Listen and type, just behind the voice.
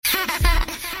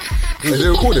Is it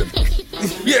recording?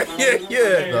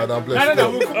 Yeah. Nah, bless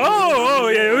No. Oh,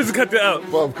 yeah, we'll just cut that out.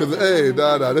 Well, because, hey,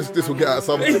 this will get out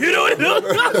some. You know what?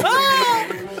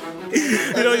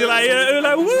 You're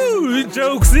like, woo,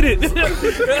 jokes in it.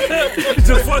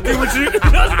 Just fucking with you.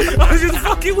 I was just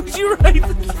fucking with you, right?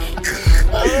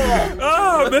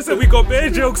 Oh, listen, we got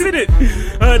bad jokes in it.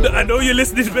 I know you're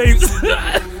listening, babes.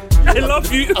 I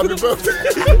love you. Happy birthday.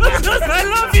 I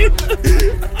love you.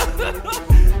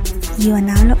 You are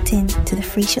now locked in to the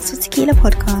Free Shots of Tequila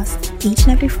podcast each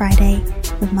and every Friday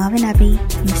with Marvin Abbey,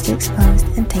 Mr. Exposed,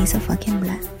 and Taser fucking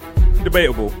Black.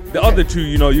 Debatable. The other two,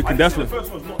 you can The definitely.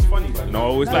 first one's not funny, man.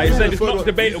 No, it's like you said, it's not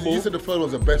debatable. You said the third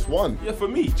one's the best one. Yeah, for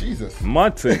me. Jesus.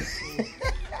 Monty.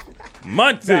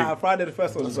 Nah, Friday the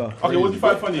first one as well. Okay, what do you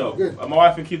find funnier? My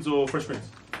wife and kids or Fresh Prince?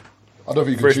 I don't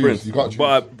think you Fresh can Prince. choose. You can't choose.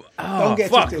 Don't get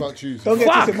fuck. twisted. Can't choose. Don't get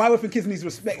Fuck. twisted. My wife and kids needs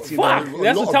respect, you Fuck. know.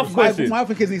 That's a lot tough of- question. My wife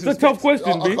and kids needs It's a respect. tough question,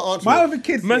 I B. can't answer My it. wife and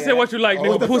kids. Man say what you like, Oh,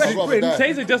 nigga, the pussy. Fresh Prince.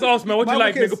 Taser just asked me what you My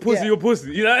like, kids, nigga, pussy yeah. or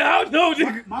pussy. You like, I don't know,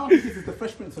 nigga. My wife and kids is the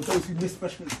Fresh Prince for those who missed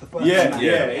Fresh Prince the first Yeah, time.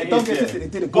 yeah. Don't get twisted. They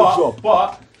did a good job.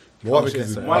 But What other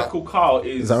kids is Michael Kyle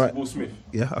is that right? Will Smith.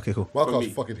 Yeah. Okay. Cool. Michael's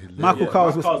me. fucking hilarious. Michael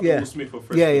Kyle's the Will Smith of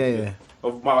Fresh Yeah. Prince,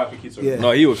 Of My Wife and Kids. Sorry. Yeah.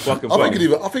 No, he was fucking I funny.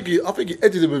 think he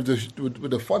edited him with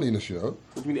the funniness, you know.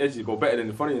 What do you mean edgy? But better than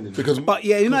the funny ending. Because But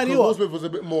yeah, you know because what? Will Smith was a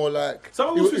bit more like Some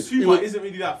of he Will was- Smith's he humour was- isn't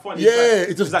really that funny. Yeah,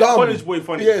 it's just like dumb. college boy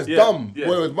funny. Yeah, it's dumb. Yeah.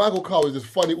 Whereas Michael Kyle is just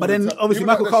funny. But then, obviously,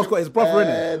 Michael Kyle's got his brother,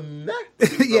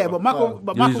 innit? Yeah, but Michael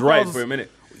He's right Kyle's- for a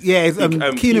minute. Yeah, it's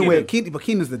Keenan. Keenan, but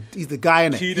Keenan's he's the guy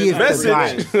in it. He is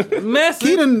Messi, the guy. Messy.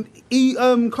 Keenan, he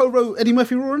co-wrote Eddie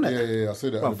Murphy Raw, innit? Yeah, I see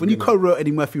that. Bruv, when you co-wrote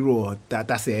Eddie Murphy Raw,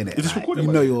 that's it, innit? just Like, recorded,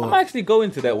 you know you're. I might actually go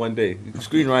into that one day.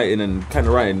 Screenwriting and kind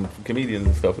of writing comedians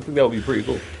and stuff. I think that would be pretty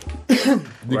cool. Nigga,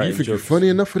 you Writing think you're jokes. funny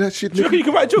enough for that shit? Do you reckon you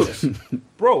can write jokes?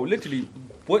 Bro, literally,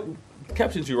 what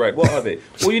captions you write? What are they?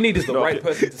 All you need is the right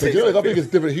person to So, say you know, I something. think it's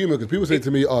different humour because people say to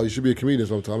me, "Oh, you should be a comedian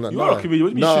sometime." I'm like, You nah, are a comedian.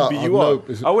 What do you mean you should be? I've You are. no-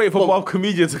 it's- I wait for Well, one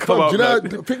comedian to come do out. you know?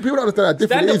 man. People don't understand how different it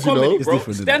Stand-up is, you know. comedy, bro. different,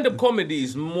 isn't it? Stand-up comedy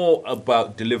is more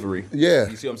about delivery. Yeah,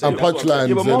 You see what I'm saying? and That's what I'm saying. punchlines.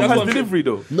 Yeah, but and- Marv That's has what I'm delivery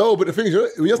though. No, but the thing is,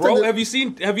 you know, Bro, have you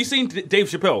seen Dave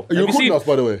Chappelle? Are you Have you recording seen us,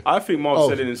 by the way? I think Marv's Oh.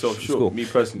 selling himself short. cool. Me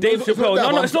personally. Dave it's not Chappelle? that,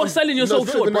 No, but it's not I'm- selling no, yourself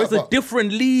it's short, not bro. It's a that, but-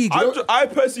 different league. I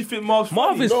personally think Marv's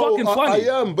Marv funny. is fucking funny.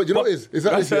 I am, but you know what it is? Is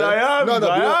that I is, said yeah? I am, No,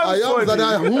 but I am I am, funny.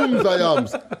 I am.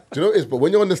 Do you know what it is? But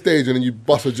when you're on the stage and then you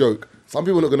bust a joke, some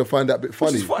people are not going to find that bit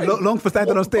funny. Which is fine. Long for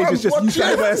standing on stage is just What? you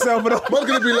standing by yourself. And all. Man's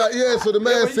going to be like, yeah, so the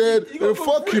mayor but said, you gotta go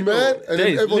fuck through you, it, man. though. And then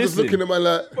Dave, everyone's just listen. looking at man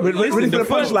like, Ready for the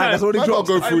first punchline? That's already I can't dropped.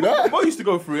 go through that. Mo used to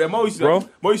go through it. And Mo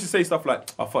used to say stuff like,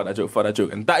 "Oh, fuck that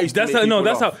joke," and that used to That's make how. No, people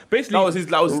that's laugh. how. Basically, that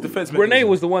was his defense. Renee mechanism.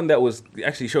 was the one that was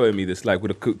actually showing me this, like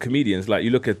with the comedians. Like you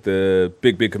look at the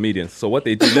big comedians. So what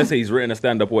they do, let's say he's written a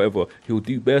stand up, or whatever. He'll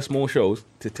do bare small shows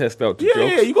to test out the Yeah,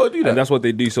 jokes. yeah, you gotta do that. and that's what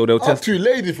they do. So they'll I'm test. too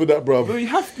lady for that, bruv. Well, you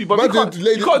have to, but Man, you can't,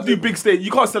 lady- you can't do big stage.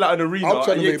 You can't sell out an arena. I'm trying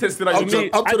and to you're make, testing out I'm your trying,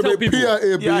 meat. I'm trying I to tell make people- P out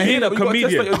here, Yeah, I B. hear that, a but you gotta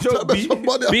test comedian. out your joke, B.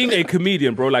 Somebody- Being a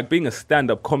comedian, bro, like being a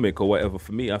stand-up comic or whatever,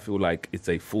 for me, I feel like it's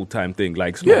a full-time thing.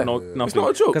 Like, it's Yeah. not It's nothing.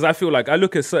 not a joke. Because I feel like I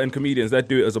look at certain comedians that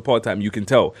do it as a part-time, you can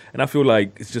tell, and I feel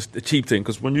like it's just a cheap thing.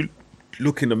 Because when you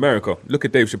look in America, look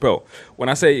at Dave Chappelle. When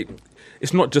I say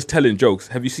it's not just telling jokes,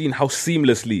 have you seen how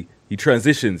seamlessly he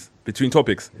transitions between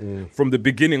topics from the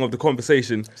beginning of the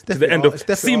conversation to the definitely end art- of it's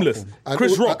definitely seamless? artful. And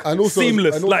Chris al- Rock, and also,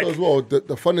 seamless. and also like as well,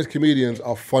 the funniest comedians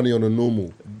are funny on a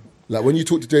normal. Like when you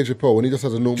talk to Dave Chappelle, when he just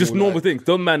has a normal, just normal like, things.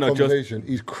 Don't man are just. conversation,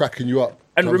 he's cracking you up.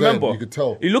 And You know what I'm remember, saying? you could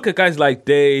tell. You look at guys like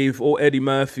Dave or Eddie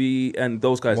Murphy and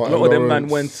those guys. Martin a lot of them man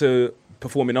Lawrence. went to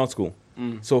perform in art school.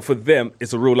 So for them,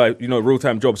 it's a real life, real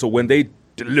time job. So when they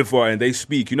deliver and they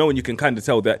speak, when you can kind of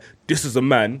tell that this is a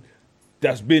man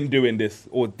that's been doing this,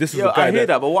 or this is Yeah, a guy I hear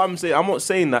that, but what I'm saying, I'm not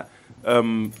saying that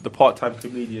the part-time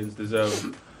comedians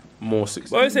deserve more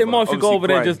success. Well, I say Marv should go Obviously over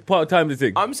there and grind. just part time the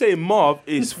thing. I'm saying Marv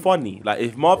is funny. Like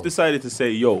if Marv decided to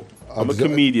say, "Yo, I'm a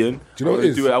comedian," Do you know what it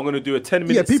is? I'm gonna do a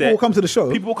 10-minute Yeah, people set. will come to the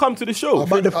show. People will come to the show.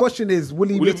 But the question is, will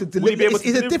he be able to will he deliver? be able It's to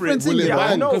a deliver different it? thing. Will he yeah.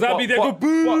 land? I know, 'Cause I'll be there go,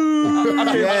 boo.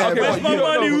 Okay, Yeah, okay, but but my you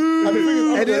don't money, know. woo.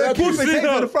 And then Yeah, keep yeah. taking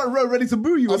to the front row ready to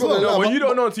boo you as I'm not well. gonna lie, Well, but- you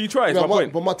don't know until you try. It's No, my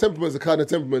point. but my temperament's the kind of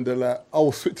temperament that like I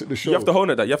will switch at the show. You have to hone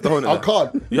at that. You have to hone at I that.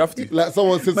 can't. You have to. Like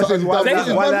someone said something. why dumb, that-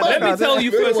 like, why man, that- Let me man, tell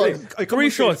you man, first man. thing. Come Free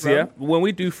on shots, stage, yeah. bro. When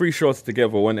we do free shots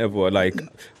together, whenever, like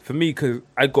for me, because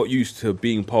I got used to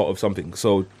being part of something.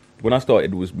 So when I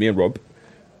started, it was me and Rob,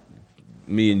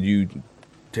 me and you,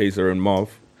 Taser and Marv,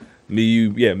 me,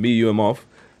 you and Marv,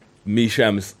 me,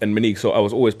 Shams and Monique. So I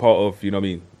was always part of,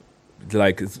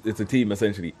 like it's a team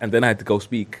essentially, and then I had to go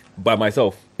speak by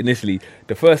myself initially.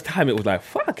 The first time it was like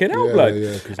fucking hell, Yeah, blood.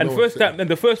 yeah, 'cause And no first one's time, and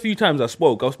the first few times I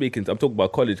spoke, I was speaking. I'm talking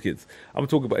about college kids. I'm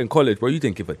talking about in college, bro. You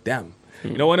didn't give a damn.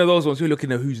 You know, one of those ones you're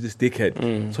looking at who's this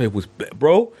dickhead. So it was,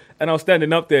 bro, and I was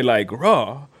standing up there like,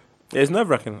 raw. Yeah, it's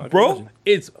nerve-wracking. Bro,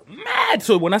 it's mad.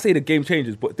 So when I say the game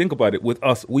changes, but think about it. With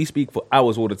us, we speak for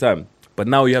hours all the time. But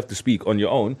now you have to speak on your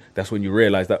own. That's when you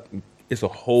realize that it's a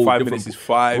whole 5 different... minutes is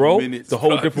 5 bro, minutes. It's a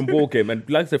whole different ball game. And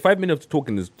like I said, 5 minutes of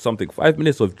talking is something. 5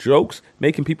 minutes of jokes,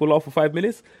 making people laugh for 5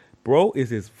 minutes, bro,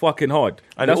 is fucking hard.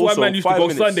 And that's why also, man used to 5 go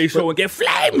minutes. Sunday show and get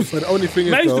flames. But the only thing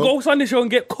is, Man used to though, go Sunday show and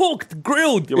get cooked,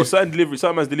 grilled. Yeah, but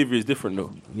certain man's delivery is different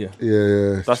though. Yeah.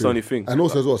 yeah, it's That's true. the only thing. And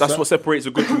also as well, That's what separates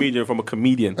a good comedian from a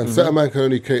comedian. And certain man can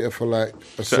only cater for like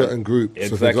a certain group. So for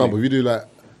Exactly. example, if you do like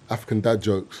African dad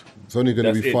jokes, it's only going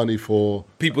to That's be it. funny for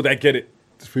People that get it.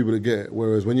 people that get it.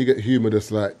 Whereas when you get humour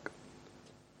that's like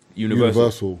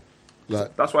universal,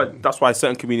 like That's why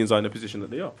certain comedians are in the position that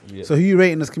they are. Yeah. So who you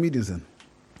rating as comedians then?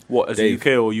 What, as Dave. UK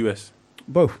or US?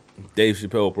 Both. Dave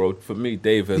Chappelle, bro. For me,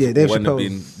 Dave has Yeah, Dave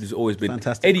Chappelle's has always been.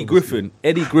 fantastic Eddie comedian. Griffin.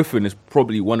 Eddie Griffin is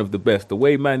probably one of the best. The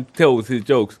way man tells his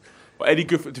jokes. But Eddie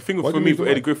Griffin, the thing What for do you me mean for for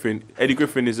Eddie that? Griffin, Eddie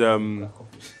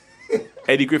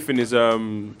Griffin is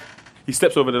he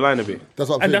steps over the line a bit. that's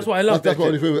what I'm And saying. that's why I love That's that my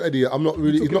only kid. thing with Eddie. I'm not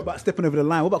really. He's Talking not. about stepping over the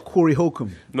line. What about Corey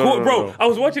Holcomb? Bro, I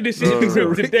was watching this shit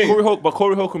today. Corey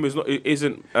Holcomb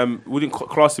isn't wouldn't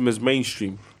class him as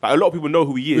mainstream. Like a lot of people know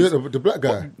who he Yeah, is. the black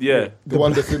guy. Yeah, The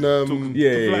one that's in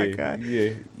Yeah, black guy. yeah.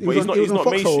 but he's not mainstream.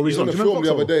 Foxhole. He's on the Do you remember film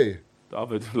the other Foxhole? day. The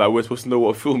other, like we're supposed to know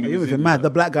what film he You was was in. mad. The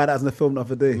black guy that was in the film the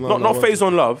other day. Not Phase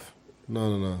on Love.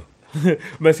 No.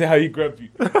 Man, say how he grabbed you.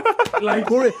 Like,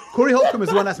 Corey Holcomb is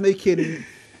the one that's making.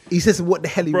 He says what the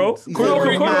hell he Bro, wants. He Corey says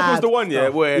Holcomb mad was the one, yeah,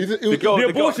 stuff. where He's- the girl, the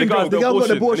abortion girl. The girl got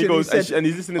and abortion, he goes, he said- and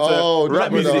he's listening to Oh, rap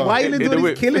that music. brother. Why are you in the doing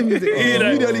whip. this killing music? He like,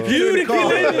 Immediately you killing the the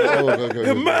car. killer.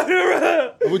 Okay.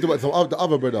 Murderer. I'm talking about the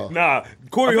other brother. Nah,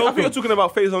 Corey I think Holcomb. you're talking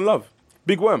about Phase on Love.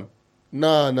 Big Worm.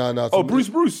 Nah. Oh, Bruce,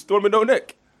 the one with no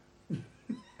neck.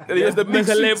 And he has the Man big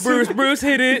said, let suits. Bruce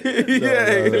hit it.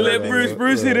 Yeah. Let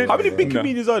Bruce hit it. How many big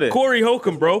comedians are there? Corey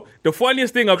Holcomb, bro. The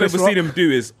funniest thing I've ever Rock. seen him do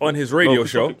is on his radio No,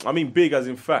 show. I mean big as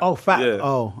in fat. Oh, fat. Yeah.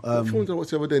 Oh, I watched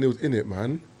the other day and he was in it,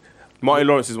 man. Martin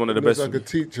Lawrence is one of the He was best. like a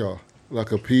teacher,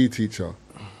 like a PE teacher.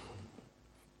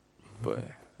 But,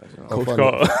 Coach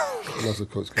Carter. That's a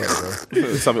Coach Carter,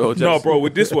 bro. Samuel L. No, Jackson. bro,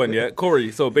 with this one, yeah,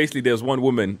 Corey. So basically, there's one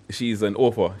woman. She's an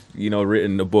author,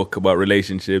 written a book about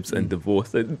relationships and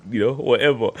divorce and,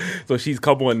 whatever. So she's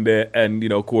come on there and,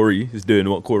 Corey is doing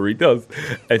what Corey does.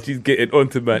 And she's getting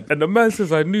onto man. And the man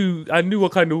says, I knew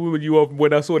what kind of woman you are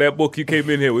when I saw that book you came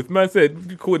in here with. Man said,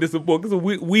 you call this a book? It's a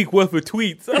week worth of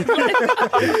tweets. I'm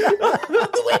like,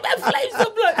 the way man flames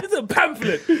up, like, it's a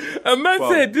pamphlet. And man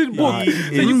said, this book.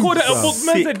 So you call that a book?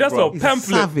 Man sick, said, that's bro. a he's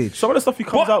pamphlet. savage. Some of the stuff he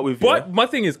comes out with. But yeah. my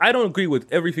thing is, I don't agree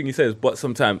with everything he says, but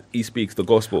sometimes he speaks the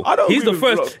gospel. I don't He's agree the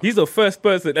with first. He's the first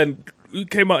person, and he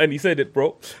came out and he said it,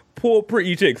 bro. Poor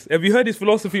pretty chicks. Have you heard his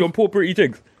philosophy on poor pretty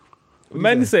chicks?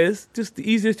 Man says just the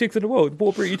easiest chicks in the world,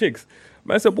 poor pretty chicks.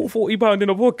 Man said, bought £40 in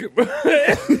a pocket.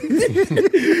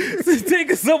 So take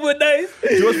it somewhere nice.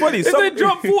 Do you know what's funny? He said,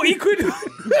 drop 40 quid.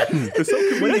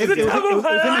 When it was him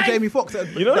and Jamie Foxx that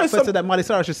You know, there's first some- said that Miley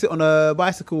Cyrus should sit on a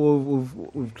bicycle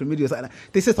with chlamydia or something like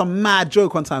that. They said some mad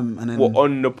joke one time and then What,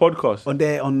 on the podcast? on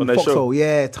their show? Foxhole,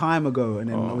 yeah, time ago. And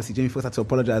then obviously Jamie Foxx had to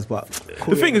apologise, but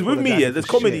The thing is with me, yeah, there's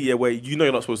comedy, Shit. yeah, where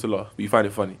you're not supposed to laugh, but you find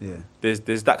it funny. Yeah.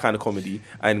 There's that kind of comedy,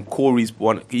 and Corey's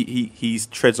one. He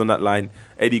treads on that line.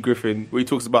 Eddie Griffin, where he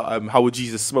talks about how would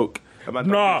Jesus smoke. And man,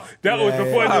 Nah, that was the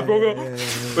funniest, bro.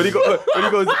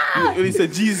 when he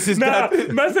said Jesus is Nah,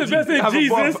 dead. man said Have a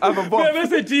Jesus. bath, have a bath. Man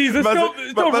said Jesus. Man Don't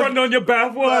said- run on your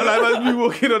bathwater. Like me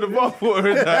walking on the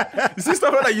bathwater and that. You see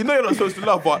stuff like that, you're not supposed to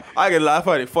laugh, but I can laugh. I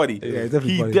find it funny. Yeah, it's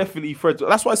definitely he funny. definitely threads.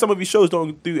 That's why some of his shows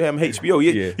don't do HBO.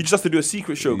 Yeah. He just has to do a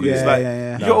secret show because Yeah, it's like,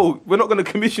 yeah. yo, we're not going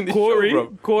to commission this show, bro.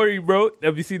 Corey, bro.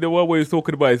 Have you seen the one where he was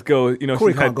talking about his girl?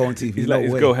 Corey she can't had, go on TV, He's no like,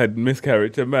 his way. girl had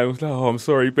miscarriage, and man was like, "Oh, I'm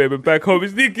sorry, babe. I'm back home."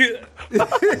 He's naked.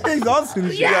 He's answering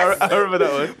shit. Yeah, I remember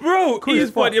that one. Bro, he's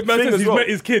funny. Man Thing says as he's well. met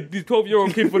his kid, his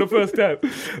 12-year-old kid for the first time.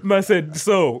 Man said,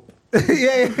 "So,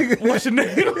 yeah. what's your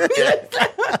name?"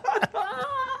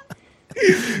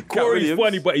 Corey's Williams.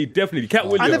 funny, but he definitely Cat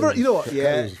Williams. I never, you know what? Yeah,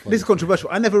 Williams is funny. this is controversial.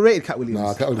 I never rated Cat Williams.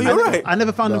 Nah, Cat Williams. You're right. I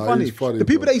never found him Nah, funny. he's funny, The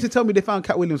people bro. that used to tell me they found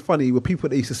Cat Williams funny were people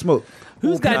that used to smoke.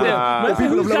 Who's goddamn? Man, people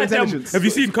who's of low goddamn- intelligence. Have you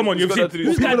seen? Come on, you've got seen. that to do-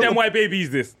 Who's people goddamn of- white baby is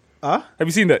this? Huh? Have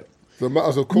you seen that? The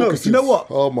matters of No, caucuses. you know what?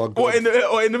 Oh my god. Or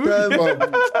in the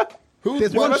movie.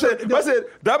 There's one I show. said,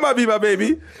 that might be my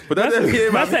baby, but that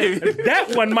ain't my I said, baby.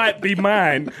 that one might be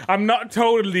mine. I'm not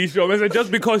totally sure. I said, just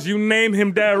because you name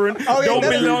him Darren, Oh, yeah, don't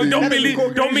that's- belong. Don't that's believe.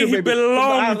 the Don't mean he Caucasian baby.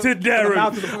 belong to From the Darren.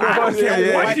 mouth to the I mouth. said,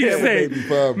 Yeah, what yeah, you yeah, say? baby,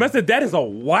 fam. Man said that is a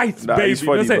white Nah, baby. he's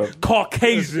funny, Man said bro.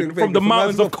 Caucasian Baby, from the from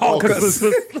mountains of Caucasus.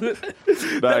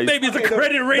 Caucasus. That baby's a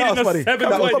credit rating was of funny. 7.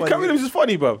 That was funny. Cat Williams is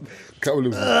funny, bro. Cat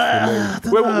Williams is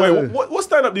hilarious. Wait, what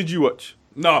stand-up did you watch?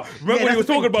 No, remember when he was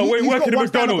talking about He's got working at one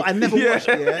stand-up McDonald's? I never Yeah. watched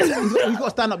it. Yeah? He's got a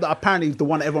stand-up that apparently is the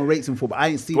one that everyone rates him for, but I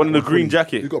ain't seen One in that the green fully.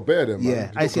 jacket. He's got bear there, man. Yeah,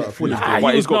 He's I got see quite it a few. fully.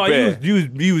 Why he's got bear?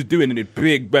 He was doing it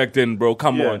big back then, bro.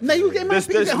 Come Yeah. on. No, you get There's-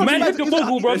 Man, hit the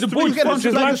bubble, bro. The boys there's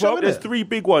his life, bro. There's 3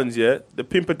 big ones, yeah. The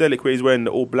Pimperdelic where he's wearing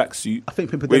the all black suit. I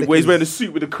think Pimperdelic where he's is- wearing the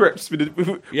suit with the crepes, with the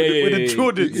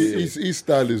Jordans. His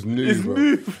style is new, His bro.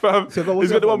 new, fam. So what's He's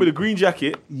that got the one one? with the green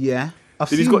jacket. Yeah. I've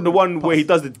Then he's seen got the one where he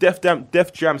parts. does the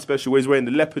Def Jam special where he's wearing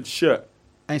the leopard shirt.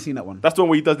 I ain't seen that one. That's the one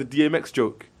where he does the DMX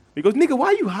joke. He goes, nigga, why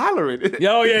are you hollering?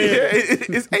 Yeah, yeah.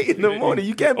 It's 8 in the morning.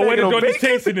 You can't Or when bang on Johnny's bacon.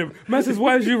 chasing him. Man says,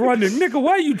 why is you running? Nigga,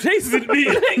 why are you chasing me?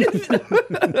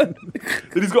 Then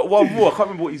he's got one more. I can't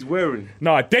remember what he's wearing.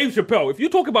 Nah, Dave Chappelle. If you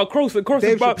talk about crossing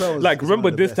Dave about, Chappelle is- like, is remember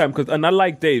one of the this best. time, and I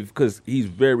like Dave because he's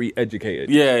very educated.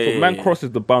 Yeah, so yeah, man yeah.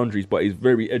 crosses the boundaries, but he's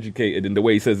very educated in the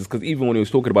way he says this. Because even when he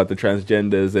was talking about the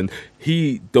transgenders, and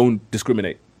he don't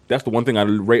discriminate. That's the one thing I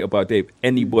rate about Dave.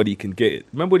 Anybody can get it.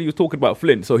 Remember when he was talking about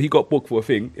Flint? So he got booked for a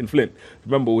thing in Flint.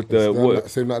 Remember with the what?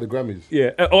 Same night at the Grammys. Yeah,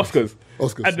 Oscars.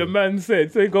 Oscars, And the yeah. man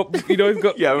said, so he got, he's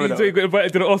got, Yeah, I remember so he got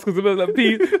invited to the Oscars. And I was like,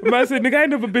 Pete, the man said, nigga, I ain't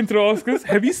never been to the Oscars.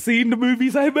 Have you seen the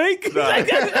movies I make? You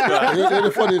know,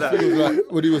 the funniest thing was like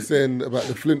when he was saying about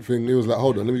the Flint thing. He was like,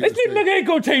 "Hold on, let me." This just say, nigga ain't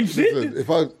gonna change shit.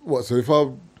 listen, if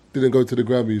I didn't go to the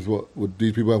Grammys, what would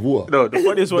these people have water? No, the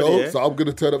funniest one, No, yeah. so I'm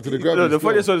gonna turn up to the Grammys. No, the still.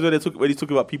 funniest one is when he's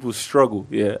talking about people's struggle,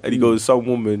 yeah. And he goes, some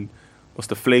woman must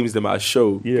have flames them at a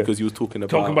show Yeah. because he was talking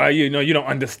about... Talking about you know, you don't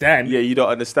understand. Yeah, you don't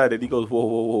understand it. He goes,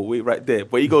 whoa, wait right there.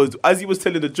 But he goes, as he was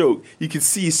telling the joke, you can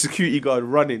see his security guard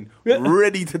running,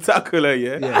 ready to tackle her,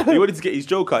 yeah? He wanted to get his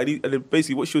joke out. And then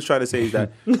basically what she was trying to say is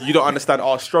that you don't understand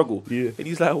our struggle. Yeah. And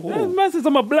he's like, Man, whoa. man says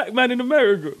I'm a black man in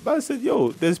America. Man said,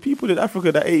 yo, there's people in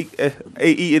Africa that ain't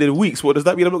eating in weeks. What does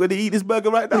that mean? I'm not going to eat this burger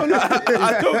right now? Like,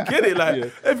 I don't get it.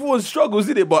 Like, everyone struggles,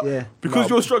 innit? But Yeah. because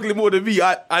you're struggling more than me,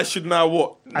 I should now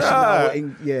what? I should know what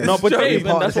yeah. No, but Joe, Dave,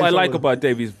 part and of that's the what I same like struggle. about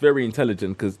Dave. He's very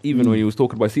intelligent because even when he was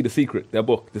talking about, see The Secret, that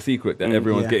book, The Secret, that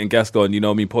everyone's Yeah. getting gassed on, you know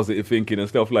what I mean, positive thinking and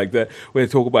stuff like that, where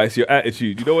they talk about it's your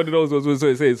attitude. You know what it was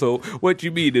saying? So what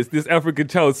you mean is this African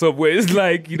child somewhere is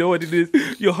like, you know what it is?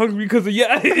 You're hungry because of your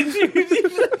attitude.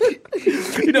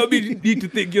 You know what I mean? You need to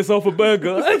think yourself a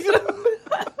burger.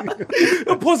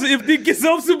 A positive, think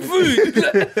yourself some food.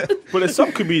 But there's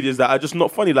some comedians that are just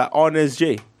not funny, like Arnez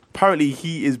J. Apparently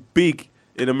he is big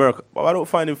in America, but I don't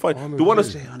find him funny. The one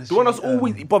that's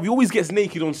always, but he always gets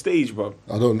naked on stage, bro.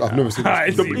 I've never seen I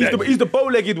this. see. He's the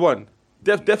bow-legged one.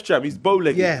 Def Jam, he's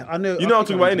bow-legged. Yeah, I know. You know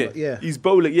what I'm talking about, innit? Yeah. He's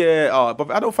bow-legged, yeah. But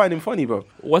I don't find him funny, bro.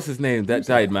 What's his name that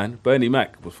died, man? Bernie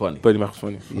Mac was funny. Bernie Mac's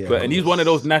funny. Yeah. But, and he's one of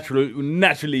those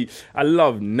naturally, I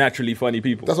love naturally funny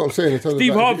people. That's what I'm saying. in terms of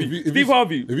Steve like, Harvey. if you Steve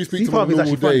Harvey. If you speak Steve to him on a Harvey's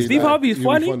normal actually funny. day, Steve like, Harvey is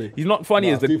he'll be funny. He's not funny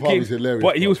Nah, as the Steve king, Harvey's hilarious,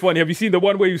 but he bro. was funny. Have you seen the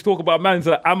one where he was talking about man's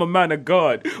like, I'm a man of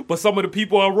God, but some of the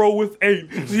people I roll with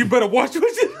ain't. So you better watch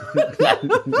what you.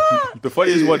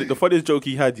 The funniest joke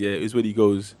he had, yeah, is when he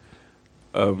goes,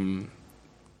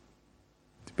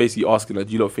 basically asking, like,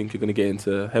 do you not think you're going to get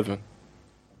into heaven?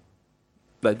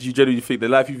 Like, do you genuinely think the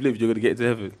life you've lived, you're going to get into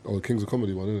heaven? Oh, Kings of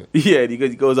Comedy one, isn't it? Yeah, and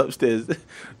he goes upstairs.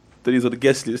 Then he's on the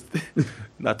guest list.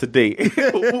 Not today.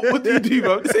 What do you do,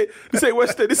 bro? This ain't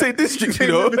West End. This ain't District, you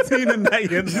know? Libertine and that, you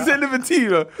know? This ain't Libertine,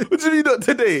 bro. What do you mean not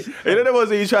today? And then there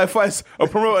was you try to find a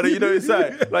promoter that you know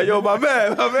inside. Like, yo, my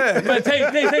man. Man,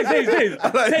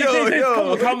 Taze. Like,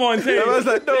 yo. Come on, Taze. And I was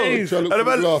like, no. Taze. Try to look And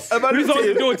for the glass. I Who's looked on at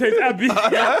the him. door, Taze? Abby.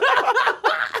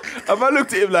 And I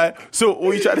looked at him like, so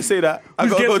what you trying to say that? I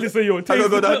Whose gotta guest list are you on? I gotta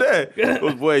go Taze? down there.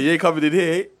 Oh, boy, you ain't coming in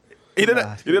here. He did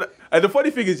that. And the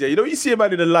funny thing is, yeah, you know, you see a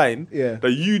man in a line Yeah.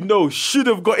 that you know should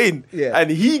have got in, Yeah. and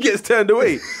he gets turned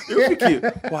away. You're thinking,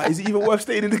 why is it even worth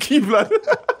staying in the queue, blood?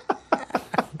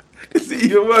 Is it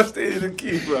even worth staying in the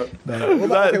queue, bro?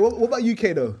 What about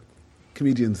UK though?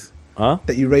 Comedians Huh?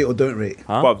 that you rate or don't rate?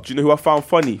 Huh? Bruv, do you know who I found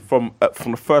funny from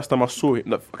the first time I saw it?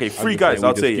 No, okay, three guys,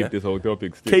 I'll say, yeah. This whole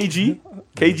topic. still. KG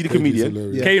the comedian.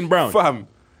 hilarious. Yeah. Kane Brown. Fam.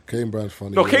 Kane Brown's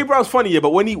funny. No, yeah. Kane Brown's funny, yeah,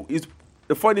 but when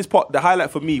the funniest part, the highlight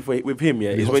for me with him,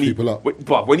 is hots when people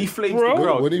up. when he flames Bro. the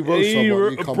crowd. When he roasts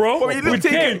someone, he comes bro, proper. But he looked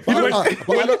taken.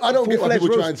 But I don't get why people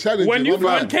try and challenge When him. you- I'm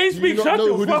when like, Kane do speaks, you not shut know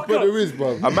the who this fuck brother up. is,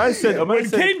 bro? A man said, When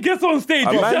Kane gets on stage,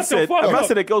 you shut the fuck a man up.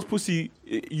 said a girl's pussy.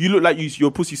 You look like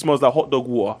your pussy smells like hot dog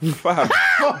water. Fam.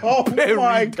 Oh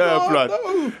my God, blood.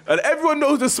 no. And everyone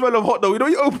knows the smell of hot dog. You know,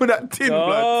 you open that tin,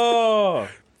 blood. Oh.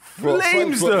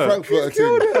 Flames her. Frankfurt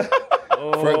team.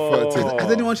 Frankfurt team.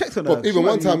 Has anyone checked on that? Even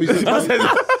one time he said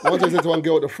to one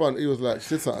girl at the front, he was like, she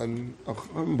said something, I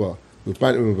can't remember. He was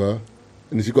bantering with her.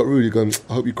 And then she got rude, he gone,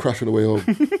 I hope you crash on the way home.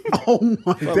 Oh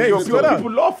my days.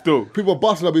 People laugh though. People are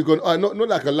busting up, he's going, not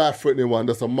like a life-threatening one,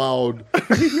 just a mild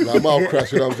crash, you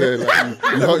know what I'm saying? Like,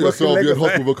 you hurt yourself, you're in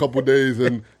hospital for a couple of days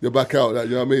and you're back out, like,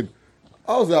 you know what I mean?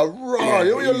 I was like, raw,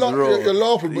 you're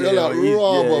laughing, but you're like,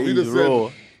 raw, bro. He just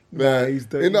said, man, he's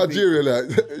dirty in Nigeria,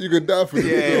 like, you can die for this.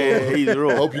 Yeah, he's raw.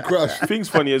 I hope you crash. Thing's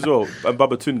funny as well. And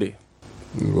Babatunde.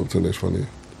 Rob Tunde's funny.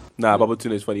 Nah,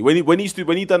 Babatunde's funny. When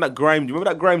he done that grime, do you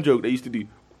remember that grime joke they used to do?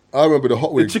 I remember the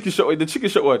hot The wings. chicken shot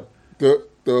one. The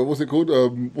what's it called?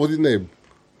 What's his name?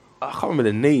 I can't remember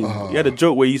the name. He had a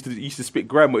joke where he used to spit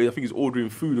grime, but I think he's ordering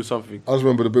food or something. I just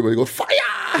remember the bit where he goes fire.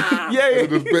 Yeah. And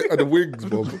the bit and the wings,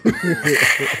 bro.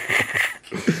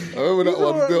 I remember that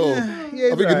one still.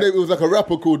 yeah, I think his name, it was like a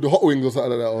rapper called the Hot Wings or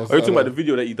something like that. Are you talking about the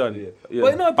video that he done? Yeah.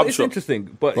 Well, no, but it's Upshot. interesting.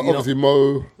 But, But you know, obviously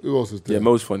Mo. Who else is there? Yeah,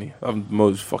 Mo's funny.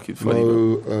 Mo's fucking funny.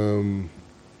 Bro. Mo.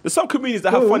 There's some comedians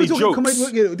that have funny jokes. This is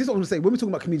what I'm going to say. When we're talking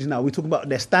about comedians now, we're talking about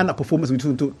their stand-up performance. We're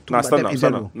talking Nah, about them stand in up.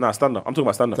 general. Nah, stand up. I'm talking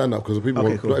about stand up. Stand up because people,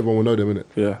 Okay, cool. not everyone will know them, innit?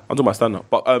 Yeah, I'm talking about stand up.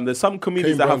 But there's some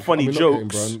comedians that have funny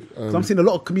jokes. So I'm seeing a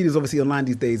lot of comedians obviously online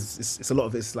these days. It's a lot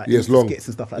of it's like Yeah, it's long. skits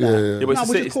and stuff like Yeah, that. yeah. Yeah, but No, it's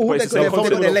which the is same- cool. but They've it's got the their same- they've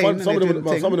got their lane. Some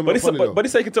of them are funny. But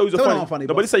this I can tell you the Some of them funny. are funny, No,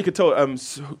 but- but this I can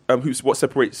tell what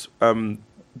separates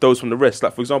those from the rest.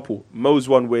 Like for example, Mo's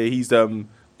one where he's the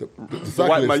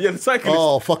white man. Yeah, the cyclist.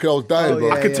 Oh, fuck it, I was dying, Oh, bro.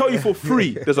 yeah, I can tell you for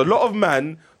free. There's a lot of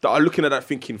men that are looking at that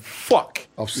thinking, "Fuck,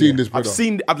 I've seen this, brother.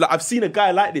 I've seen a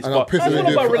guy like this." And But I'm pissed I That's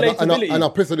didn't all do it. about relatability. And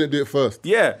I'm pissed I didn't do it first.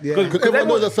 yeah, Because everyone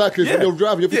knows a cyclist when you're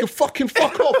driving, you're thinking, fucking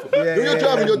fuck off. When you're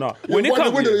driving, you're No. you're When it winding the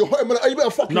comes- window, you're hot, man, you better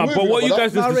fucking No, move, but what you brother.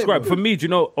 guys just Nah, described, for me, do you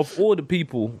know, of all the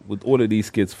people with all of these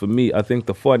skits, for me, I think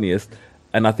the funniest,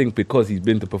 and I think because he's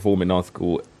been to performing art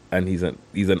school and he's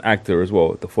an actor as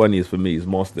well, the funniest for me is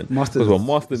Marston. Marston Because when is-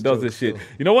 Marston is does jokes this shit, still.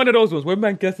 you know, one of those ones where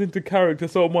man gets into character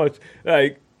so much,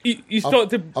 like, you start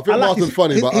to... I think I like Martin's his-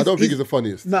 funny, but I his- don't think his- he's the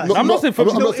funniest. No, I'm not saying for- I'm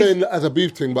no, not saying as a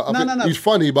beef thing, but I think No. he's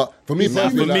funny. But for me He's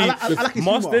personally, For me, I like his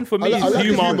Marston, humour. for me, I like his his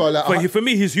humor. humour, like, For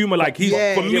me, his humor, like, he's,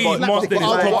 Yeah, for me, yeah, but Marston like- is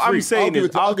but top what I'm three. saying is,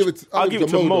 I'll give it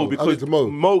to Mo Mo, because I'll give it to Mo.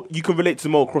 Mo, you can relate to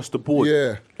Mo across the board.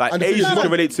 Yeah. Like And the thing Asians is, can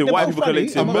like- relate to, they're white both people can relate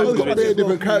to, funny. And Mo Mo's can got relate very to.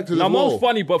 different characters Now, as well. Mo's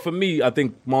funny, but for me, I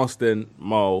think Marston,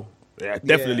 Mo... Yeah,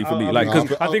 definitely for me. I'll- Like, I'll-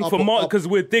 because I think I'll for put- Mark, because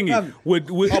we're thingy, I'll we're,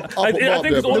 I'll put I Mark think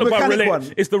there, it's all bro. about The mechanic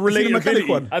one. It's the You see the mechanic relatability.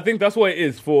 one? I think that's what it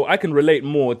is. For I can relate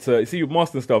more to see with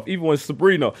Marston stuff. Even when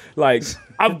Sabrina, like,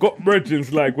 I've got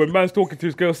virgins. Like when man's talking to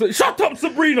his girl, so, shut up,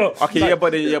 Sabrina. Okay, Like,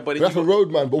 but That's a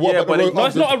road man. But what Yeah, about but the it- road? No,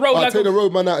 it's not a road, I'll like take a- the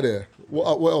road man out there. What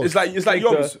else? It's like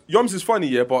Yoms. Yoms is funny,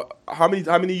 yeah, but how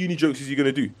many uni jokes is he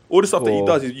gonna do? All the stuff that he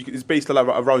does is based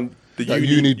around the Like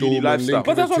uni uni dorm and lifestyle. Lincoln.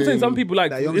 But that's what I'm saying. Some people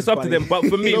like That Young's it's up to funny. them. But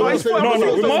for me, No, with it's funny. Marston,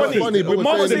 It's funny, but with we're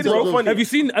Marston, saying bro, it's funny. have you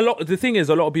seen a lot? The thing is,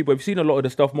 a lot of people have you seen a lot of the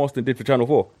stuff Marston did for Channel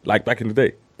 4, like back in the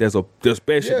day. There's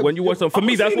bare shit. Yeah, When you watch them, for I'm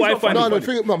me, not that's saying why I he's not find funny.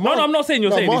 it funny. No, I'm not saying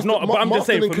you're saying he's not, but I'm just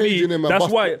saying for me, that's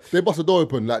why. They bust the door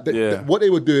open. Like Yeah. what they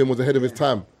were doing was ahead of his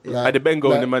time. Like, At the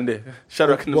Bengo and the Monday,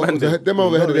 Shadrach and the Well, Monday. them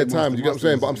are ahead of their Marston- time. Do you get what I'm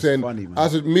saying? But I'm Marston's saying, funny, man.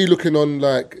 as me looking on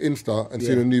like Insta and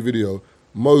seeing Yeah. a new video,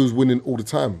 Mo's winning all the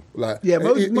time. Like, Yeah,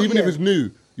 Mo's- even yeah. if it's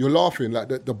new, you're laughing. Like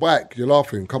the bike, you're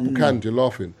laughing. Couple cans, you're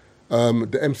laughing.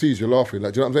 The MCs, you're laughing.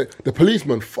 Like, do you know what I'm saying? The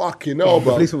policeman, fucking hell, The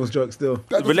bro. policeman was joke still.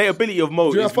 The relatability of Mo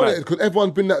Do you know is how funny? mad. Because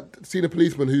everyone's seen a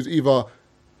policeman who's either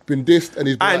been dissed and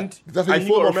he's been And like, that's how and you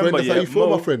you form gotta my friend. remember, That's how yeah, you form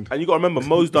Mo, my friend. and you got to remember,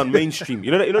 Mo's done mainstream.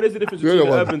 You know there's a difference Yeah, between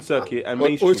the man. urban circuit and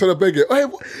Always mainstream. trying to beg it.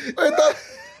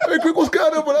 Hey, quick, what's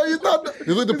going on? But he's not.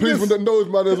 He's like the policeman that knows,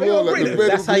 man, as well. Like, the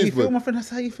That's how you feel, policeman. my friend. That's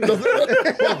how you feel.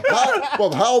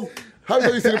 Bob, how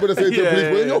have you seen it when they say to the Yeah, police, yeah,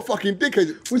 well, yeah. you're a fucking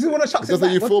dickhead. Was the one that chucks it That's how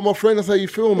back? you feel, my friend. That's how you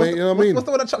feel, mate. You know what I mean? What's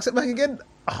the one that chucks it back again?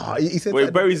 Ah, he said. Where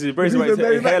he buries it like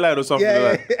his hairline or something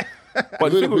like that.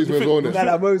 But The policeman's on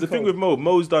it. the thing with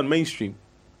Mo's done mainstream.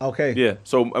 Okay. Yeah.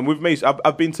 So and with mainstream,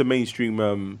 I've been to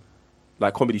mainstream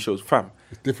like comedy shows, fam.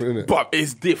 It's different, isn't it? But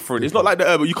it's different. It's not like the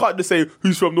urban. You can't just say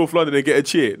who's from North London and get a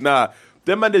cheer. Nah.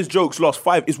 Them man, there's jokes lost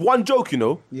 5. It's one joke, you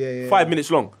know. Yeah. 5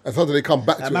 minutes long. And sometimes they come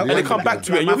back to it. And they come back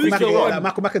to it. And you're thinking,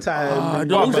 Michael McIntyre.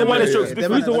 Who's the one that jokes?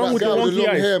 them Who's the man- one with the That guy with wonky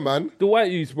long eyes? hair, man. The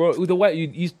white youth, bro. The white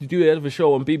youth used to do it as a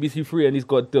show on BBC 3 and he's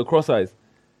got the cross eyes.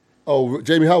 Oh,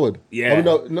 Jamie Howard. Yeah. I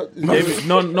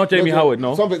mean, Not Jamie Howard,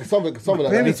 no. Something like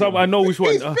that. I know which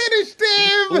one. He's finished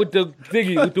him. With the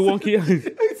thingy, with the wonky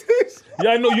eyes.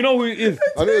 Yeah, I know. You know who it is.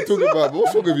 I know you're talking about, but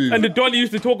what's wrong with you? And the Donny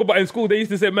used to talk about in school. They used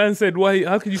to say, "Man said, why?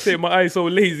 How can you say my eye's so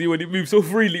lazy when it moves so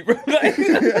freely, bro?" His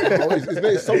name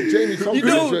is Jamie something. You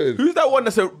know, who's that one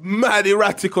that's a mad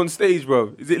erratic on stage,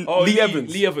 bro? Is it Lee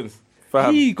Evans? Lee Evans.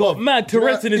 Fam. He got mad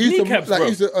Tourette's in his kneecaps, bro.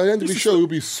 At the end of the show, he'll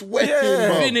be sweating,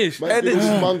 bro. Finished. Man,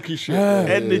 Energy. monkey shit.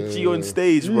 Energy on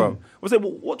stage, bro. I was like,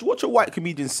 watch a white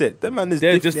comedian set. That man is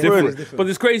They're different. just different. But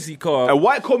it's crazy, Carl. And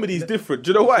white comedy is different.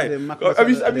 Do you know why? Have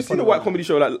you seen a white comedy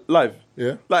show like live?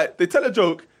 Yeah. Like they tell a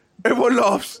joke, everyone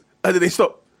laughs, and then they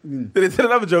stop. Then they tell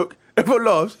another joke, everyone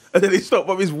laughs, and then they stop.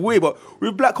 But it's weird. But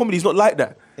with black comedy, it's not like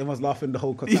that. Everyone's laughing the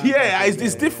whole time. Yeah,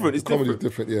 it's different. It's Comedy's different.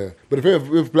 different, yeah. But the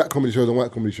thing with black comedy shows and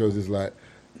white comedy shows is like,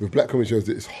 with black comedy shows,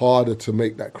 it's harder to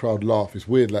make that crowd laugh. It's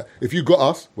weird. Like, if you got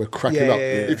us, we're cracking up.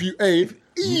 Yeah. If you ain't,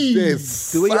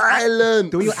 there's The way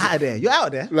silence. you're out of there. You're out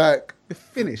of there. Like, You're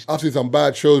finished. I've seen some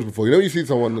bad shows before. You know, you see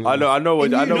someone. I know what.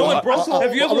 You know what, bro?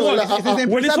 Have you ever watched? Is his name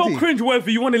When it's so Santi?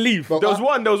 cringe-worthy, you want to leave. There was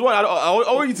one. I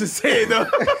want you to say it. Though.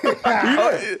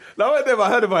 I never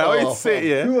heard about it. I want you to say it.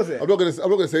 Yeah. Who was it? I'm not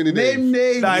gonna say any Name names.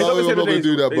 names. Nah, he's No, not I'm not gonna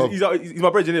do that, bro. He's my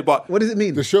brother, innit? But What does it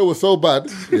mean? The show was so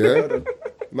bad, yeah.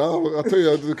 No, I'll tell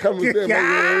you, the camera's there.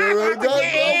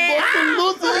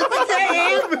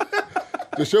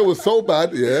 The show was so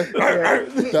bad, yeah. was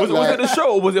it the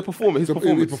show or was it performance? His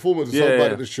His performance was so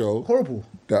bad at the show Horrible.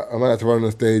 that a man had to run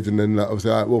on stage, and then like, I was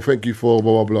like, well, thank you for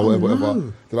blah, blah, blah,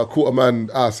 whatever. Then I caught a man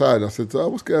outside. I said,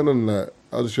 what's going on? Like,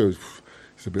 how's the show?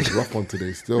 It's a bit rough on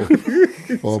today still.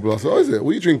 Blah, blah. I said, what is it?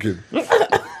 What are you drinking?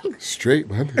 Straight,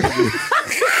 man.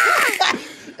 I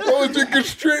was drinking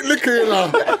straight liquor, you know.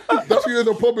 That's what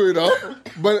the problem, you know.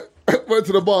 But went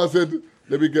to the bar and said,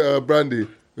 let me get a brandy.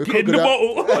 Get in the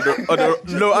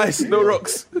bottle. No ice, no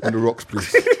rocks. On the rocks,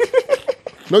 please.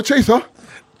 No chaser.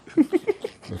 No,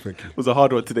 thank you. It was a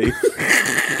hard one today.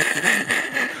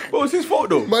 What was his fault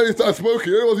though? Man, he started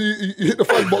smoking. You know, he hit the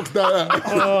fag box down.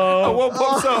 What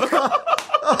pops out?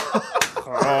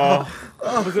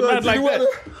 Was it mad like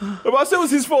that? But I said it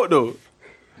was his fault though.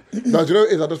 No, do you know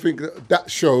what it is? I just think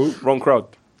that show, Wrong crowd.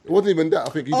 it wasn't even that.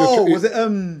 I think he just... Oh, was it?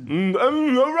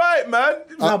 All right, man.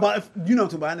 No, but you know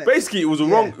what I'm talking about, innit? Basically, it was a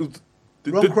wrong.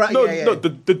 Wrong crowd, No, yeah. no.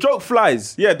 The joke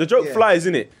flies. Yeah, the joke flies,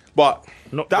 innit? But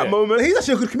Not that yet. moment. But he's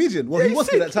actually a good comedian. Well, Yeah, he was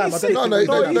he's good at that time. sick, I he's don't sick.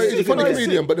 think- No, he's a funny sick.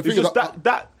 comedian, but the thing It's is just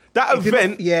that- that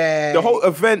event, yeah. the whole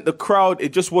event, the crowd,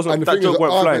 it just wasn't. And the That thing is, joke the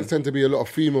weren't flying. arguments tend to be a lot of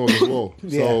females as well.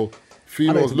 So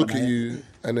females look at you,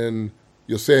 and then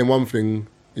you're saying one thing,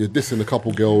 you're dissing a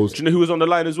couple girls. Do you know who was on the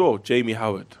line as well? Jamie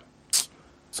Howard.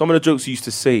 Some of the jokes he used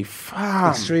to say,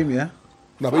 fam. Extreme, yeah.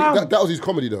 No, but that was his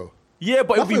comedy though. Yeah,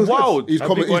 but it'd be thought it was good. wild. His I'd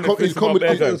comedy, be going to piss him off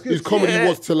bad times. his comedy Yeah.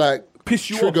 was to like Piss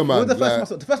you trigger off. man. What was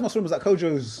like, the first Muslim was like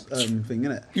Kojo's thing,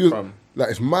 innit? he was Fam. like,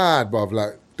 it's mad, bruv.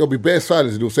 Like there'll be bare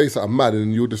silence, and he'll say something mad,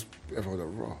 and you'll just everyone's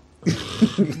like, raw.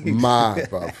 Mad,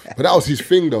 bruv. But that was his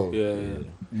thing though. Yeah.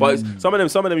 But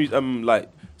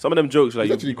some of them jokes, like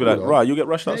He's actually you could cool, like, though. right, you'll get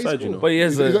rushed Yeah, he's outside, you cool. know. But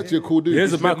here's He's actually a cool dude.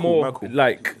 Here's a He's bit more Michael.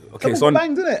 like okay. Couple So got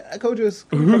banged, innit? At Kojo's,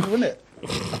 isn't it? I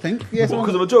think. Yeah,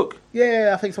 Because of a joke.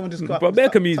 yeah, I think someone just got. but bare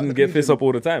comedians get pissed up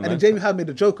all the time, And then man. Jamie had made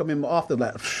a joke. I mean, after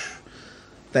like,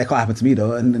 that can't happen to me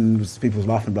though. And then people was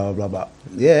laughing, blah blah blah.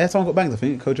 But yeah, someone got banged. I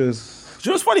think Kojo's. Do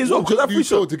you know what's funny as well? Because that you free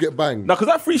told shot. to get banged. No, because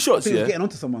that free shots, He was yeah. getting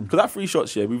onto someone. Because that free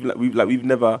shots, yeah, we've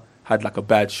never had like a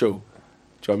bad show.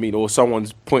 Do you know what I mean? Or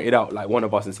someone's pointed out like one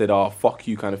of us and said, "Oh, fuck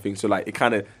you," kind of thing. So like it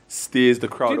kind of steers the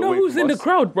crowd. Do you know away who's from in the us.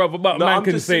 crowd, bruv? About No, man I'm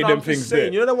can just say saying- them I'm just things saying,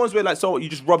 there. You know the ones where like someone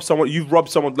you've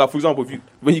robbed someone. Like for example,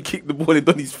 when you kick the ball in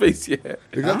Donny's face, yeah,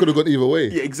 That could have gone either way.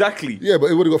 yeah, exactly. Yeah, but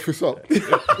it would have got fist up.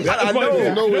 I know. no way.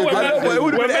 You know what, I know, man? but it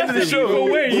would've When been the end of the man said show.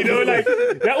 either way, you know, like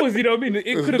that was, you know what I mean?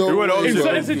 It could have no way in it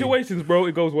certain was. situations, bro.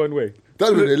 It goes one way. That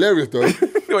would have been hilarious though.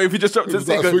 Or if you just jumped to the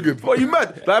Started second, swinging. what are you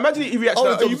mad? Like imagine if you actually,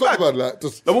 I are you was talking mad? about like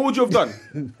just. Like, what would you have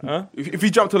done? Huh? If you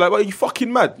jumped to like, well, are you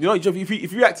fucking mad? You know,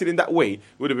 if you acted in that way, it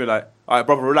would have been like, all right,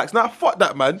 brother, relax. Nah, fuck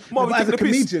that, man. Mom, But as a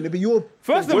comedian, it'd be your.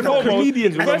 First We're and not foremost,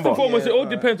 comedians, first remember? and foremost, Yeah, it all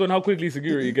depends on how quickly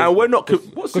security gets. And we're not.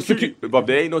 What's security? Bob,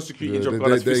 there ain't no security in They- Tropical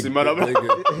that's pissing man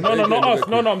up. No, not us.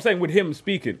 No, I'm saying with him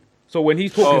speaking. So when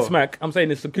he's talking Oh. smack, I'm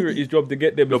saying it's security's job to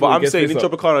get there No, before but he I'm gets saying in pissed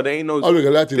up. Tropicana, there ain't no. I'm not gonna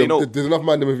lie to they you. know- There's enough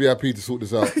man in the VIP to sort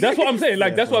this out. That's what I'm saying.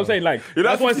 Like that's what I'm saying. Like You know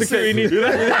that's why 50 security Cent?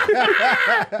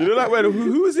 needs. You know, like when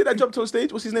who was it that jumped on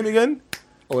stage? What's his name again?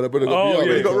 Oh, that brother got Oh, beat up, yeah, When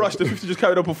he man. got rushed, the 50 just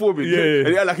carried on performing. Yeah. And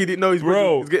he acted like he didn't know his Bro.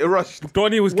 brother was getting rushed.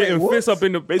 Donny was getting what? fist up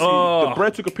in the. Basically, Oh. the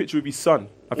brother took a picture with his son.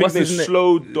 I think What's his his name's name?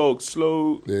 Slow Dog,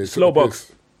 Slow Yeah, he took Slow the box.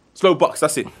 piss. Slow Bucks.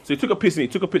 That's it. So he took a piss and he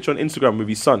took a picture on Instagram with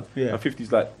his son. Yeah. And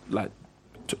 50's like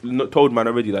told man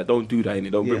already, like, don't do that,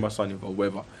 innit? Don't Yeah. bring my son involved,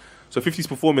 whatever. So 50's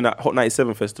performing at Hot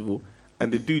 97 Festival,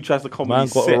 and the dude tries to come on Man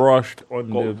his got set, rushed on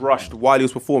got the. rushed while he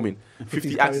was performing. 50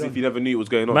 carried acts as on. if he never knew what was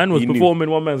going on. Man was He knew. performing,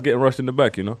 one man's getting rushed in the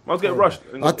back, you know? Man was getting rushed.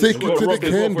 And I take you got to the rocked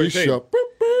as well for candy his chain. shop.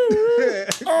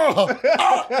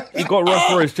 He got rushed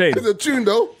for his chain. It's a tune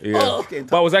though. Yeah.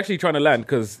 But I was actually trying to land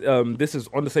because this is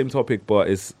on the same topic, but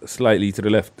it's slightly to the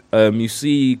left. You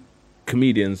see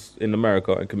comedians in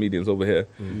America and comedians over here.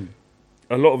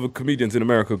 A lot of the comedians in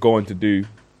America go on to do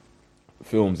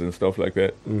films and stuff like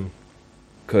that.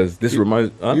 Because this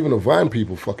reminds... Even the Vine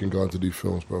people fucking go on to do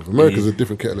films, bro. America's a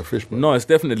different kettle of fish, bro. No, it's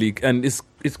definitely... And it's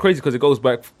crazy because it goes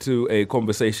back to a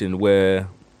conversation where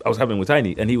I was having with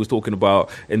Tiny, and he was talking about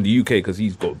in the UK, because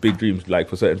he's got big dreams like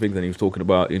for certain things, and he was talking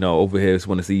about, over here, just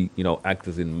want to see,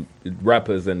 actors in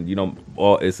rappers and,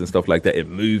 artists and stuff like that in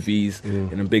movies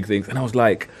and in big things. And I was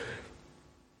like,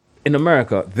 in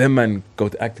America, them men go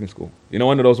to acting school.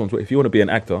 One of those ones where if you want to be an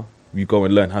actor, you go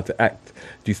and learn how to act.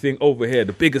 Do you think over here,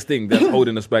 the biggest thing that's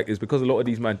holding us back is because a lot of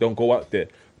these men don't go out there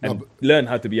and learn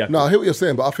how to be actors? No, I hear what you're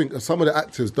saying, but I think some of the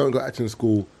actors don't go to acting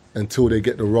school until they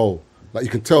get the role. Like, you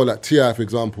can tell, like T.I., for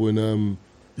example, in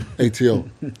ATL,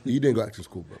 he didn't go to acting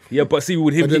school, bro. Yeah, but see,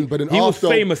 with him, But then he was after-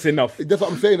 famous enough. That's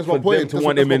what I'm saying. That's my for point. them to That's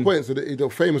want that's him my in. point. So they're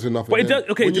famous enough. But and it then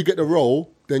does- okay, when you get the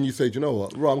role, then you say, do you know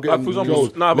what? Right, I'm getting For example,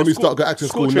 roles. Let me start going to acting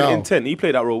school Scorcher now. Intent, he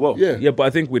played that role well. Yeah. Yeah, but I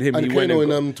think with him, And he went Kano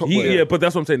and in, Top he, Boy. yeah, but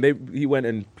that's what I'm saying. He went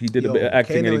and he did a bit of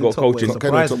acting and he got coaching.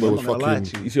 Kano in Top Boy was I'm not gonna lie fucking-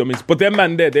 to you. You see what I mean? But them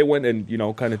man there, they went and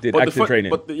kind of did acting training.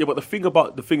 But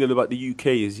the thing about the UK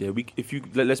is,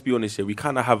 let's be honest here, we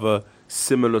kind of have a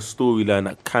similar storyline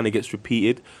that kind of gets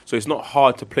repeated. So it's not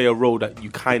hard to play a role that you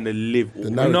kind of live. Or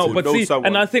narrative. No, but know see, someone,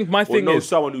 and I think my or thing know is,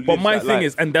 someone who but lives my that thing life.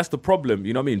 is, and that's the problem.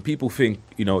 You know what I mean? People think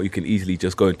you can easily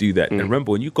just go and do that. And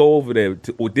remember, when you go over there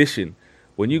to audition,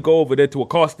 when you go over there to a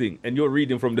casting, and you're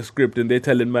reading from the script, and they're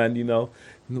telling man,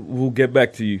 we'll get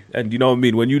back to you, and you know what I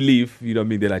mean. When you leave, you know what I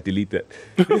mean. They're like, delete that.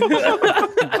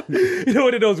 You know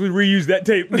what it does? We reuse that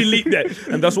tape, delete that,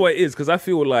 and that's what it is. Because I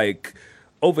feel like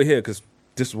over here, because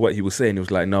this is what he was saying. He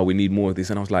was like, no, we need more of this.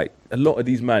 And I was like, a lot of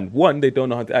these man, one, they don't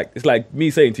know how to act. It's like me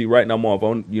saying to you right now, Marv, I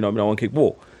want to kick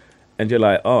ball. And you're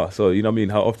like, so you know what I mean?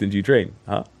 How often do you train?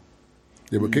 Huh?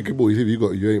 Yeah, but kicking ball,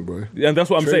 you ain't, bro. And that's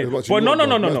what I'm Train saying. as much as But you no. want,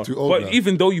 bro. Man's too old But now.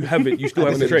 even though you have it, you still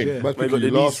have to train. Man's Maybe picking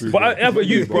you the last knees. week. But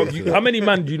you, bro, how many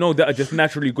men do you know that are just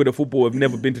naturally good at football, have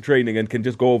never been to training and can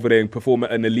just go over there and perform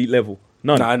at an elite level?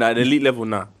 None. Nah, the elite level,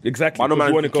 nah. Exactly. I know because man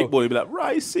you wanna can kick ball, he'd be like,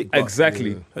 right, he's sick.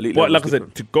 Exactly. Elite But level like I is said,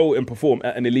 different. to go and perform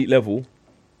at an elite level,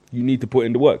 you need to put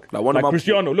in the work. Like one of my-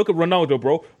 Cristiano, look at Ronaldo,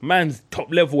 bro. Man's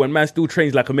top level and man still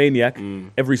trains like a maniac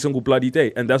every single bloody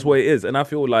day. And that's what it is. And I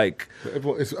feel like,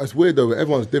 But it's weird though.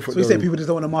 Everyone's different. So you say though. people just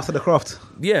don't want to master the craft?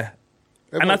 yeah.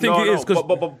 And I think No, it is because...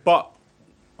 but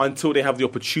until they have the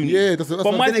opportunity. Yeah, that's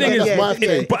But my that's thing is, my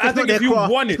thing. but I It's think not if their you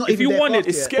craft. want It's it, not if even you their want craft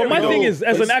it, yet. scary but my though. thing is,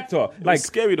 as It's- an actor, like,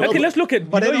 scary though. okay, let's look at,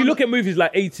 But you then- look at movies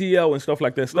like ATL and stuff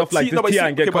like that, stuff like No, this, T.I.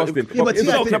 and get okay, but- casted. Yeah, but It's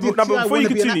T.I. not- did- But before you wanna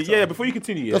be an continue, actor. before you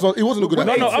continue, That's what, he wasn't a good But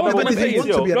actor. no, I was but going to did he say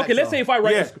want to be an okay, let's actor? say if I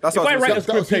write Yeah, a that's if what I I was write a saying.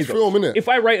 script, That's his Taser, film, innit? if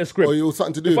I write a script, Or you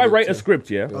something to do if with I write it, a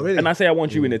script, yeah, Oh, really? and I say I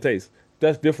want you in a taste,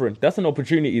 that's different. That's an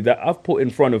opportunity that I've put in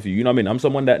front of you. You know what I mean? I'm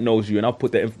someone that knows you, and I've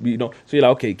put that, so you're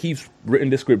like, okay, Keith's written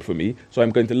the script for me, so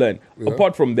I'm going to learn.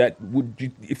 Apart from that, would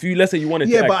you, if you, let's say you wanted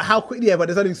to Yeah, act, but how quick? Yeah, but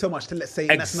there's only so much to, let's say.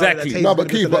 Exactly. No, but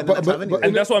Keith, but-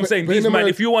 and that's what I'm saying. But in These man, America-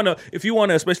 if you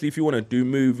wanna, especially if you wanna do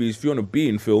movies, if you wanna be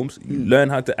in films, you learn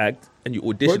how to act and you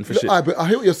audition for shit. But I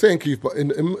hear what you're saying, Keith. But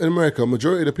in America,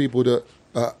 majority of the people that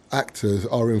are actors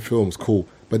are in films, cool.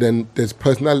 But then there's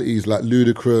personalities like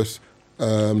Ludacris,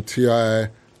 T.I.,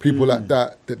 people like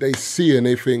that they see and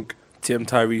they think. Tim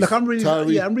Tyrese. Like I'm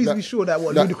reasonably Tyrese, sure that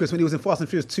that- Ludacris when he was in Fast and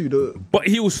Furious 2, But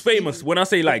he was famous. When I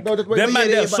say like, No, but- them but man,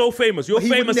 yeah, they're so famous. You're he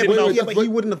famous would never, enough. yeah, but he But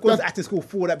wouldn't have gone to that's- acting school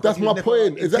for that. That's because my he was never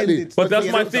point, exactly. intended But to that's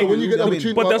be my an actor. thing. So when you get the I mean,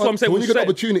 opportunity, but that's what I'm saying, So when what you get the you said.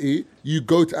 opportunity, you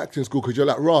go to acting school because you're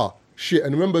like raw. Shit,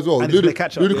 and remember as well, And it's gonna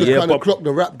catch up. Ludacris Yeah, kind of but- clocked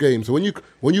the rap game. So when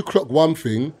you clock one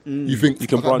thing, you think You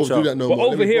can I can't branch do out. that no But more.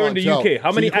 Let over me here in the branch UK, out. how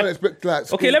So many you can't act- expect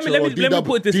like Okay, let me Scorcher or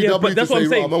put this here, but DW that's to what I'm say,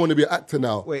 saying. "Right, I want to be an actor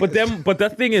now. Wait, But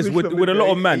that thing is with a lot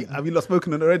of men. Have you lost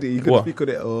smoking on already? You could What? speak on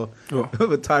it or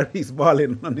with Tyrese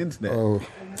Barlin on the internet. Oh,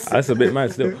 That's a bit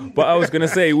mad still. But I was gonna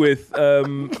say with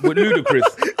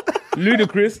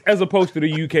Ludacris, as opposed to the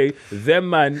UK, them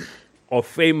man are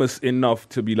famous enough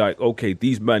to be like, okay,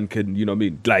 these man can, you know what I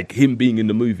mean? Like him being in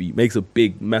the movie makes a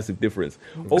big, massive difference.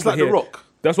 It's like The Rock.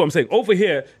 That's what I'm saying. Over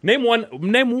here, name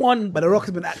one. But The Rock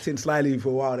has been acting slyly for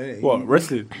a while, ain't he? What,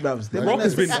 wrestling? The Rock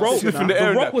has been bro. Sniffing the The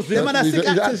air. Rock was Them man are He's sick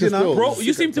an actors, actor you know. still. Bro,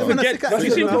 you seem to Them man are forget. sick actors, You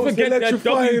seem you to know. forget that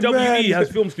Electrifying, WWE man.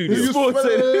 has film studios. Sports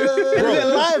it. And they're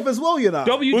live as well, you know.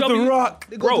 With The Rock.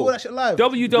 They got to do all that shit live.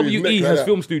 WWE Like has that.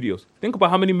 film studios. Think about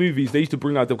how many movies they used to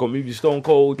bring out. They've got movies Stone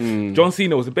Cold, John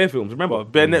Cena was in bare films. Remember?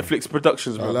 Bare Netflix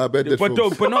productions, I man. like bed But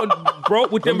not, bro,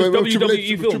 with them Remember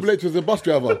WWE films. Triple H was a bus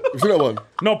driver. You see that one?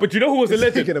 No, but you know who was a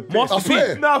Taking a legend? piss. Master I P.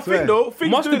 swear. Nah, think though.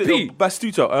 Things Master doing it, P. though.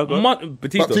 Bastuta.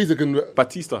 Batista. Baptista can.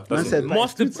 Batista. Man That's said it.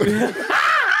 Master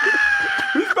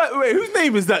Wait, whose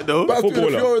name is that though? Baptista,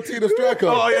 Footballer. Fiorentina striker.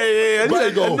 Oh yeah.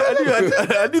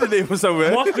 I knew the name from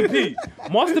somewhere. Master P.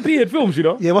 Master P had films, you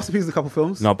know. Yeah, Master P's a couple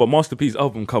films. No, but Master P's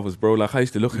album covers, bro. Like I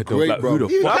used to look at those, Great, like bro. who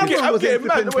the You- fuck? I'm Cameron was getting in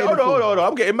mad. flipping Wait, hold Paid on.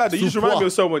 I'm getting mad. You just remind me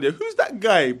of someone there. Who's that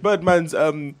guy? Birdman's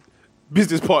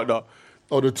business partner.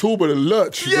 Oh, the tool, but the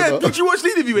lurch. Yeah, did you watch the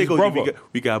interview? He goes, brother.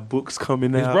 we got books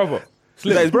coming His out. brother.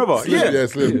 Is that his brother? Slim, yeah,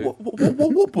 Slim.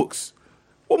 What books?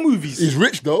 What movies? He's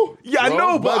rich though. Yeah, I Bro,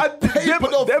 know, but man,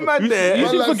 papered off. them man there. You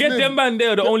Man should like forget Slim. them man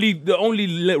there. The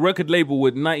only record label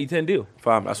with 90-10 deal,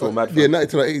 Fam, that's all mad. Yeah, Fam. 90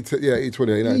 to 80, yeah,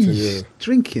 80-20, 90, yeah.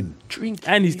 Drinking.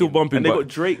 and he's still bumping. And they but got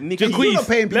Drake, Nicki. You're not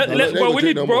paying people. Let, They bro, don't we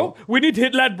drink need, no bro. more. We need to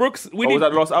hit Lad Brooks. We Oh, need. was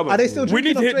that the last album? Are they still We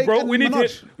need drinking to hit, Drake bro. and We need to Minaj?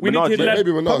 hit. We need to hit Minaj, Lad.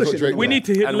 Maybe Minaj got Publishing, Drake. We now. need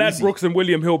to hit And Lad Weezy. Brooks and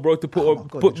William Hill, bro, to God,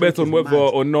 put the bets Drake on is whether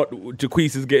mad. or not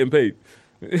Jaquez is getting paid.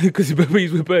 Because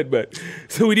he's with Birdman.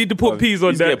 So we need to put P's on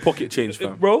He's that. getting pocket change,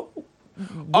 fam. Bro,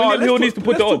 William Hill needs to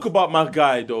put the Let's odds. talk about my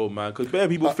guy, though, man, because bare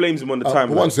people flames him on the time.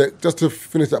 But one sec, just to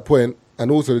finish that point, and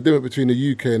also the difference between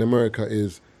the UK and America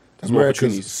is more America's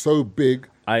opportunities. so big.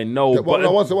 I know, That,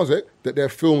 but one sec, that their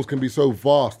films can be so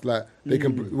vast, like they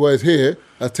can. Whereas here,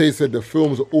 as Tay said, the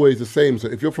films are always the same. So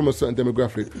if you're from a certain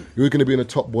demographic, you're going to be in a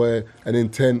Top Boy and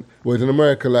Intent. Whereas in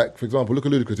America, like for example, look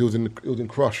at Ludacris, he was in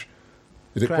Crush.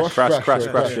 Is it Crush? Crash,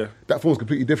 Sorry, yeah. That film's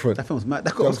completely different. That film's mad.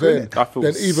 That You know got what I'm saying? Oscar. That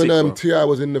film's Then even sick, bro. T.I.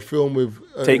 was in the film with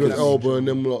Takers. Elba and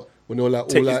them lot when they were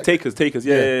like all like Takers. Yeah, with Do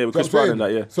you know Chris what I'm Brown saying? and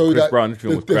that, yeah. So Chris that, Brown's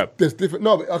film was crap. There's different.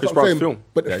 No, but that's Chris what I'm saying. Brown's film.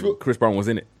 But Yeah, Chris Brown was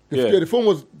in it. Yeah.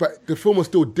 the film was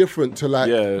still different to like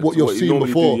Yeah, what to you've what you seen normally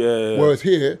before. do, yeah. Whereas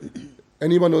here,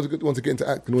 anyone who wants to get into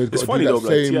acting always It's got to funny do though, that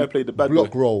like, same T.I. played the bad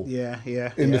block boy. role. Yeah.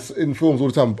 In films all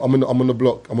the time. I'm on the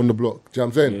block. I'm on the block. Do you know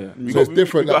what I'm saying? Yeah. So it's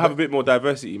different. You got to like, have a bit more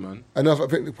diversity, man. and that's what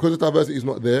I think because the diversity is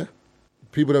not there,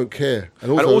 people don't care.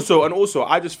 And And also, also,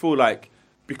 I just feel like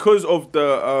because of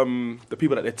the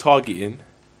people that they're targeting,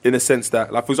 in a sense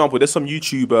that, like for example, there's some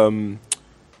YouTube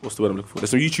what's the word I'm looking for?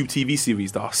 There's some YouTube TV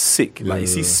series that are sick. Like you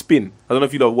see Spin. I don't know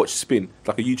if you've ever watched Spin. It's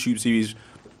like a YouTube series,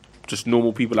 just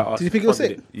normal people like us. Did you think it was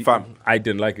funded sick? Fam, I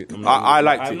didn't like it. I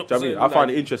liked I'm it. not Do you know what I saying mean? I find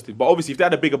like- it interesting. But obviously, if they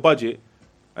had a bigger budget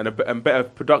and better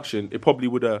production, it probably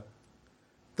would have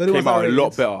came out a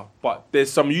lot better. But there's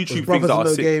some YouTube things Brothers that with are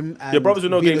No sick. Game Yeah, and Brothers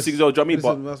with No Game Venus- 6 0. Do you know what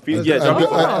I mean? Venus- But Venus- yeah, do you know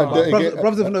what I mean?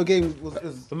 Brothers with No Game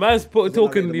was. The man's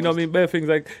talking, you know what I mean, bare things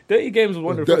like Dirty Games was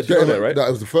one of the first, you know that, right? That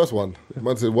was the first one.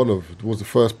 Man said it was the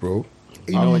first, bro.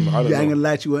 You ain't gonna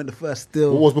lie, you weren't the first.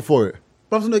 Still, What was before it?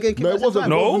 Brothers with No Game came No, out it at the wasn't. same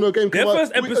No. time. No, Game their came out-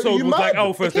 first Wait, are episode you was like mad?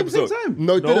 our first It came at the episode. same time.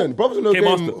 No, it didn't. Brothers in No Came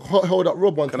Game after. held up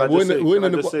Rob one Can time. I just say, We're in can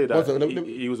I the- just say one second, that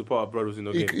he was a part of Brothers in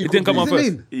No Game? It didn't come out What does it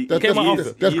first. mean? He That's came out that's-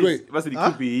 after. That's great. He Huh?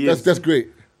 could be. He is. That's great.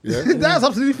 Yeah. That's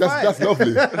absolutely fine. That's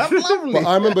lovely. That's lovely. But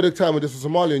I remember the time when there's a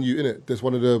Somalian you in it. There's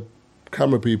one of the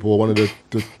camera people, or one of the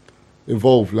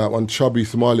involved, like one chubby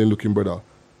Somalian looking brother.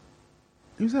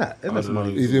 Who's that? I don't know.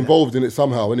 He's involved in it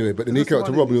somehow anyway. But then he Who's came up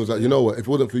to Somalian? Rob and he was like, you know what? If it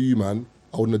wasn't for you, man,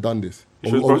 I wouldn't have done this. You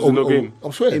sure it's Brothers in No Game?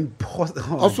 I'm swearing.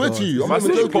 Impossible. I'll swear to you. I'm That's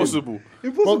not even joking. impossible.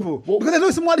 Impossible. Well, because there's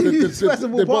no somebody who's first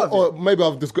of all part of it. Or maybe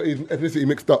I've just got his ethnicity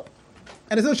mixed up.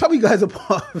 And there's no chubby guys a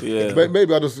part of it. Yeah.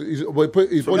 Maybe I just his body.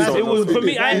 Guys, it was, for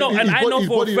me, I know, and I know his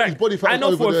for a body- fact. his body fat I know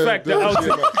was for over a fact the- that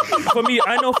outing. For me,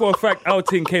 I know for a fact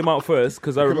outing came out first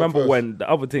because I out remember first. when the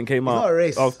other thing came not out. a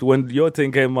race. After when your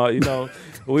thing came out, you know,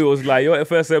 we was like your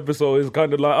first episode is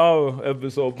kind of like our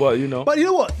episode, but you know. But you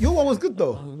know what? Your one was good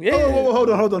though. Yeah. Oh, hold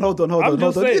on. I'm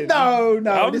just saying. No,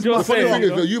 I'm this just must The saying. funny be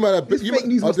thing is, that you might have. This fake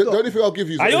news must The stop. only thing I'll give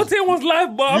you is Your team was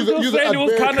live, but I'm just saying it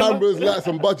was kind cameras, of. lights,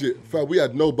 and budget. Fam, we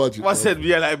had no budget. I said,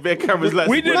 yeah, like bare cameras. Like,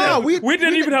 We didn't. Nah, we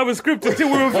didn't even have a script until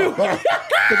we were filming.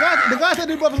 The guys that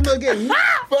did Brothers in No Game.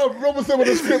 Fam, Robinson with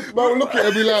the script, man, look at it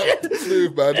and be like,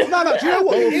 smooth, man. No, do you know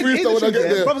what? I will In- freestyle when I in the get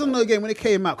there. Brothers in No Game when it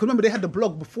came out, because remember they had the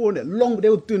blog before it. They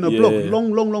were doing a blog Yeah.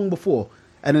 long before.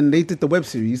 And then they did the web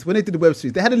series. When they did the web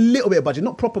series, they had a little bit of budget,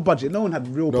 not proper budget. No one had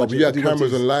real No, budget. but you had to do web cameras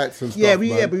series. and lights and stuff. Yeah, man. but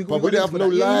we didn't got have into no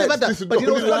that. Yeah, you never lights. had that. This is But you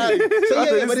know not what's funny? lights. So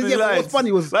yeah, This but is then, lights. what's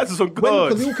funny was Lights is on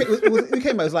because God. we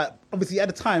came out. It was like obviously at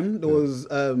the time there was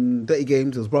Dirty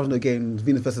Games, there was Brothers No Games,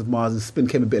 Venus vs Mars, and Spin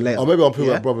came a bit later. Oh, maybe I'm putting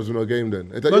Yeah? like Brothers in a game then.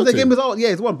 Is that Brothers your No Game team? was out. Yeah,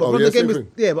 it's one. But Oh, Brothers yeah, No Game same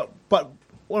was thing. But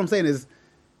what I'm saying is,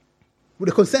 with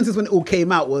the consensus when it all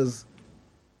came out was.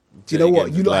 Do you know Dirty what?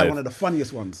 Games You lot had live. one of the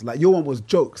funniest ones. Like your one was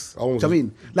jokes. Do Our you one know what I was-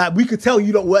 mean? Like we could tell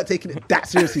you lot weren't taking it that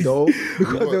seriously though,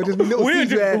 because there were just little We're scenes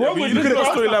just- where what But was you look at the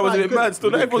that storyline was a bit mad.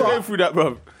 Still, not everyone's going through that,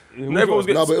 bro. Not everyone's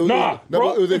No, getting. but it was, Nah, bro.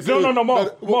 but it was No,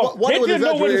 Mark. what They was didn't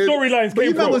know where the exaggerated- storylines But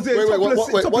you came man from. was there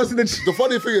topless in the the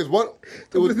funny thing is, what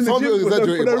it was, Topless in the some of it gym was for no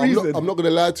exaggerated. But reason. I'm not going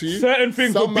to lie to you. Certain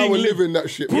things some were man being were lived. living that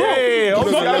shit. Yeah, yeah, I'm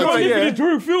I'm not not gonna lie to you. living it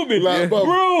during filming. Like,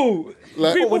 bro.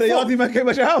 Like, people when the thought- Yardie man came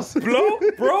at your house. Bro,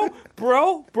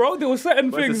 there were certain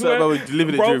But it's things the certain where... man was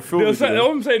living it bro, during there filming, were certain, you know?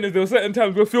 all I'm saying is there were certain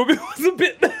times where filming was a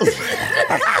bit...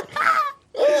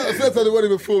 That's how they weren't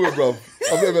even filming, bro.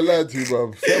 I'm never lied to you,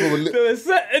 bro. there were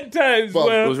certain times But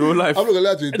where... It was real life. I'm not gonna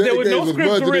lie to you. There Dirty were no Games was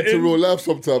scripts merging into written. real life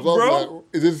sometimes. I was Bro. like,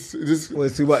 is this? Well,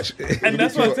 it's too much. And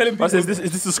that's why I'm telling I people... said, is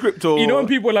this a script or? You know when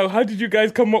people are like, how did you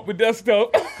guys come up with that stuff?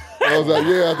 I was like,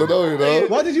 yeah, I don't know, you know.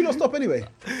 Why did you not stop anyway?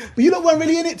 But you lot weren't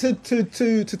really in it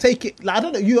to take it. Like I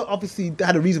don't know. You obviously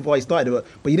had a reason why you started it,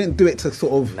 but you didn't do it to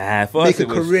sort of Nah, for us make a it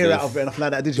was career just- out of it and stuff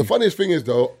like that, did you? The funniest thing is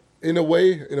though, in a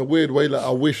weird way, like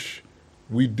I wish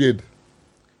we did.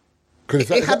 Because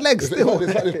It had legs still.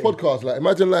 It's like this podcast. Like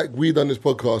imagine like we done this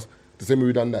podcast the same way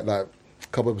we done that like a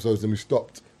couple episodes, then we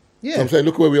stopped. Yeah. So I'm saying,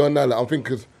 look where we are now. Like I'm thinking,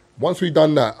 because once we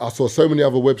done that, I saw so many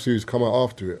other web series come out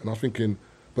after it, and I was thinking,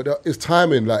 but it's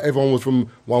timing. Like everyone was from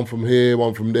one from here,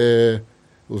 one from there. It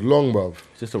was long, bruv.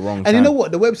 It's just a wrong And time. you know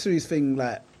what? The web series thing,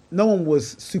 like, no one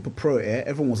was super pro at it.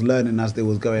 Everyone was learning as they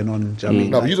was going on. Do you know what I mean?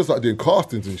 No, Like, but you just started doing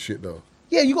castings and shit though.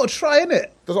 yeah, you got to try,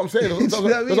 innit? That's what I'm saying. That's You know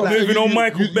what I mean? Like, moving on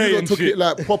Michael Bay you and took shit. it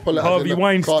like proper, like Harvey as in, like,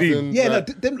 Weinstein. castings, Yeah, like,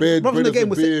 no, them beard, Brothers in the brothers Game and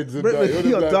was beards and that.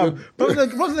 you're Like, dumb. Brothers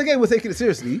in the Game was taking it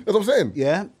seriously. That's what I'm saying.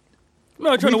 Yeah.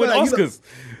 No, trying to We win felt like Oscars.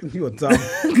 You were dumb.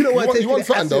 You know what? You Taking want it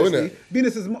something as though, seriously.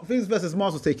 innit? Venus versus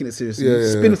Mars was taking it seriously. Yeah, yeah,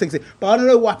 Spin yeah. was taking it. But I don't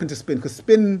know what happened to Spin because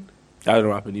Spin. I don't know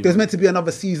what happened. There's meant to be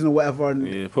another season or whatever, and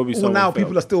Yeah, probably well, someone now failed.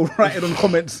 people are still writing on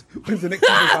comments when's the next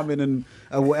season coming and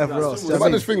whatever else. The Do you know what I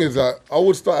mean? maddest thing is that I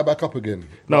would start it back up again.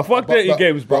 No, fuck Dirty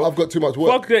Games, bro. But I've got too much work.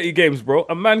 Fuck Dirty Games, bro.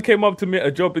 A man came up to me at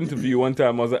a job interview one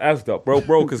time. I was at Asda, bro,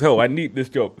 broke as hell. I need this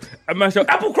job. A man said,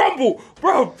 Apple Crumble,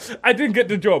 bro. I didn't get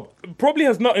the job. Probably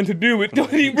has nothing to do with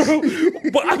Johnny, bro.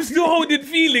 But I'm still holding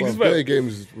feelings, Well, Dirty man.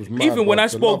 Games was mad, Even when bruv. I The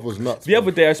spoke love was nuts, the bruv.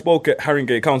 other day, I spoke at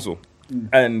Haringey Council,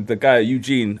 and the guy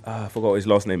Eugene, I forgot what his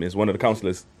last name is, one of the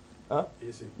councillors.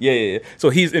 Yeah. So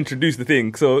he's introduced the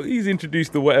thing. So he's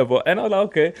introduced the whatever. And I was like,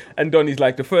 okay. And Donnie's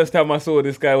like, the first time I saw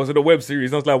this guy was in a web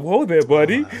series. I was like, whoa there,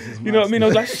 buddy. You know what I mean? I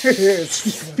was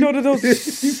like, you know,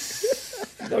 those.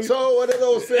 So one of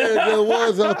those said the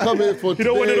words are coming for You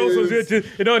know, one of those was, today's-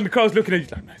 you know, and the crowd's looking at you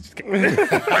like, nah, just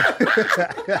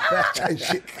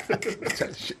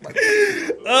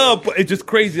but it's just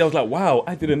crazy. I was like, wow,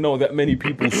 I didn't know that many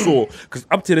people saw. Because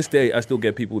up to this day, I still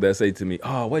get people that say to me,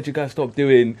 oh, why'd you guys stop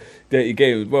doing Dirty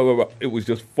Games? Blah, blah, blah. It was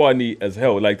just funny as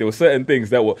hell. Like, there were certain things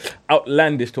that were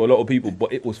outlandish to a lot of people,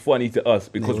 but it was funny to us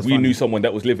because we knew someone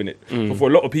that was living it. But for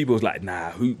a lot of people, it's like,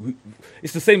 nah, who?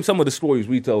 It's the same, some of the stories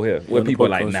we tell here, where On the people are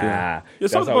like, podcast, nah. yeah.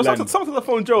 that's Sometimes outlandish. I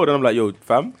phone Joe and I'm like, yo,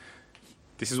 fam,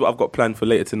 this is what I've got planned for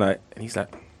later tonight. And he's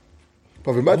like,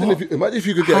 Bruv, imagine if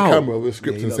you could get How? a camera with a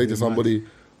script Yeah, and you say lot to be somebody,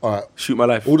 all right, shoot my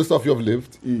life. all the stuff you've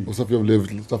lived, all stuff you've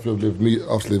lived, me,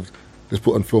 us lived, just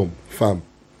put on film, fam.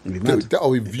 It'd be mad. That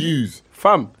will be views.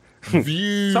 Fam.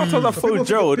 Views. Sometimes I phone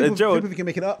Gerald and People Gerald, can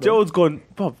make it up. though. Gerald's gone,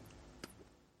 Bob,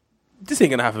 this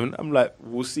ain't gonna happen. I'm like,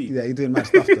 we'll see. Yeah, you're doing mad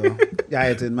stuff though. Yeah,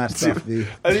 you're doing mad stuff. B.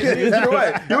 And you know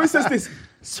what? He always says this,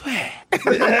 swear.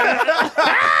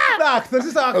 Nah, because it's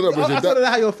just I know, but don't know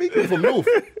how you're thinking. from North.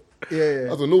 Yeah.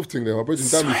 That's a North thing there. My brother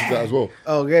Dan used to do that as well.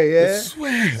 Okay, yeah.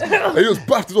 Swear. And he was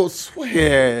backed as well, swear.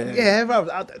 Yeah. Yeah, bro.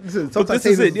 Listen, But sometimes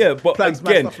this is it, Taylor's yeah. But plans mad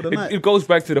again, stuff for the night. it goes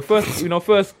back to the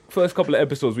first couple of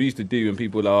episodes we used to do, and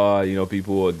people are,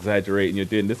 people are exaggerating. You're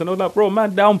doing this, and I was like, bro,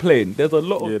 man, downplaying. There's a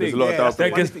lot of Yeah, there's things a lot of that's the that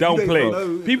funny gets thing. You don't even downplayed.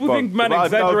 know. People But- think man but I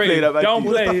exaggerating, downplay that, man. all the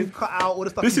stuff downplay. you cut out, all the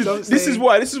stuff This you don't is this say. is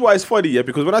why it's funny, yeah,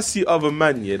 because when I see other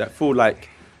men, yeah, that feel like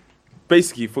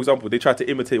basically, for example, they try to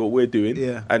imitate what we're doing,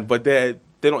 Yeah. but they're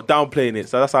not downplaying it.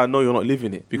 So that's how I know you're not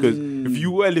living it. Because if you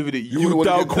were living it, you wouldn't would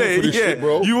wanna get caught downplay for it. this Yeah, shit,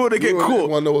 bro. you want to You get wouldn't caught.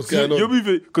 wanna know what's going on. You're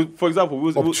moving because, for example,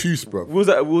 Obtuse, bro. we was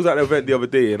at an event the other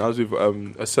day, and I was with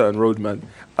a certain roadman,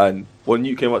 and one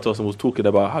new came up to us and was talking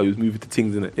about how he was moving to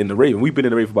things in the rave, and we've been in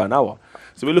the rave for about an hour.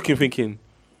 So we're looking, thinking.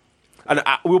 And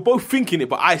we were both thinking it,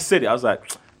 but I said it. I was like,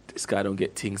 this guy don't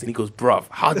get things. And he goes, bruv,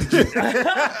 how did you?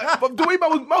 But the way man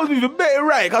was moving better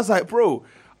right. I was like, bro,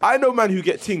 I know man who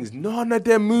get things. None of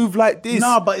them move like this.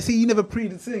 Nah, but see, you never pre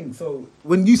the thing. So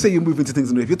when you say you're moving to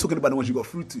things, if you're talking about the ones you got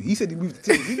through to, he said he moved to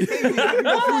things. He didn't say he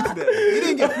got through to them. He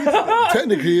didn't get through to them.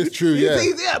 Technically, it's true, yeah.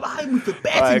 Yeah, but I moved to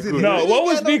bad Alright, things. cool. No, what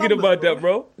was was speaking about that,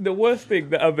 bro? The worst thing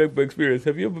that I've ever experienced.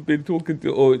 Have you ever been talking to,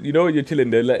 or you know, when you're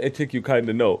chilling there, like a chick you kind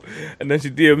of know, and then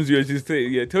she DMs you and she's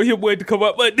saying, "Yeah, tell your boy to come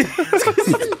up." But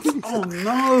Oh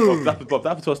no! That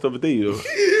happened to us the other day, you know.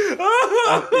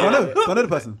 I know the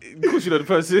person. Of course you know the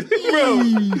person.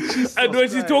 and when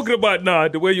she's talking about,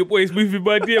 the way your boy is moving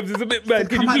my DMs is a bit mad.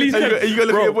 Can you please tell Are you gonna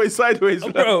look at your boy sideways?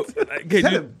 bro?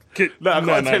 Can you? Nah, I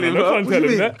can't tell him. No, What can't do tell you him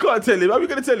mean? that. Can't tell him. How are we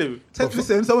gonna tell him?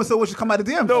 Listen, so and so should come out of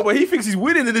the DM. No, but he thinks he's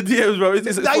winning in the DMs, bro.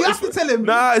 It's Nah, you have to tell him.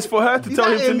 Nah, it's for her to He's tell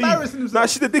him like to embarrassing leave. himself. Nah,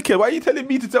 she's a dickhead. Why are you telling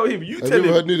me to tell him? You Have tell you ever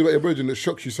him. heard news about your brother that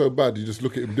shocks you so bad you just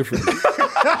look at him differently?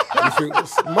 You think,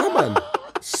 my man,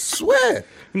 swear.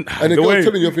 And the girl way-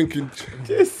 telling you, you're thinking,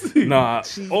 Nah.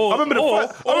 I remember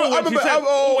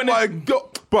oh my god,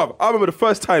 bruv, I remember the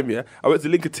first time, yeah, I went to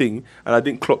Lincoln and I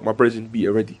didn't clock my brethren beat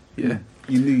already. Yeah.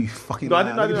 You knew you fucking. No, I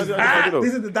didn't know.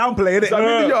 This is the downplay, innit? So I'm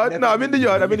in the yard. No, I'm in the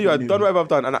yard. Done whatever I've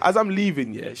done. And as I'm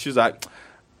leaving, yeah, she was like,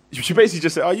 she basically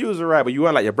just said, "Oh, you was alright, but you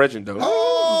weren't like your brethren, though."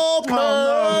 oh,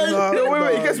 man. Yo,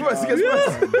 wait, it gets worse.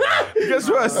 It gets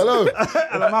worse. Hello.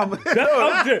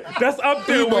 That's up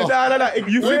there. Uber. With, Nah.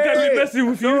 you think I'd be messing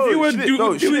with you? If you were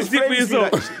doing she stick for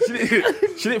yourself.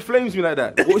 she didn't flames me like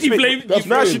that. She flamed That's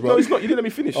No, flames, bro. no, it's not. You didn't let me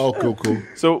finish. Oh, cool.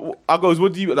 So I goes,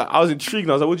 what do you like? I was intrigued.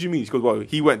 And I was like, what do you mean? She goes, well,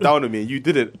 he went down on me and you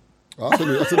didn't. I'll tell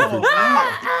you anything.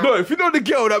 No, if you know the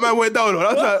girl that man went down on,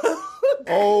 I was like,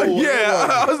 Oh, yeah.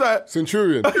 I was like,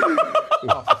 Centurion.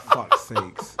 For fuck's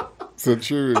sakes.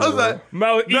 Centurion. I was like,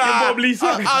 Man was eating bubbly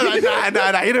socks. I was like,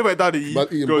 nah. He never went down on you. Man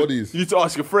eating Goes, bodies. You need to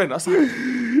ask your friend. I was like,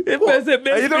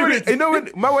 You know when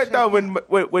man went down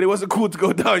when it wasn't cool to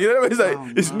go down. You know what I mean? It's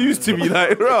like it's news to me.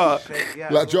 Like, rah.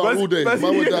 Like Ja Rule days. Man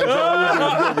went down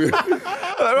Ja Rule days.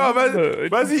 Like, rah,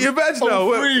 man's eating veg now.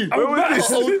 Oh, free. When was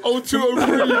this? Oh,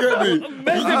 203, you get me?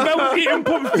 Man was eating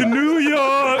pumps to New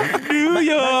York.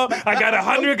 I got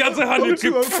 100, got 100.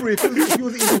 203. He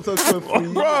was eating so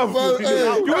 203. Bruv, Man,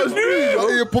 hey, you was new.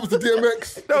 I eat pumps to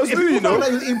DMX. That was new, you know.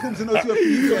 He was eating pumps in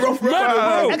 203. Rough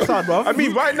Man, Exxon, bro. I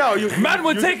mean, right now, Man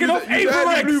was taking off you're an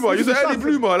early Averex. bloomer. You're an early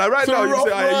bloomer. Like right So now, you Rough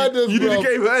say Riders, you did the bro.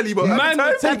 game early, but Man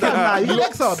at was the time, taking Nah, you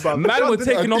Exxon, bro. Man was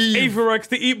taking off Eve. Averex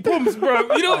to eat pumps, bro.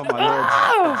 You know.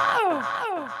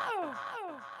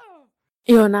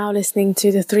 You're now listening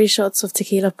to the 3 Shots of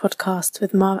Tequila podcast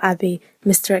with Marv Abbey,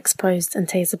 Mr. Exposed, and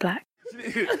Taser Black.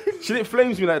 she didn't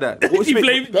flames me like that. What He she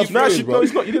flamed- Nah, That's no,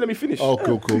 it's not. You didn't let me finish. Oh,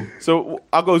 cool. So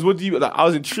I goes, what do you like? I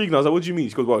was intrigued. And I was like, what do you mean?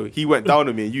 She goes, well, he went down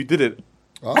on me and you didn't.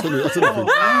 I'll tell you anything.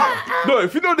 No,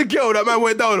 if you know the girl that man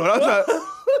went down on, I was like,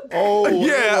 Oh,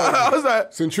 yeah. I was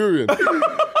like, Centurion.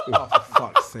 For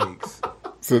fuck's sakes.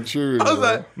 Centurion. I was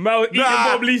like, Man was eating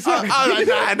bubbly socks. I was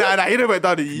like, nah. He never went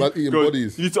down on you. Man eating Goes,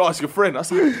 bodies. You need to ask your friend. I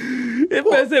was like,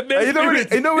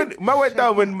 And you know when man went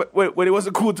down when it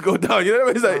wasn't cool to go down. You know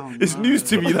what I mean? It's like it's news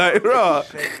to me. Like, rah.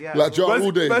 Like Ja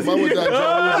Rule days. Man went down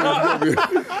Ja Rule days. You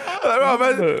get me? Like, rah,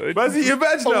 man's eating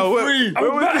veg now. Oh, Where free.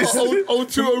 was this? Oh,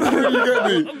 203, you get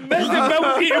me? Man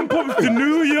was eating pumps to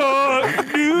New York.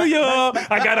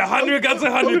 I got 100, got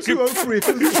 100. 203.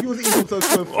 He was eating so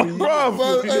 203. Bruv,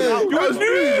 Man, hey, that was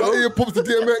new. I eat pumps to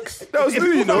DMX. That was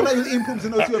new, you know. He was eating pumps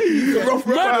in 203. Rough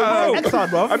Man, Riders. bro. Exxon,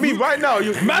 bro. I mean, right now,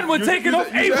 Man was taking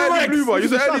off you're an early bloomer. Averex.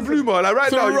 You're an early bloomer. Like right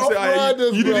So now, you Rough say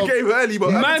Riders, you did the bro. game early,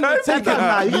 but at Man the was time, taking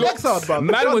Nah, you Exxon, bro.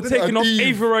 Man was taking off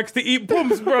Eve. Averex to eat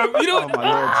pumps, bro. You know. Oh,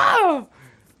 my Lord.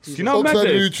 You know, Oxide man.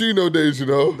 neutrino days, you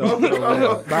know. Down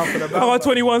for the Oh,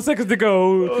 21 seconds to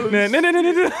go. Nah.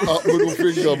 Up middle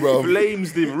finger, bro.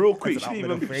 flames them real quick. She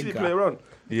didn't play around.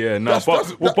 Yeah, nah.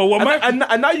 That's- But what my And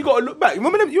now you gotta look back. You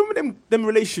remember them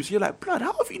relationships? You're like, blood,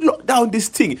 how have you locked down this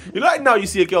thing? You're like, now you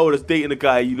see a girl that's dating a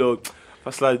guy, you know, if I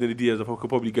slide in the DMs, I could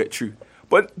probably get through.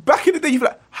 But back in the day, you're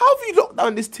like, how have you locked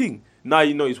down this thing? Now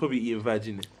you know he's probably eating veg,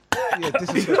 innit? Yeah,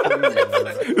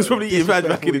 disrespectful. He was probably eating veg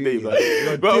back in the day,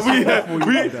 man. But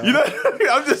you know,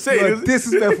 I'm just saying.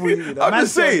 Disrespectful. I'm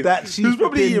just saying. That He was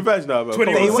probably eating veg now, man.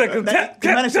 21 Come on. seconds. He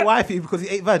managed to wife you because he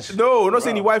ate veg. No, I'm not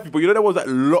saying he wifey, but you know the ones that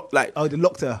lock, like, Oh, they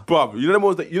locked her. bruv, you know the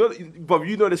ones that, you know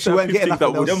the She weren't getting things that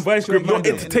nothing would else. Them vice grip not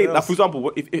man. entertain. Like, for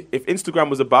example, if Instagram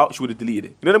was about, she would have deleted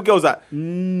it. You know them girls that,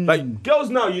 like, girls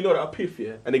now, you know, that are piff,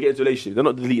 yeah, and they get into a relationship, they're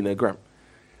not deleting their gram.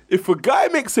 If a guy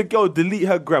makes a girl delete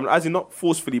her gram, as in not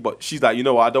forcefully, but she's like, you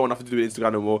know what, I don't want nothing to do with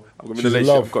Instagram no more. I'm in a She's in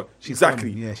relationship. love. I've got- She's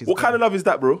exactly. gone. Yeah, she's what kind of love is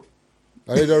that, bro?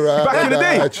 I ain't alright. Back in the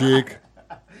day. Chick.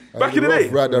 Back in the day.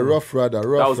 Rough rider.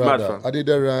 That was mad, rider. fam. I did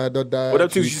the ride or die. Well, them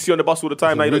things you see on the bus all the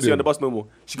time. Now you don't see on the bus no more.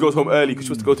 She goes home early because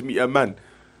she wants to go to meet her man.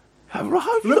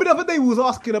 Remember the other day we was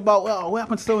asking about what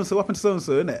happened to so and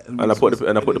so, innit? And I put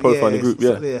the profile in the group.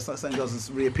 Yeah. Certain girls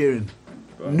is reappearing,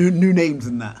 new names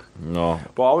and that. No.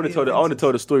 But I want to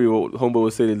tell the story what Homeboy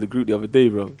was saying in the group the other day,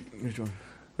 bro. Which one?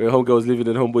 Where Homegirl was living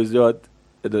in Homeboy's yard,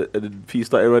 and the P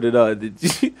started running out, and then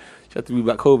she had to move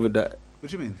back home and that. What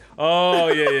do you mean? Oh,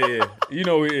 yeah. You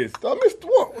know who it is. I missed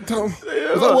what? Was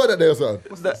that word that day or something?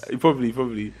 What's that? Probably.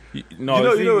 No, you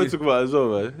know see, what we're talking about as well,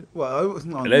 man. Well,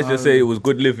 let's just say it was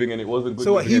good living and it wasn't good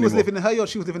so living he was anymore. living in her yard,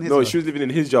 she was living in his No, yard? she was living in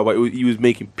his job, but he was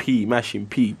making mashing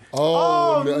pea.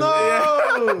 Oh, no!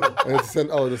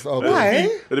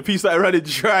 Why? And the pea started running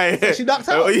dry. So she ducked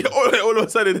out? All of a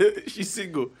sudden, she's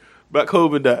single. Back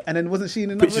home and that. And then wasn't she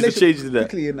in another Pictures have relationship changed in that.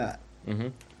 quickly in that?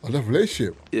 I love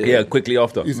relationship. Yeah, quickly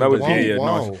after. He's Man was- wow, yeah,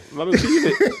 wow. nice. Man was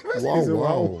peeing it.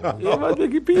 Wow. Yeah, man was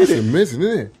making pea That's in it. amazing,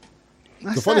 isn't it?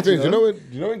 That's The funny sad, thing is, you know?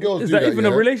 you know when girls Is do that that, even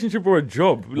yeah? a relationship or a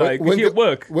job? Like, when is he at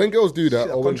work? When girls do that,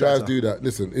 She's a or when guys contractor. do that,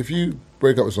 listen, if you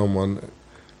break up with someone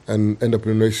and end up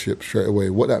in a relationship straight away,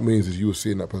 what that means is you were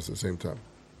seeing that person at the same time.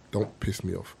 Don't piss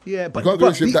me off. Yeah, but- you can't but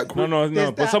relationship the- that quick. No. There's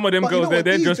But that. some of them But you girls, know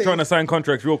they're what, these just trying to days- sign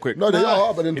contracts real quick. No, they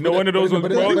are, but then You know, one of those ones,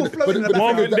 bro.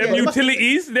 Them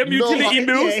utilities, them utility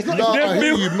bills, it's not- No, them I hear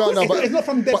bills. you. No, but It's not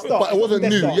from Dead Start. But it wasn't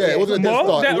new. Yeah, it wasn't a dead Mom,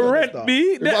 start. that It wasn't- rent me,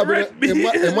 It that rent me.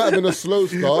 might have been a slow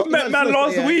start. Met man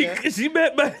last Yeah, week. yeah. She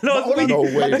met man last But week. No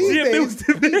way, but bro. these She had bills days,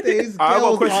 to pay. these days, I got a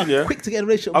girls question, are yeah? quick to get in a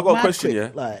relationship. I got a mad question,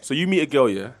 quick, yeah? Like, So you meet a girl,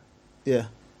 yeah? yeah.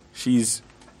 She's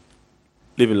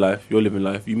living life, you're living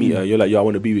life. You meet her, you're like, yo, I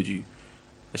want to be with you.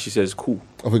 And she says, cool.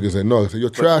 I think I said no. I said you're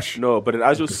trash. No, but then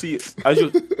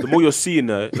the more you're seeing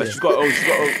her, like she's got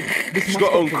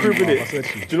her own crib in it.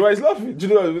 Do you know why he's laughing? Do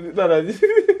you know? No.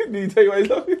 Did he tell you why he's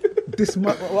laughing? This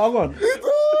month, well, on.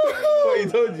 What he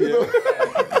told you? Yeah?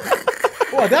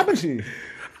 What happened to you?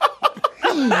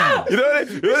 You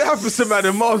know what happens to man?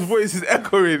 And Marv's voice is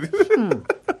echoing.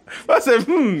 I said,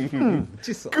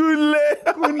 Jesus. Gule.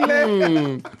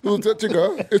 Who's that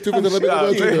chigga? It's too good to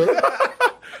Nah, be chigga.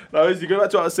 Now, you go back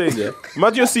to what I was saying, yeah?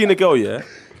 Imagine you're seeing a girl, yeah?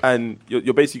 And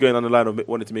you're basically going on the line of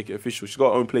wanting to make it official. She's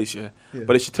got her own place, yeah?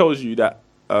 But if she tells you that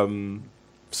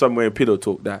somewhere in Pillow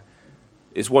Talk that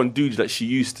it's one dude that she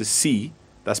used to see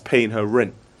that's paying her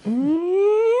rent.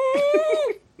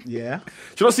 Yeah.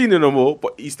 She's not seeing him no more,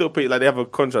 but he's still paying. Like they have a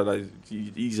contract. Like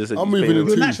he's just. I'm he's moving paying her.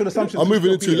 into. natural assumption I'm is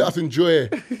moving still into. Let us enjoy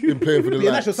him playing for the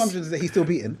Your lights. natural assumption is that he's still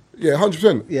beating. Yeah,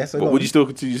 100%. Yeah, so. But go would on. you still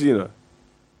continue seeing her?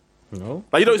 No.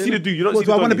 Like you don't see the dude. You don't Well, see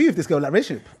do the I want to doggy. be with this girl, like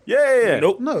relationship? Yeah.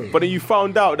 Nope. No. But then you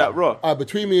found out that raw.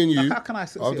 Between me and you, How can I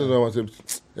sit don't here? know what I'm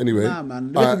Anyway, Nah,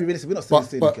 man. Let's be realistic. We're not still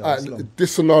seeing but the girl. It's long.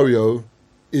 this scenario,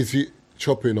 is he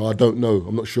chopping or I don't know.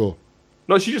 I'm not sure.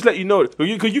 No, she just let you know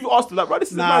because you've asked her like, right,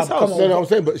 this is Nah, a nice house. come on. No, I'm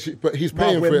saying, but he's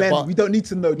paying Marv, for we're it. men. But We don't need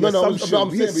to know the No, assumption. I'm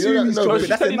We saying, but assume no, he's no, No, chopping. she's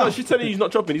That's telling you, no, enough. she's telling you he's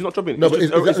not chopping. He's not chopping. No, It's but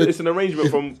just- is that it's an arrangement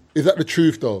from. Is that the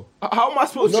truth though? How am I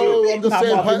supposed No, to? I'm just Nah,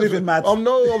 saying. Marv, you're living mad. I'm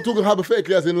talking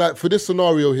hypothetically, as in like for this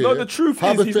scenario here. No, the truth is he's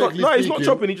not- hypothetically no, he's not speaking-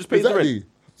 chopping, he just pays the rent. exactly.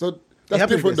 So happy that's with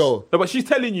different this? though. No, but she's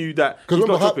telling you that he's Because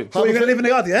not chopping. So you're gonna live in the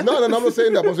yard, yeah? No, I'm not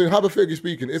saying that. But I'm saying hypothetically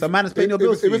speaking. If, So man is paying your if-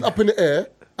 bills If, for if it's you. up in the air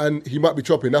and he might be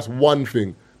chopping, that's one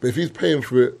thing. But if he's paying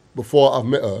for it before I've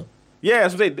met her, Yeah,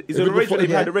 that's what I'm saying. It's an arrangement they've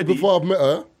had already. Before I've met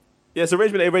her, Yeah, it's an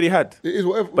arrangement they already had. it is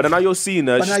whatever. But then now you're seeing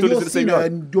her. But She's now still you're in the same seeing her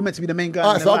yard. and you're meant to be the main guy.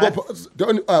 Alright, in so her I've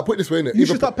life. put it this way, innit? You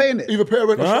should start paying it. Either pay her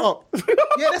rent or shut up.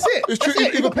 Yeah, that's it. It's That's true.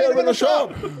 it. Either pay her rent or shut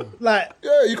up. Like,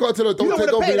 Yeah, you can't tell her you don't don't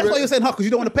take want to pay it. That's why you're rent. saying, huh? Because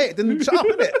you don't want to pay it. Then shut up,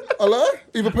 innit? Allah,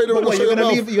 either pay the rent or What, shut you're your gonna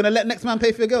mouth. leave? You're gonna let next man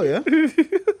pay for your girl, yeah?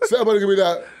 Somebody give me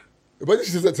that. But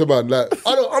she said to man, like,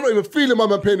 I'm not even feeling my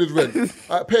man paying his rent.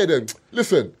 I pay them.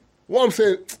 Listen, what I'm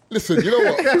saying, listen, you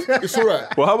know what? It's all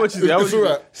right. Well, how much is it? How much It's is all it?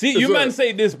 right. See, It's you all man right.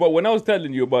 say this, but when I was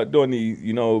telling you about Donnie,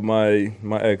 you know, my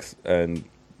ex, and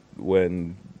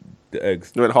when the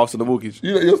ex. You went half on the mortgage.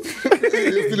 You know, you're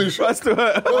still in shock. That's to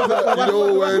her. You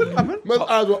know, when man's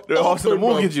eyes were They went half on the open,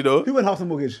 mortgage, you know. Who went half the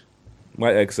mortgage?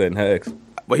 My ex and her ex.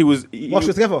 But he was. Whilst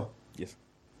you're together? Yes.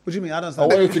 What do you mean? I don't I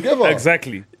want understand. you together.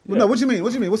 Exactly. Well, no, what do you mean? What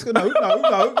do you mean? What's no?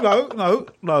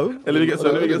 Let me get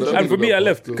some. And for me, I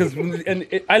left because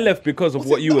I left because of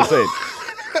what you were saying.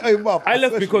 Hey, Marv, I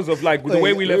left because of like the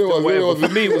way we left or whatever. For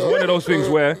me, it was one of those things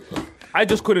where I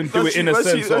just couldn't do it in a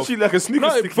sense of. She like a sneaker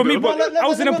No, stick, for me, you know? but I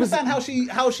was in a understand position.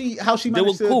 how she They were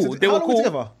managed to. cool. They how were long were cool.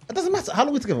 together? It doesn't matter. How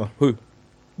long were we together? Who? You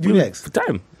and your ex. For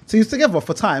time. So you was together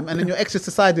for time, and then your ex just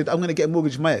decided, I'm going to get a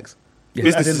mortgage for my ex.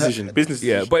 Business As in her- decision. Business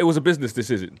Yeah, decision. but it was a business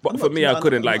decision. But for me, I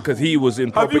couldn't because he was in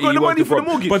Have property. you got he the money wanted for the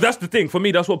pro- mortgage? But that's the thing. For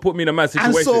me, that's what put me in a mad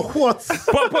And situation. so what?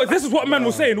 But this is what man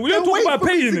was saying. We don't talk Wait about for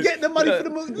me paying to it. get the money for the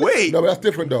mortgage. Wait. No, but that's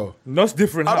different though. That's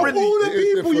different. How? ready- All the It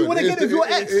is people you different. want to It get is is your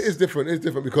di- ex. It is different. It's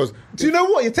different because Do you know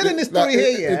what? You're telling this story Like,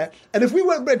 here, yeah? And if we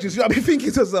weren't registered, I'd be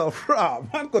thinking to myself,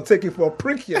 man, got to take you for a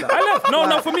prick, you know. I left.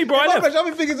 No, for me, bro, I left. I'd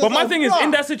be thinking to But my myself, thing is, "Bruh,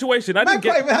 in that situation, I man didn't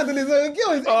can't get. even handle his own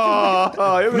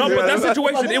girl. No, but that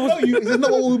situation, it was. Is this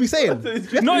not what we'll be saying?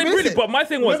 No, it really. But my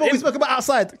thing was, Remember what we in- spoke about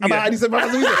outside? About and he said, the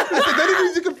only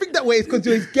reason you can think that way is because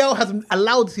his girl has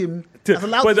allowed him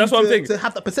but that's what I'm thinking. to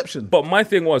have that perception. But my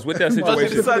thing was with that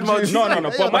situation. Decide my juice. No.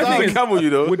 But my That's thing a is, camel, you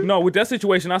know. with that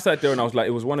situation, I sat there and I was like,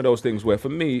 it was one of those things where, for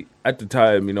me, at the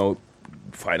time,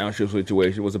 financial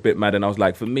situation was a bit mad, and I was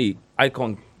like, for me, I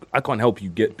can't help you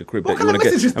get the crib What that you kind of want to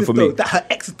message get. is And this, for though? me, That her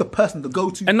ex is the person to go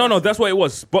to? and no, that's what it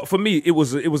was. But for me, it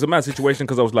was a mad situation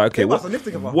because I was like, okay, They must have lived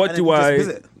together, what and do then I? just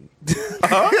visit.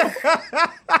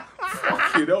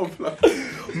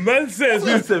 Man says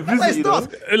Let's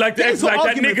start. like Get the ex, into like that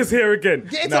argument. nigga's here again.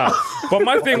 Get into- Nah, but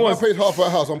my thing if I was. paid half for a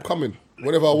house, I'm coming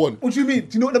whenever I want. What do you mean? Do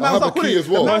you know what the I man have a key as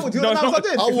well. No, it's not.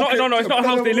 It's not a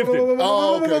house they lived in.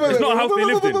 Oh, okay. It's not a house they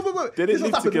lived in. They didn't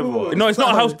live together. No, it's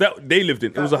not a house that they lived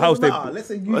in. It was a house they. Let's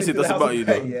say you That's lived it, in the that's house about of you,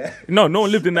 pay, though. yeah? No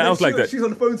one lived in that house like that. She's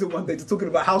on the phone to him one day just talking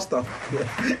about house stuff.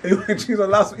 Yeah. She's on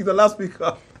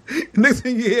loudspeaker. Next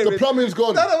thing you hear The is... plumbing's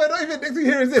gone. No, we're not even... Next thing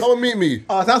you hear is this. Come and meet me.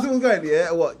 Oh, so how's it all going,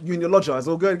 yeah? What, you and your lodger? It's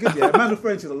all going good, yeah? Man's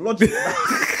referring to the lodger.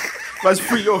 That's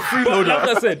free. You're a But like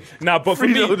freeloader. I said,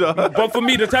 but for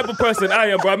me, the type of person I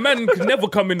am, bro, a man can never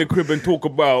come in the crib and talk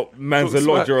about man's a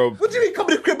lodger. Or, What do you mean come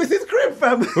to the crib? It's his crib,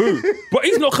 fam. but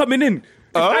he's not coming in.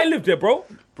 I lived there, bro.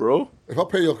 Bro. If I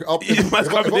pay your, if must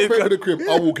I come pay in, for the crib,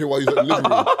 I'll walk in while you're in the living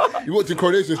room. You walked in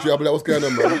Coronation Street, I'll be like, what's going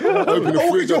on, man? Open the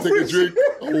fridge, I'll take a drink,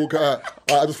 I'll walk out.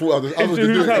 I just thought I was just doing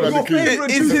it because I had the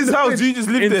key. It's his house. You just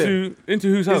live there. Into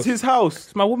whose house? It's his house.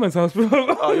 It's my woman's house, bro.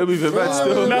 Oh, you're moving back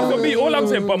still. Now for me, all I'm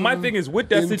saying, but my thing is with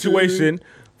that Into- situation,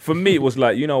 for me it was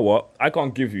like, you know what? I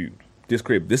can't give you this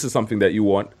crib. This is something that you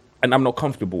want, and I'm not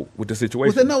comfortable with the situation.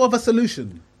 Was there no other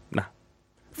solution? Nah.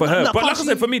 For her. no, But like I partially-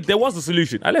 said, for me, there was a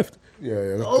solution. I left. Yeah.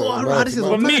 That's Oh, mad, this is mad.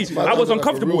 For me, Man, I was like a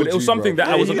uncomfortable with it. It was real something G, that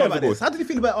bro. I was How did you feel about uncomfortable this? with. How did you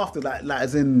feel about it after that? Like,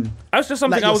 as in... That's just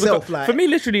something Like I was yourself, like- for me.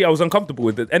 Literally, I was uncomfortable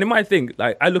with it, and in my thing,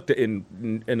 like I looked at it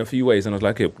in a few ways, and I was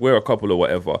like, "Okay, we're a couple or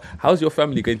whatever. How's your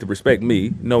family going to respect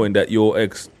me knowing that your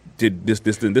ex did this,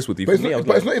 and this with you?" But For me, I was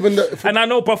it's like, not even that. and I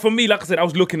know, but for me, like I said, I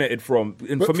was looking at it from,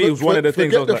 and for me, it was one of the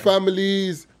things. I Forget was the like,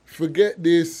 families, forget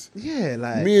this. Yeah,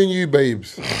 like... Me and you,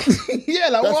 babes. yeah,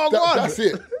 like, That's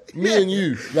it. Me and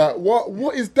you. Like,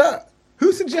 what is that?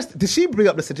 Who suggested... Did she bring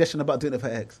up the suggestion about doing it for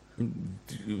her ex?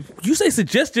 you say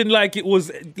suggestion like it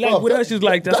was like Bruv, with her, she's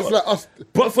like that's that's what- like us.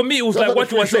 But for me, it was That's like, what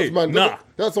the do I Three say? Shots, man. Nah.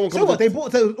 That's someone So comes what? up- They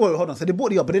bought... Oh, hold on. So they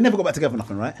bought the up, but they never got back together,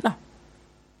 nothing, right? No.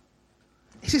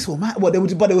 It's just all mad. Well,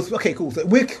 but it was... Okay, cool. So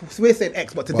we're saying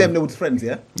ex, but to them, they were friends,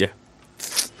 yeah? Yeah.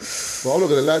 But I'm not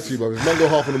gonna lie to you, bro. If man go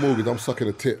half on the mortgage, I'm sucking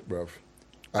a tit, bruv.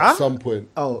 At some point.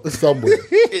 Oh. Somewhere.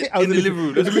 In the living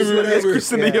room. That's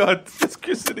Chris in the yard. That's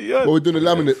Chris in the yard. But we're doing the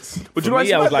laminates. But For you know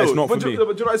me, I what's was mad like, it's though? not But for you me.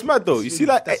 but you know what's mad though? You see,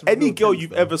 like That's any real girl tension,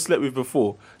 you've bro. ever slept with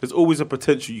before, there's always a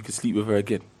potential you could sleep with her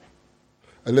again.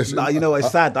 Unless Nah, you know, it's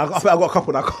sad. I got a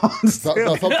couple that I can't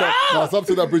still.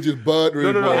 sometimes that bridge is burnt.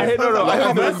 No, I hear no. I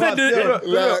hear Man said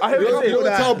that- I hear You know you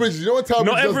what Tower Bridge? You know what Tower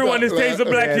Bridge Not does everyone that? is Taser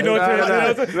Black, you know.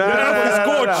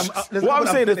 Scorched. What I'm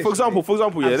saying is, for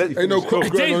example, yeah. Ain't no crops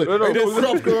going on. Taser- Ain't no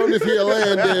crops going on this here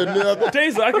land there.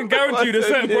 Taser, I can guarantee you, the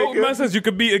certain bro, man says you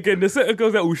can beat again. The certain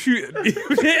girls that will shoot at me.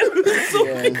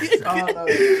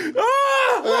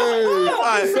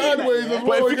 Hey, sideways as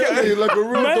well. if you get- yeah, like a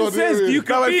real Man dog, says yeah. you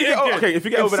can No, if beat you get- again. okay, if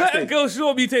you get over that certain stage. girls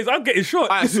show me Taser, I'm getting shot.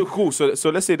 Alright, so cool. So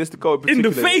let's say this the girl In the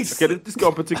particular. face. Okay, this girl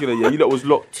in particular, yeah, you lot was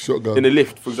locked Shotgun. in the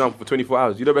lift, for example, for 24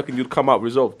 hours. You don't reckon you'd come out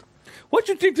resolved? What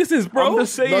you think this is, bro? I'm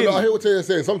just saying. No, I hear what Taylor's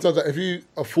saying. Sometimes like, if you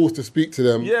are forced to speak to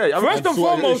them, Yeah, I'm First and sort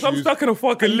out foremost, I'm issues. stuck in a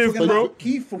fucking lift, bro.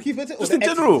 Keith perspective? Just in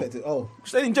general. Oh.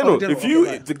 Just in general, general, if you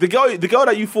okay, right. the girl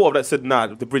that you thought of that said nah,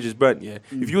 the bridge is burnt, yeah.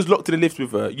 If you was locked in the lift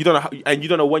with her, you don't know and you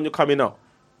don't know when you're coming out.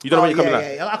 You don't know when you're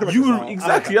coming yeah, I can out. You reconcile. I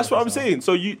exactly. can That's what I'm reconcile. saying.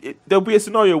 So there'll be a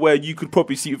scenario where you could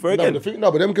probably see with her No, again. but them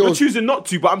You're girls. choosing not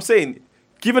to, but I'm saying,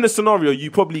 given a scenario,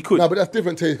 you probably could. No, but that's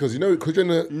different, Taylor, because you know, because you're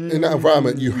in that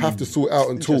environment, you have to sort out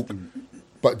and talk.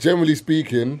 But generally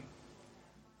speaking,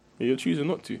 You're choosing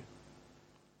not to.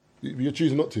 you're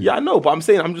choosing not to. Yeah, I know, but I'm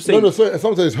just saying. No,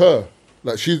 sometimes it's her.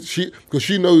 Like she, because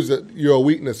she knows that you're a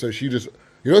weakness, so she just,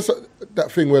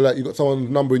 that thing where like you got someone's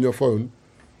number in your phone,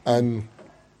 and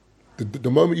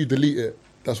the moment you delete it,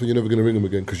 that's when you're never going to ring them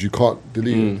again because you can't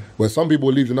delete it. Where some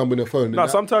people leave the number in their phone. No,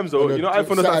 sometimes though, on a iPhone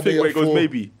does that Saturday thing where it at goes 4.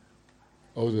 maybe.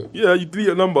 Oh, was it? Yeah, you delete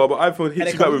your number, but iPhone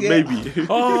hits you back with maybe.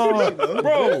 Oh,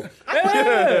 bro.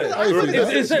 Yeah. I see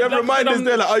that. It's You have reminders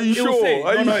there like, are you it will sure? say-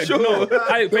 Are no, you sure?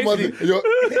 Basically, Your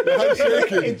hand's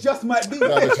shaking. It just might be.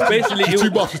 basically She's it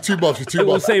too buff. She's too buff. She's too it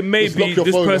will buff. say Just maybe lock your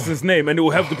this phone. person's name, and it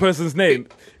will have the person's name.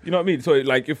 You know what I mean? So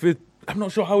like, if it, I'm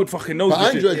not sure how it fucking knows. But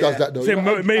this Android shit. does that though. Say You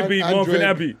know, maybe Marvin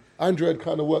Abbey. Android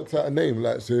kind of works out a name.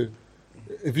 Like, so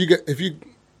if you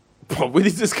Bro, where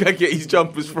did this guy get his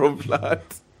jumpers from, lad?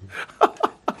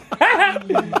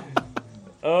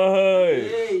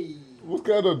 what's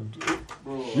going on?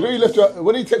 You know you left your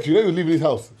when he texted you. You know he was leaving his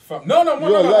house. No,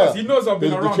 You're a liar. he knows I've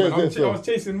been The around. chair's Man. there still. I was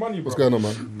chasing money, bro. What's going on,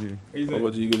 man? How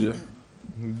about you, good,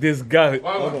 This guy.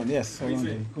 Hold on, yes. Hold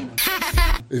on.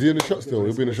 Is he in the shot still?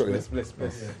 He'll be in the shot.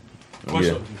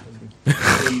 Yeah?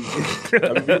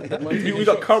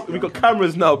 We got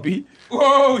cameras now, B.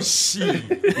 Oh shit!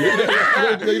 You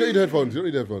don't need headphones. You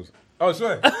don't need headphones. Oh,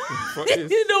 sorry.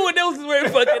 You know what else is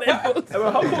wearing fucking headphones?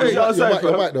 How cold is it Your outside, mic,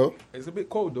 your bro? mic though. It's a bit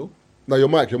cold though. No, your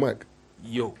mic.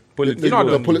 Yo, Pull it. You know I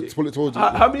don't pull need it towards you.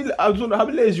 How many? I was wondering how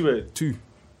many layers you wear? 2.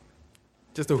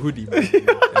 Just a hoodie, man.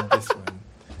 And this one.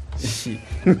 Shit.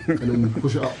 And then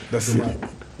push it up. That's the it. mic.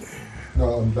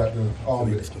 No, back the arm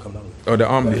bit. Oh, the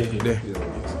arm bit. There.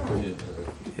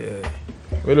 Yeah.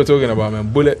 What are you talking about,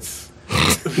 man? Bullets.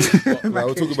 Nah,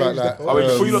 we're talking about like. Oh, wait,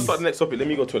 before you start the next topic, let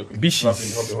me go to it.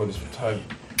 Bishies.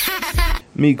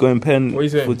 Me going pen What you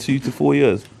saying? for 2 to 4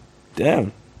 years.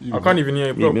 Damn. I can't even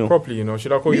hear you Meal. properly, you know.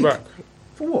 Should I call you back?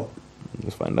 For what?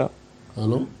 Let's find out. How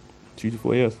long? 2 to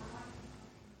 4 years.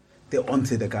 They're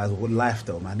onto the guy's whole life,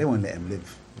 though, man. They won't let him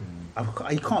live.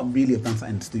 You can't really have done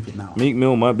something stupid now. Meek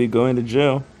Mill might be going to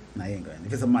jail. Nah, he ain't going.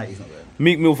 If it's a mic, he's not going.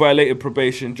 Meek Mill violated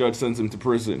probation. Judge sends him to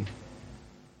prison.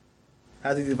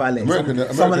 How did he violate? American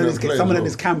Someone in players someone in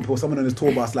as his camp or someone in his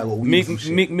tour bus, like, what we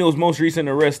Meek Mill's most recent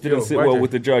arrest didn't Yo, sit why well Jay?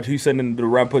 with the judge, who sent the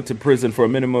rapper to prison for a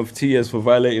minimum of 2 years for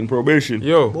violating probation. What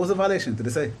Yo. was the violation? Did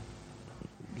they say?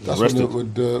 That's Arrested.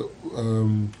 with the.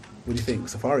 What do you think?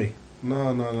 Safari?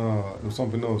 No. It was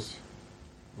something else.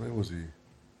 Where was he?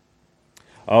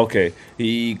 Okay,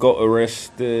 he got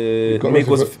arrested. Meek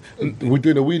was We're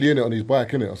doing a wheelie in it on his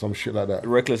bike, in it, or some shit like that.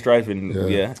 reckless driving, Yeah.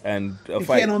 yeah, and a You're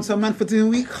fight. getting on to a man for 2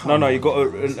 weeks? No, you got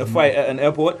a fight at an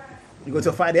airport. You go to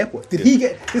a fight at the airport. Did he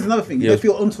get... Here's another thing. You know, Yes. if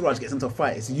your entourage gets into a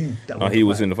fight, it's you that No, wins he the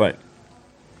was fight. in the fight.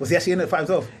 Was he actually in the fight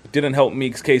himself? Didn't help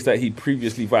Meek's case that he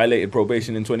previously violated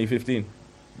probation in 2015.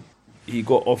 He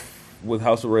got off with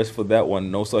house arrest for that one.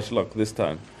 No such luck this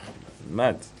time.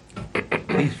 Mad.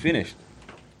 He's finished.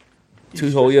 2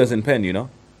 whole years in pen, you know?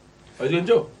 Are you in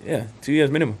jail? Yeah, 2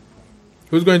 years minimum.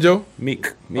 Who's going, Joe? Meek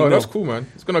Oh, that's Mill. cool, man.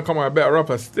 It's gonna come out a better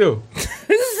rapper still.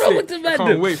 wrong with the man, Can't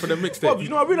though? wait for the Bro, you mixtape.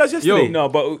 know what I realised yesterday? No,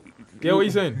 but Yeah, what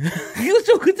you saying? you was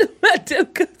talking to madam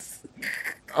because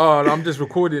Oh, I'm just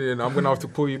recording it and I'm gonna have to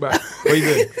pull you back. What you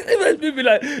saying? it must be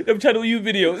like them Channel U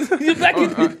videos. You're back in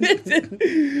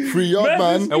the 3 yard,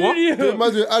 man. And what?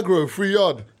 Imagine aggro, 3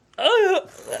 yard.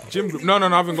 Gym group. No, I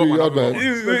haven't got 3 one. yard, I haven't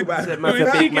man. got one. Man, We're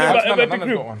speaking about None of the them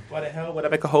crib. got one. Why the hell would I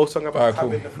make a whole song about Alright, cool.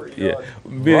 having the free Yeah, yard?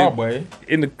 Raw, boy.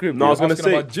 in the crib. No, I was yeah. gonna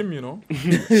Asking say- about gym, you know.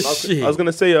 I was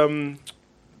gonna say, Yeah,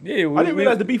 I didn't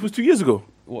realise the beef was 2 years ago.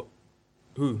 What?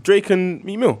 Who? Drake and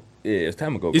Meek Mill. Yeah, it's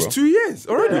time ago, bro. It's 2 years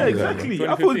already. Yeah, exactly.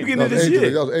 I thought it was 2015. the beginning of That was this ages year.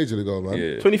 ago, that was ages ago, man.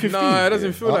 Yeah. 2015. Nah, it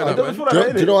doesn't feel like I that, Don't man. feel Do like you,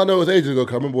 that, do you know innit? I know it was ages ago?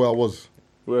 'Cause I remember where I was.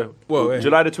 Where? Well, where?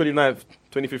 July the 29th,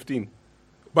 2015.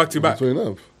 Back to back.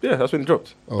 29th. Yeah, that's when it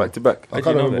dropped. Oh. Back to back. I How'd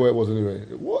can't you know remember that? where it was anyway.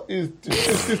 What is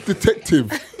this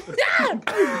detective?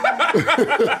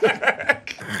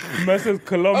 Mercer's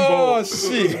Colombo. Oh,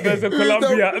 shit. Mercer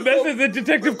Colombia. Mercer's the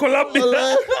Detective Colombia.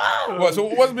 What, so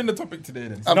what's been the topic today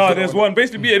then? No, there's one.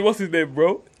 Basically, me and what's his name,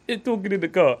 bro? He's talking in the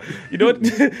car. You know,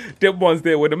 them ones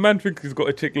there where the man thinks he's got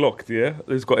a chick locked, yeah?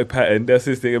 He's got a pattern. That's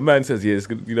his thing. A man says, yeah, it's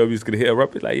gonna, you know, he's going to hit her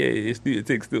up. It's like, yeah, it's do your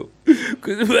thing still.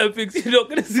 Because the man thinks you're not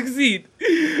going to succeed.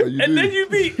 you And do. then you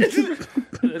meet.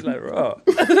 It's like, rah.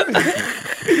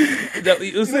 That what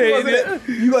you're saying, yeah?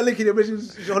 You got a link in your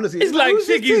policy. It's like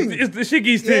Shiggy's. It's the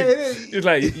Shiggy's thing. Yeah, it is. It's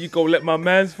like, you go let my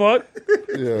man's fuck?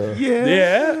 Yeah.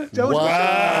 Yeah.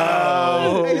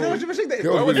 Wow. Hey, you know what you think that?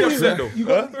 Girls Where was he really upset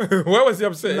upset. though? Where was he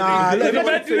upset? Nah, look,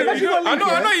 Imagine if you- I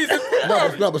know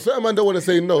he's No, but certain men don't want to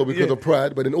say no because of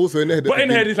pride, but then also in their head, But in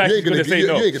their head, it's like you ain't he's gonna say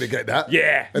no. You ain't gonna get that.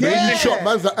 Yeah. And then when you shot,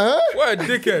 man's like, huh? What a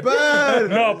dickhead. Burn.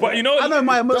 No, but you know, I know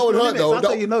my emotional would hurt, limits. though. That's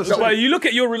how That- you know. that- but you look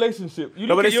at your relationship. You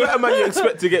No, look but at there's your certain man you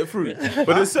expect to get through. But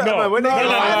there's certain man when they no, get no,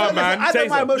 like, no, I man. know my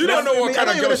Taser. emotional You don't know what limits. kind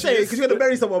I of know you're girl gonna she say it is. because you're gonna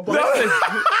bury someone. But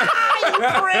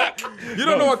You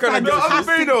don't know what kind of no, girl she I'm is.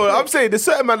 saying, no, I'm saying there's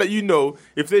certain man that you know,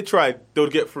 if they tried, they'll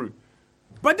get through.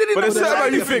 But didn't But there's certain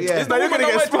man you think, Yeah. now you're going to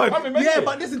get spun. Yeah,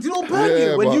 but listen, do you know what burn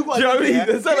you? When but- you got Do you know what I mean? yeah,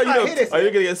 There's certain man you hear know, this, are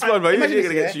you going to get spun, man? You're Imagine going to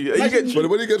this, get you. yeah? You get Imagine- you. But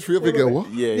when you get free, you get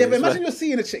what? Yeah, but imagine you're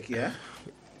seeing a chick, yeah?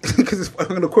 Because I'm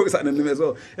going to quote something in a minute as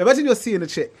well. Imagine you're seeing a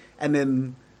chick and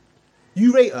then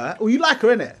you rate her, or you like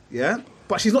her, innit? Yeah?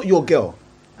 But she's not your girl.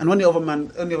 And when the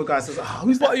other guy says,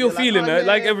 who's that? What are you You're feeling, "Oh,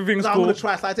 like everything's I'm cool." going to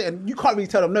try slide it. And you can't really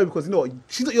tell them no because, you know what?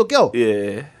 She's not your girl.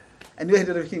 Yeah. And you're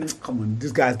thinking, come on,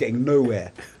 this guy's getting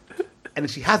nowhere. And then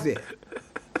she has it.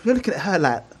 You're looking at her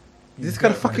like, is this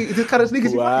kind of niggas you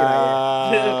fucking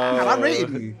like, yeah. And I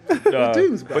rated you. Nah,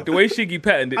 Dooms, bro. but the way Shiggy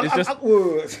patterned it, it's just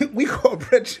whoa, we got a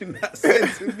brethren that said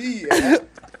to me, yeah,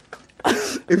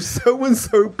 if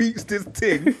so-and-so beats this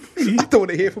thing, I don't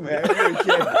want to hear from her ever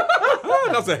again.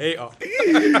 That's a hater.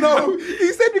 No,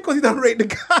 he said because he don't rate the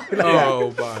guy. Like,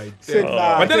 Oh my said, God.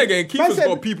 nah. But then again, Man Keeper's said-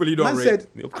 got people he don't man rate. said,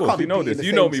 of I course can't you be know beating this. the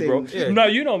You know same me, bro. thing. No,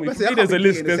 you know me. Man For said, me, I there's a can't be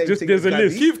list. beating the There's same a thing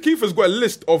as list. Gabby. Keefer's got a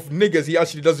list of niggas he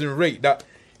actually doesn't rate that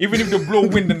even if they blow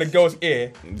wind in the girl's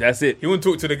ear, That's it. he won't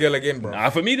talk to the girl again, bro. Nah,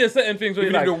 for me, there's certain things where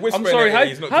you're Even like, if they whisper I'm in sorry, their ear,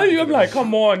 he's not how are you? talking I'm to like, them.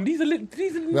 come on, these are man But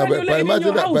you're letting in imagine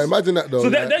your that. house. But imagine that though. So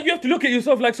like, that you have to look at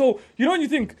yourself like, so you know when you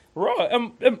think, right,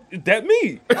 that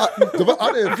me?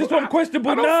 I didn't- Just one questionable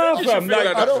I don't now, think you should fam. feel Like,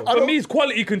 like that, though. I for don't- me, it's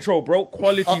quality control, bro.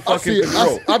 Quality I fucking see it.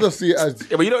 control. I just see it as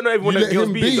Yeah, but you don't know everyone You that let girls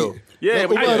him be, be. though. Yeah, Yeah,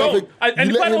 but but you I don't. don't. And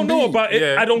You if let I don't him know be. about it,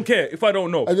 Yeah. I don't care. If I don't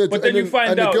know, and then, but then you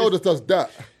find and out. the girl that does that.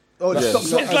 Oh, Like- stop,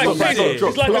 It's like it's like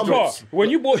a car. plummets. When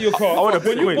you bought your car, I want a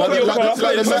when you Bitcoin. bought your Like- car, like-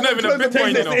 like- It's like- not even a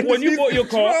Bitcoin, you know. when you bought your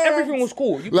car, everything was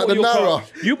cool. You Like bought the your car.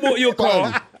 Naira. You bought your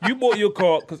car. You bought your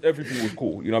car because everything was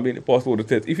cool. You know what I mean? It passed all the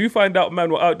tests. If you find out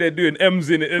man were out there doing M's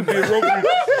in it and doing robberies,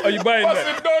 are you buying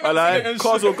that? I like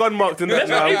cars or gun marked in that.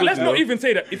 Nah, I'm good, Let's you not know. even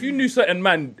say that. If you knew certain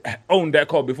man owned that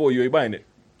car before you, are you buying it?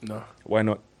 No, Why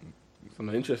not? I'm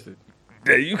not interested.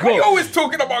 There you Why you go. always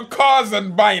talking about cars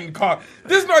and buying cars?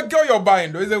 This is not a girl you're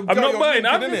buying, though. It's a girl I'm not you're buying. linking,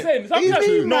 I'm innit? just saying. Easy,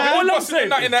 Sometimes, no, man. all I'm Busting saying.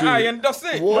 that in the eye and that's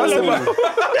it. Whoa. That's Whoa.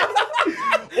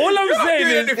 All I'm saying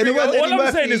doing is, anything else. all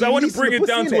I'm saying is, I want to bring it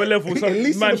down to a level so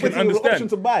man can Option understand.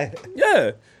 to buy.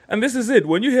 Yeah, and this is it.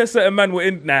 When you hear certain man were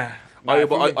in, nah.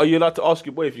 Are you allowed to ask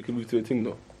your boy if you can move to a thing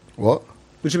though? What?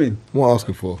 What do you mean? What am I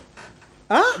asking for?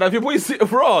 Now if your boy see,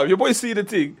 bro, if your boy see the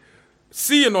thing,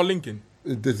 Seeing or linking?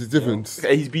 There's a difference.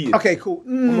 okay, he's beaten. Okay, cool.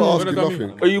 I'm not asking does that mean?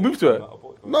 nothing. Are you move to her?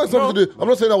 No, it's nothing to do. I'm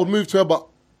not saying I would move to her, but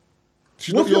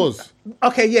she's not What if your- yours.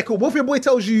 Okay, yeah, cool. What if your boy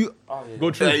tells you,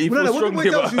 Go through. He no, feels what if strong your boy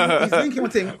tells about you he's linking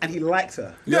one thing and he likes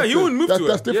her? Yeah, you wouldn't move that's, to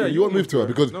her. That's different. Yeah, you won't move to her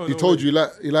because No, he no told way. you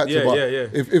he liked Yeah, her. But yeah, yeah.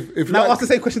 if Now like, ask the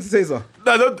same question to Cesar.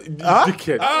 No, no, you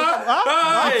dickhead.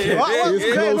 it's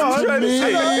close to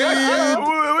me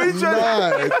What are you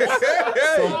trying to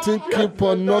tonight, something keep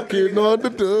on knocking on the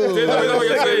Is that what door.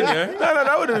 you're saying, yeah? No,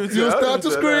 that wouldn't be You start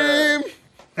to scream.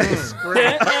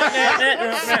 Scream,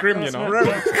 you know.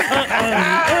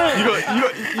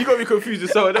 You got me confused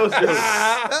with someone else.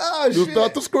 You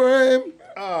start to scream.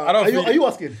 I don't Are you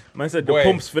asking? Man said the Wait.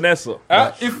 pumps Vanessa.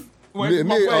 If when Me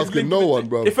my boy is asking linking no the one, thing-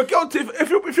 bro. If a girl, if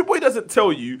your boy doesn't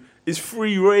tell you, it's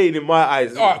free reign in my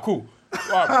eyes. All right, cool. All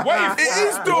right, what if It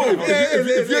is though.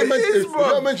 If you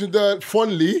don't mention that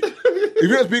fondly, if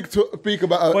you don't speak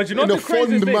about her But you know in a the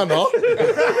craziest fond thing? manner,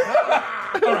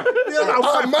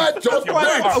 I might just I'm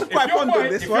wait. quite fond of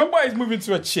this if one. your boy is moving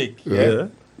to a chick, Yeah.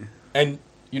 and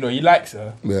you know he likes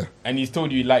her, Yeah. and he's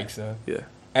told you he likes her, Yeah.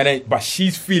 and then but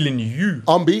she's feeling you.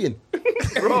 I'm beating.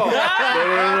 Bro,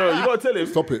 no, you gotta tell him.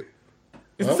 Stop it.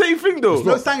 It's the same thing though.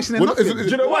 No sanctioning, Well, nothing. Do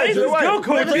you know why? Is Do you know this why? girl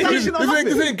code? No sanction or nothing.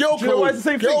 This ain't girl Do you know why code. it's the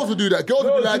same thing? Girls will do that. Girls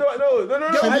will No, be do you like, know what? No.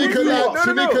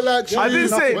 Shanika like, I didn't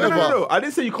say whatever. no. I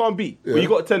didn't say you can't beat, but Yeah. you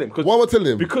got to tell him. Why am I telling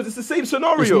him? Because it's the same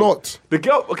scenario. It's not. The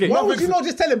girl. Okay. Why would you not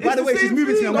just tell him, by It's the way, the she's same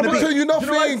moving to you, thing. I'm I'm going to telling beat? you Do you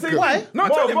know why it's the nothing. same? Why? No,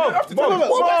 tell him. You have to tell him. What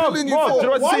am I telling you Mom, for? do you know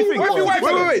what's the Why same you- thing? why you wife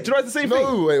tell him? Wait. Do you know what's the same No, thing?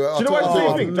 wait. Do you know what's the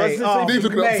same thing? Do you know what's the same These thing?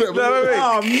 looking upset. No, wait.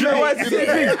 Oh, Do you know why it's the same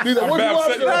thing? These are- what do you I'm want?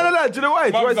 upset. No. Do you know why?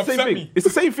 Do you know why Mum's it's the same upset thing? me. It's the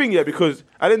same thing, yeah. Because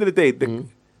at the end of the day,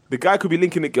 the guy could be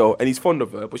linking a girl and he's fond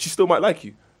of her, but she still might like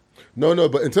you. No,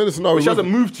 but in terms of scenario, But she hasn't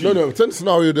moved to you. No, in terms of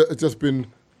scenario that has just been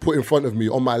put in front of me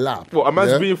on my lap. What? A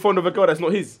man's yeah? being fond of a girl that's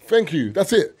not his. Thank you.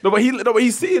 That's it. No, but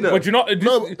he's seeing her. But you not.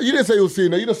 No, you didn't say you were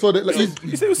seeing her. You just saw that. Like, You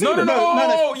say he was seeing her. No.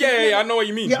 no. Yeah, I know what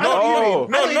you mean. Yeah, I know what you mean. I know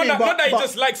what you mean, Not that he but-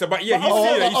 just likes her, but yeah, he's Oh,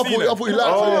 seen her. I He's seen thought her. he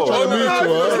liked her. You're trying to move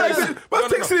to her. But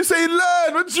texting him saying,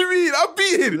 learn, what do you mean? I'm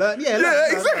beating. Learn, yeah,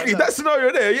 learn, exactly. learn. That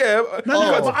scenario there, yeah.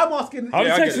 No, but I'm asking. I'm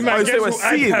Yeah, I get texting it. man. Oh, Guess so who we're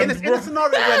seeing. I In have, a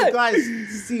scenario where the guy's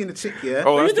seeing a chick, yeah?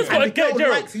 Oh, You that's just got to And the girl get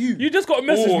Gerald. likes you. You just got a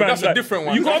message, Oh, man. that's a different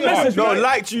one. You got a message. no, man.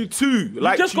 liked liked you too.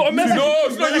 You just got a message. No,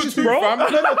 it's not you too, bro.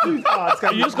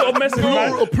 fam. You just got a message,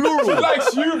 man. She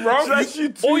likes you,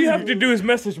 bro. All you have to do is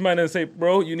message man and say,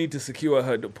 bro, you need to secure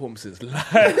her. The pumps is live.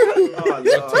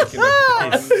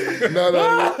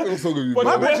 No, it's so good.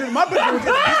 My bedroom was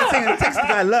just text the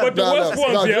guy love. But the worst ones,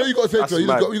 You know, yeah. you got to say to her,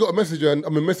 That's you got to message her,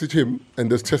 and message him, and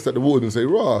just test at the water and say,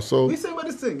 rah, so. What you say about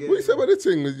this thing? What you say about this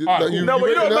thing? No, but you know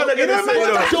what man are gonna say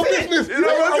though. That's your business. You know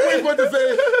what I'm waiting for her to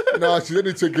say? Nah, she's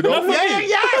only taking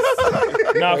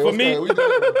off. Nah, for me, What you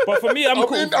doing? but for me, I'm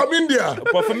cool. I'm India.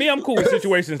 But for me, I'm cool with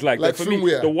situations like Like that. For me,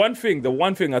 swimwear. the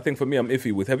one thing I think for me I'm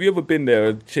iffy with. Have you ever been there?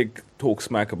 A chick talk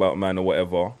smack about a man or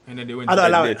whatever. And then they went I don't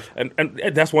allow it. And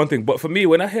that's one thing. But for me,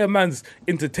 when I hear a man's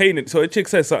entertaining, so a chick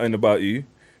says something about you,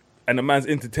 and a man's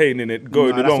entertaining it,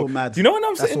 going Nah, that's all along. mad. Do you know what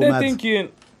I'm That's sitting all there mad. thinking?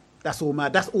 That's all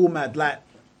mad. That's all mad. Like,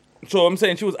 So I'm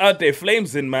saying she was out there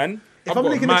flamesing, man, if I've I'm got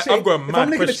a linking a mad- chick, I've got a if mad I'm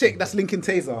linking a question. chick that's linking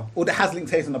Taser or that has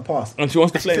linked Taser in the past, and she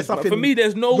wants to she flame. said But something for me,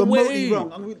 there's no remotely way.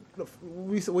 wrong.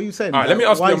 What are you saying? All right, let me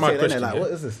ask Why you are my saying that? question, Like, yeah?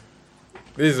 what is this?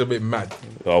 This is a bit mad.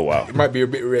 Oh wow. It might be a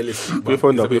bit realistic. Put your but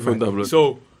phone it's down, a put your bit phone mad. down, blood.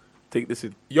 So, Take this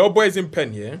in. your boy's in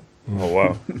Penn, yeah? Oh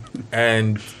wow.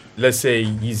 And let's say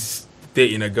he's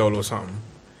dating a girl or something.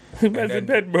 Man's in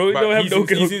bed, bro. You But don't have he's, no he's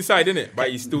girls. inside, innit? But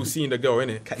he's still seeing the girl,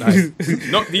 innit?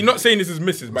 He's not saying this is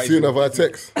Mrs. But Seeing he's, her via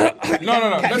text.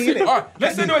 no.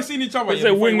 Let's say they were seeing each other. Let's Yeah,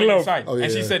 say before he wing went love. inside. Oh, yeah,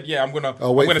 and she yeah. said, "Yeah, I'm gonna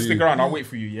I'll wait for stick you. around. I'll wait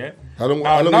for you." Yeah. How long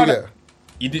Now we that-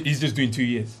 get? He's just doing 2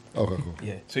 years. Okay, cool.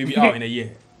 Yeah. So he'll be out in a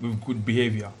year with good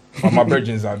behavior. But my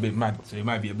virgins are a bit mad, so it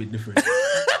might be a bit different.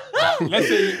 But let's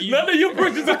say None of your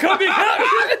bridges are coming out.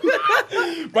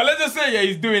 but let's just say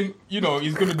he's doing, he's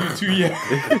gonna do 2 years.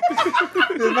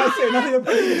 Man saying nothing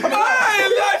about it. Hey,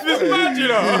 life is mad, you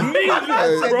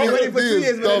know. Bro, waiting for 2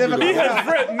 years, but they never Me come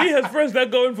out. has friends that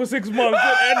go in for 6 months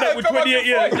and end up with 28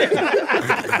 years.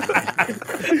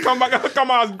 come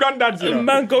out as granddads, you know.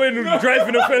 Man go in and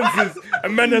driving offences,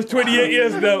 and man has 28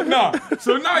 years now. Nah.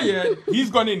 So now, he's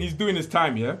gone in, he's doing his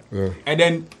time, yeah? And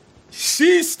then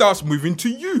she starts moving to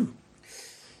you.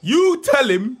 You tell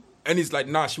him, and he's like,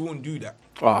 nah, she won't do that.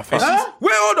 Ah, fuck.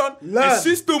 Wait, hold on. Learn. And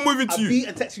she's still moving to I you. beat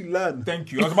and text you learn.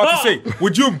 Thank you. I was about to say,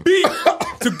 would you beat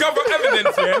to gather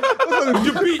evidence, yeah? Would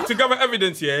you beat to gather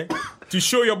evidence, yeah? To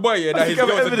show your boy, yeah, that his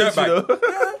girl's a dirtbag.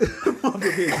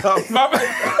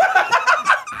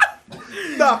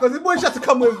 Nah, because the boy just had to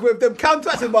come with them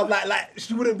counteracting, but like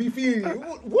she wouldn't be feeling you.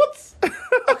 What?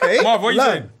 Okay. Marv, what are you learn.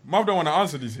 saying? Marv don't want to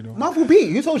answer this, Marv will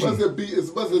beat. Who told That's you? a beat. It's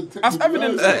That's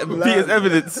evidence. Be as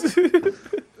evidence.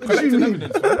 Collecting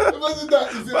evidence. Man. Imagine that.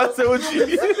 That's what you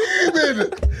mean.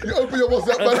 You open your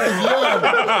WhatsApp message,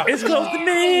 learn. It's close to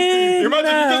me. Imagine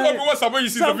you just open WhatsApp when you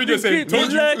see the video saying,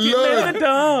 told you.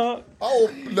 learn.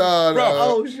 Oh, nah.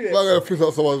 Oh, shit. I'm going to fix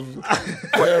out someone's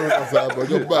parent or something, bro.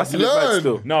 You're bad. That's a bit bad Learn.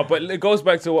 still. No, but it goes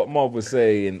back to what Marv was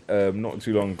saying not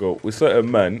too long ago. With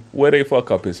certain men, where they fuck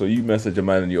up is so you message a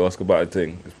man and you ask about a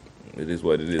thing. It is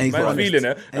what it is. And he's not Man's honest. feeling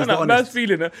it. And he's No, not man's honest.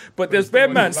 feeling it. But there's bare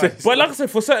man. But like I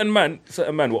said, for certain men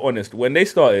were honest. When they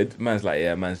started, man's like,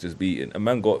 yeah, man's just beating. And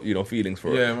man got, feelings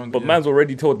for Yeah, it. man, But yeah. man's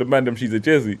already told the man them she's a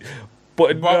Jersey.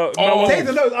 But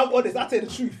Taser knows I'm honest. I tell you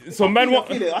the truth. So I'm man feeling- what-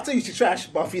 feeling it. I tell you she's trash,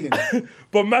 but I'm feeling it.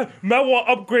 But man want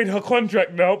to upgrade her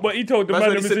contract now. But he told the That's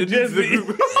man what them he it's a said in the Jersey.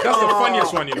 group. That's the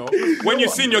funniest one, When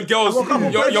you've seen your girls,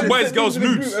 your boys' girls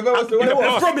lose. In the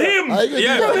past. From him. I ain't gonna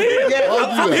Yeah. do that. Yeah, Why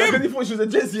do I that? really thought she was a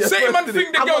Jesse. Say man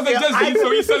think the girls are Jersey,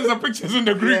 so he sends the pictures in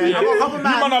the group. Yeah, I got a couple You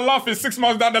man- man are laughing 6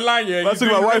 months down the line, yeah. That's You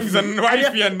my doing wife. things and And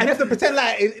wifey you and have to pretend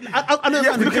like I know. You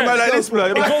have to look at man like this,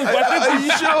 blood. It goes back. Are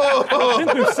you sure? I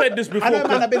think we've said this I before. know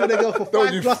man. I've been with a girl for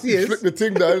No, 5+ years. flick the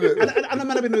thing down, innit? I know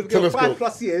man. I've been with a girl for Telescope.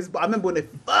 5+ years, but I remember when they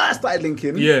first started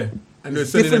linking. yeah. And they're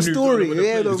sending Different a nude story. all over the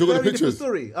Yeah, place. no, Still got the very different pictures?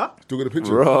 story. Huh? Still got a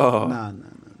picture. Bro. Nah.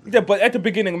 Yeah, but at the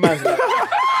beginning, man's like,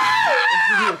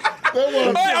 Don't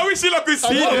worry. Hey, I wish you could see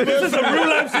it. this is a real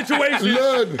life situation.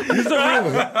 Learn.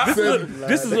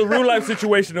 This is a real life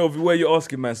situation of where you're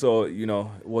asking, man. So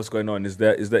what's going on? Is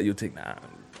that your thing? Nah.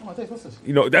 Oh, what's this?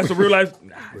 That's a real life.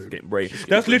 Nah, it's getting brain.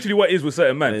 That's literally what it is with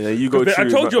certain men. Yeah, you go 'Cause I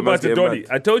through, told you man's about the getting Donny. mad.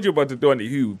 I told you about the Donny.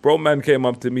 Who bro man came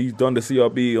up to me, done the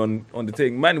CRB on the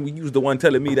thing. Man, we used the one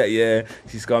telling me that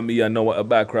she's got me. I know what her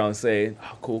background saying.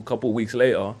 Oh, cool. A couple of weeks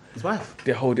later, His wife.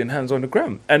 they're holding hands on the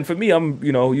gram. And for me, I'm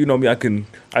you know me.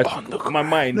 My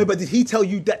mind. No, but did he tell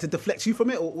you that to deflect you from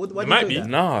it, or why did Might he do be. that?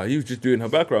 Nah, he was just doing her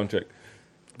background check.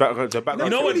 Background. No,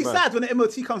 it's know really man. sad when the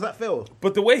MOT comes out fail.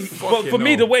 But the way, but for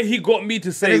me, no. the way he got me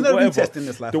to say There's no whatever, retest in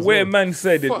this life the as way a well. man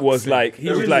said it was like he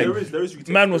There was is- like, there is retest.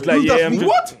 man was like, Who does I'm retest? just,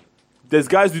 What? There's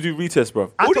guys who do retests,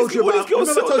 bro. I All told these- you all about. these girls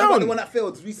Remember I settle told you about down. the one that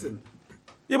failed recent.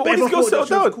 Yeah, but all these girls settle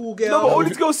down. Cool No, but all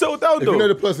these girls settle down If though. you know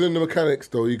the person in the mechanics,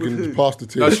 though, you can just pass the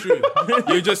tip. That's true.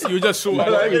 You just sort You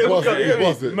pass it, you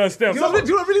pass it. Man, Steph. Do you know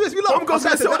what really makes me laugh? Some girls I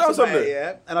can chatted settle to down Max about something. it,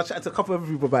 yeah, and I chatted to a couple of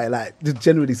people about it, like just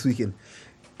generally speaking.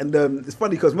 And it's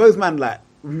funny because most man, like,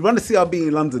 we run the CRB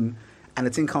in London, and the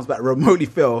thing comes back remotely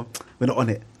fail. We're not on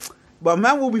it. But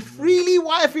man will be freely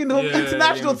wifing the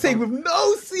international thing with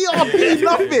no CRB,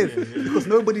 nothing, because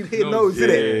nobody here knows,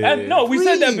 innit? And no, we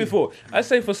said that Really? before. I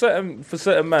say for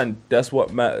certain man, that's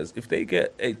what matters. If they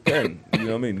get 8-10, you know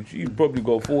what I mean? You probably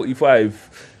got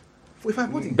 45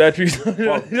 45 body. batteries.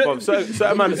 Bob,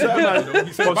 certain man,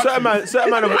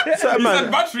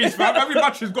 batteries, fam. Every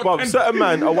battery's got Bob, 10. certain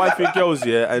man are wifing girls,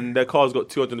 yeah, and their car's got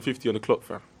 250 on the clock,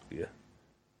 fam. Yeah.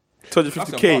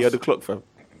 250k on the clock, fam.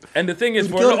 And the thing is,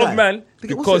 Who's for the a lot girl of men, guy?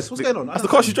 because What's going on? That's the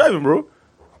car she's driving, bro.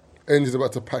 Engine's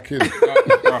about to pack in.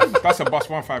 Bruh, that's a bus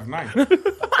 159.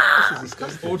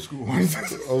 Old school ones.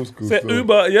 Old school say stuff.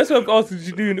 Uber, yes, I've asked you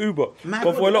to do an Uber. Man,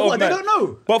 but for a lot what, of they men, don't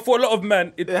know. But for a lot of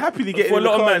men, They're happily getting for a in the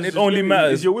lot of car men, and it just only living.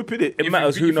 matters. Is you're whipping it. It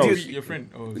matters who knows. Your friend.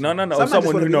 Oh, No, Some man someone just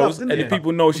who wanna be knows, loved, and innit? if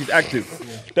people know she's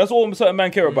active. That's all certain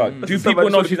men care about. Do Some people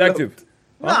man know just she's wanna be active?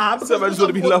 Nah, because Some man just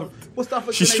want to be loved. What's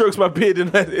that? She strokes my beard in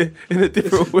a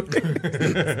different way.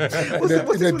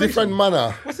 What's In a different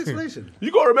manner. What's the explanation?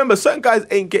 You gotta remember, certain guys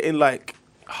ain't getting like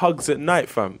hugs at night,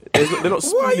 fam. They're not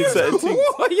spooning certain things.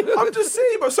 I'm just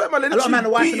saying, but certain man, A lot of men are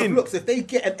wiping beating. off looks. If they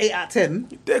get an 8 out of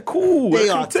 10, They're cool. they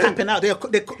They're are content. tapping out.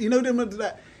 They're you know them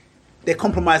like they're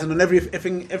compromising on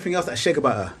everything else that's shag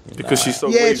about her. because she's so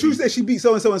Yeah, wavy. true that she beat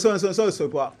so and so and so and so and so and so,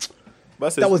 but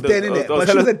But that was dead in it. That was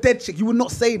But she was hella, a dead chick. You would not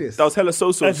say this. that was hella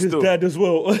so-so That's his still. dad as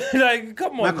well. Like,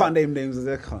 come on. I can't name names.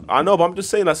 I can't. I know, but I'm just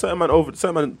saying that certain man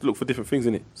look for different things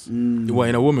in it. What,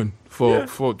 in a woman? Yeah.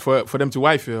 For them to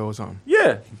wife her or something?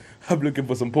 Yeah. I'm looking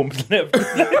for some pumps left.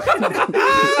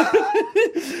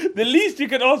 The least you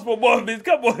can ask for, Mom, is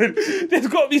come on. There's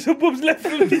got to be some pumps left for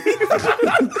me.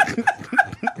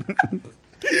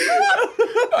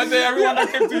 I say everyone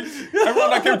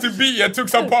that came to beat you took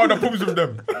some part of the poops with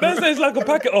them. Man says it's like a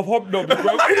packet of hobnobs,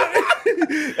 bro.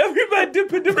 Every man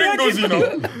dipping the Pringles, you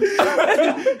know.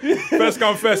 First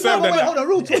come, first serve. Wait, Then hold on,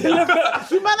 real talk.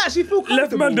 Do man actually feel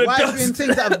Left man comfortable the wiping dust.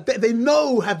 things that they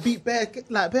know have beat bare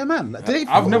man? Like, do they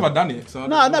I've never done it. So I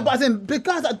No, don't no, know. but as in the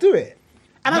guys that do it,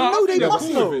 and No, I know I they think must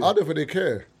they're cool know. with it. I don't think they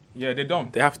care. Yeah, they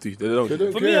don't. They have to. They don't. They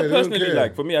don't For care. me, I they don't personally, care.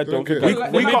 like, for me, I They don't think care. I,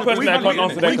 for me personally, I can't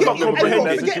answer that we can't question. comprehend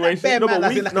that Forget situation. bare No, man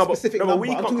but as in like no, a but- specific no, but number. we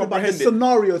I'm can't talking about the comprehend it.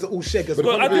 scenarios that all shaggers.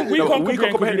 But I think we No, can't we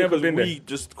can't comprehend it never because been there. we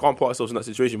just can't put ourselves in that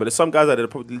situation. But there's some guys that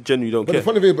probably genuinely don't But the care.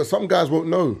 funny thing, but some guys won't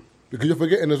know because you're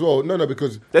forgetting as well. No,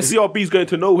 because Their CRB's going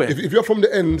to nowhere. if you're from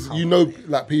the ends, you know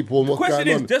like people and what's question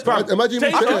going is on. just- imagine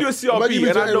Take- me I to can do a imagine CRB me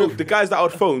and to I know Eric- the guys that I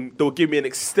would phone, they'll give me an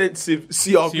extensive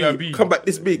CRB. CRB. Come back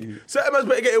this big. Certain man's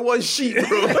better get in one sheet,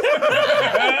 bro.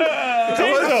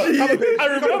 I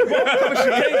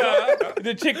remember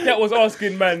the chick that was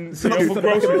asking man for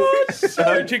groceries.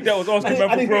 The chick that was asking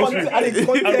man for groceries. I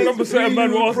remember certain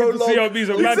man were asking for CRBs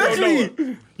and man don't know.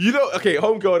 Exactly. You know, okay,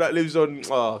 homegirl that lives on,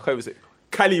 how was it?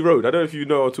 Cali Road. I don't know if you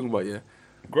know what I'm talking about, yeah.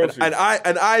 Groceries. And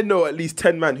I know at least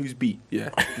 10 man who's beat, yeah.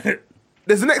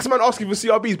 There's the next man asking for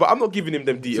CRBs, but I'm not giving him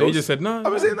them details. So you just said no.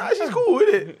 I'm saying, nah, she's cool,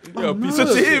 isn't it? Yeah, So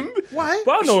to him, Why?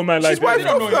 But I know a man like she's wifed that.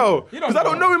 know off him. now. You don't Because I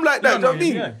don't know him like that, You do you know don't what I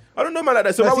mean? know him, I don't know a man like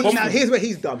that. So But why see, would now, here's where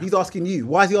he's dumb. He's asking you.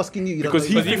 Why is he asking you? You don't Because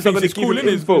he know. thinks I'm going to it's give cool, him innit?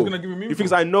 He's info. gonna give him He info.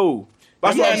 thinks I know.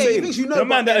 That's Yeah, what I'm yeah, he saying. thinks you know. The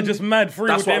man but that are then- just mad free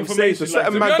That's with the what I'm saying. So information.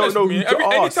 certain like, man don't know who to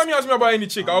ask. Anytime you ask me about any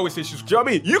chick, I always say she's. Do you know what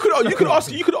I mean?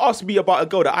 You could ask me about a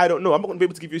girl that I don't know. I'm not gonna be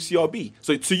able to give you a CRB.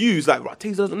 So to you, it's like, right,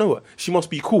 Taser doesn't know her. She must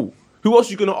be cool. Who else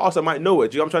are you gonna ask that might know her?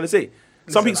 Do you know what I'm trying to say?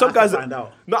 Some Listen, I guys. have to find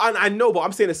out. No, I know, but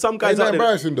I'm saying that some guys Isn't that out there.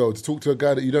 embarrassing though to talk to a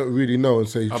guy that you don't really know and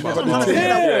say, Yeah. that's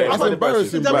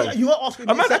embarrassing, Then bro. you are asking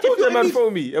me. A man, I if told you a you're man immediate-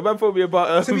 phoned me. A man phoned me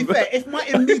about. To be fair, if my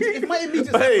immediate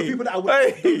circle Hey, of people that I would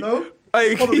hey, know,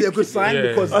 hey. probably a good sign Yeah.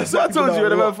 because. So I told you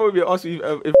when a man know. phoned me and asked me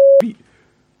if beat.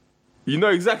 You know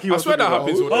exactly I what swear I'm that talking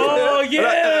happens. about. all the time. oh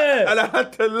yeah. And I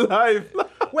had to lie.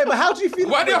 Wait, but how do you feel?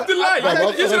 Why do you have to lie? I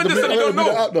don't- You should have just said you don't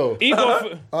know. know. He got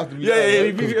I have to be Yeah, out, yeah, though,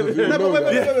 yeah, 'cause yeah. you No, know but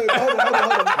wait, that. hold on.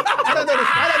 I don't know this.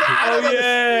 I don't know this.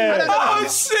 yeah. Oh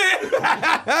shit!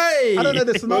 Hey! I don't know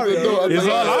the scenario. It's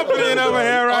all happening over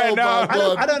here right Oh, now. my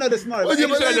God. I don't know the scenario. Well, you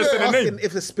But believe just it? asking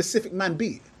if a specific man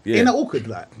beat. Yeah. Ain't that awkward,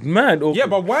 like? Man, Yeah,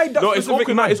 but why that No, it's specific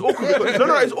awkward. No, man? it's awkward.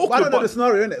 No, it's awkward. I don't know but- the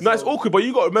scenario, innit? No, it's awkward, but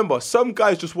you got to remember, some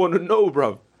guys just want to know,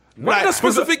 bruv. Why the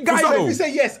specific guy So if though? you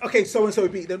say yes, okay, so and so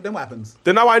beat, then what happens?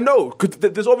 Then now I know, because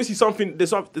there's obviously something, they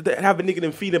have a nigga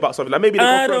them feeling about something. Like maybe they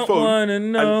I go don't for a phone wanna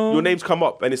know. and your name's come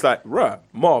up and it's like, bruh,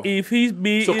 Marv. if he's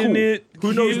beating So cool. it,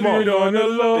 Who knows keep Marv? it on the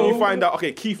low. Then you find out,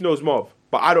 okay, Keith knows Marv,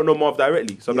 but I don't know Marv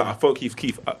directly. So I'm like, I phone Keith,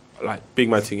 like, big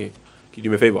man thing, can you do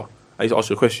me a favour? I need to ask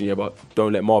you a question, yeah, but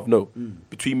don't let Marv know.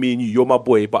 Between me and you, you're my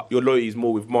boy, but your loyalty is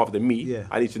more with Marv than me. Yeah.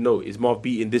 I need to know, is Marv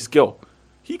beating this girl?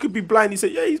 He could be blind. He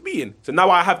said, yeah, he's beating. So now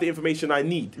I have the information I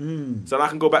need. So now I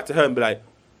can go back to her and be like,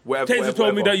 whatever. Taser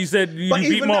told me that you said you But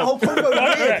beat even that whole Marv. promo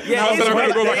was weird. Yeah, How's it is that weird.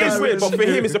 gonna go back It is and weird, but switch? for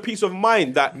him, it's a peace of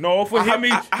mind that... No, for him,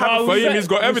 for him, he's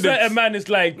got evidence. Certain man is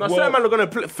like, No, certain man are going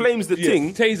to flames the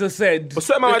thing, Taser said. but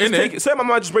certain man might just Innit? take it. Certain man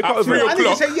might just break At out over 3 it. I need to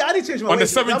o'clock change. I need to change my on the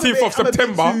ways. I'm a 17th bit- of I'm a bit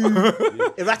September,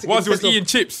 too erratic whilst he was in terms eating of-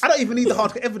 chips. I don't even need the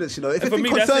hard evidence, you know. If For it me,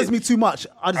 that's concerns it. me too much,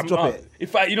 I just drop it.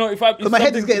 If my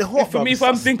head is getting hot, For me, bruv. if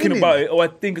I'm It's thinking spinning. about it, or I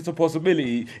think it's a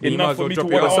possibility, might enough as for well me to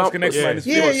drop it want to out. ask the next Yeah. man.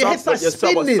 Yeah, your head starts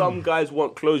spinning. Some guys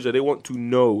want closure. They want to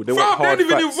know. They want Fam, they hard ain't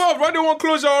even facts. involved. Why they want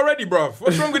closure already, bruv?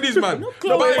 What's wrong with these man?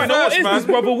 Closure. Buy You know what first, is man. this,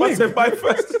 brother? I Wing. said buy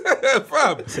first.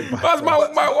 Fam, that's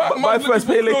my first first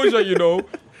pay later. closure, you know.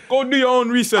 Go do your own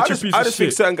research, you piece I of just think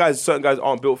shit. certain guys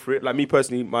aren't built for it. Like me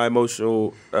personally, my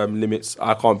emotional limits.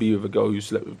 I can't be with a girl who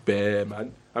slept with bare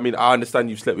man. I mean, I understand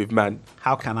you slept with man.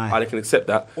 How can I? I can accept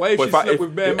that. What if But she slept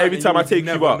with bare man every and time you I would take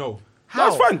never you out, know?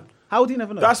 that's fine. How would you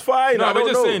never know? That's fine. No, I but don't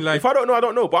just know. saying, like- if I don't know, I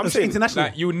don't know. But I'm It's saying, international.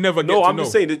 Like, you would never get no, to I'm know.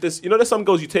 just saying that there's, there's some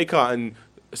girls you take out and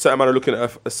a certain man are looking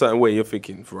at a certain way. You're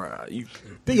thinking, right, you.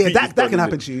 But yeah, beat that this can done,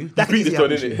 happen innit? to you. That You can beat easily this done,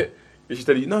 happen to you. innit? And she's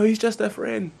telling you, no, he's just a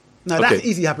friend. No, that's Okay.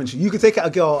 easy happen to you. You could take out a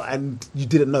girl and you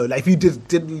didn't know. Like if you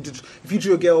if you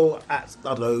drew a girl at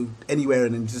I don't know anywhere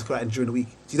and then just go out and during the week,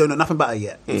 so you don't know nothing about her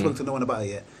yet. You spoke to no one about her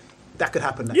yet. That could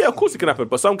happen. Yeah, of course it can happen,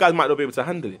 but some guys might not be able to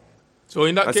handle it. So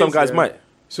in that And case, some guys yeah, might.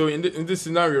 So in this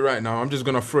scenario right now, I'm just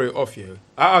gonna throw it off here.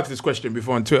 I asked this question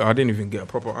before on Twitter. I didn't even get a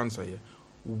proper answer here.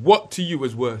 What to you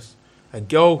is worse? A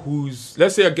girl who's,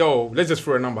 let's say a girl, let's just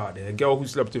throw a number out there. A girl who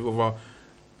slept with over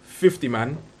 50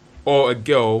 man, or a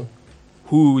girl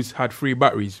who's had 3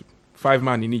 batteries, 5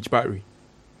 man in each battery.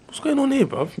 What's going on here,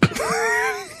 bro?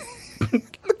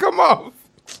 Come on.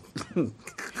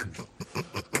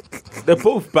 They're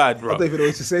both bad, bro. I don't even know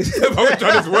what to say. Which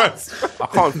one is worse? I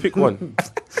can't pick one.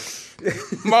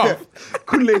 Marv.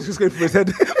 Kool-Aid's just going through his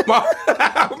head. Marv.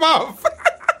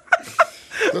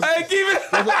 Hey, give it.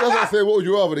 That's like saying, what would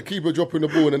you rather, the keeper dropping the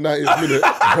ball in the 90th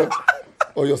minute,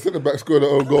 or your centre back scoring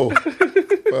their own goal?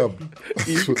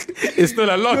 It's still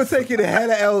a You're lot. taking the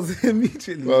hell of L's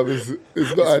immediately.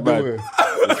 It's not ideal.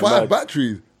 mad. 5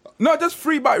 batteries. No, just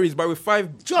 3 batteries, but with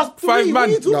 5 Just 5 three. man. What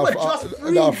are you talking Nah, about? Just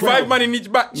three. nah, 5 man in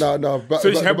each batch. No.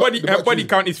 So her body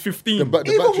count is 15. Even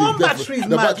one battery's mad.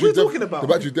 What are you talking about? The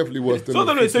battery's definitely worse than So,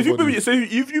 the no, so if 50 you've been bodies.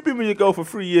 if you've been with your girl for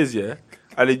 3 years, yeah,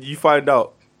 and then you find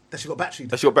out That she got battery.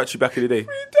 that she got battery back in the day,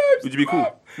 3 times. would you be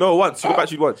cool? No, once. She got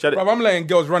battery once. She had it. Bruv, I'm letting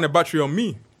girls run a battery on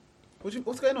me.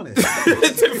 What's going on here?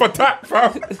 Tit for tat,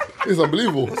 bro. It's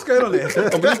unbelievable. What's going on here?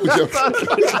 Unbelievable, Jeff.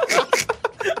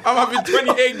 I'm having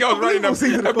 28 girls running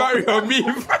a battery on me.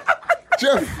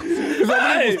 Jeff, it's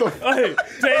Hey, unbelievable stuff. hey,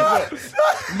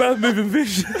 Taser. Man moving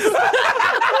vision.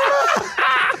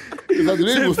 It's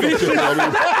unbelievable stuff, Jeff. I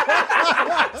mean,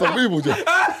 it's unbelievable, Jeff.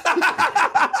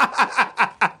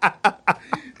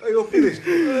 Oh, you're finished.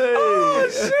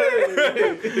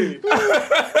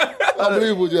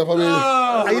 Unbelievable, Jeff. I mean,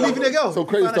 Are you leaving your girl? Some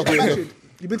crazy Find out stuff she's here, battered.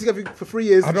 You've been together for 3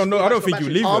 years. I don't know. I don't think you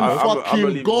leave I'm her. I'm fucking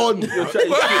leaving. gone. You're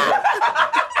chatting shit.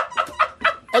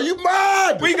 Are you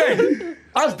mad? Where you going?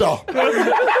 Asda.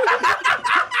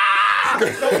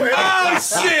 Oh,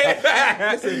 shit.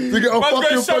 To get a Man's fucking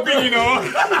going shopping, you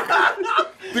pack, know.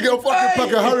 to get a fucking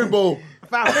pack of Haribo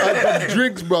and some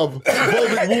drinks, bruv.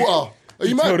 Volvic water. Are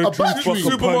you mad? A battery.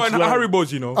 Supermore and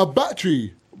Haribo's, you know. A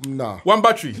battery. Nah. 1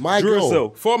 battery. My girl.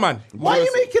 Duracell. 4 man. Why are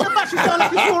you making the battery sound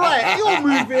like it's all right? You're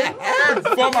moving.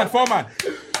 4 man.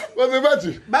 What's the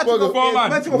battery? Battery What's the- Four man.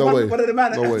 Battery No was way. one of the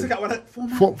man. No way. Took out one of 4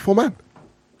 man. Four man.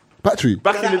 Battery.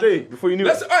 Back in the day, before you knew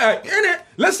Let's, it. all right, innit?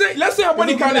 Let's say our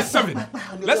body count is 7.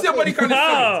 Let's say our body count is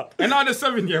 7. And now the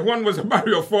 7, yeah, 1 was a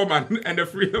battery of 4 man and the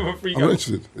 3 of a 3 I'm not guy.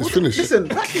 interested. It's finished. Listen,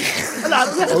 battery.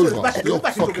 Over. You're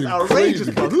fucking outrageous,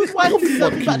 crazy. bro. Who's wife You're is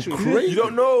fucking battery? crazy. You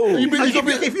don't know. You mean-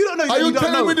 If you don't know, Are you you don't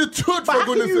telling know. me the truth, But for how can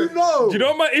goodness you sake? know? You know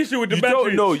what my issue with the You battery?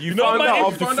 don't know. You know found my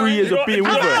out issue- after 3 years of being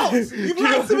with her. How else? You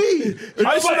lied to me.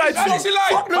 How should I How did she lie?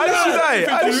 How did she lie?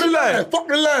 How did she lie? Fuck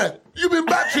the lie. You been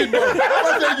batching, bro.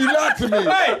 I'm saying you lied to me.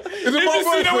 Hey, Is it did my you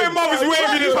see the way boyfriend? Marv is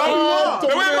waving his hand? The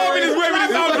way Marvin is waving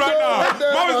his hand right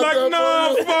now. Marv is like,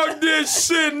 nah, Fuck this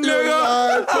shit,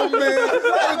 nigga. Come here.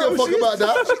 I don't give a fuck about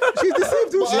that. She's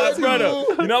deceived too. But I do.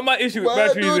 Brother, you know what my issue with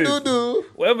But batteries do.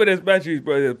 wherever there's batteries,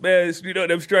 bro, man, you know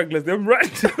them stragglers, them right.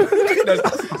 There's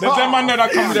that man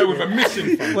that come there with a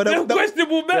mission. fam. Well, them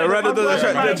questionable men. They're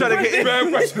trying to get in. Bare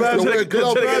questions. Wear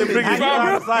gloves.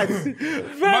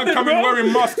 Man coming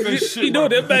wearing masks and shit. You know,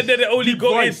 them man that only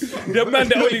got in. Them man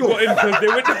that only got in because they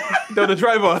went. They're the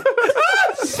driver.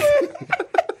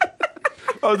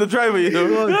 Oh, the driver, you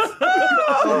know.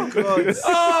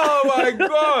 Oh my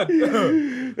god,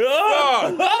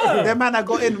 That man that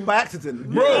got in by accident.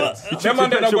 bro! That man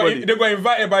that they got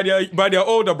invited by their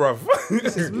older bruv.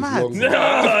 This is mad. Long.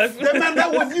 That man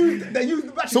that was used, that used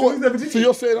the battery. So, so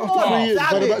you're saying after 3 years,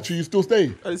 damn by the it. battery, you still stay? I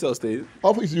didn't say I'll stay. I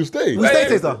thought you stay. We say,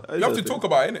 Taser. You have to talk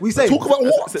about it, innit? We say. Talk about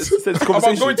what? It's About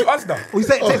conversation. going to Asda. We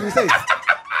say. Taser. We say.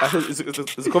 I said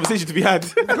it's a conversation to be had.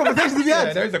 Conversation to be Yeah,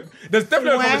 had. there's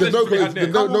definitely a There's conversation to be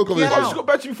had no there. no conversation. She got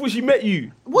battery before she met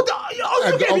you. What the? Oh,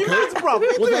 you get me Okay. mad, bro.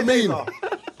 What does that mean? What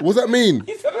does that mean? What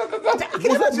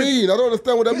does that mean? I don't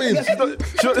understand what that means.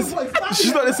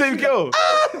 She's not the same girl.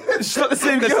 She's not the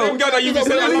same The girl. same girl that you be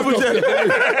saying I love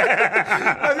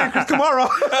you. Tomorrow.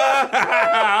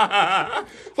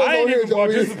 I ain't even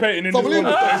participating in this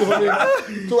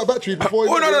Talk about battery before.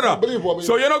 Oh no. Unbelievable.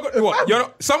 So you're not what? You're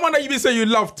not someone that you be saying you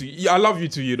love to. I love you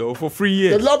to, you know, for 3 The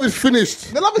years. love is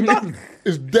finished. The love is done.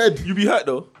 It's dead. You be hurt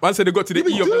though. Man said they got to the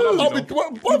E of the love. I'll You be,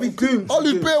 know? I'll be doomed. I'll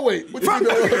lose bare weight. What do you mean?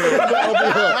 I'll be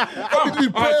hurt. I'll be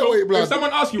Alright, bare so weight, if blood. someone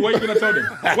asks you, what are you gonna tell them?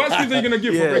 What excuse are you gonna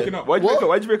give for breaking up? Why'd you break up?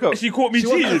 Why'd you break up? She caught me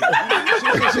cheating.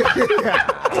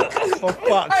 For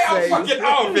fuck's Hey, I'm sake. fucking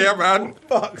out of here, man.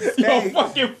 Fuck's You're sake.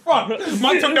 fucking fuck.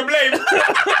 Man took the blame.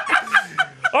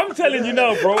 I'm telling you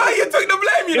now, bro. Hey, you took the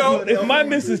blame, you know. If my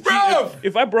missus Bro. cheated,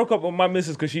 if I broke up with my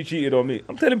missus because she cheated on me,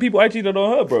 I'm telling people I cheated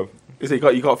on her, bro. You say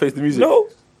you can't face the music. No.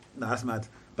 Nah, that's mad.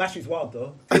 Battery's wild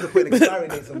though. They're putting expiry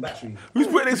dates on battery. Who's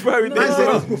putting expiry dates Man said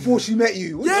on? this before she met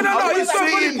you. Yeah, no, What he's does that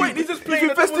saying mean? point. He's just playing.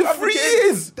 You've invested 3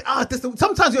 years.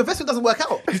 Sometimes your investment doesn't work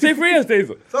out. You say 3 years,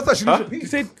 Taser. Sometimes she loses your You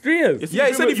piece. say 3 years. Yeah,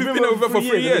 he said if you've been with her for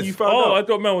 3 years. You found Oh, I out.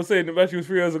 thought man was saying the battery was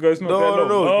 3 years ago. It's not No, that long. no,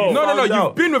 no. Oh. No, Found you've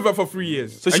out. been with her for 3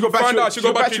 years. So she And got you found battery- out she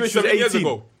got battery battery when she was 7 years 18.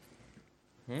 ago.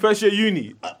 First year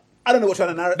uni. I don't know what kind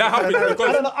of narrative. That happened because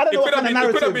I don't know what kind of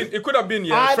narrative. it could have been,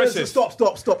 yeah, I don't, freshest. stop.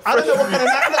 I don't know what kind of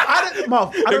narrative. I don't know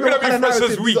what could've kind of been narrative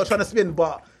Freshers you're Week. trying to spin,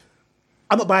 but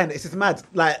I'm not buying it. It's just mad.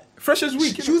 Like Freshest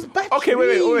week. she was back. Okay, wait.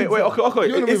 Okay.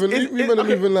 You're not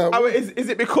moving now. Is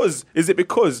it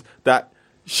because that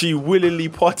she willingly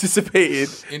participated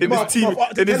in this team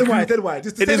in this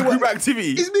group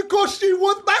activity? It's because she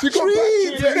was back. She got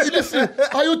battery. Listen,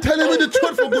 are you telling me the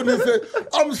truth for goodness sake?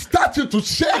 I'm starting to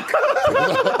shake.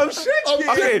 I'm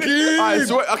shaking. Alright,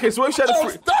 so what if she had a I'm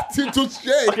starting to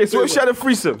shake. Okay, so what if she had a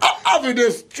threesome? I'm having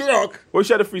this truck. What if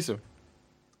she had a threesome?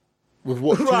 With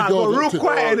what? Two Right, girls. got real or two-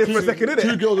 quiet in it for a second, innit?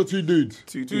 2 girls or 2 dudes.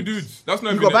 Two dudes. That's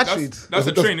not You even got it. batteries. That's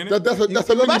a train, innit? That's a You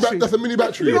got battery. that's a mini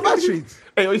battery. You got batteries.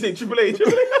 Hey, what you saying? Triple A.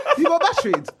 You got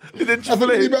batteries. That's a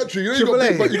mini battery. You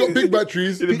know, you got big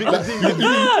batteries. You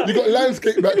got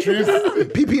landscape batteries.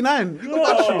 PP9. You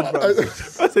got batteries,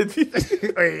 bro. I said,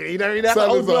 You know that's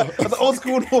Salazar. the old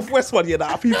school Northwest one. Yeah,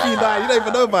 that PP9. You don't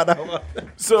even know about that one.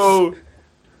 so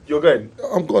you're going.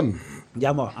 I'm gone. Yeah,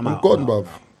 I'm out. I'm gone, bruv.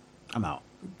 I'm out.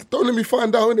 Don't let me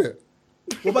find out, innit?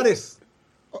 What about this?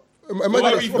 Imagine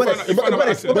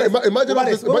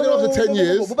after 10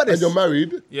 years and you're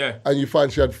married Yeah. and you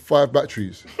find she had 5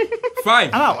 batteries. 5.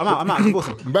 I'm out. It's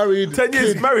awesome. Married, 10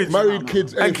 years kids, married.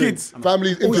 kids, And anything. kids.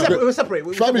 Families We integrated.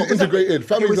 separate. Families integrated.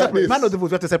 Families we like separate. this. Man, no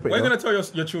divorce. We have to separate. What are you no? going to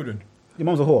tell your children? Your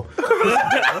mum's a whore.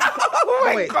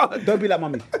 Wait, don't be like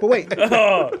mummy. But wait,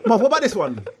 Mum, what about this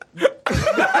one?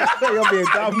 You're being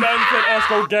dumb. Man said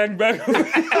Oscar gangbang.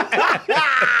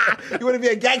 You want to be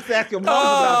a gangster? Ask your mum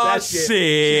about that shit.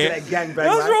 shit. That gangbang,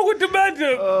 What's man. wrong with the man?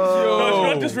 No,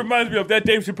 that just reminds me of that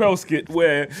Dave Chappelle skit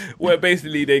where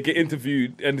basically they get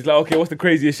interviewed and it's like, okay, what's the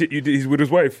craziest shit you did? He's with his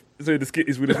wife. So the skit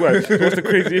is with his wife. So what's the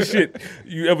craziest shit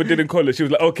you ever did in college? She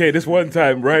was like, okay, this one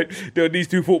time, right? There were these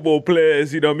 2 football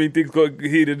players, you know what I mean? Things got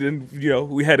heated and, you know,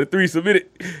 we had a threesome in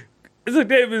it. So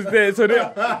Dave is there. So they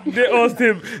asked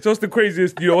him, so what's the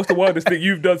craziest, you know, what's the wildest thing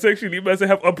you've done sexually? You must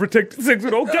have unprotected sex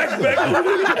with all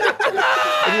gangbang.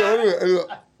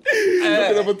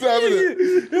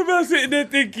 The man sitting there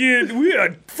thinking, we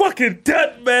are fucking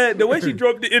done, man. The way she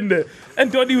dropped it in there.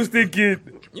 And Donnie was thinking,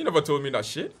 You never told me that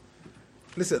shit.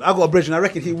 Listen, I got a bridge, and I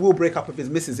reckon he will break up with his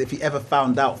missus if he ever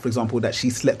found out, for example, that she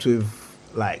slept with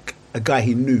like a guy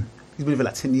he knew. He's been with her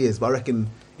like 10 years, but I reckon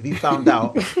if he found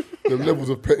out. The levels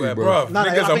of petty, Yeah, bro. bruv. No,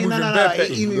 Niggas are moving bare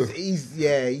petty. He's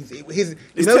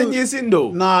It's 10 years in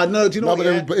though. Nah, no, do you know No, what? but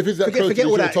then- but if it's that forget, close, forget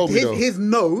you all should've that. told me, though. His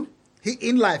no,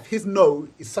 in life, his no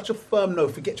is such a firm no.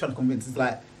 Forget trying to convince. It's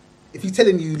like, if he's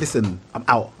telling you, listen, I'm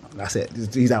out. That's it.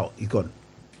 He's out. He's gone.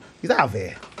 He's out of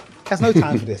here. He has no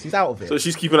time for this. He's out of it. So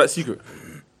she's keeping that secret.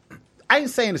 I ain't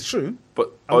saying it's true.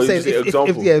 But I'm saying if,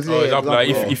 example. Oh, example, like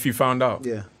example. if you found out.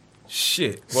 Yeah.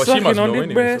 Shit. Well, she Sucking must on know the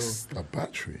anyway. breast. A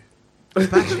battery.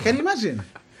 Battery, can you imagine?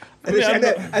 And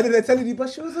then they're telling you, but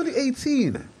she was only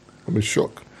 18. I'm in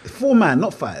shock. 4 man,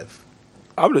 not 5.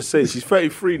 I'm just saying she's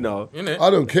 33 now. Innit? I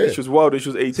don't care. She was wild when she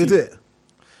was 18. To do it.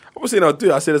 I'm not saying I'll do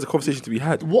it. I said there's a conversation to be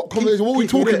had. What conversation? What are we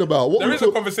Keep it talking in. about? What There we is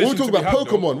a conversation What are we to talking be about? had,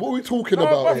 though. Pokemon. What are we talking No,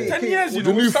 about? but here? 10 years, you The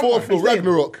know, new with someone. Fortnite,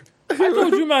 Ragnarok. I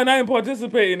told you, man, I ain't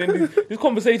participating in this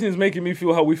conversation is making me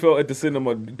feel how we felt at the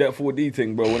cinema, that 4D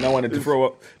thing, bro, when I wanted to throw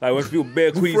up. Like, when I feel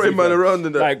bare queasy. Throwing man around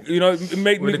and that. Like, you know, it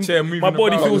make With me, the chair moving my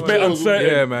body about. feels bare Yeah, uncertain.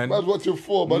 Yeah, man. Man's watching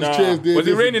 4, but Nah. his chairs there. Was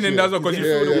it this raining and in shit. that because you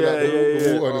Yeah, feel the like the water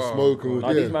and the Oh. smoke. And, Nah,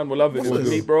 yeah. these man will love it. It's What's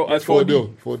me, this? bro. I 4D.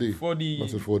 4D. 4D.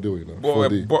 That's a 4D, you know. Boy,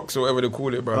 4D. box or whatever they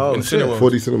call it, bro. Oh, in shit. cinema.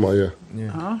 4D cinema, yeah.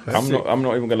 I'm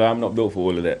not even gonna lie. I'm not built for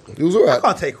all of that, It was I alright.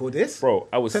 can't take all this. bro.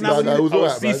 I was So now seasick. when you- it was I was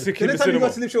alright, man. seasick The in the next time you cinema.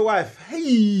 got to lift your wife, hey.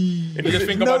 You just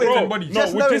think about Knowing- the dead body. No,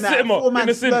 Just with knowing this that cinema, 4 man in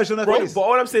the cinema, splurge on her bro, face. But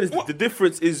all I'm saying is the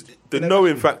difference is the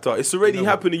knowing factor. It's already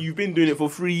happening. You've been doing it for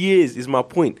 3 years. Is my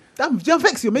point. Damn,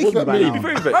 vex you're making What's that right mean? now.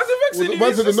 Very How's vexed. it vexing Well, you? man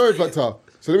It's said the just- knowing factor.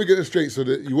 So let me get it straight. So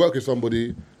that you work with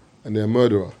somebody and they're a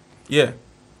murderer. Yeah.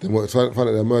 Then what? Find out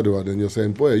they're a murderer. Then you're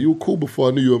saying, "Boy, you were cool before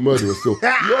I knew you were a murderer." Still,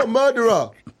 you're a murderer.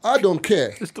 I don't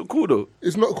care. It's still cool though.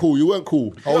 It's not cool. You weren't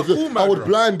cool. I was cool I was murderer.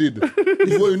 blinded.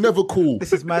 You were never cool.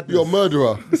 This is madness. You're a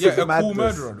murderer. Yeah, is a cool madness.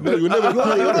 murderer. though. No, you were never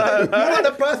cool. You're not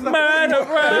the person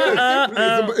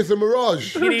that It's a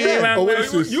mirage.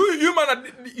 Oasis. You man,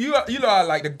 you are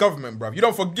like the government, bro. You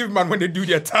don't forgive man when they do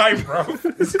their time, bro.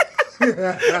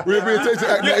 We're being taken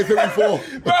at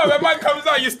 1974. Bro, when man comes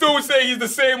out, you still say he's the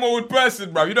same old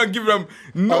person, bro. You don't give them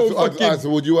no fucking. So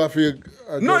would you have to?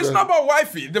 No, it's not about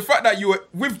wifey. The fact that you were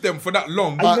with them for that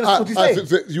long. Are you gonna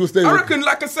say? You were staying. I with- reckon,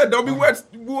 like I said, there'll be words.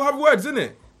 We'll have words in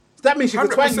it. That means she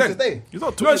could twang you to 100%. stay. He's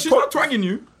not. No, she's not twanging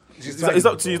you. It's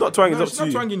up to you. He's not twanging. No, It's she's up not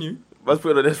to you. twanging you. Let's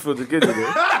put it on this for the kids. You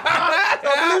know?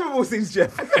 Unbelievable things,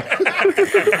 Jeff.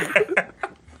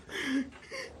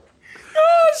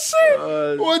 Oh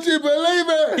shit! Would you believe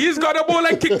it? He's got a ball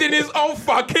and kicked in his own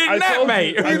fucking net, told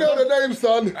mate. you. You know the name,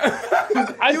 son.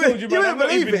 I told you, man, wouldn't I'm not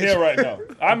believe even it. here right now.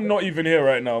 I'm not even here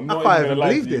right now. I'm not can't even even gonna lie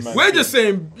believe to you, this. man. We're just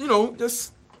saying,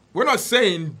 just we're not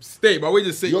saying stay, but we're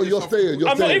just saying You're staying. You're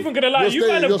I'm not staying. even gonna lie. You're You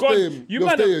man staying, have you're gone. staying, You you're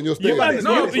man staying, you're have. You man. staying.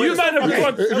 No, You man have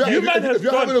gone. You man If have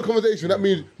you're having a gone. conversation, that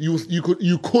means you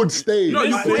could stay. No,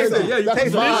 you Right, could listen, stay. Yeah, you That's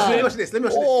could mad. Let me watch this. Let me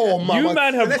watch this. Oh my You man.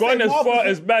 man have let's gone say as Marv far was-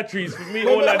 as batteries. For me,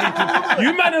 all I need to.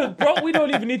 You man have, bro. We don't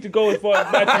even need to go as far as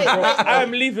batteries, bro. I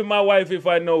am leaving my wife if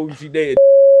I know she dated.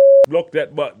 Block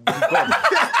that, but she's gone.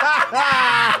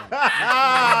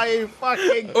 Ah, you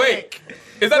fucking Wait,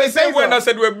 is that the same when I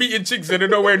said we're beating chicks and they're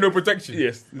not wearing no protection?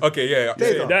 Yes. Okay, yeah.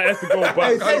 Taser. That has to go.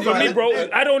 But Hey, for me, bro,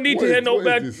 I don't need to hear no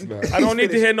what is this now? I don't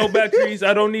need to hear no batteries.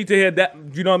 I don't need to hear that.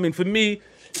 You know what I mean? For me,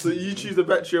 So you choose the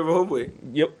battery over homeboy.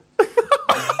 yep.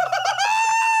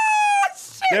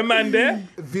 Them man there.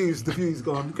 The views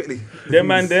gone quickly. Them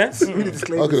man there. Read the I'm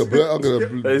disclaimers.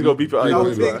 gonna. He's gonna beep it out. Yeah,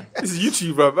 This yeah. This is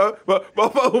YouTube, bro. But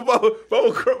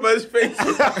will crop man's face.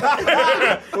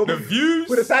 The views.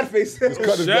 With a sad face. Cut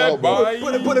this Shared out, bro. by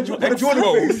Put the Jordan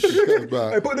face. Exposed. Cut this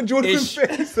back. Put the Jordan Ish.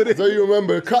 face. So So you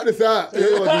remember, cut this out.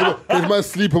 This man's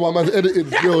sleeping, my man's editing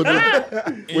still.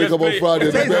 Wake up on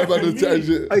Friday, bare man to chat and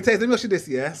shit. Hey, Taze, let me ask you this,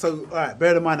 yeah? So, all right,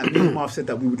 bear in mind that me and Marv said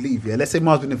that we would leave, yeah? Let's say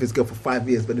Marv's been with his girl for 5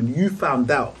 years, but then you found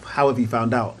out, however you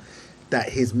found out, that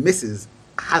his missus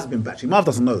has been battered. Marv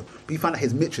doesn't know, but you found out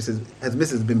his missus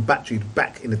has been battered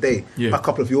back in the day Yeah. by a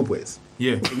couple of your boys.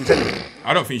 Yeah. You can tell him.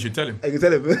 I don't think you should tell him. You can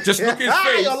tell him. Just look at his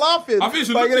face. You're laughing. I think you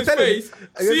should But look you're at his gonna tell him. face, You're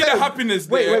gonna see tell the him. happiness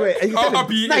Wait. there, And you how tell him.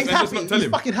 happy he No, is, he's and just happy. not tell He's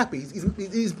him. fucking happy.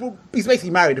 He's basically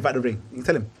married without the ring. You can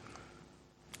tell him.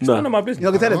 None of my You're business.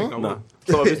 not gonna tell him. Nah, it's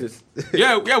not my business.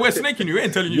 Yeah, we're snaking you. We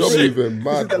ain't telling you You're shit. moving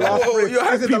mad. The last Oh, three. you're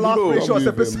This is happy, the last bro. three I'm shots moving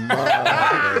episode.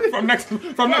 mad. From next week,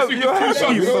 it's 2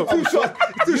 shots. Two shots.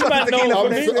 Two shots might of tequila. know. for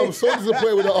next I'm week. so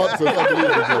disappointed with the answers.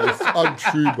 Unbelievable, bro. It's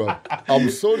untrue, bro. I'm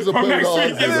so disappointed with the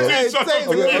next week, answers, bro. Hey, Shots Taze,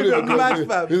 of you're tequila. mad,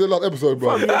 fam. Here's the last episode,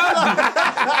 bro. If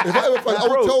I ever find, I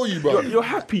will tell you, bro. You're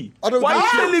happy. I don't Why are you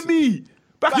give a telling me?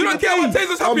 Back You in don't the care day. about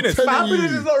Taser's happiness. telling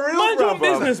Happiness you. is not real, Mind your bro.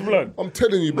 business, blood. I'm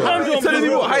telling you, bro. Mind your Telling me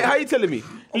business. what? How you telling me?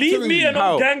 Leave telling me you. and no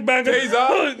How? gangbangers.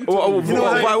 Taser.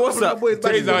 Why? What's Couple that? of boys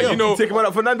back in the Taser, day. you know. Take him out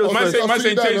of Fernando's. Man I'll saying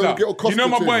sit down and get a Taser. You know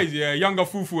my Costa boys, yeah, Younger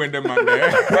Fufu and them man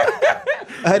there.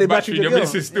 I heard it battery your your girl.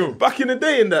 missus still. Back in the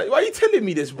day and that. Why are you telling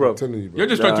me this, bro? I'm telling you, bro. You're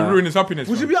just trying to ruin his happiness.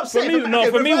 Would you bro. be upset? For me,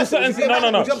 no. For me, it was certain.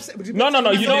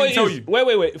 No. You know what it tell is? you.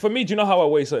 Wait. For me, do you know how I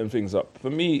weigh certain things up? For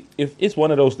me, if it's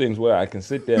one of those things where I can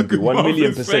sit there and be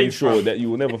 1,000,000% face, sure bro. that you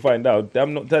will never find out,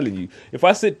 I'm not telling you. If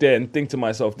I sit there and think to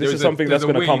myself, this There's is a- something there's that's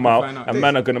a going to way come you out, can find out. and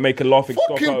man are going to make a laughing stock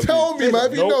Fucking out of tell you. me,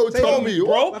 man. If you know, tell me.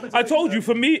 Bro, I told you.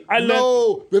 For me, I learned.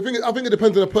 No, the thing is, I think it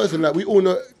depends on the person. Like we all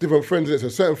know different friends. So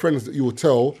certain friends that you will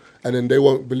tell, and then they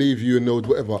won't believe you and know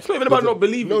whatever. It's not even about not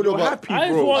believing. No, You're but happy, I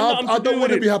just bro. want nothing I to don't do want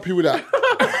to with be it. happy with that.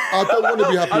 I don't want to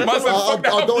be happy. Man said, fuck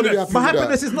that I don't want to be happy My with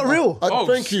happiness that. is not real. Oh,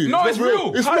 Thank you. no, it's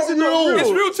real. It's How not is it not real. real? It's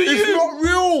real to It's you. not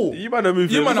real. You might not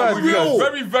move. You man are moving real.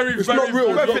 very, very, It's very, not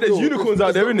real. very- It's not There's real. unicorns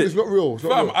out there, It's not- innit? It's not real. It's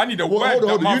not Fam, real. I need a Well, word hold that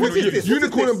on. man will Unicorn, use.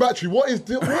 unicorn and battery. What is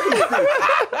this? What is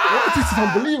this? Is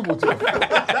unbelievable, Jeff.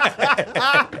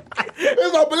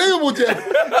 It's unbelievable, Jeff.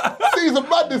 See, it's a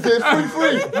madness here. It's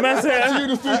free. Man said, See you in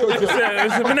the studio,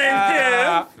 Jeff. my name's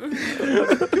Kev.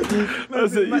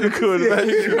 That's a unicorn, man.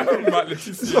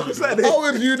 How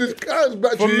is you this guy's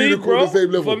battery For me, unicorn bro, the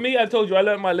same level? for me, I told you, I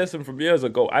learned my lesson from years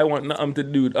ago. I want nothing to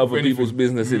do with other Anything. people's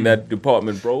business in that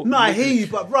department, bro. No, I hear you,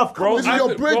 but bruv, come This on. is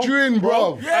your brethren,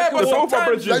 bro. Yeah, but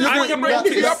sometimes Like, you're I gonna- can like,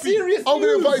 make you it's happy. serious I'm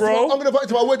gonna invite you. bro. I'm gonna invite you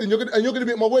to my wedding. You're gonna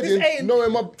be at my wedding. This ain't-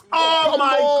 Knowing my. Oh Come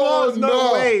my on, God,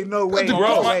 no way, no way, The no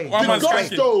gusto, way. One the man's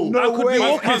gusto. No I could way. be Man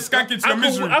walking. can't skank into your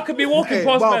misery. I could be walking Hey,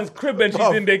 past Bob. man's crib and she's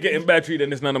Bob. in there getting battered,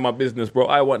 and it's none of my business, bro.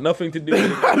 I want nothing to do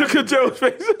with it. Look at Joe's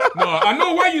face. No, I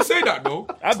know why you say that though.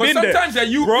 I've but been there. sometimes yeah,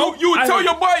 you Bro, would I- tell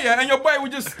your boy yeah, and your boy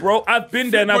would just. Bro, I've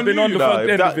been there and I've been on the Nah, front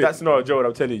end of it. that's not Joe.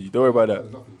 I'm telling you. Don't worry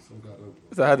about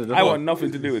that. I want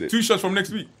nothing to do with it. 2 shots from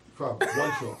next week. Fam,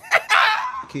 one shot.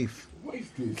 Keith,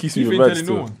 Keith's You even ain't mad telling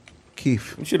no still. one.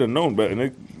 Keith, You should have known better.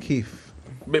 Nigga. Keith,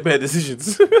 Make better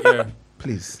decisions. Yeah,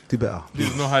 please do better. this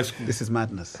is no high school. This is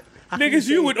madness. Niggas,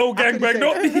 you with old How can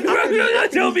gangbang, you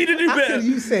not tell me to do How can better.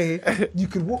 you say you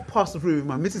could walk past the room,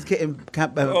 my missus getting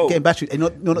Oh. getting battered, and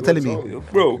you're not telling me?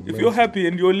 Bro, if you're happy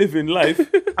and you're living life,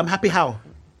 I'm happy how?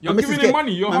 You're My missus giving him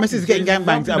money. You're my happy. missus is getting You're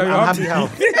gangbanged. happy that I'm you're happy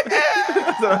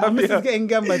how? My missus is getting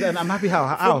gangbanged, and I'm happy how?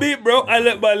 How? me, bro, I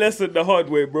learned my lesson the hard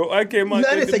way, bro. I came out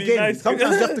Learn there this to be again. nice.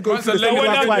 Sometimes you have to go Once through the I I same went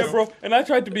life out there, twice. bro, and I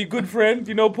tried to be good friend.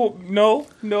 You know, no.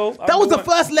 That was the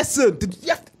first lesson. Did you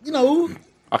have to, you know?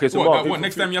 Okay, so What, Marv,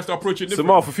 next time you have to approach it so different.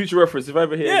 Marv, for future reference, if I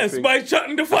ever hear Yes, anything, by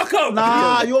shutting the fuck up.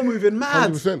 Nah, you're moving mad.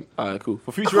 100%. alright, cool.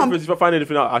 For future Come- reference, if I find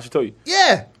anything out, I should tell you.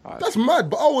 Yeah. That's mad,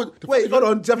 but I would. Wait, hold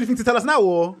on. Do you have anything to tell us now,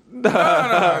 or?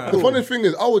 The funny thing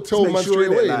is, I would tell make man sure straight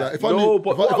that, away. like- Like, if I No, knew,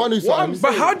 but if I knew what I'm something.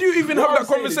 But how do you even have What that I'm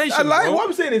saying conversation? is- bro? What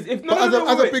I'm saying is, if But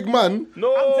as a big man, no,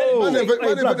 Man, Hey, man, blood,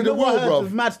 in the you know what I world, heard? bruv.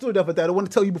 The mad story the other day. I don't want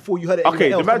to tell you before you heard it. okay, anywhere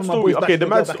the else. mad One of my story. boys Okay, back the in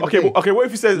mad. day, back in Okay, the day. okay. What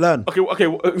if he says Learn.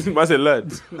 Okay. Man said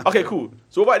learn. Okay, cool.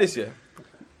 So what about this? Yeah.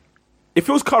 It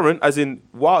feels current, as in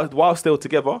while still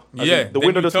together. As Yeah, in the then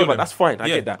window you that's tell together. them. That's fine. I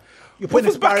Yeah. get that. You're putting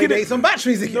What was back expiry in it? dates on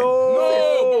batteries again.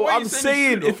 No, but why I'm you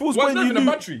saying this, it feels though? when What's you nothing a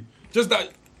knew- battery. Just that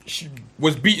she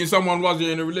was beating someone while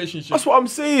you're in a relationship. That's what I'm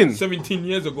saying. 17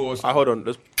 years ago or something. Hold on.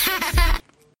 Let's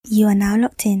You are now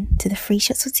locked in to the Free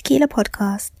Shots of Tequila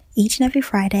podcast each and every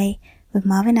Friday with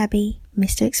Marvin Abbey,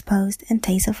 Mr. Exposed, and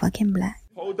Taser fucking Black.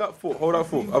 hold that thought. I've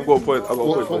got a point.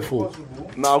 what for?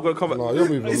 Nah, I'm gonna come back. Nah, you're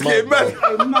moving It's mad,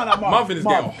 getting mad. Marvin is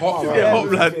getting hot. Yeah, hot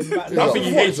blood. I think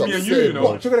he hates me and you know.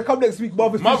 What? You're gonna come next week,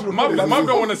 Marvin? Marvin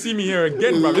don't want to see me here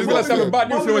again, bro. He's gonna have a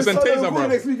bad influence on Taser, bro.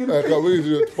 Next week. Can't we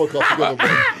do a podcast together,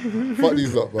 man? Fuck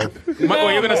these up, man.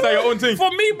 You're gonna start your own thing. For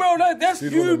me, bro, that's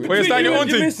He's you. one of me. between start your you own and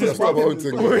your thing. missus, That's my bro. own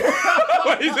thing.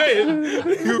 What are you saying?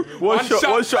 One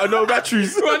shot, no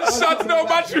batteries. One shot, no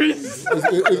batteries.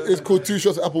 It's called 2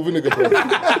 shots of apple vinegar, bro.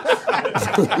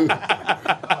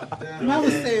 I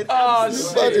was saying,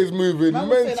 That is moving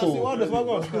mental.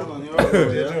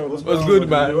 What's good,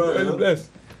 man? Well blessed.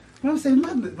 I'm saying,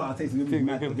 man, but I'll take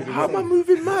it. How am I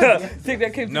moving mad? Take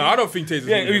that cake. No, I don't think Taser's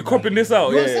Yeah, moving, you man. cropping this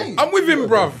out. Yeah. I'm with him,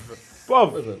 bruv.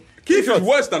 Bruv, Keith is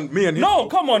worse than me and him. No,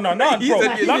 come on now, nah, He bro.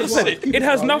 said- he Like I said, said- it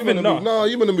has nothing, no. Nah,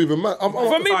 you wanna moving mad. For me,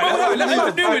 bro, it has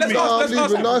nothing to do with me. Nah, Let's I'm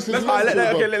ask leaving him. nice and Let's simple, ask-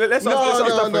 okay, bro. let's ask No,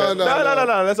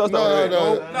 let's ask No, that.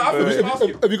 I think we should ask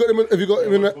him. Have you got him? Have you got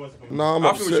him in? Nah, I'm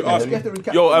I think we should upset. ask Man. him.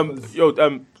 Yo,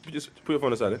 just put your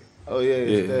phone aside. Oh yeah,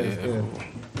 Yeah.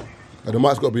 The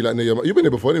mic's got to be like near your mic. You've been here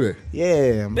before, anyway.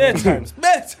 yeah. Bare times.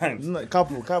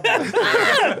 Couple.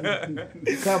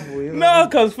 You know. No,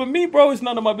 cause for me, bro, it's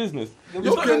none of my business. It's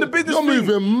not in the business You're thing.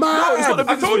 moving mad. it's not the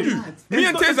I told you. Me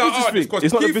and not the Taser business are thing. because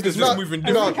It's not the Keith is business just thing. moving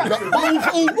No,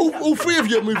 different. all 3 of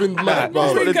you are moving mad,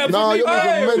 bro. Three caps Nah, for me. you're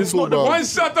Hey, moving it's mental, bro. One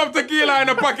shot of tequila and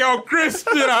a packet of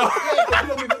crisps, you know.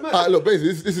 Alright, look,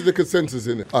 basically, this is the consensus,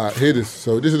 innit? Alright, hear this.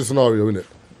 So, this is the scenario, innit?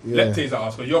 Let Taser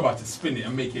ask, because you're about to spin it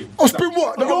and make it. Oh, spin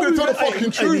what? No, I'm going to tell the fucking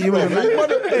truth, bro.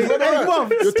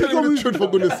 You're telling me the truth, for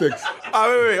goodness sakes.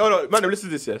 Wait, hold on. Man, listen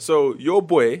to this, yeah. So, your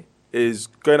boy is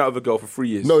going out with a girl for 3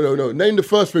 years. No. Name the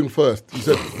first thing first. You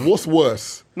said, what's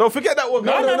worse? No, forget that one.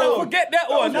 No, forget that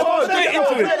one. Let's go straight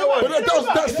into it. But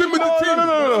that's him with the team.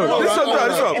 No. Listen.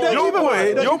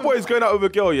 Your boy is going out with a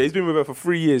girl, yeah. He's been with her for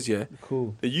 3 years, yeah.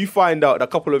 Cool. Then you find out that a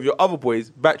couple of your other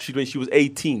boys battered when she was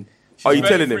 18. Are you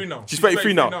telling him? Now. She's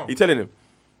 33 now. Are you telling him?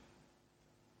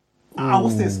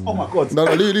 What's this? Oh my God. No,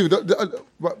 leave.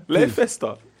 Let it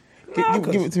fester.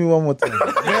 Give it to me one more time.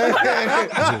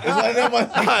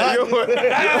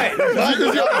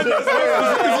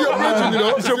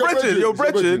 It's your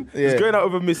brethren. He's going out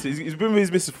with a missus. He's been with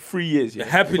his missus for 3 years. Yeah.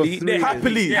 Happily. He's mad.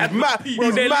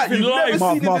 You've never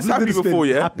seen him this happy before,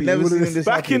 yeah? Never seen this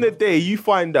Back in the day, you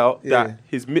find out that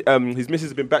his missus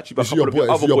has been battered by a couple of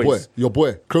your other boys. Your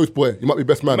boy, close boy. You might be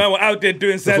best man. Man, we're out there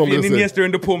doing what I'm Xavi and gonna say. Iniesta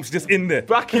in the pumps, just in there.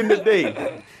 Back in the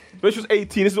day, when she was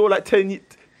 18, this is all like 10,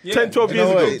 12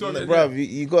 years ago. Bruv,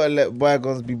 you gotta let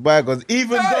bygones be bygones.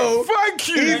 Even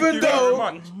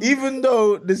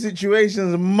though the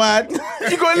situation's mad, You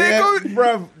gotta let go.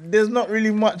 bruv, there's not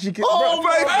really much you can. Oh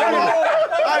my God.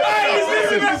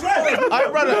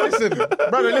 Brother,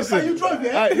 listen. You drove, yeah?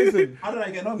 Alright, listen. How did I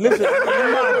get on? Listen,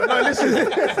 no, listen.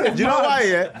 Do you know why?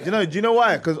 Yeah. Do you know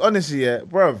why? Because honestly, yeah,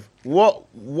 bruv.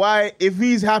 Why? If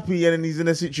he's happy and he's in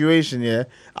a situation, yeah,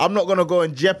 I'm not gonna go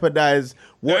and jeopardize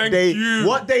what they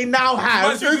now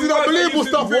have. This is unbelievable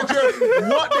stuff. What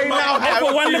they now have.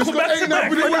 For one little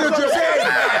back-to-back. Wait,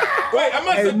 I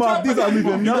must Hey, Mark, these are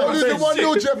moving You're nuts. losing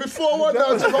 1-0, Jeff. It's 4-1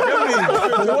 now.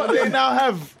 What they now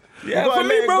have. Yeah, gotta for let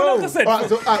me, it bro, go. like I said, Alright,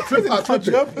 so flip it.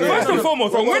 first and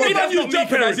foremost, when he does you not me,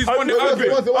 jeopardize his money.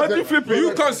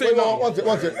 You can't say no.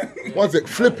 One sec.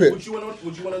 Flip it. Would you want to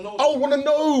know? I want to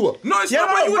know. No, it's Yeah, not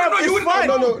what you want to know. You it's wouldn't fine.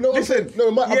 know. No. Listen,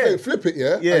 I'm saying flip it,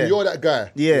 yeah? Yeah. And you're that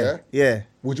guy. Yeah.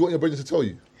 Would you want your brother to tell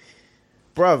you?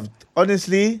 Bruv,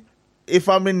 honestly, if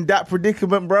I'm in that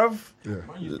predicament, bruv,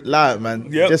 lie,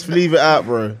 man. Yep. Just leave it out,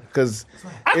 bro. Because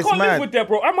I it's can't live mad. with that,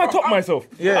 bro. I might top myself.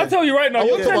 Yeah. I'll tell you right now. I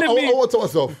You're want telling me. to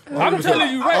myself. I'm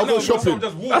telling you right I'll now. go shopping.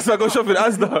 That's why I go shopping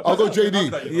at Asda. I'll go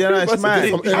JD. Yeah, no, it's mad.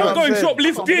 I'm going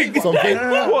shoplifting. Something.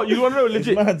 What? You want to know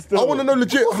legit? I want to know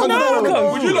legit. No,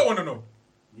 no. Would you not want to know?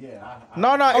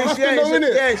 No, have to know,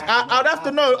 innit? I'd have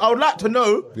to know. I would like to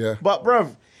know. Yeah. But,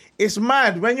 bruv, it's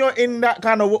mad. When you're in that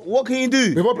kind of... What can you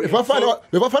do? If I find out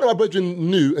my brethren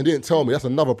knew and didn't tell me, that's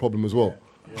another problem as well.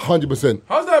 100%.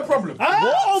 How's that a problem?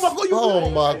 Oh my God! Oh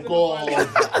my God.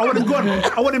 I want him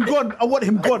gone. I want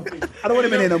him gone. I don't want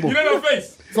him in here no more. You don't know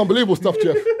face. It's unbelievable stuff,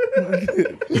 Jeff.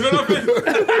 You don't know face.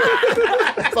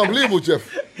 It's unbelievable, Jeff.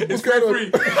 It's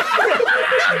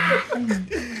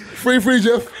free. Free,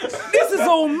 Jeff. This is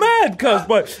all mad, cuz.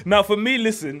 But now for me,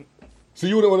 listen. So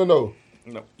you wouldn't want to know?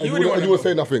 No. You wouldn't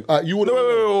say nothing? You wouldn't...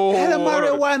 Hell,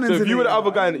 Mario Winans So if you were the other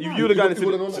guy, if you were the guy in You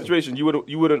wouldn't the know. situation, you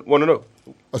wouldn't want to know.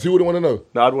 So you wouldn't want to know?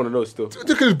 No, I'd want to know still. Look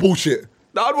at this bullshit.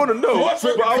 No, I'd want to know.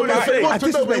 But I wouldn't say. I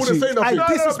wouldn't say nothing. I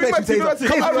disrespect you,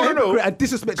 Taser. I want to know. I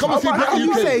disrespect you. Come and see Black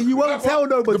You UK. say you won't tell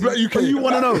nobody, The Black UK. but you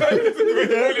want to know.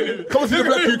 Come and see the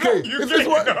Black UK.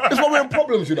 It's why we're in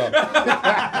problems, you know.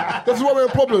 This is why we're in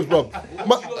problems, bro.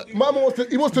 Mama wants to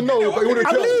know, but he wouldn't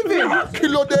I'm tell. leaving.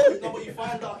 Kill your day. No, but you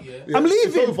find out, yeah. Yeah, I'm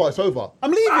leaving. It's over.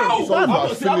 I'm leaving. It's over.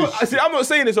 It's finished. I'm not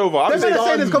saying it's over. I'm They're not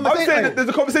saying there's I'm conversation. saying that there's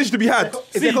a conversation to be had.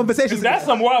 It's a conversation. That's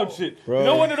some wild shit. You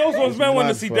know, one of those ones, man, want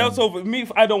to mad, see. fam. That's over. Me,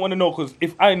 I don't want to know, because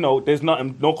if I know, there's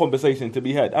no conversation to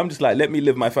be had. I'm just like, let me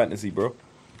live my fantasy, bro.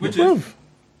 Which is...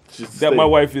 That my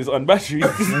wife is on batteries.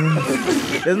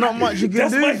 There's not much you can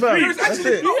That's do, my fam. dream. That's You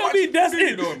it. know what I mean? That's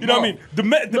it. You know what I mean?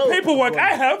 The paperwork I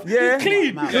have Yeah. is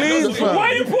clean. Clean, fam. Why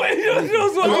are you putting those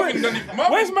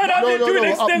Where's man out there doing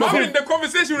extensive? The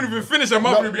conversation wouldn't even finish and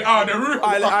Mark would be out of the room.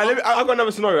 I got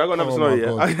another scenario. my Yeah.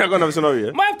 God. I got another scenario.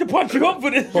 Yeah. Might have to punch you up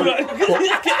for this.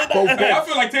 I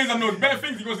feel like Taser knows better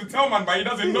things he goes to tell man, but he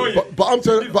doesn't know yet. But I'm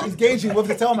telling. But Engaging with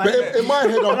the tell man. in my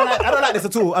head, I don't like this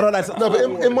at all. I don't like this. no, but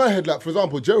in my head, like for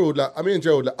example, Gerald, me and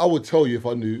Gerald, I would tell you if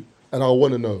I knew, and I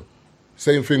want to know.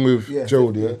 Same thing with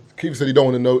Gerald, yeah. Keith said he don't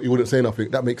want to know, he wouldn't say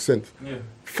nothing. That makes sense. Yeah.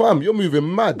 Fam, you're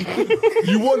moving mad.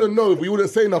 You want to know, but you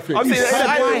wouldn't say nothing. I'm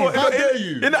saying How dare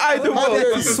you? in the ideal How dare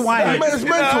world, you? Swine. It's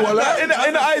mental, like. in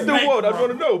the ideal world, I'd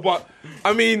want to know. But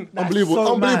I mean, Unbelievable,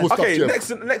 so unbelievable mad. stuff, okay.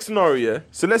 Jeff. Next scenario. Yeah.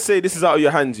 So let's say this is out of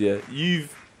your hands. Yeah.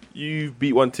 You've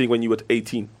beat one thing when you were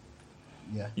 18.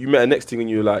 Yeah. You met a next thing when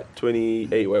you were like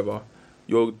 28, whatever.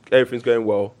 Everything's going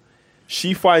well.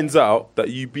 She finds out that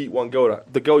you beat one girl.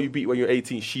 The girl you beat when you were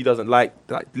 18, she doesn't like.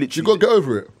 Literally. You got to get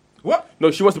over it. What? No,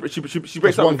 she wants to. She breaks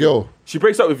That's up one with girl. You. She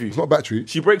breaks up with you. It's not battery.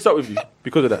 She breaks up with you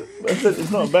because of that.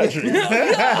 It's not a battery.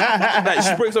 Like,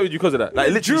 she breaks up with you because of that. Like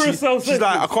literally, she's like,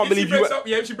 I can't believe you.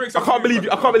 If she breaks I up, can't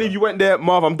believe you went there,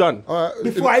 Marv. I'm done.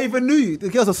 Before I even knew you, the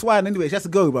girl's a swine anyway. She has to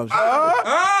go, bro.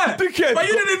 Dickhead. But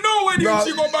you didn't know when she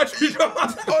got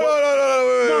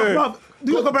battery. Bro,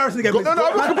 do a comparison again. No, I'm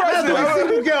not comparing. A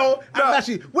single girl and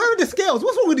actually, where are the scales?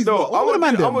 What's wrong with these? No, What are the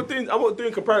man I'm not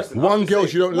doing comparison. One girl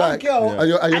she don't like, girl, and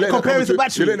you're letting comparing to you're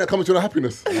battery. letting that come into your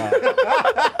happiness.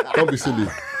 Don't be silly.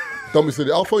 Don't be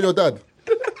silly. I'll phone your dad.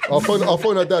 I'll phone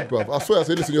her dad, bruv. I swear, I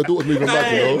say, listen, your daughter's moving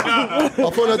back, you know.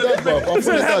 I'll phone her dad, bruv. I'll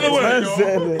phone her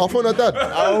dad. I'll phone her dad.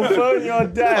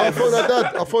 I'll phone your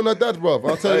dad. I'll phone her dad, bruv.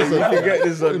 I'll tell you something. Get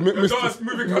this on. Your daughter's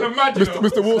moving kind of mad, you know.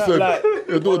 Mr. Wilson,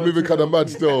 your daughter's moving kind of mad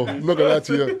still. I'm not going to lie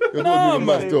to you. Your daughter's moving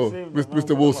mad still.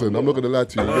 Mr. Wilson, I'm not going to lie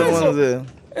to you.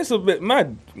 It's a bit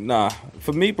mad. Nah,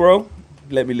 for me, bro,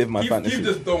 let me live my fantasy. You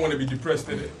just don't want to be depressed,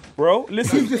 innit? Bro,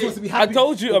 listen, I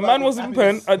told you, a man wasn't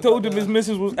pen. I told him his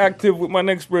missus was active with my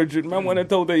next brethren. Man, when I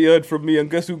told her he heard from me, and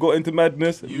guess who got into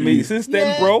madness? Me. Since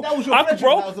then, bro, that was your brethren, that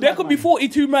bro, was the there mad could be man.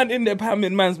 42 man in there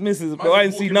pamming man's missus, bro. Man's I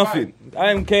ain't see walking nothing.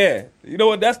 I don't care. You know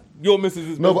what? That's your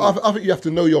missus' No, business. but I think you have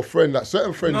to know your friend. Like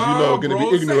certain friends, you know, are going to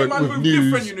be ignorant with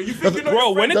news.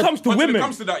 Bro, when it comes to women,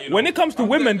 when it comes to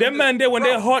women, them man there when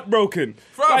they're heartbroken.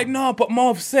 Like, nah, but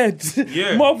Marv said,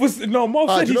 Marv said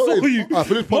he saw you.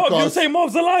 For this Marv, you podcast, say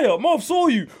Marv's a liar. Marv saw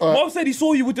you. Marv said he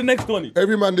saw you with the next one.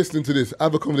 every man listening to this,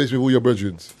 have a conversation with all your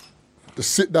brethren.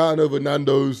 Just sit down over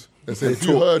Nando's and say, if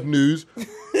you heard news,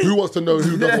 who wants to know and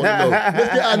who doesn't want to know?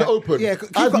 Let's get out in the open. Yeah,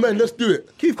 As men, let's do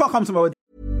it. Keith can't come to my.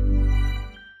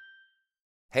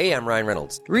 Hey, I'm Ryan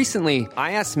Reynolds. Recently,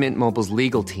 I asked Mint Mobile's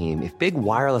legal team if big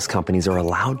wireless companies are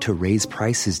allowed to raise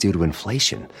prices due to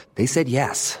inflation. They said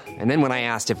yes. And then when I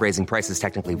asked if raising prices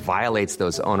technically violates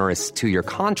those onerous two-year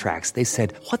contracts, they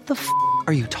said, what the f***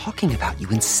 are you talking about, you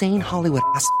insane Hollywood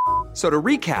ass f- So to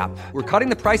recap, we're cutting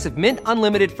the price of Mint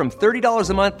Unlimited from $30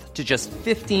 a month to just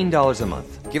 $15 a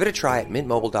month. Give it a try at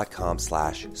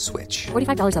mintmobile.com/switch.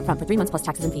 $45 up front for 3 months plus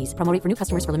taxes and fees. Promo rate for new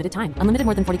customers for limited time. Unlimited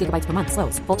more than 40 gigabytes per month.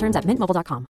 Slows full terms at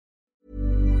mintmobile.com.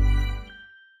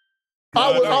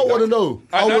 I want to know.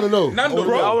 I want to know. Nando,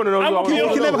 Bro, I want to know. I want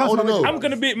to know. I'm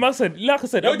gonna be, like I said, You're I'll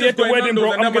be at just the going wedding,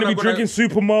 bro. Nando's and I'm gonna be them man are drinking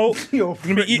Supermalt. I'm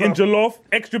gonna be eating jollof,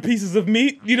 extra pieces of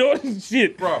meat. You know,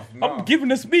 shit. Bruv, nah. I'm giving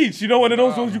a speech. You know, one of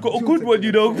those ones you got a good one.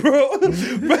 You know, bro.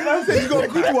 You got a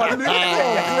good one.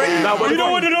 You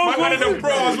know, one of those Man, ones. them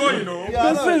bro as well, you know.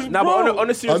 That says, Nah, bro. but on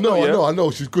a serious note, I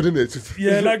know. She's good in it.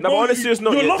 Yeah, like, Nah, but bro, on a serious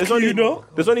note, you're yeah, lucky, you know.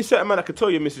 there's only certain man that can tell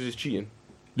your missus is cheating.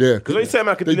 Yeah, Because when you say a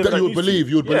man can deliver that that you would news to believe.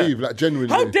 You would Yeah. believe, like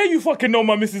genuinely. How dare you fucking know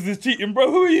my missus is cheating,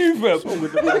 bro? Who are you, fam?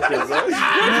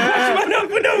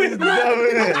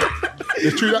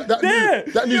 It's true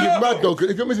that news is mad though. 'Cause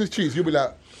if your missus cheats, you'll be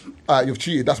like, alright, you've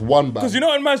cheated. That's one bad. Because you know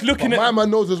when man's looking But at. my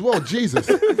man knows as well. Jesus.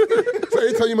 So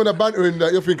anytime you man are bantering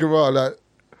that, you're thinking, right, like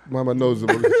my man knows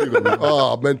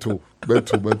about mental.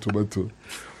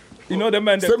 You know that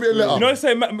man there. Send me a letter. You know the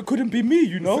same man couldn't be me,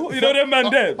 you know? You know that man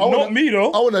there. Not me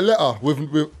though. I want a letter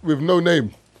with no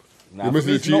name. Your for missus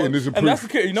me is it's not. cheating. This is And proof. that's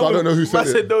okay, you know So I don't what- know who I said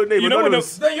said it. no name. You know when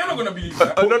Anonymous. Then you're not gonna believe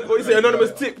that. What you say?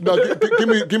 Anonymous tip. No,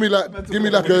 give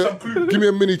me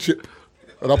a mini chip.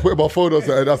 And I'll put it on my phone or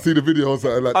something, and I'll see the video or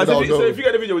something. Like, So then I'll if know. you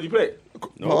get the video, would you play it?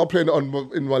 No, I'm playing it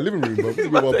in my living room, bro. I'm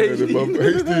playing it in my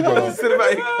HD, bro.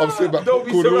 Cinematic. I'm sitting back, Don't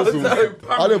be cool so whistles. outside.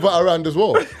 I live right around as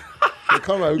well. They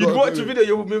come around, we You'd got- watch a video,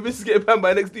 your missus getting banned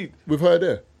by next dude. with her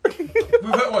there.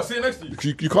 We've heard what? Sit next to you.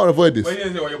 You can't avoid this. Well, yeah,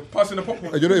 you're passing the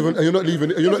popcorn. And you're not even. And you're not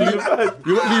leaving. You're not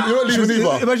leaving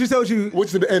either. Imagine tells you,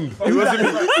 Watch to the end. who's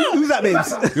that,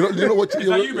 babes? You're not watching.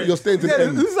 that you, mate? You're staying to the Yeah,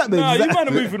 end. who's that, babes? Nah, Is you that- man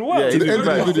are moving well. To the end of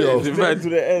the video. He's mad. To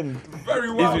the end.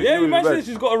 Very well. Yeah, the man says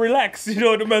she's got to relax. You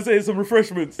know, the man says some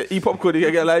refreshments. Eat popcorn, you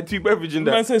get like 2 beverages in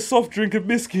The man that. says soft drink and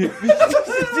biscuit.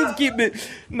 Just keep it.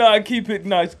 Nah, keep it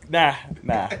nice. Nah.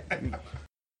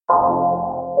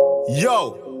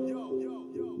 Yo.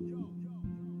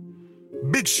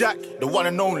 Big Shaq, the one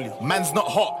and only. Man's not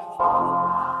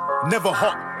hot. Never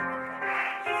hot.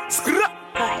 Skra.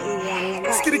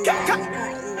 Skitty cat cat.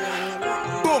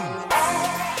 Boom.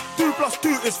 2 + 2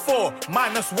 is 4.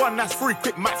 -1, that's 3.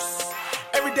 Quick maths.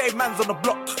 Everyday man's on the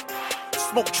block.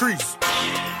 Smoke trees.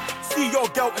 See your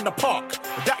girl in the park.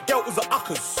 That girl was a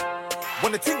uckers.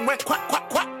 When the ting went quack, quack,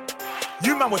 quack,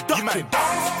 you man were ducking.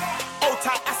 Hold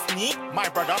tight, Asni, my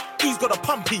brother. He's got a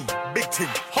pumpy, big ting.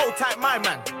 Hold tight, my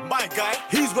man, my guy.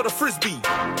 He's got a frisbee.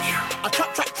 I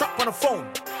trap on the phone.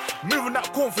 moving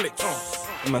that cornflakes.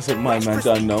 I said, my man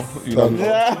done now. You know,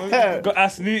 got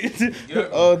Ashley.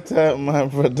 Old time, my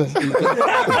brother. He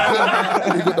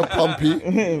got the pumpy.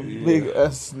 Big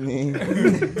Asni.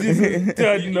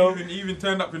 Done now. He even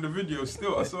turned up in the video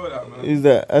still. I saw that, man. Is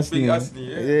that Asni? Big Asni,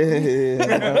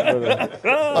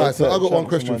 Yeah. Alright, so I got one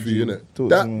question for you, innit?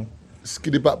 That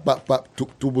skiddy bap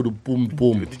took to the boom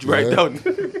boom. Did you write it down?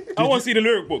 I want to see the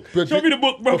lyric book. But Show me the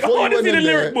book, bro. I before you want to went see the in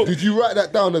there, lyric book. Did you write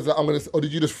that down as like, or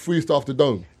did you just freestyle off the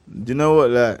dome? Do you know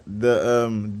what? Like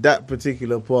that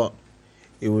particular part,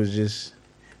 it was just.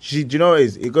 Do you know what it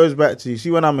is? It goes back to, you see,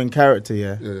 when I'm in character,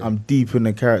 yeah. I'm deep in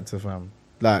the character, fam.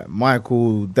 Like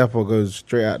Michael Depper goes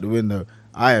straight out the window.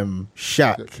 I am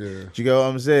Shaq. Yeah. Do you get what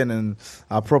I'm saying? And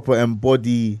I proper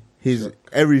embody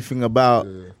everything about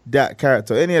that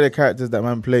character. Any of the characters that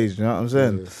man plays. You know what I'm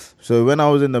saying? Yeah. So when I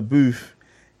was in the booth,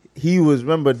 he was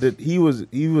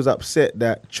upset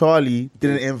that Charlie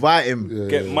didn't invite him.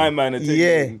 Get my man attention.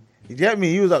 Yeah. You get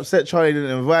me? He was upset Charlie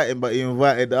didn't invite him, but he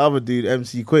invited the other dude,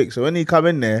 MC Quick. So when he come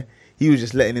in there, he was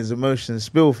just letting his emotions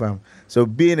spill, fam. So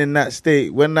being in that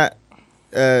state, when that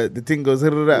the thing goes,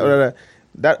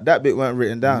 that bit weren't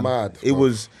written down. Mad, it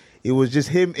was just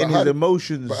him in his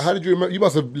emotions. But how did you remember? You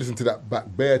must have listened to that back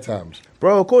bare times.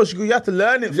 Bro, of course, you have to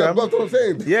learn it, fam. Yeah, that's what I'm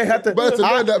saying. Yeah, you have to. Better to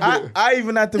learn that bit. I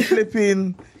even had to flip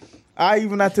in. Write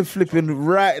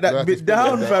that bit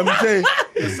down, fam.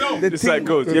 It's like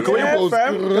goes. Yeah, When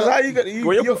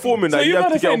you're performing that, you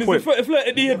have to get on point.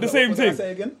 Flirt D had the same thing.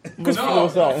 Say again.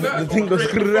 the thing goes.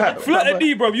 Flirt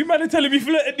D, bro. You man are telling me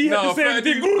Flirt D had the same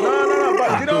thing. No,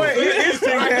 but you know what? His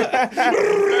thing.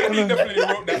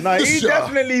 No, he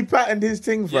definitely patterned his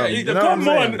thing, fam. Yeah, come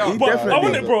on. He But I want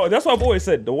definitely. it, bro. That's what I've always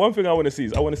said. The one thing I want to see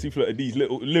is I want to see Flirt D's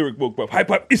little lyric book, bro.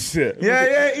 Hype up, it's it.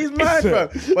 Yeah, he's mad, fam.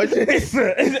 But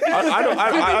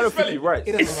I don't think you're right.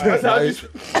 How do you spell that?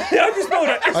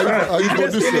 Are you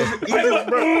gonna do so?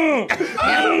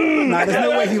 Nah, there's no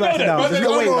way he writes it down. There's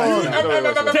no way he writes it down.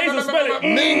 Taser, spell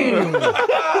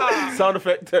it. Sound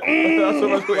effect. That's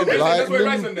what I put in there.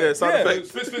 Lightning. Yeah, sound effect.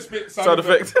 Spit. Sound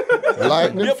effect.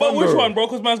 Lightning Yeah, but which thunder. one, bro?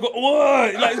 Because man's got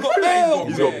what? Like, he's got bell.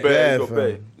 He's got bear. He's got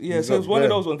bear. Yeah, so it's one of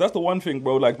those ones. That's the one thing,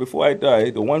 bro. Like, before I die,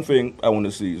 the one thing I want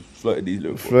to see is Flirt D's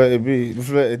lyric book.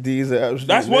 Flirty D is an absolute.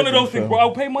 That's one of legend, those things, fam. bro.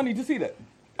 I'll pay money to see that.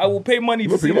 I will pay money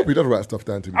to see He that. does write stuff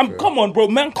down to me. Come on, bro.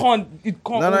 Man can't. It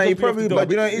can't. No, all he just be off probably, the but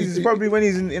dome. you know, it's probably when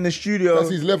he's in the studio. That's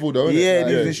his level, though. Isn't Yeah, it?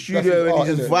 he's in the studio and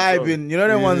he's just vibing. You know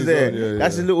them ones there.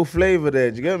 That's a little flavor there.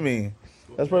 Do you get me?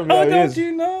 That's probably Oh, how it don't is.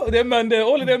 you know? Them man there,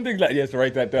 all of them things like, yes,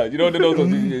 write that down. You know, those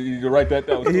ones, you write that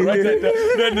down. Write that down.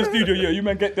 They're in the studio, yeah, you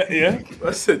man get that, yeah?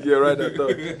 I said, yeah, write that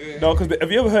down. No, because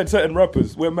have you ever heard certain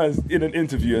rappers where man's in an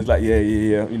interview and it's like, yeah,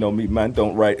 you know, me, man,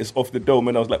 don't write, it's off the dome.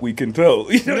 And I was like, we can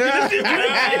tell. You know?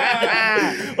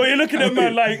 Or you're looking at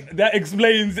man like, that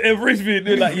explains everything.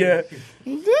 They're like, yeah.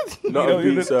 Not a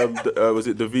beats, was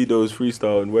it Davido's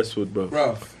freestyle in Westwood, bro?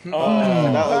 Bro. That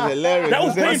was hilarious. That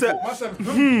was painful.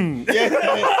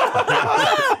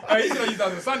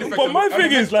 But my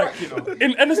thing is like,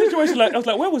 in a situation like, I was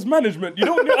like, where was management? You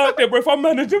know when you're out there, bro, if I'm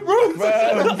manager, bro.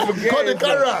 Got the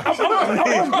camera. I'm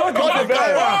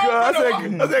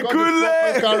I said, cool.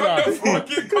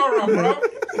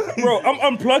 bro, I'm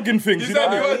unplugging things. You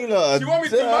know? You want me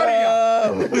to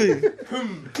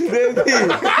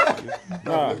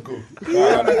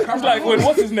It's like,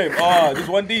 what's his name? There's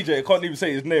one DJ, I can't even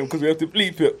say his name because we have to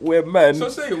bleep it. Where man, So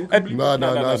say it. No,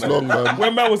 it's long, man.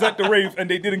 where man was at the rave and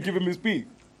they didn't give him his beat.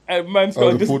 And man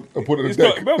started they put it on the he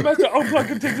started- deck. Bro, man started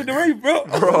unplugging things in the rave, bro.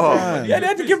 Yeah, they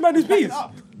had to give man his beats.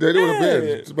 They don't Yeah, want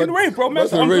to in the rave, bro. Man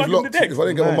That's the rave unplugging the locked. decks. If I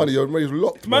didn't get my money, your rave's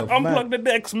locked. Man Man, unplugged the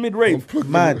decks mid-rave.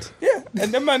 Mad. Yeah,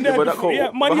 and then man, they Yeah, but had that to, yeah,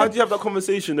 but money. how do you have that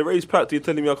conversation? The race packed, you're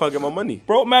telling me I can't get my money.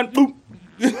 Bro, man, boom.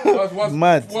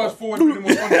 Mad. Was forward with him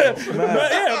on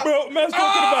Man, yeah, bro, man's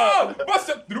talking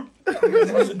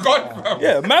about. God,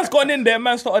 Yeah, man's gone in there,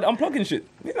 man started unplugging shit.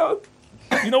 You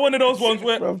know one of those ones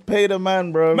where Bro, pay the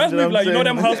man, bro. man's move like, you know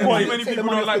them house parties. many people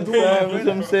don't like You know what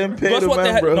I'm saying? Pay That's the what they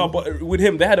man, had. bro. No, but with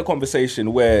him, they had a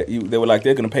conversation where they were like,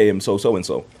 they're gonna pay him so and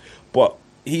so, but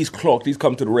he's clocked. He's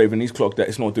come to the rave and he's clocked that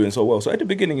it's not doing so well. So at the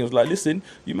beginning, he was like, listen,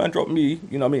 you man dropped me.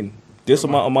 You know what I mean? This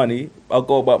amount of money, I'll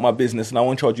go about my business and I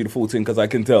won't charge you the full thing because I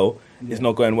can tell it's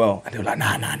not going well. And they were like,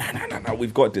 nah,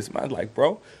 we've got this. Man's like,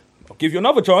 bro, I'll give you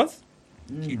another chance.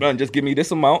 You man, just give me this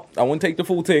amount. I won't take the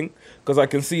full thing because I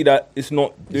can see that it's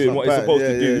not doing not what it's bad. supposed Yeah,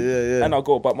 to do. yeah. And I'll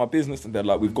go about my business. And they're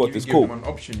like, we've got this, Give cool. him an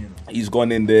option, you know. He's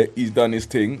gone in there, he's done his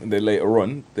thing, and then later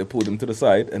on, they pulled him to the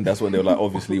side, and that's when they were like,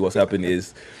 obviously, what's happened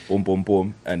is, boom, boom,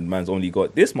 boom, and man's only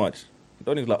got this much.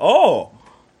 Donnie's like, oh,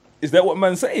 is that what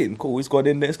man's saying? Cool, he's got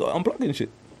in there, he's got unplugging shit.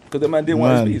 because the man didn't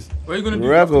want Man. his piece. What are you gonna do? You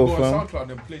have to Rebel, go on fam.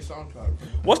 SoundCloud and play SoundCloud.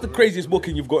 What's the craziest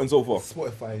booking you've gotten so far?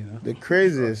 Spotify, you know. The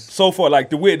craziest. So far, like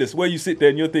the weirdest, where you sit there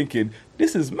and you're thinking,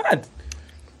 this is mad.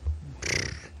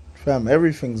 Fam,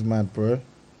 everything's mad, bro.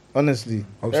 Honestly.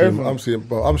 I'm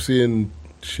seeing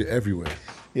shit everywhere.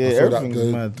 Yeah, I saw that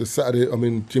everything's mad. the Saturday,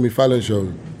 Jimmy Fallon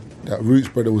show, that Roots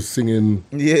brother was singing.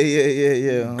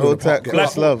 Yeah. Hold tight,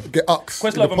 Questlove. Get Ux.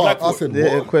 Questlove and Blackfoot. I said,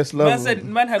 Yeah, what? Questlove.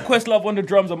 Man had Questlove on the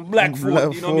drums and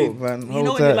Blackfoot. You know what I mean? Man, You know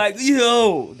hold when you're tight. like,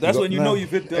 yo, that's when you know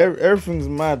you've hit the. Everything's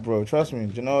mad, bro. Trust me.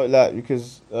 Do you know, like,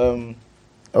 because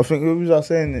I think who was I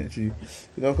saying it to you?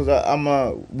 You know, because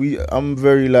I'm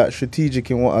very like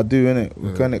strategic in what I do,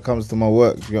 innit? When it comes to my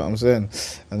work. You know what I'm saying?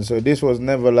 And so this was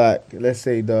never like, let's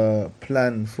say, the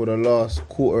plan for the last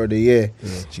quarter of the year. Do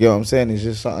you get what I'm saying? It's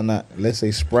just something that, let's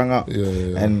say, sprang up.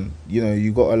 And you know,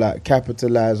 you gotta like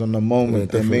capitalize on the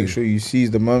moment and make sure you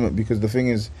seize the moment, because the thing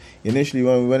is, initially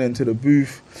when we went into the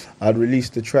booth, I'd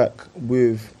released the track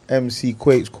with MC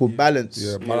Quakes called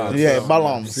Balance. Balance. Siaga.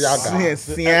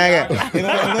 You know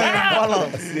what I'm saying?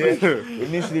 Balance. Yeah.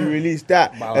 Initially released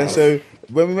that. Balance. And so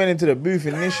when we went into the booth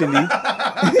initially,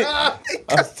 I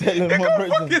was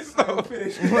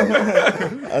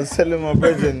telling my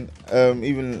brethren,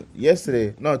 even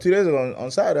yesterday, 2 days ago on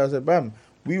Saturday, I said, bam,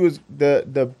 we was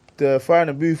the Fire in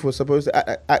the Booth was supposed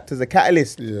to act as a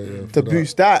catalyst to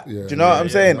boost that. Do you know what I'm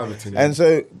saying?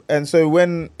 And so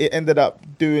when it ended up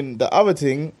doing the other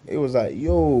thing, it was like,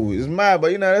 yo, it's mad,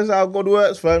 but you know, that's how God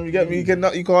works, fam. You get me? You can't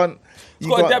You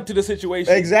got to adapt to the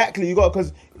situation. Exactly. You got,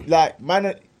 because like,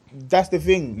 man, that's the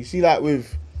thing. You see, like,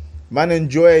 with man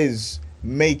enjoys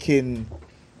making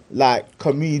like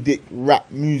comedic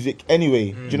rap music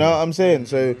anyway. Do you know what I'm saying?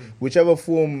 So whichever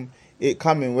form it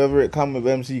coming, whether it come with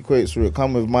MC Quakes or it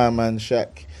come with my man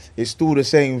Shaq, it's still the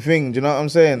same thing. Do you know what I'm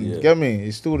saying? Yeah. Get me?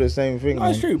 It's still the same thing. No,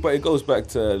 it's true, but it goes back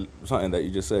to something that you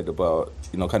just said about,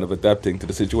 you know, kind of adapting to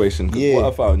the situation. 'Cause what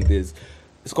I found is,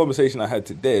 it's a conversation I had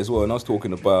today as well, and I was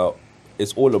talking about,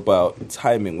 it's all about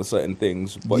timing with certain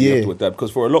things, but you have to adapt.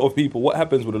 Because for a lot of people, what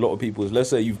happens with a lot of people is, let's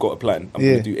say you've got a plan, I'm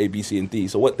going to do A, B, C, and D.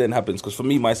 So what then happens? Because for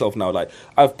me, myself now, like,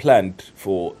 I've planned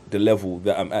for the level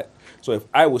that I'm at. So if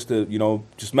I was to, you know,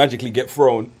 just magically get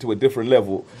thrown to a different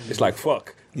level, it's like,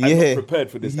 fuck, I'm not prepared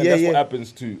for this. And that's what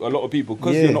happens to a lot of people.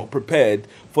 Because you're not prepared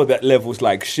for that level, it's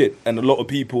like shit. And a lot of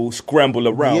people scramble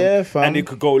around. And it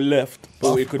could go left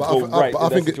or it could go right. I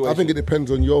think it depends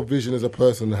on your vision as a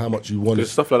person and how much you want it.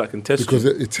 Stuff like that can test you. Because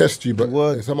it tests you, but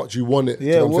it's how much you want it.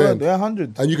 Yeah, you know what I'm saying?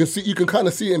 100. And you can kind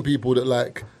of see it in people that,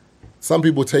 like, some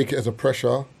people take it as a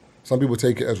pressure. Some people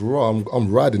take it as raw.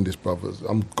 I'm riding this, brothers.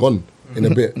 I'm gone in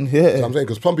a bit. So I'm saying,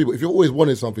 because some people, if you're always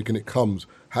wanting something and it comes,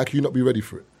 how can you not be ready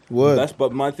for it?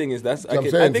 But my thing is,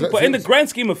 but in the grand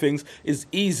scheme of things, it's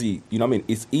easy. You know what I mean?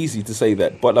 It's easy to say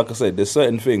that. But like I said, there's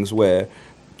certain things where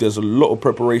there's a lot of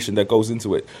preparation that goes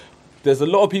into it. There's a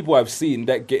lot of people I've seen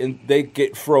that they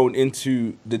get thrown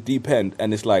into the deep end,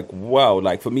 and it's like, wow.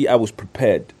 Like, for me, I was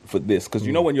prepared for this, because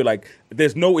you know when you're like,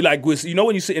 there's no, like, you know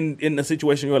when you sit in a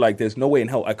situation, you're like, there's no way in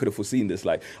hell I could have foreseen this.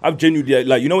 Like, I've genuinely,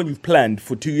 like, you know when you've planned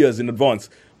for 2 years in advance,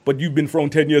 but you've been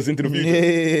thrown 10 years into the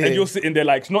future, and you're sitting there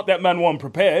like, it's not that man wasn't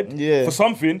prepared for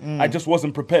something, I just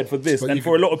wasn't prepared for this. And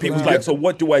for a lot of people, it's like, so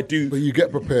what do I do? But you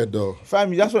get prepared though.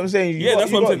 Fam, that's what I'm saying.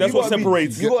 That's what I'm saying. That's what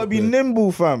separates. You gotta be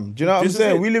nimble, fam. Do you know what I'm This is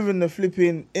saying? it. We live in the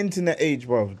flipping internet age,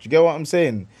 bro. Do you get what I'm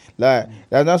saying? Like,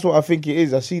 and that's what I think it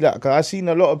is. I see that, because I've seen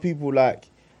a lot of people like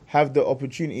have the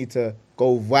opportunity to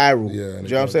go viral. Do you know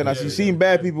what I'm saying? I've seen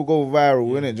bare people go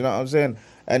viral, innit? Do you know what I'm saying?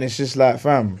 And it's just like,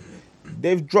 fam,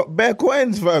 they've dropped bare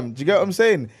coins, fam. Do you get what I'm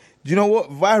saying? Do you know what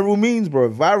viral means, bro?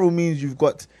 Viral means you've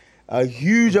got a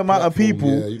huge amount of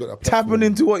people tapping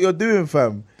into what you're doing,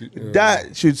 fam.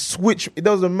 That should switch. It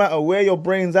doesn't matter where your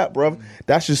brain's at, bro.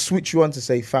 That should switch you on to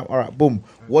say, fam, all right, boom.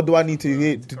 What do I need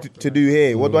to do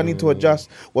here? What do I need to adjust?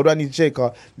 What do I need to check?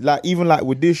 Like, even like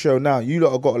with this show now, you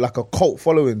lot have got like a cult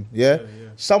following, yeah?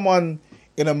 Someone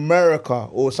in America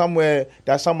or somewhere,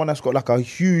 that's someone that's got like a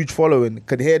huge following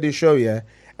could hear this show, yeah?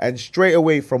 And straight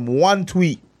away from one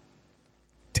tweet,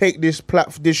 take this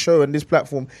show and this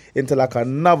platform into like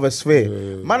another sphere.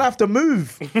 Man, I have to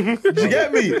move. Do you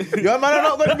get me? Yo, man, I'm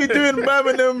not going to be doing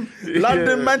Birmingham,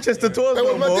 London, Manchester tours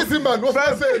no more. What's man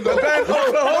saying though? We're going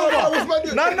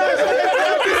Oklahoma. No,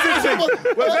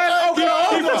 we're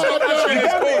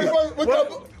going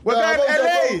Oklahoma. We're going to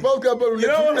LA. You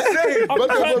know what I'm saying? I'm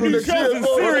trying to do shows in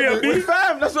Syria, B.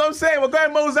 Fam, that's what I'm saying. We're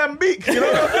going Mozambique. You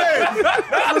know what I'm saying?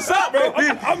 That's what's up, bro.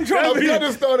 I'm trying to be...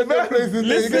 Afghanistan and that places.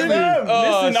 Listen,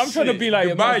 I'm trying to be like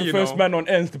the first man on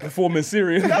ends to perform in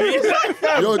Syria.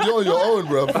 You're on your own,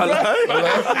 bro. Man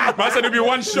said it'll be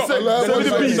one shot. Send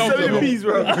the peas,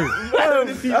 bro.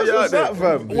 That's what's up,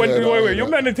 fam. Wait. Your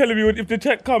man is telling me if the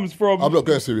check comes from... I'm not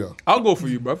going to Syria. I'll go for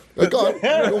you, bro. I'll go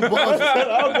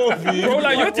for you. Bro,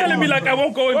 like you're telling me like I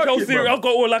won't go and tell Syria. I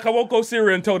won't go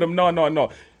Syria and tell them no.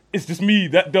 It's just me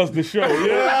that does the show.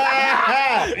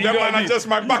 Yeah. That man are just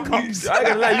my backups. I ain't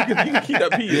gonna lie, you can keep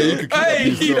that piece. Yeah, you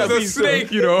can keep that He's a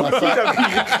snake, you know.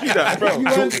 Keep that,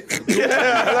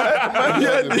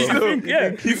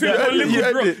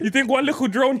 bro. You think one little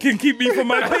drone can keep me from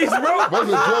my place, bro? What's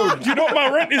a drone? Do you know what my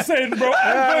rent is saying, bro?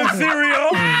 I'm going Syria.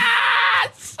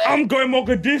 I'm going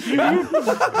Mogadishu,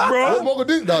 bro. What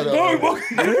Mogadishu? No,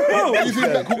 Mogadishu. You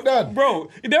think that cook down? Bro,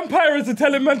 them pirates are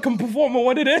telling man can perform on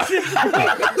one of their shit.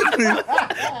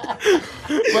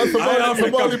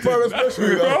 Somali pirate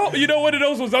special. Bro, you know what of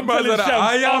those was? I'm telling Shams.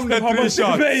 I am the 3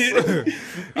 shots.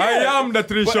 I am the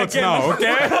 3 shots now,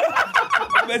 okay?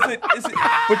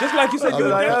 But just like you said,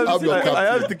 I am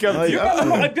the captain. I'm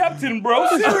not adapting, bro.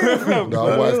 Serious, fam.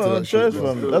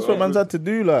 That's what man's had to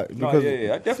do, like. Because,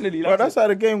 I definitely. Bro, that's how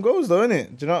the game goes, though,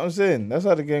 innit? Do you know what I'm saying? That's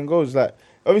how the game goes. Like,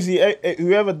 obviously,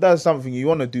 whoever does something, you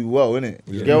want to do well, innit?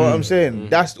 You get what I'm saying?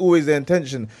 That's always the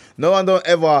intention. No one don't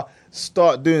ever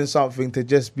start doing something to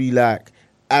just be like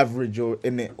average or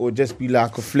in it, or just be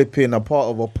like a flipping a part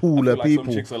of a pool of people.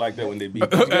 Some chicks are like that when they beat.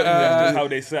 Just how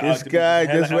they set this guy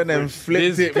just went and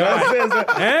flipped it.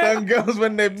 Them girls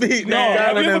when they beat.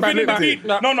 No, you've been in the beat.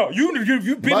 No,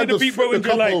 you've been in the beat, bro. When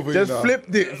you're like, just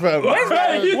flipped it, fam. Why is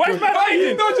man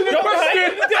dodging the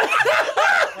question?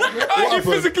 How he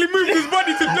physically moved his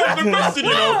body to dodge the question,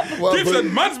 you know?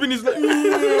 Gibson, man's been his.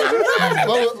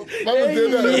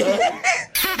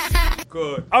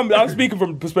 God. I'm speaking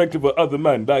from the perspective of other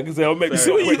men. Like I say, I'll make. You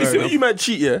see what you meant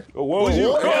cheat, yeah? Whoa. Wait.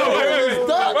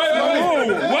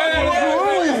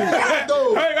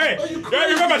 Yeah,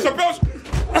 you remember Chappelle's?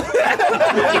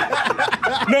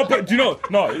 No, but do you know?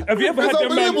 No, have you ever had them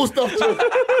unbelievable stuff, Joe.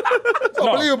 It's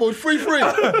unbelievable. It's free. Bro,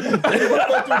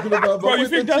 you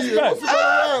think that's bad? What's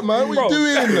that, man? What you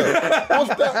doing?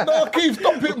 What's that? No, Keith,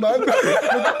 stop it, man.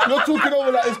 You're talking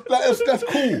over that's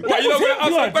cool. But you know, we're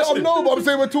asking a question. No, but I'm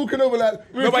saying we're talking over like.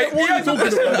 What are you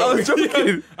talking about? I was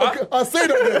joking. I say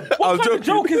that then. What kind of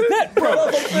joke is that, bro?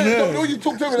 When you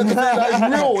talk to me, that's it's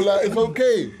real. Like, it's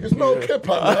okay. It's not okay,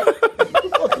 partner.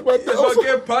 It's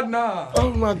okay, partner. Oh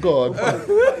my God.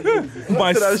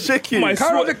 My sweat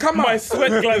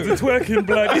glands are twerking,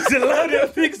 blood. It's a lot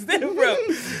of things there, bro.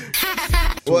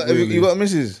 What, you got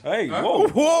misses? Hey, whoa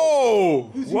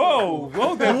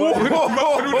there, bro.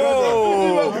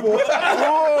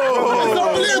 It's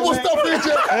unbelievable stuff,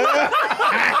 Richard.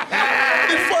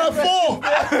 It's 5-4.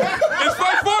 It's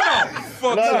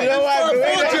 5-4 now. No, you know what?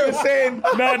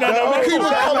 No.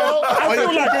 I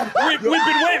feel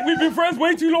like we've been friends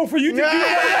way too long for you to do that.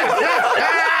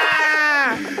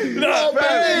 No,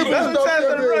 babe. That's what I'm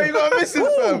saying, you got misses,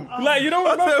 fam. Like, you know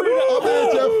what? I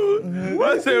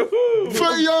said,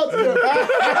 30 yards,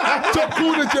 top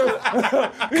corner, Jeff.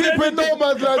 Keep it no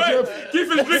man's land, Jeff. Keep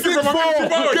it speaking from an empty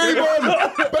ball. Game on.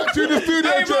 Back to the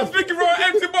studio, Hey, man, Jeff. speaking from an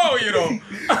empty ball, you know.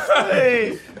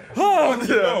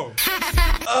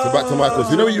 So back to Michael. So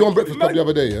you know you on Breakfast Club the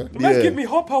other day, yeah? Man, give me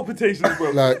heart palpitations,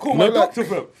 bro. Like, Call you my know, like- doctor,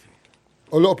 fam.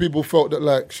 A lot of people felt that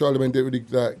like Charlemagne didn't really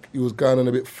like he was going on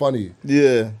a bit funny.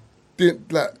 Yeah. Didn't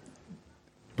like,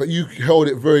 but you held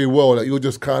it very well. Like you were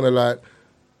just kind of like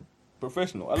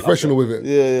Professional with it.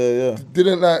 Yeah.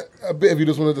 Didn't like a bit of you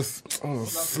just wanted to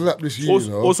slap this you.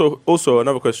 Also, you know? also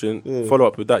another question. Follow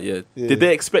up with that. Yeah. Did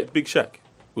they expect Big Shaq?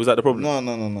 Was that the problem?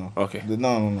 No. Okay.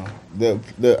 No.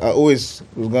 I always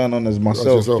was going on as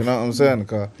myself. You know what I'm saying?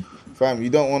 Cause, fam, you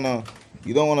don't wanna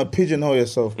pigeonhole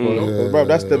yourself, bro. Bro,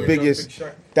 that's the biggest.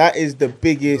 That is the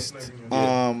biggest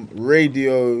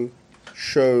radio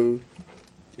show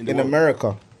in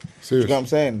America. Serious. You know what I'm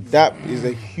saying? That is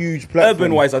a huge platform.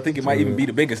 Urban-wise, I think it might even be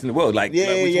the biggest in the world. Like,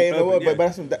 in the world, but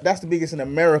that's the biggest in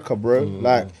America, bro.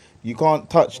 Like, you can't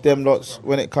touch them lots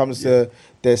when it comes to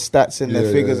their stats and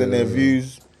their figures and their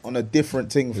views on a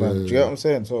different thing, fam. Do you get what I'm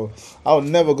saying? So I would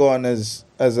never go on as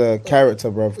a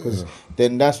character, bro, because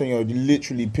then that's when you're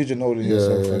literally pigeonholing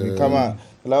yourself. Fam. You come out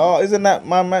like, oh, isn't that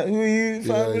my man? Who are you,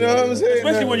 fam? You know what I'm saying?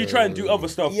 Especially when you try and do other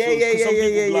stuff. Yeah.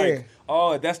 Like,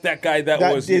 oh, that's that guy that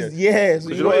was. So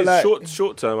you know, like,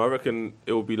 short term, I reckon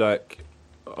it will be like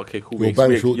okay, cool. You're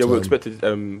bang short We term. expected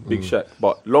Big Shaq,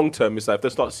 but long term, it's like if they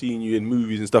start seeing you in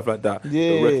movies and stuff like that,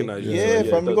 they'll recognize you. Yeah, So,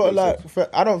 fam, you it got does make sense.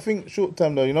 I don't think short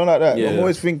term though, you know, like that. Yeah, I'm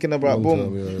always thinking about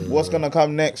Long boom, term, what's gonna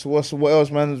come next, what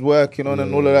else man's working on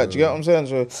and all of that. Do you get what I'm saying?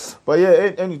 So, but yeah,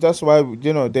 and that's why,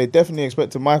 you know, they definitely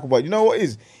expected Michael. But you know what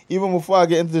is, even before I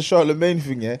get into the Charlemagne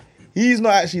thing, yeah, he's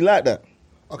not actually like that.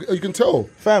 Okay, you can tell.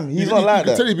 Fam, he's not like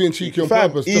you that. can tell he's being cheeky on Fam,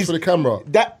 purpose he's- just for the camera.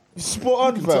 That spot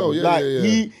on, fam. tell, yeah, like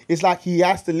yeah. it's like he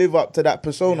has to live up to that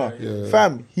persona.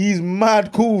 Fam, he's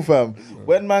mad cool, fam.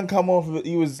 When man come off,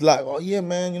 he was like, "Oh yeah,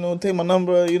 man, you know, take my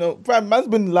number." You know, fam, man's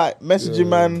been like messaging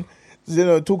man, you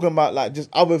know, talking about like just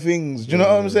other things. Do you know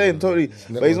what I'm saying? Totally,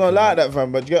 but he's not like that,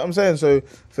 fam. But you get what I'm saying? So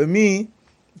for me,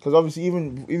 because obviously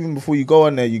even before you go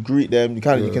on there, you greet them.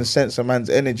 You you can sense a man's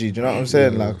energy. Do you know what I'm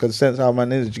saying? Like, can sense how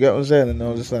man is. Do you get what I'm saying? And I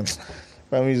was just like,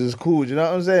 fam, he's just cool. Do you know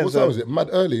what I'm saying? What time is it? Mad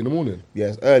early in the morning. Yeah,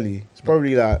 it's early. It's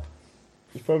probably like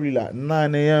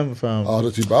 9 a.m. fam. Oh,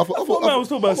 that's too bad. I thought man was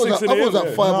talking about 6 a.m. I was at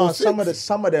 5 Nah, or 6.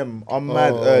 some of them are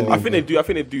mad early. I think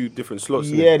they do different slots.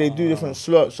 Yeah, they do different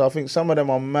slots. So I think some of them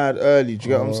are mad early. Do you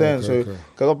get what I'm saying? okay,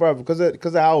 So, because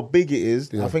of how big it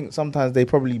is, I think sometimes they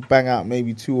probably bang out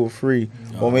maybe 2 or 3,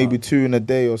 or maybe 2 in a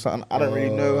day or something. I don't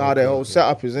really know how their whole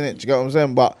setup is, innit? Do you get what I'm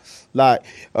saying? But like,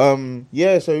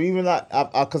 yeah. So even like,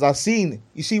 because I seen,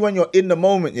 you see, when you're in the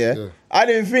moment, I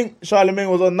didn't think Charlemagne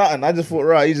was on nothing. I just thought,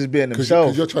 right, he's just being himself.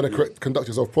 Because you're trying to conduct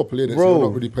yourself properly, innit? Bro, So you're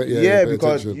not really pay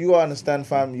because attention. you gotta understand,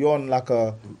 fam, you're on like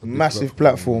a massive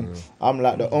platform. I'm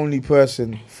like the only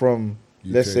person from,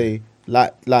 let's say,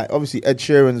 like obviously Ed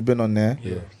Sheeran's been on there.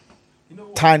 Yeah.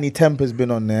 Tiny Temper's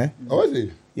been on there. Oh, is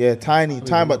he? Yeah,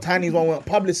 but Tiny's one weren't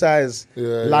publicized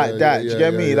like that. Do you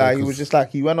get me? Like he was just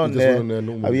like he went on there.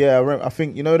 I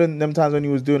think you know them times when he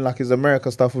was doing like his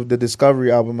America stuff with the Discovery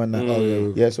album and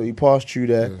that. Yeah, so he passed through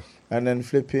there, and then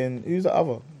flipping. Who's the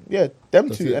other? Yeah, them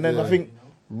That's two, it, and then yeah. I think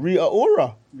Rita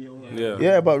Ora.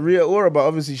 But Rita Ora, but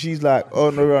obviously she's like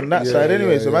on that side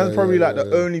anyway. So man's probably like the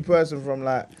only person from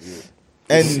like.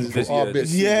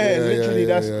 Literally,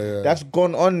 that's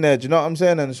gone on there. Do you know what I'm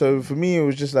saying? And so for me, it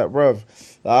was just like, bruv,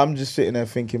 like, I'm just sitting there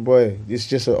thinking, boy, it's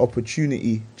just an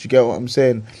opportunity. Do you get what I'm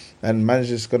saying? And man's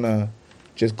just gonna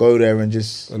just go there and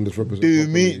just represent do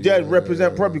me,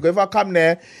 represent properly. Because if I come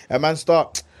there and man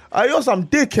start, you're some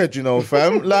dickhead, you know,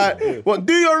 fam. Like, well,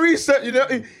 do your research. You know,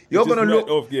 you're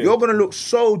gonna look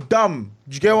so dumb.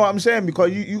 Do you get what I'm saying?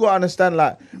 Because you gotta understand,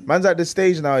 like, man's at the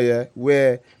stage now,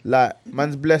 where like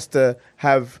man's blessed to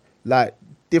have like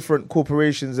different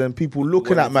corporations and people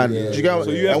looking at man. Do you get what?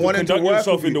 So you have to conduct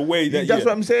yourself in the way that that's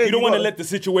what I'm saying. You don't want to let the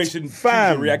situation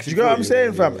fam. Your reaction. Do you get what I'm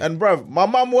saying, fam? And bruv, my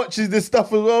mum watches this stuff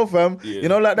as well, fam. You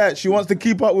know, like that. She wants to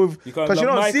keep up with because she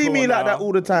don't see me like that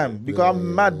all the time because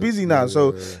I'm mad busy now.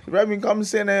 So Remy comes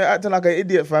sitting there acting like an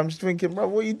idiot, fam. Just thinking, bro,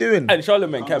 what are you doing? And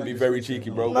Charlemagne can be very cheeky,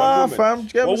 bro. Nah, fam.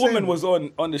 One woman was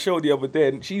on the show the other day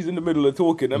and she's in the middle of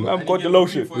talking and I've got the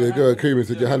lotion. Yeah, go cream and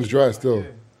said your hands dry still.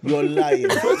 You're lying.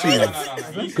 Because he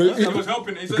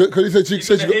said she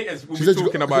said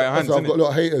talking about your hands. I've got a lot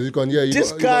of haters. He's gone, yeah, you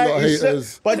This got a guy lot of is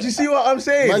haters. but you see what I'm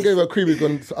saying? Man gave her cream. He's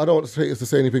gone, I don't want haters to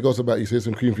say anything else about you. Say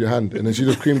some cream for your hand, and then she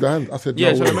just creamed her hand. I said,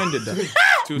 Yeah, no way. Charlemagne did that.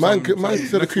 Man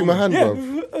said to cream her hand, bro.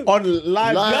 On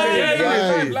live.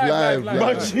 Live.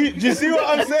 But do you see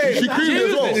what I'm saying? She creamed it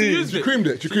as well.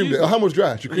 She creamed it. Her hand was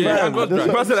dry. She creamed Yeah, her hand was dry.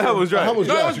 The person that hand was dry. Her hand was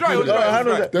No, dry. it was She dry, creamed it was dry, it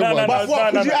was Them But ones.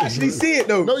 what? Could you actually see it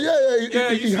though? No, he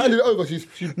handed it over.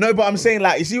 No, but I'm saying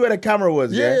like, you see where the camera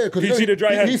was? Yeah, because Can you see the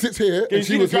dry hands? he sits here Can you and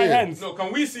see she the was dry here. hands? No,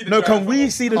 can we see the No, dry can hands? we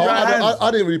see the dry hands?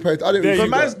 I didn't really pay. I didn't really So see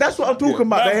man's, that. that's what I'm talking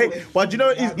about. The hate. But you know,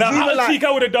 it's Now, even how like, cheek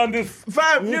I would have done this?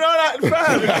 fam, you know that,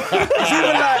 fam. It's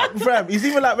even like, fam. It's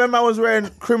even like when man was wearing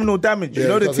Criminal Damage. You Yeah,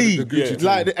 know the that's the tee, Gucci tee.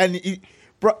 like,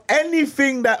 bro,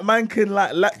 anything that man can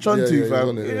like latch onto, yeah, fam. he's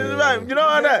on it, yeah, Fam, you know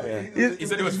what that? He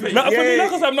said it was fake. No, for me, Yeah.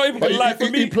 like I said, I'm not even gonna But lie. For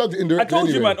he me, plugged it I indirectly told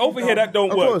you, anyway. man. Over here, that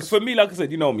don't Of work. course. For me, like I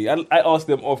said, you know me. I ask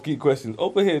them off-key questions.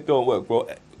 Over here, it don't work, bro.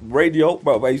 Radio,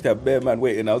 bro. I used to have bare man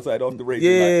waiting outside on the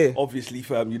radio. Yeah. Like, obviously,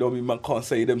 fam, you know me, man can't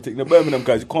say them things. The Birmingham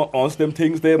guys, you can't answer them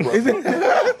things there, bro.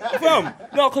 Fam,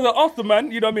 no, because I asked the man,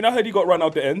 you know what I mean? I heard he got run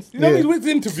out the ends. You know, it was his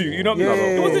interview, you know what I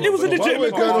mean? It was a Why legitimate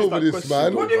we're going over question. this,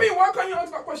 man? What do you mean? Why can't you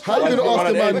answer that question? How you going to ask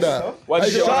the man that? Why How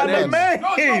did you you gonna ask ask the the man?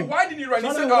 man? No, why did he run?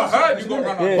 He said, I heard you got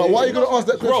run out. But why are you going to ask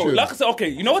that Bro, question? like I said, okay,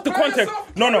 you know what the Try context?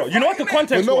 yourself. No, you know what the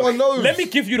context But no was? one knows. Let me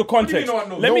give you the context. no one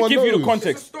knows? Let No me one give you the knows.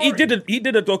 context. It's a story. He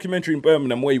did a documentary in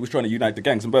Birmingham way he was trying to unite the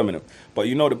gangs in Birmingham. But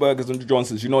you know the Burgers and the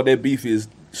Johnsons, you know their beef is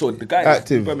so the guys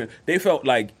Active. in Birmingham, they felt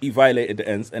like he violated the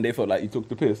ends and they felt like he took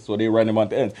the piss, so they ran him out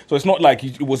the ends. So it's not like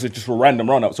it was just a random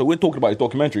run up. So we're talking about his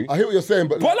documentary. I hear what you're saying,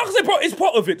 but like I said, bro, it's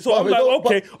part of it. So I'm like,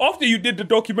 okay, after you did the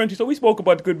documentary, so we spoke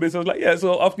about the good bits. I was like, yeah,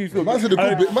 so after you filmed Man said the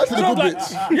good bit. Man said the good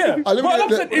bits. Yeah, but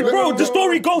like I said, bro, the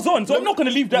story goes on, so I'm not going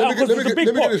to leave that out because it's a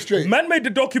big part. Straight. Man made the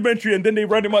documentary and then they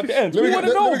ran him out the ends. We want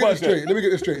to know about that. Let me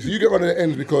get this straight. So you get run at the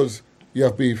ends because you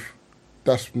have beef.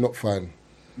 That's not fine.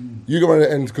 You get run at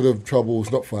the ends because of trouble.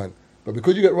 It's not fine. But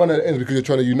because you get run at the ends because you're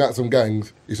trying to unite some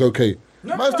gangs, it's okay.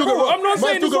 I'm not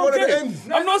saying it's okay.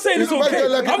 I'm not saying it's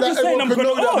okay. I'm just saying I'm going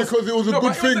to ask. Because it was a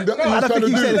good thing that he was trying to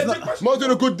do. Man's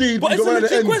doing a good deed. But it's a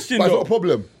legit question, though. But it's not a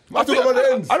problem. I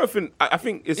don't think. I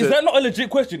think it's. Is that not a legit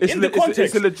question? In the context,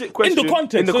 it's a legit question. In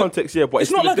the context, yeah. But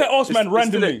it's not like I asked man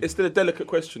randomly. It's still a delicate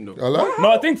question, though.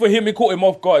 No, I think for him, it caught him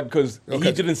off guard because he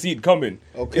didn't see it coming.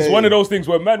 It's one of those things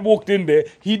where man walked in there,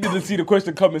 he didn't see the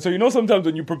question coming. So you know, sometimes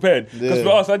when you're prepared, because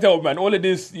for us, I tell man, all of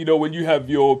this, you know, when you have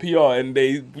your PR and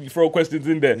they throw questions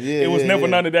in there, it was never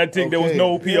none of that thing. There was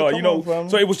no PR, you know.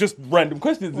 So it was just random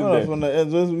questions in there. From the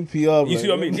ends, PR. You see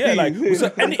what I mean? Yeah, like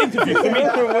so any interview for me,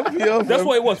 that's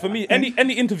what it was for me.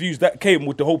 Any interviews that came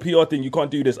with the whole PR thing, you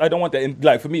can't do this. I don't want that.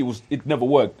 Like for me, it never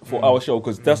worked for our show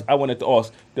because I wanted to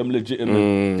ask them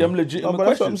legitimate But questions.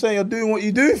 that's what I'm saying. You're doing what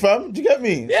you do, fam. Do you get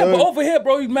me? Yeah, but over here,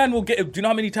 bro, man will get. Do you know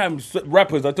how many times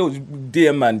rappers? I told you,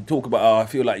 dear man, talk about. I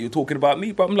feel like you're talking about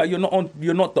me, but I'm like, you're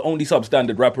not the only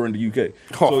substandard rapper in the UK.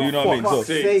 So you know what I mean. So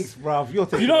sakes, bruv,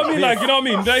 you know what I mean? Like you know what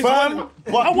I mean? Fam,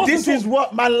 but this is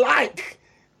what man like.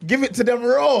 Give it to them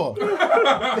raw. All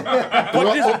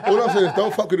I'm saying is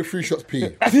don't fuck with the free shots P.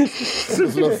 That's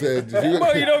what I'm saying.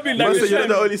 Well, you know what I mean? Like you're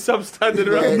the only substandard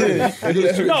rapper.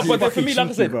 No, but for me, like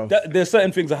I said, there's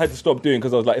certain things I had to stop doing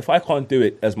because I was like, if I can't do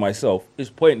it as myself,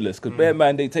 it's pointless. Because bare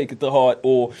man, they take it to heart.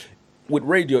 Or with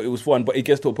radio, it was fun, but it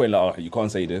gets to a point like, you can't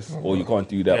say this, or you can't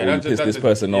do that, or you piss this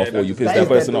person off, or you piss that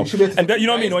person off. And then, you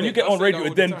know what I mean? When you get on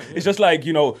radio, then it's just like,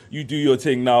 you know, you do your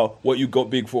thing now, what you got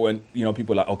big for, and, you know,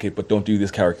 people are like, okay, but don't do this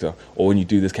character. Or when you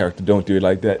do this character, don't do it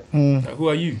like that. Who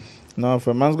are you? No,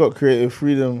 for man's got creative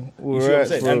freedom. You see what I'm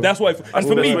saying? And that's why, and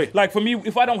for me,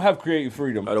 if I don't have creative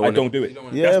freedom, I don't do it.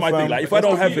 That's my thing. Like, if I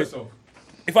don't have it,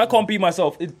 if I can't be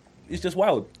myself, it's just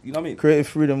wild. You know what I mean? Creative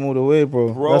freedom all the way, bro.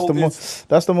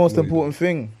 That's the most important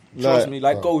thing. Trust me,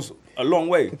 goes a long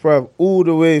way. Bro, all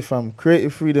the way, fam.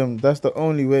 Creative freedom, that's the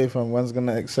only way, fam. One's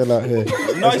gonna excel out here.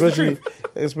 No, it's the truth.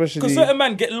 Especially because certain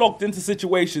men get locked into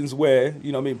situations where,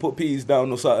 you know what I mean, put peas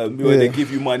down or something, where they give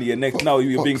you money and now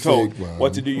you're being told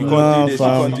what to do. You can't do this,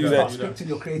 fam. you can't do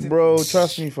that. Bro,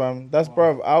 trust me, fam. That's,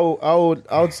 bro, I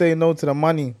would say no to the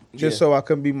money just so I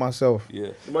can be myself.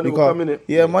 Yeah. The money will come in it.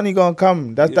 Yeah, money gonna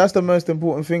come. That's the most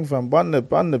important thing, fam. Brand the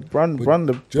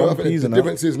peas. The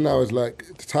difference is now is like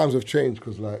the times have changed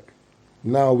because like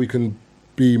now we can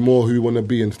be more who we want to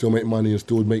be and still make money and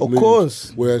still make moves. Of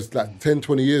course. Whereas like 10,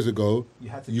 20 years ago,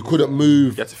 you couldn't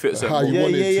move how you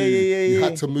wanted to. You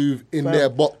had to move in their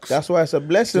box. That's why it's a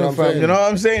blessing, fam. You know what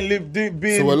I'm saying?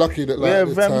 So we're lucky that like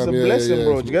it's a blessing,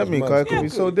 bro. Do you get me? Because it could be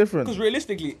so different. Because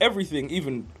realistically, everything,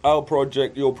 even our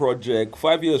project, your project,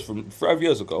 5 years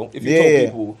ago, if you told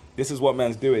people this is what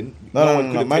man's doing, no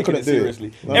one could have taken it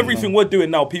seriously. Everything we're doing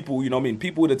now, people, you know what I mean?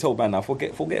 People would have told man, now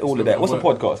forget all of that. What's a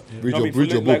podcast?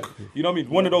 Read your book. You know what I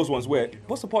mean? One of those ones where,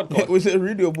 what's a podcast? Was it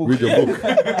read your book? Read your book.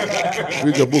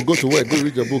 Read your book. Go to work. Go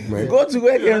read your book, man. Go to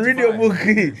work and read your book.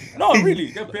 No,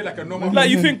 really. Get paid like a normal. Like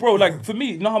you think, bro? Like for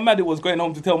me, you know how mad it was going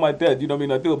home to tell my dad. You know what I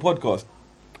mean? I do a podcast.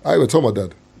 I even told my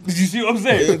dad. Did you see what I'm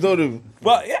saying? You told him.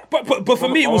 But yeah, but for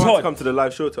me it was hard to come to the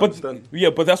live show to understand.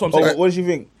 Yeah, but that's what I'm saying. What did you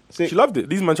think? She loved it.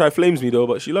 These men try flames me though,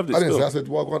 but she loved it. I didn't still. say. I said,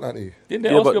 "Wagwan, auntie." Didn't they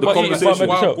ask you about eating bum at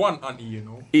the show? One auntie, you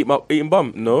know. Eating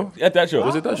bum? No. At that show?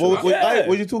 Was it that show?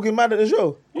 Was you talking mad at the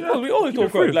show? Yeah, we always talk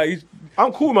about like.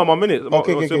 I'm cool with my mum, innit?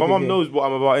 Okay, my mum knows what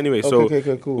I'm about anyway, so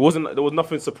cool. There was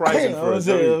nothing surprising for us.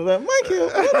 Michael,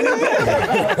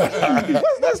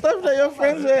 what's that stuff that your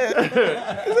friends wear?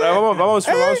 My mum's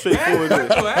straightforward.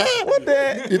 What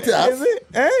the? Is it?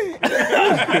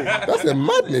 That's a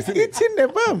madness, isn't it? It's in the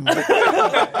bum.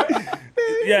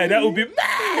 Yeah, that would be mad.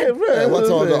 Yeah, one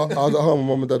time I was at home, my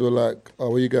mum and dad were like, "Oh,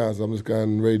 where you guys? I'm just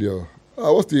going radio."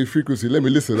 What's the frequency? Let me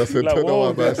listen. I said, like, "Turn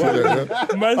on my back."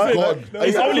 Man said,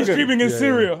 it's only streaming in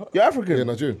Syria. You're African? Yeah,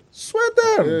 Nigerian. Swear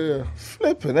down. Yeah.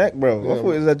 Flipping heck, bro. I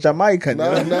thought it was a Jamaican.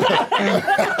 None of that, man.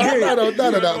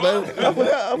 I thought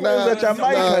it was a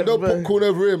Jamaican. No popcorn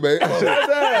over here, mate.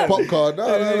 Popcorn.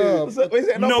 No. So, is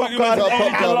it no popcorn? No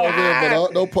popcorn over here,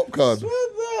 man. No popcorn.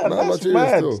 That's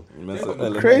mad.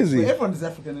 Crazy. Crazy. Everyone's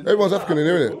African. Everyone's African in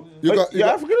here, innit? You're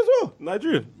African as well?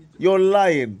 Nigerian. You're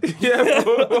lying. Yeah,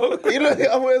 bro. You look at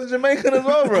other Jamaican as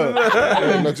well, bro.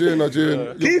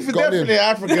 Nigerian. Keith is definitely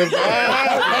African. He's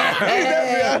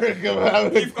definitely African,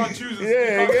 man. Keith can't choose us.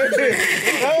 Yeah, get it.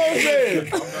 That's what I'm saying.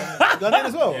 Ghanaian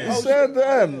as well. Shut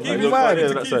down. You're You mad?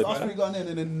 Ghanaian, that side. I was Ghanaian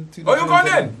and then two. Oh, you're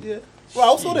Ghanaian? Yeah. Well, I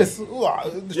also this. You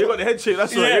got the head shape,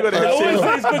 that's right. Yeah, You got the I head always shape.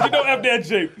 say it's because you don't have the head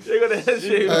shape. You got the head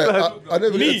shape. I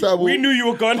never get Me, a table. we knew you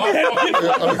were gone.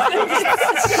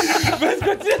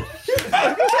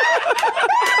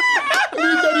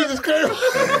 Jesus Christ.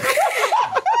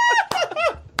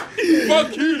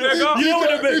 Fuck you, nigga. You know what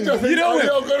the man,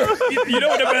 you know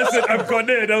what the man said, I'm gone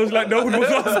there. And I was like, no one was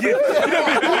asking. You know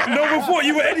what I mean? No one thought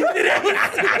you were anything else.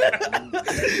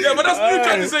 Yeah, but that's you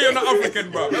trying to say you're not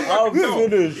African, bro. I'm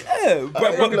finished. Yeah,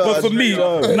 but for me,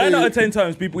 9 out of 10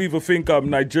 times people either think I'm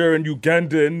Nigerian,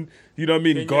 Ugandan, you know what I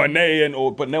mean,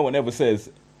 Ghanaian, but no one ever says,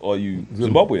 are you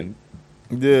Zimbabwean?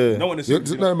 Yeah. No one is.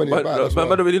 There's not many But about, that's I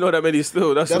why. don't really know that many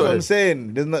still. That's That's what why. I'm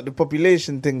saying. There's not the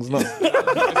population thing's not. You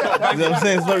know what I'm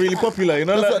saying? It's not really popular. You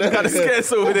know, like Kind of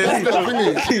scarce over there. That's the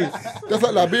thing is, that's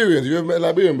like Liberians. You ever met a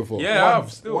Liberian before? Yeah, I have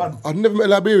still. I've never met a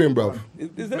Liberian, bro.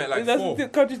 Is Met like that four. the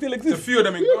country still There's a exists? few of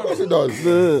them in Of course Ghana. it does.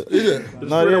 Is it?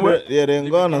 No, they're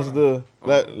in Ghana still.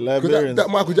 Like Because Liberians. that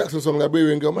Michael Jackson song,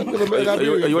 Liberian Girl, man, never met a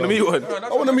Liberian. You want to meet one? I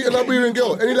want to meet a Liberian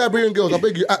girl. Any Liberian girls, I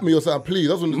beg you, at me or something, please.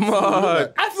 That's what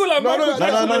I feel like No, no, Michael no,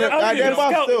 Jackson No, was out they're here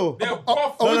buff scout- still. They're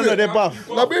buff. No, they're buff.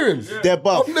 Liberians. They're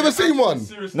buff. I've never seen one.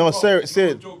 No, serious. They're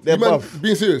You man buff.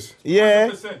 being serious? Yeah,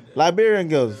 100%. Liberian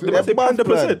girls. Did I They're say buff, panda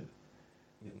blood. percent?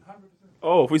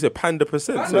 Oh, if we said panda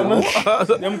percent. So Them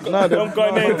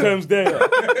Ghanaian terms there.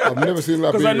 I've never seen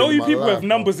Liberian. Because I know you in my people life, have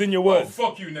numbers in your Oh, words.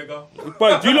 fuck you, nigga.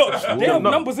 But you look, they have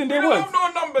numbers in You their don't words. have no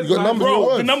numbers. You got man. numbers in your Bro,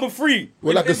 words? the number 3.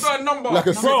 Well, like It's not a number. like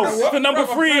a Bro, six. the number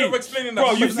Bro, I'm 3. tired of explaining that.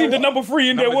 Bro, you've seen the number 3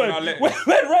 in their Numbers word. in our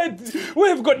letters.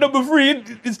 We've got number 3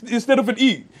 instead of an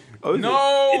E.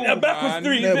 No, A backwards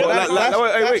 3. Yeah, but Wait,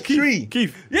 that's three.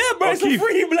 Keith. Yeah, but it's a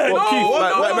 3, blood. What, Keith?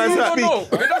 Like man's that? no.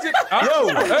 It doesn't.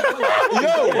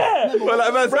 Well,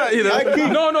 like man's that, you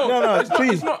know? No,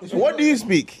 please. What do you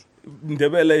speak?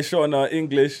 Ndebele, Shona,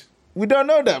 English. We don't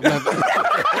know that, man.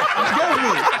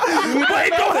 We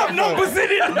don't have numbers in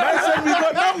it. I said we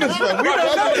got numbers, man. We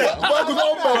don't know that.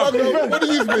 What do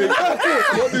you speak?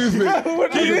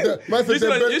 What do you speak? Man You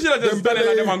said should have just done it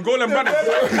like them Angolan brothers.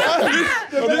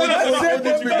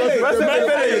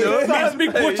 Man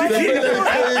speak Portuguese.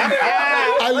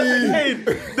 Ali.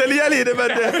 Deli Ali, the man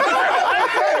there.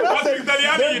 What's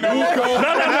Italiano, you know?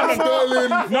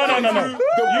 No.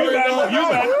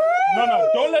 You man. No,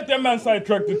 don't let them man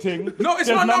sidetrack the thing. No, it's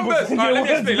There's not numbers. in Alright,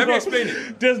 their let me words, explain bro.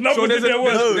 it. There's numbers there's in their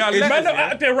words. there are Man letters, are yeah?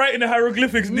 out there writing the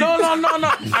hieroglyphics. No.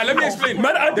 Alright, let me explain.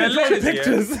 Man, I There are did draw letters,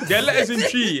 pictures. yeah? There are letters in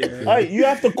tree. Yeah? Hey, you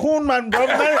have to corn man, bro.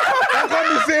 Man, I can't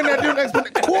be saying they're doing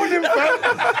explanations. Corn him, fam.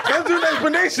 They're doing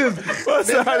explanations.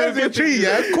 They're letters in tree,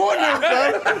 yeah? Corn him,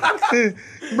 fam.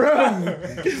 Bro,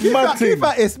 mad thing. Keep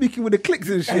out here speaking with the clicks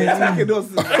and shit. Speaking those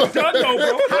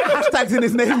hashtags in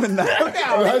his name and that.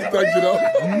 Hashtag, you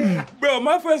know. Bro,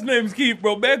 my first name's Keith,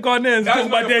 bro. Bare Ghanaians That's talk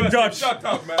about not their your first Dutch. name. Shut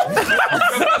up, man. Your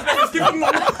first name is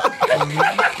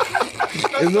Keith.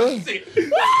 Is it?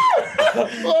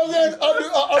 Oh, man,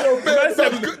 I don't bet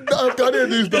Ghanaian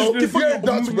these, though. You ain't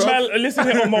Dutch, bro. Listen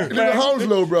here, You in the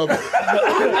Hounslow, bro. You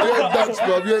ain't Dutch,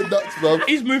 bro. You ain't Dutch, bro.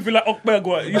 He's moving like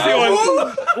Okbergwa. You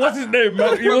see what's his name,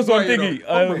 man? He was on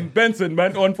thingy. Benson,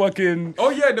 man, on fucking. Oh,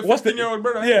 yeah, the what's 15-year-old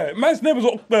brother. Yeah, man's name was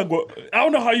Okbergwa. I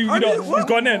don't know how you know. He's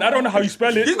Ghanaian. I don't know how you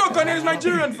spell it. He's not Ghanaian, he's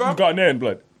Nigerian, fam. Ghanaian,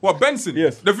 blood. What, Benson?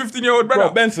 Yes. The 15-year-old brother?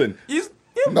 Bro, Benson. He's...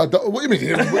 No, what do you mean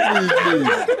him? What do you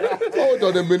mean? Hold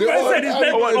on a minute. I said his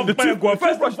name was Okbergwa.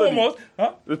 First and foremost.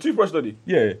 Huh? The toothbrush study.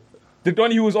 Yeah. The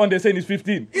one he was on there saying he's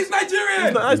 15. He's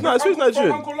Nigerian. It's Nigerian.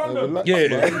 From Uncle London. Yeah.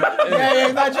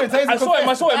 Yeah, Nigerian. I saw him.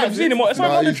 I've seen him. I saw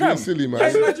him on the He's tram. being silly, man.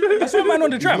 I saw him man on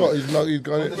the tram. He's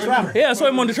Ghanaian. Yeah, I saw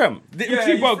him on the tram.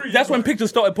 See, bro, that's when pictures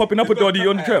started popping up of Doddy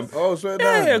on the tram. Oh, so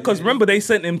Yeah, because remember they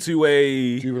sent him to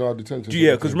a Juvenile detention.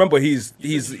 yeah, because remember he's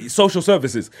social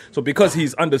services. So because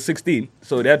he's under 16,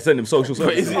 so they had to send him social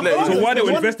services. is he like- So while they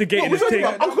were investigating this thing,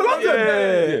 Uncle London.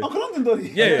 yeah. Uncle London,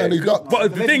 Doddy. Yeah, And he's got.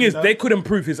 but the thing is, they couldn't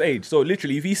prove his age. So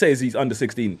literally, if he says he's under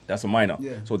 16, that's a minor.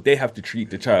 Yeah. So they have to treat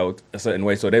the child a certain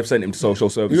way. So they've sent him to social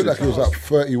He services. looked like he was like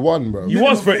 31, bro. He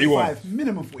was 31.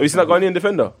 Minimum Have you seen that Ghanaian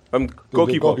defender?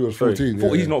 Goalkeeper. He was Sorry.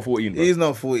 14. He's not 14. Bro. He's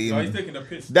not 14. No, he's taking a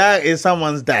piss. That is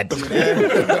someone's dad.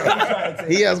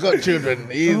 He has got children.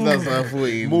 He's not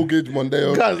 14. Mortgage,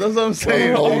 Mondeo. That's what I'm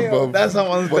saying. Old, bro. That's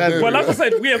someone's dad. Well, like I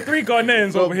said, we have 3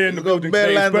 Ghanaians over here in the building. bare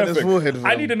today. It's lines on his perfect. forehead, I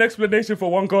fam. need an explanation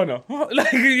for one Ghana.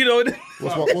 Like, you know,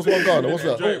 What's one Ghana? What's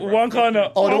that? one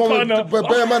Ghana. Oh, the one one Ghana. with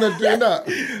Bear Man are doing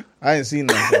that. I ain't seen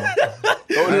that.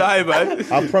 Don't lie, man.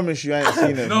 I promise you, I ain't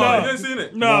seen it. No, you ain't seen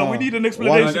it. No, we need an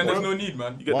explanation. Then there's bro. no need,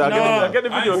 man. Get the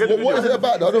video. Get the What is video. it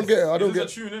about? Though? I don't get it. I don't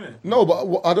There's get. a tune in it. No,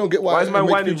 but I don't get why. Why is man it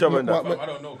makes whining each people- other and that? I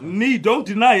don't know. Nee, don't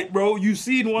deny it, bro. You've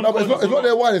seen one. No, but it's not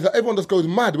their whining. It's that everyone just goes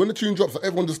mad when the tune drops. Like,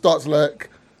 everyone just starts like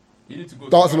You need to go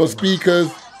dancing to on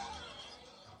speakers.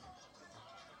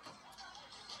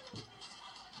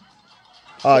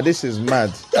 Oh, this is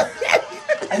mad.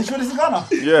 Are you sure this is Ghana?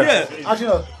 Yeah. How do you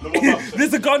know? This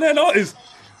is a Ghanaian artist.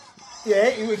 Yeah,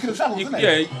 he could have travelled, didn't he?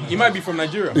 Yeah, he might be from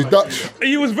Nigeria. He's Dutch.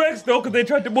 He was vexed though because they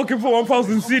tried to book him for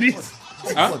 1,000 cities.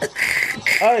 Huh?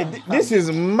 This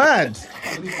is mad.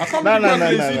 I can't No.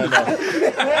 believe you haven't seen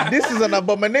it. This is an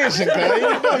abomination, cuz.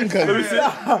 You done,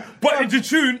 cuz. But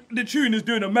the tune is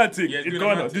doing a mad thing Yeah, it's in doing a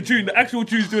Ghana. mad The thing. the actual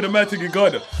tune is doing a mad thing in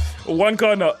Ghana. One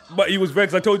Ghana, but he was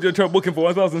vexed. I told you to try booking for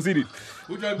 1,000 cities.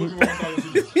 Who tried booking 1,000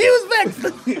 cities? He was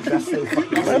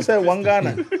vexed. I said one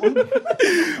Ghana.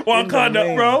 One Ghana,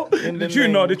 name. bro. In The the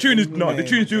tune, no, name. the tune is In the no, the name.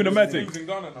 tune's doing a mad He's thing. in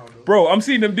Ghana now, though. Bro, I'm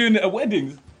seeing them doing it at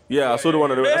weddings. Yeah, I saw the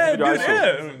one at the Yeah, video I saw.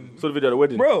 yeah. Saw the video at the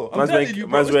wedding. Bro, I'm telling you,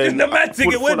 bro, it's doing the mad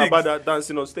thing at weddings. Abada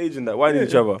dancing on stage and that, whining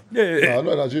each other. Yeah. No,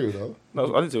 not Nigeria though.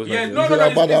 No, I didn't say it was Yeah, like no, Is it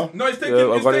Abada? no, it's taking,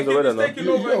 Yeah, it's I've taking, gone into it's the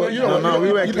taking weather over. No,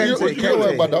 we were You Kente.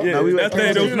 know Abada? Yeah, No, we were that's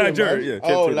it was Kente. Nigeria. Yeah.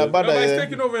 Oh, No, but it's Labada,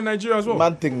 taking over in Nigeria as well.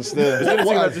 man things there.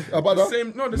 What? Abada?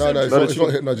 Same, no, the No, same. no, it's not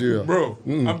hit Nigeria. Bro,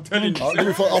 I'm telling you.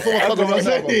 I'll phone my cousin right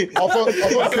now, bro.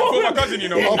 I phone my cousin, you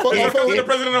know. I'll phone the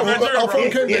president of Nigeria, I'll phone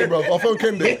bro. Kende, bro. I'll phone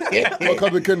Kende. My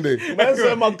cousin Kende. Man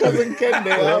said my cousin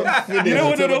Kende. I'm finished. You know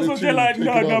what? Tell They me the also say tune, like, take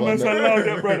no, it no, over, man, nah. so loud,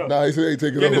 that brother. Nah, he said he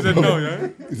take it Kende over. said no, yeah?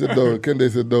 He said no.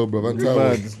 Kende said no, bro. Man,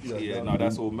 Yeah, no,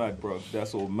 that's all mad, bro.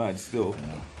 That's all mad still.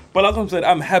 But like I said,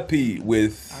 I'm happy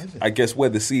with, I guess, where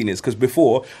the scene is. Because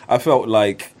before, I felt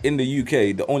like in the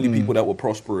UK, the only people that were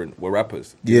prospering were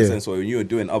rappers. In Yeah. a sense, so when you were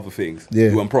doing other things, Yeah.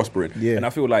 you weren't prospering. Yeah. And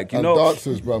I feel like, you and know,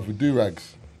 dancers, bro, with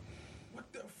do-rags.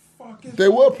 They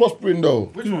were prospering, though.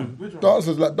 Which one? Which one?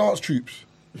 Dancers, like dance troops.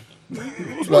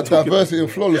 Like diversity and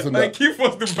flawless and Like, that. he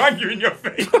forced to bang you in your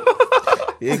face.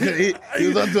 He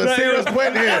was onto a serious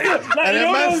point here. And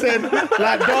the man said,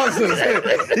 like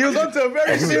dancers. He was onto a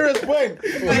very serious point.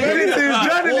 He went into his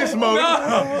journalist mode.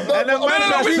 And the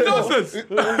man we said, dancers.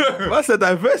 That's a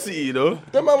diversity, you know.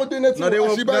 Them man were doing that No, they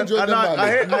were. She banjo and them man. I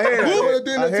hear They were that.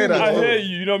 doing I that hear thing, I that. hear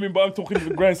you, you know what I mean? But I'm talking in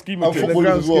the grand scheme of And things.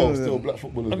 footballers as well, grand scheme, still yeah. black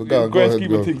footballers. But In go the grand ahead, scheme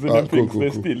go. of things and Alright, them things, cool, they're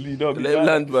cool. still, you know what I mean? Let him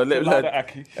land, bro. Let him land.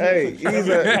 Aki. Hey, he's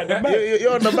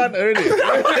you're on the banter, already.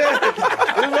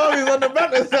 His mom is on the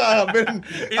banter side. I've been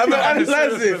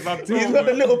analysing. He's got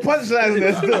the little punchlines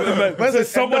there still. Man said,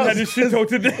 Someone had his shit out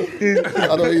today.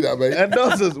 I don't eat that, mate. And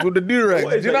dancers with the do-rag.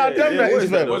 Do you know how dumb that is,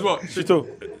 fam? What's what? Shito.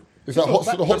 It's that hot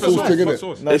sauce thing, Hot innit?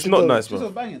 sauce. It's not nice, This was bro.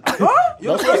 banging.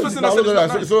 You're the first person that said it's not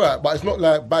nice. It's alright, but it's not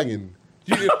like banging.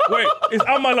 Wait, is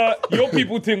Amala your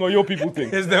people thing or your people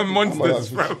thing? It's them monsters,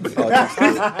 bro. That's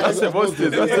the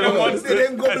monsters. That's the monsters.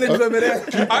 Them goblins over there.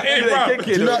 Hey, bro.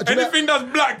 Do you know- Anything that's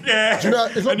black, yeah. Do you know,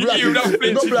 it's not And you black. eat without It's not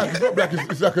flinching. black. It's not black.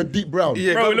 It's like a deep brown.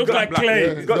 Yeah, Bro, it looks like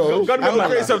clay. No. God, I'm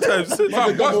great sometimes.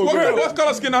 Fam, what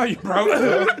color skin are you,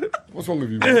 bro? What's wrong with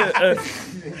you, man?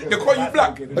 They call you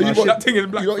black. That thing is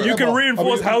black. You can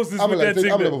reinforce houses with that thing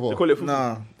there. before. Call it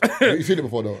Nah, You seen it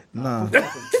before, though? nah.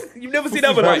 You've never seen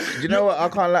that one? Do you know what? I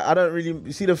can't like. I don't really.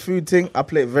 You see the food thing? I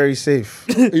play it very safe.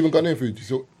 Even Ghanaian food.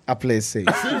 So I play it safe.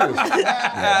 serious.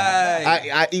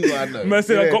 I eat what I know. Man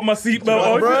said, I got my seatbelt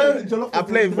on. Bro, I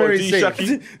play it very safe.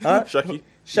 Shaki. Huh? Shaki.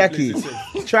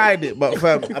 Shaki. Tried it, but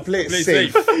fam, I play it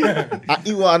safe. I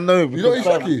eat what I know. You don't eat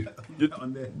because,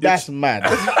 shaki? That's mad.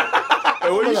 Hey,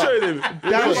 what are you showing him?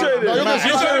 What are you showing No, you're him?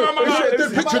 gonna show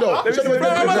the picture, though. Show them the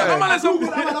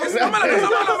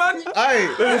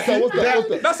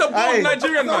That's a born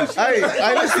Nigerian man.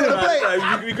 I listen.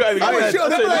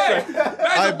 That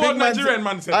is a born Nigerian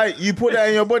man. Aye, you put that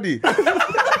in your body.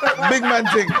 Big man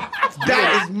thing.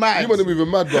 That is mad. You want to be even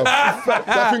mad, bro.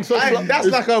 That thing's so fluffy. That's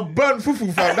like a burnt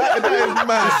fufu, fam. That is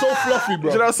mad. It's so fluffy, bro.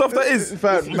 Do you know how soft that is?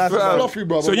 Fam, It's massive. fluffy,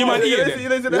 bro. So you might eat it. You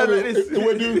know, that like this.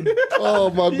 When you, oh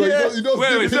my god, you don't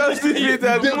Wait, Just eat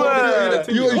that. dip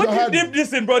man. you What your you hand. dip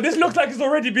this in, bro? This looks like it's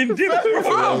already been dipped,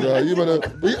 bro. You better.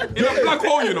 In a black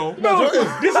hole, you know. No,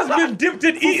 this has been dipped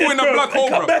and eaten, in a bro. black hole,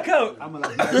 Come bro. back out.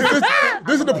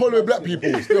 This is the problem with black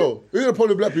people. Still, this is the problem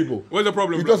with black people. Where's the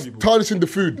problem You're with black just people? tarnishing the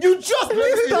food. You just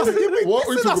missed us. You What are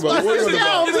we talking about? What are you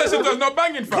on about? This shit does not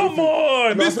banging, fam. Come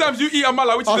on. This time you eat a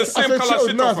mala, which is the same said colour shit was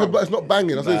shit, nice, fam. but it's not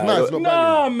banging. I said it's nice, it's not banging.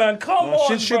 Nah, man, come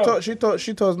on, She bro. thought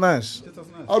it was nice.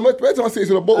 Every time I see it's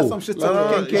in a bottle. Some shit She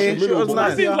was That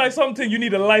nice. seems like something you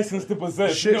need a license to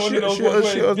possess. Shit- you know, shit- those shit ones was-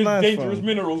 where shit was it's nice, dangerous fam.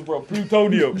 minerals, bro.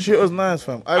 Plutonium. Shit was nice,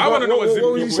 fam. I want to know what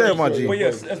what were you saying, my G? But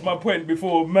yes, that's my point.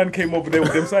 Before man came over there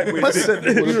with them sideways. Well,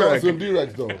 the dancing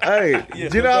do-rags though. Hey,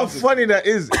 do you know how funny that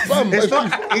is? It's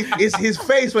not. It's his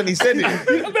face when he said it.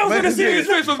 His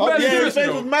face was mad Yeah, his serious, face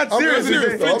you was know. mad I'm serious.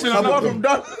 serious, though. Flinching apart from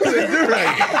Don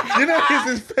Durag. You know, it's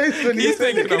his face when he He's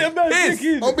said thinking it. of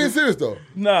this. I'm being serious though.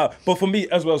 Nah, but for me,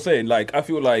 as well saying, like, I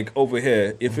feel like over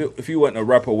here, if you weren't a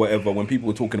rapper or whatever, when people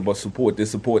were talking about support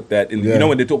this, support that, and Yeah. you know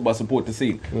when they talk about support the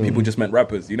scene, people just meant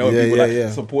rappers. You know, Yeah, people yeah, like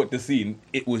yeah. support the scene,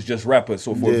 it was just rappers.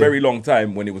 So for a Yeah. very long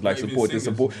time, when it was like Not even support this,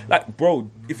 singers. support, like, bro,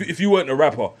 if you weren't a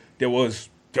rapper, there was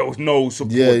no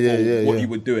support Yeah, for yeah, what yeah. you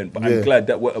were doing. But Yeah. I'm glad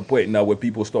that we're at a point now where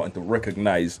people are starting to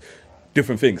recognize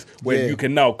different things where Yeah. you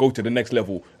can now go to the next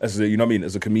level as a, you know what I mean,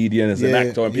 as a comedian, as an Yeah,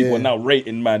 actor, and people yeah. are now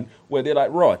rating man where they're like,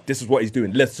 raw, this is what he's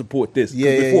doing, let's support this. 'Cause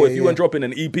Yeah, yeah, before, yeah, if you yeah. weren't dropping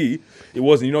an EP, it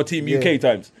wasn't, you know, Team Yeah. UK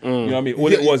times. You know what I mean? All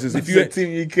it was is if you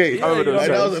Team UK, Yeah, you know,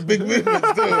 and that was a big movement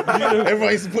still.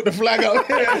 Everyone used to put the flag out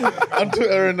on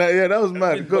Twitter and that. Yeah, that was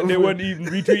mad. but they weren't even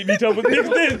retweeting each other's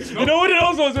things. Then. You know what it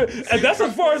also was? And that's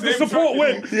as far as the support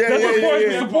went. Yeah, That's yeah, as far yeah, as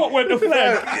yeah. the support went, the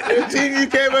flag. Team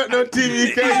UK, but no Team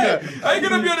UK. Are you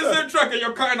gonna be on the same track and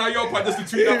you're cutting out your part just to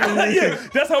tweet that? Yeah,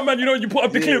 that's how, man, you know, you put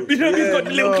up the clip. You know, he's got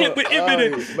the little clip with him in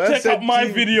it. Man Check said out my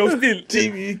Team- video still.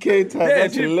 Team UK time.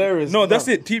 That's Team- hilarious. No, that's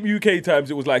it. Team UK times,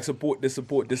 it was like support this,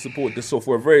 support this, support this. So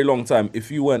for a very long time, if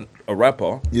you weren't a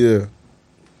rapper, Yeah.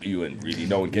 you weren't really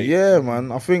no one cared. Yeah,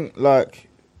 man. I think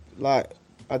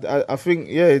I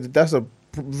think that's a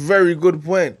very good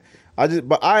point. I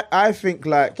think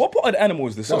like What part of the animal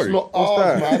is this? That's Sorry. not What's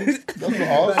ours, that? man.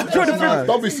 That's not ours.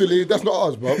 Don't be silly. That's not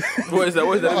ours, bro. What is that?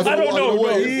 What is that? I don't know,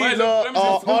 bro. these are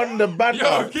on the banter.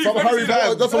 Yo, keep Some let me Harry see that.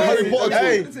 Potter. That's some Harry Potter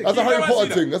Hey, thing. That's a Harry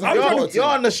Potter thing. That's a Harry Potter You're thing.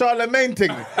 on the Charlemagne thing.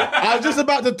 I was just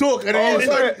about to talk, and then you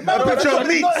said a picture of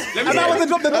meat. And I want to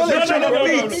drop the knowledge.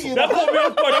 That caught me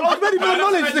off guard. I was ready for the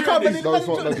knowledge. The company. No, it's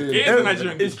not Nigerian. It is a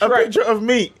Nigerian. It's A picture of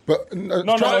meat. But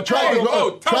no, tribe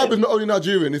Tao. is not only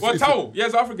Nigerian. It's What towel? Yeah,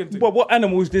 it's African thing. But what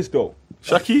animal is this though?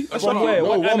 Shaki? From where? no,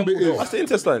 What one animal bit though? is. That's the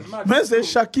intestine. Man said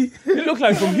Shaki. It looks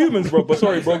like from humans, bro. But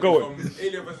sorry, bro, go on. From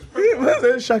Alien versus Predator. Man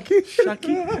said Shaki.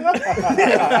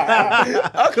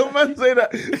 How can man say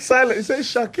that? Silent. He says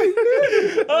Shaki.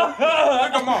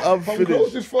 I'm Close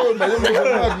finished. his phone, man. You're making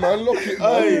mad, man. Lock it,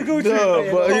 man. Hey,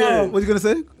 no, but yeah. What you gonna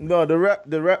say? No, the rap.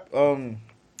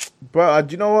 Bro,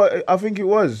 do you know what? I think it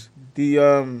was the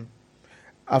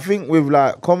I think with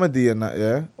like comedy and that,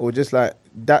 yeah, or just like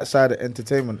that side of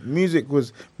entertainment, music.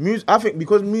 I think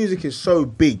because music is so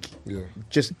big, Yeah.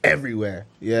 just everywhere.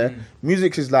 Yeah,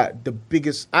 music is like the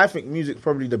biggest. I think music's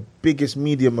probably the biggest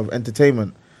medium of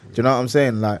entertainment. Do you know what I'm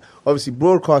saying? Like, obviously,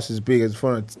 broadcast is big as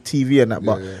far as TV and that,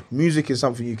 but Yeah. music is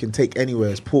something you can take anywhere.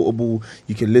 It's portable.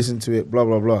 You can listen to it. Blah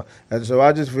blah blah. And so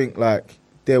I just think like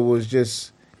there was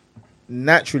just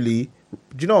naturally,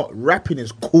 do you know what? Rapping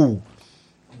is cool.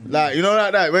 Like, you know,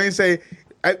 like that when you say,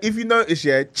 if you notice,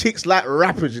 yeah, chicks like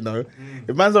rappers. You know,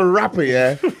 if man's a rapper,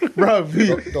 yeah, bro.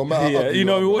 Don't matter. how Yeah, ugly you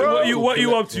know are. what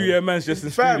you up to? Yeah, man's just in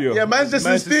Fam, studio. yeah, man's just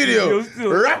in studio.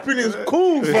 still. Rapping is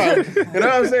cool, fam. You know what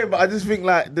I'm saying? But I just think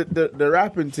like the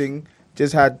rapping thing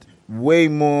just had way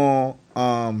more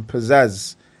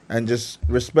pizzazz and just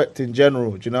respect in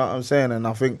general. Do you know what I'm saying? And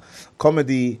I think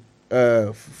comedy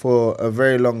for a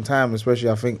very long time, especially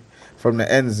I think from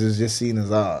the ends, is just seen as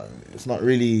it's not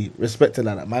really respected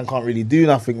like that. Man can't really do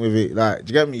nothing with it. Like,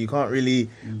 do you get me? You can't really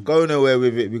go nowhere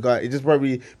with it because it just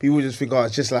probably people just think,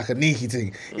 it's just like a Nikki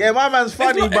thing. Yeah, my man's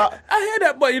funny, but I hear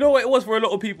that, but you know what it was for a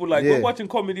lot of people. Like, Yeah. we're watching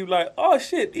comedy, like, oh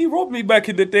shit, he robbed me back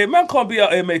in the day. Man can't be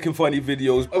out here making funny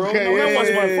videos, bro. Okay, No, man yeah,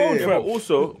 wants my yeah, phone, yeah. But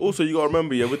fam. also you gotta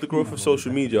remember, yeah, with the growth of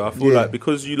social media, I feel Yeah. like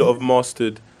because you lot have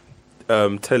mastered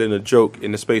telling a joke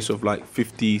in the space of like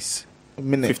 50s,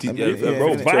 minute. 50, a yeah, minute, Bro,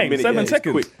 minute, Vine, minute, 7 yeah, it's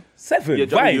seconds. quick. 7, Yeah,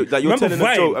 Vine. you're Remember telling a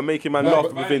Vine? joke and making man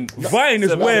laugh within. Vine is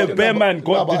 7 where seconds. Bear Man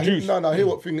got the juice. No, I hear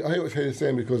what you're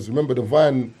saying because remember the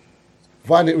Vine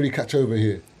didn't really catch over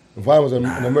here. Vine was an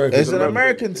American. It's an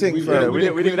American thing, fam. we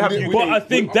didn't even have- But I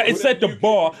think that it set the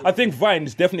bar. I think Vine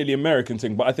is definitely an American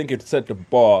thing, but I think it set the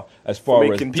bar as far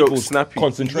as making jokes people's snappy.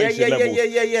 concentration Yeah, levels.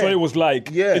 yeah. So it was like,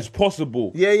 Yeah. it's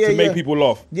possible Yeah, to make yeah. people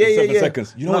laugh Yeah, in yeah, 7 yeah.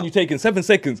 seconds. You know, No. when you take in 7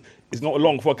 seconds, it's not a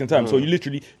long fucking time. So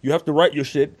you have to write your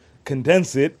shit,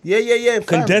 condense it, Yeah. fam.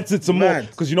 condense it some more. Mad.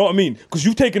 Because you know what I mean? Because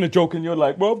you've taken a joke and you're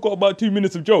like, well, I've got about 2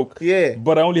 minutes of joke. Yeah.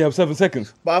 But I only have 7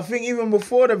 seconds. But I think even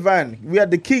before the van, we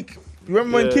had the Keek. You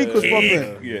remember when Keek was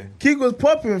popping? Yeah. Keek was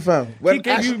popping, fam. When Keek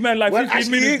gave you, man, like when 15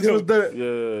 Ashley minutes. Hicks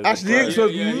was Ashley Hicks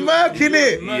was murking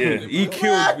it. Yeah, he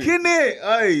killed me. Murking it.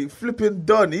 Hey, flipping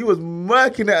done. He was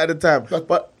murking it at the time. But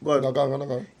go on. No, go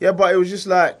on. Yeah, but it was just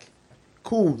like,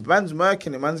 cool. Man's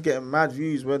murking it. Man's getting mad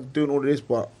views. We're doing all of this,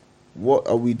 but what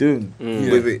are we doing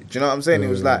with it? Do you know what I'm saying? It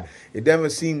was like, it never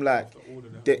seemed like,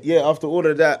 after all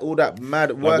of that, all that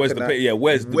mad work. Where's and the that, pay- yeah,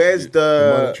 where's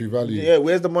the monetary value? Yeah,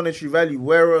 where's the monetary value?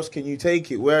 Where else can you take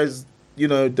it? Where's, you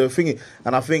know, the thing?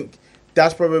 And I think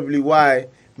that's probably why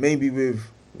maybe with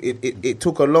it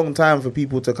took a long time for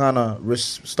people to kind of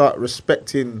start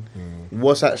respecting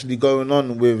what's actually going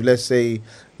on with, let's say,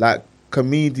 like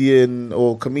comedian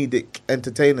or comedic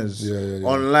entertainers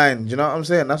online. Do you know what I'm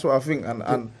saying? That's what I think.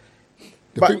 And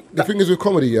the thing is with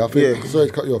comedy, I think. Sorry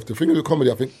to cut you off. The thing is with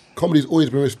comedy, I think comedy's always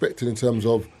been respected in terms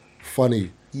of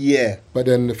funny. Yeah. But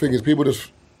then the thing is, people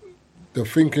just the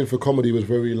thinking for comedy was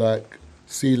very like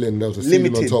ceiling. There was a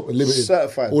ceiling on top, limited.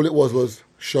 Certified. All it was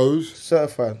shows.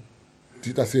 Certified.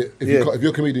 That's it. If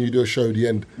you're a comedian, you do a show. The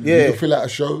end. Yeah. If you can fill out a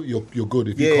show, you're good.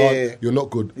 If you can't, you're not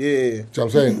good. Yeah. Do you know what I'm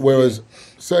saying? Whereas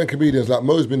certain comedians, like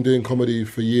Mo's been doing comedy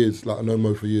for years. Like I know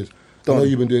Mo for years. I know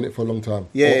you've been doing it for a long time.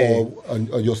 Yeah.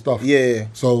 Or your stuff. Yeah.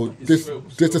 So this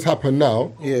has happened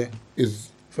now. Yeah. Is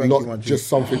Thank not you, just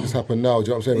something that's happened now. Do you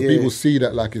know what I'm saying? Yeah. People see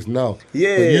that like it's now.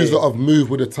 Yeah. But you lot have moved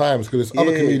with the times because there's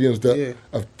other comedians that Yeah.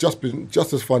 have just been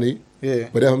just as funny. Yeah.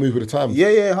 But they haven't moved with the times.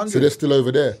 Yeah, 100. So they're still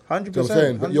over there. 100%, Do you know what I'm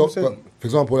saying? But 100%. for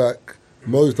example, like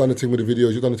Mo's done the thing with the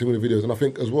videos, you've done the thing with the videos, and I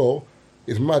think as well,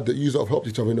 it's mad that you lot have helped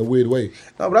each other in a weird way.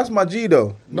 No, but that's my G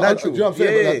though. No, do you know what I'm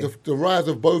saying? But like the rise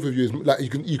of both of you is like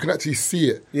you can actually see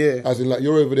it. Yeah. As in like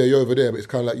you're over there, but it's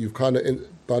kind of like you've kind of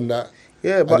done that.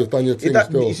 Yeah, and but you've done your thing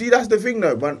still. you see, that's the thing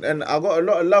though. But and I got a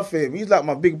lot of love for him. He's like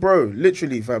my big bro,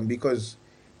 literally, fam. Because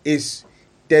it's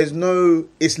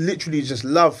literally just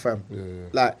love, fam.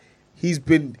 Like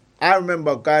I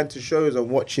remember going to shows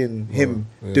and watching him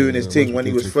doing his thing when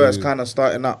he was first kind of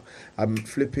starting up. I'm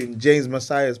flipping James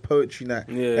Messiah's poetry night,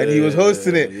 and he was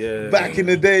hosting it back in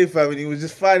the day, fam. And he was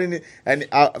just finding it, and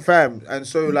fam. And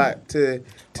so like to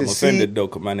I'm see. offended though,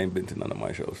 because man ain't been to none of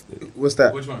my shows. Dude. What's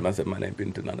that? Which one? I said man ain't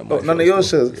been to none of my shows. None of your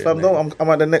still. shows, Yeah, fam. man. No, I'm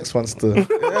at the next one still. I'm at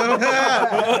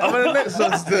the next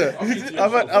one still.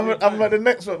 I'm at the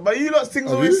next one. But you lot's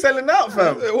things always selling out,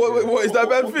 fam. What is that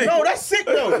bad thing? No, that's sick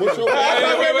though. What's your-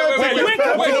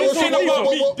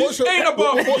 This ain't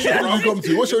about me. What show did you come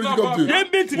to? What show did you come to? You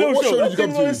ain't been to no What show show. did you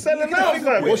come to? Selling out,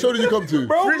 fam. What show did you come to?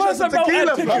 Bro, Free man, shots of I'm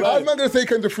tequila, out fam. tequila. I'm not going to take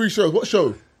him to 3 shows. What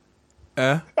show?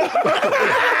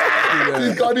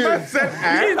 He's got in.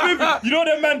 You know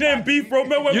that man there in beef, bro.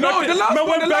 Man went You know back the to- last man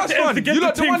one, went the back last to him one. to get You the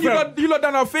lot the thing, one. fam. You lot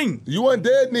done our thing You weren't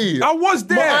there, Nee. I was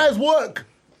there. My eyes work.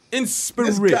 in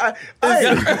spirit.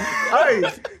 Hey,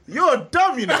 you're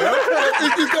dumb, you know.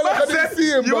 He's got like I didn't see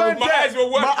him, You bro. weren't My there. eyes were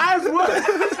working. My eyes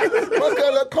were. My guy,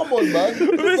 like, come on, man.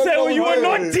 They say, well, you are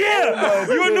not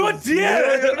there. You are not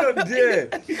there. You're not there.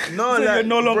 No, So like, you're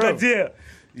no longer bro, there.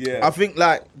 Yeah. I think,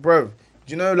 like, bro, do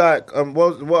you know, like,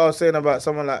 what I was saying about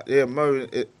someone like Mo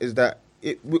is that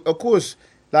of course,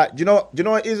 like, do you know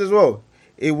what it is as well?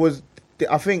 It was,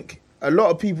 I think. A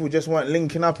lot of people just weren't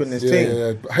linking up in this thing.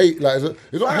 Yeah. Hate, like,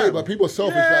 it's not hate, but people are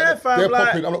selfish. Yeah, like, fam, they're like-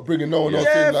 popping, I'm not bringing no one else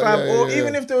Yeah, in. Like, fam. Or yeah.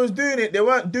 even if they was doing it, they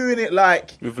weren't doing it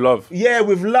like With love. Yeah,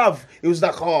 with love. It was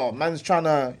like, oh, man's trying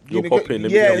to. You're popping, let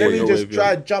me Yeah, jump let on me your just wave, try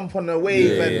yeah. to jump on the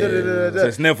wave Yeah, and yeah, da, da, da, da, da. So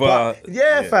it's never- But,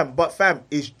 fam. But fam,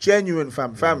 it's genuine,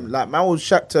 fam. Like, man will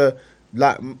chat to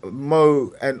like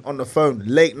Mo and on the phone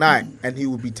late night, and he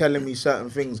would be telling me certain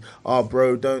things. Oh,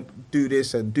 bro, don't do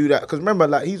this and do that. Because remember,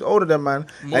 like, he's older than man,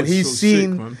 Mo's and he's so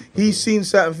seen sick, man. he's seen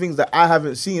certain things that I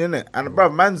haven't seen in it. And bro,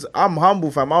 I'm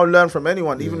humble, fam. I'll learn from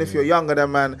anyone, even if you're younger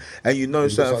than man and you know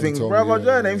certain something things. to Bro, tell me, I'll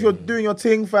learn. And if you're doing your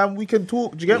thing, fam, we can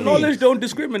talk. Do you get me? Knowledge don't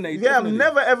discriminate. Yeah, definitely. I'm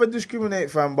never ever discriminate,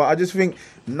 fam. But I just think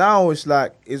now it's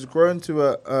like it's grown to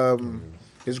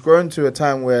a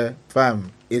time where,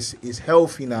 fam, it's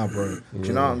healthy now, bro. Do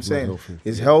you know what I'm saying? healthy.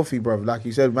 It's healthy, bro. Like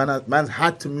you said, man's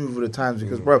had to move with the times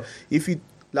because, bro, if you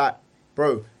like,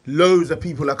 bro, loads of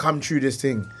people have come through this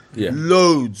thing. Yeah.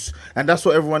 Loads. And that's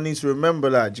what everyone needs to remember.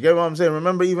 Like, do you get what I'm saying?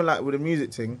 Remember, even like with the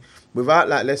music thing, without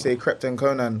like, let's say, Krept and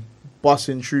Conan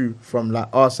busting through from like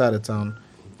our side of town.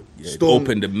 Yeah,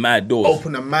 open the mad doors.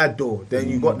 Open a mad door. Then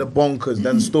you got the Bonkers.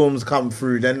 Then Storms come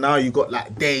through. Then now you got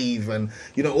like Dave and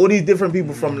all these different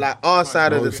people from like our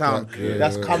side of the town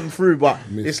that's come through. But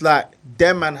it's like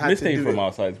them man had This to ain't do from it.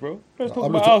 our sides, bro. Man's talking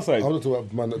I'm about not outside. I'm not talking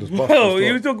about man that does bust. Well,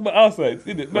 he was talking about outside,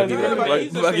 isn't it? I'll give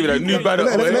you that new banner.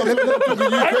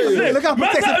 Look how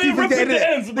protected people getting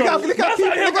it. Look how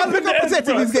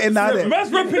protected he's getting now. Man's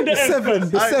repping the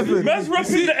ends. The seven. Man's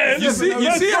repping the ends. You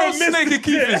see how snaky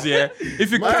Keith is, yeah?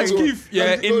 If you catch Keith,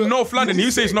 in North London,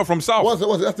 he say he's not from South. What's it?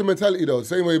 That's the mentality though.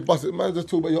 Same way you bust it. Man, just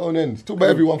talk about your own ends. Talk about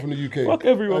everyone from the UK. Fuck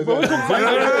everyone, bro. How do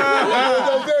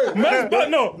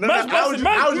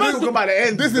you talk about the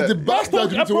end? This is the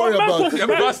bastard you need to worry about.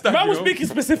 Man was speaking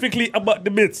specifically about the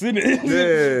myths, innit?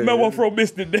 Yeah. Man was from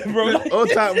missed it there, bro. All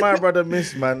time my brother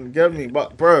miss, man. Get me?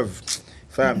 But, bruv,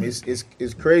 fam,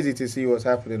 it's crazy to see what's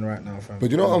happening right now, fam.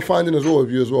 But you know what I'm finding as well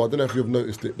with you as well? I don't know if you've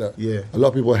noticed it, that a lot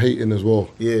of people are hating as well.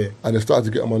 Yeah. And it's starting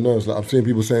to get on my nerves. Like I'm seeing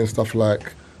people saying stuff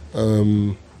like, there's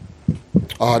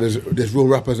real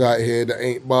rappers out here that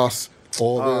ain't boss.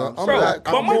 I'm like,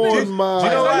 come on, man. Do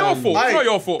you know why? Your fault. It's not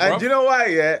your fault, bro. And do you know why,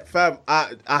 yeah, fam?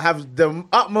 I have the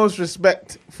utmost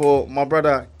respect for my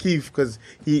brother Keith because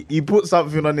he put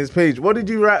something on his page. What did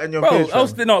you write on your page?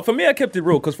 For me, I kept it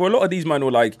real because for a lot of these men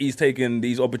were like, he's taking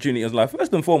these opportunities. Like,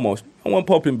 first and foremost, no one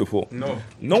popped him before.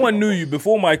 No one knew you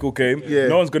before Michael came. Yeah.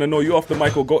 No one's gonna know you after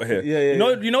Michael got here.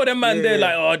 Yeah. You know them man there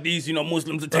like, oh, these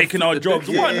Muslims are taking our jobs.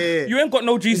 One, you ain't got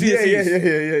no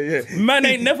GCSEs. Yeah. Man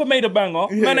ain't never made a banger.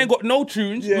 Yeah. Man ain't got no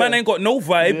tunes. Man ain't got no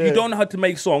vibe. Yeah. You don't know how to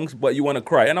make songs, but you want to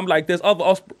cry. And I'm like, there's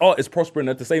other artists prospering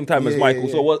at the same time as Michael.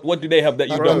 So what do they have that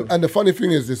you don't? And the funny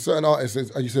thing is, there's certain artists,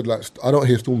 as you said, like, I don't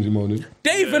hear Stormzy moaning.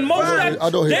 Dave and Mostert. I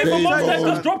don't hear Dave Mostert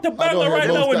just dropped a banger right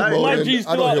now with my G's.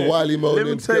 I don't hear Wiley moaning.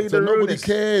 Let me tell you the nobody realness.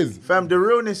 cares. Fam, the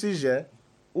realness is,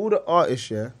 all the artists,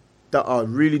 that are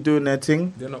really doing their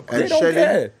thing They and don't shelling,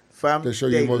 care. fam, They show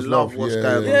they you most love love. what's Yeah,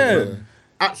 going on. yeah. fam.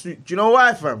 Absolutely. Do you know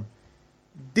why, fam?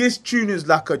 This tune is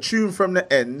like a tune from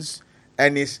the ends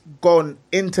and it's gone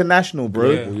international,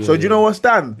 bro. So do you know what's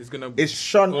done? It's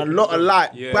shone a lot of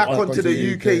light back onto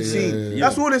the UK scene.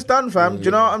 That's all it's done, fam. Do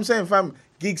you know what I'm saying, fam?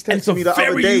 Giggs texted me the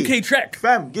other day. UK track.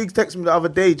 Fam, Giggs texted me the other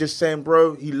day just saying,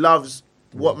 bro, he loves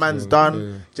what man's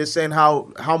done. Just saying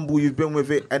how humble you've been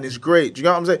with it, and it's great. Do you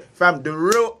know what I'm saying? Fam, the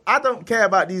real, I don't care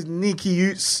about these sneaky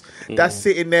youths that's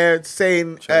sitting there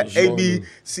saying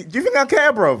ABC. Do you think I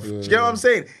care, bro? Do you get what I'm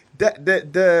saying?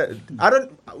 I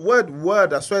don't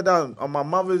word. I swear down on my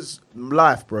mother's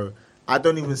life, bro. I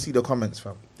don't even see the comments,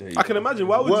 fam. I can imagine.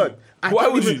 Why would you? Why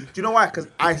would you? Do you know why? Because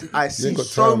I see got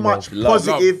so time, much bro.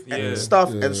 positive stuff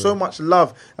and so much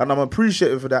love, and I'm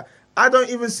appreciative for that. I don't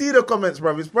even see the comments,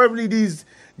 bro. It's probably these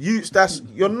youths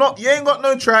you ain't got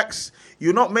no tracks.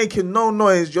 You're not making no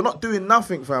noise. You're not doing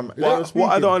nothing, fam. What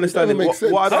I don't understand is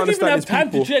what I don't understand is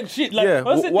time people. to check shit. Like,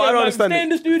 What I don't understand stay in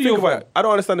the studio. Think about it. I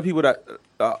don't understand the people that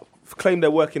claim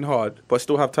they're working hard but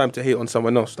still have time to hate on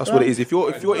someone else. That's what it is. If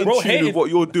you're in tune with what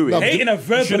you're doing, hating and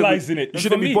verbalizing it. You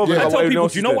shouldn't be bothered I about tell what people, everyone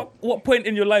do you know what point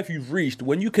in your life you've reached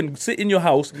when you can sit in your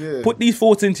house, put these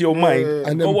thoughts into your mind,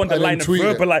 and go on the line and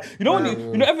verbalize. You know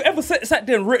when you ever sat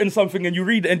there and written something and you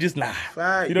read it and just and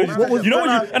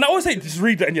I always say just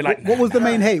read it and you're like, what was the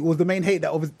main hate? Was the main hate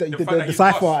that was the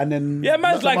cipher and then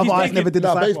man's like he's never did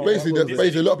the cipher.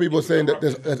 Basically, a lot of people are saying that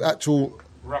there's actual.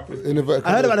 I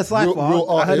heard about the cipher.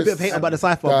 I heard a bit of hate about the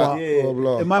cipher, but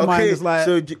in my mind, it's like.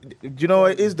 So, do you know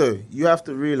what it is though? You have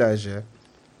to realize,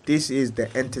 this is the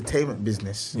entertainment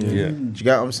business. Do you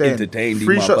get what I'm saying?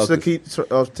 Three shots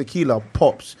of tequila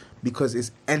pops because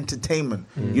it's entertainment.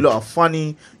 You lot are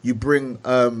funny. You bring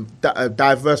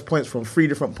diverse points from 3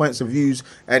 different points of views,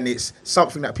 and it's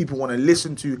something that people want to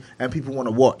listen to and people want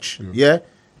to watch.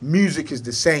 Music is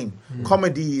the same.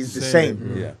 Comedy is the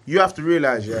same. You have to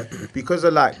realize, because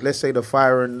of let's say the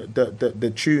fire and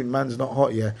the tune, Man's Not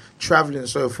Hot, traveling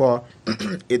so far,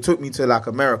 it took me to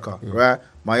America, right?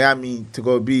 Miami to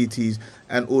go BETs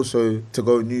and also to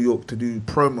go New York to do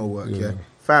promo work,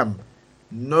 Fam,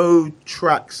 no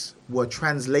tracks were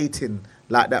translating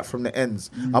like that from the ends.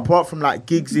 Apart from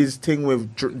Giggs' thing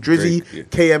with Drizzy,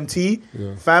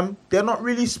 KMT, fam, they're not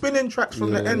really spinning tracks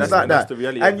from the ends like that.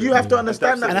 And you have to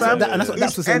understand that, fam.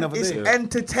 It's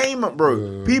entertainment,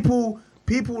 bro. People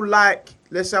let's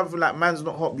say something like Man's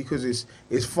Not Hot because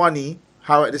it's funny.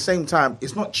 How at the same time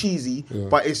it's not cheesy,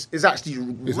 but it's actually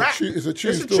rap. It's a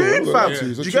tune, fam.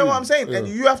 Do you get what I'm saying? And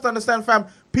you have to understand, fam.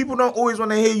 People don't always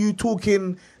want to hear you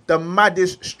talking the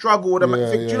maddest struggle. Do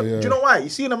you know why? You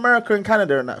see in America and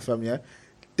Canada and that, fam,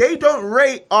 they don't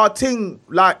rate our thing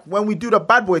like when we do the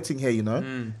bad boy thing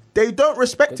here, They don't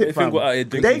respect it, fam.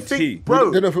 They think,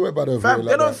 bro. They don't think we're bad over here.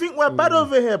 They don't think we're bad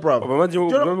over here, bro. Remember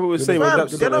what we were saying?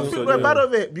 They don't think we're bad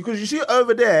over here because you see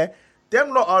over there,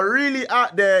 them lot are really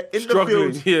out there in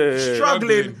Struggling, the field, yeah.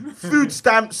 struggling, food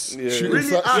stamps,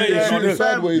 really out there, shooting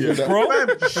sideways with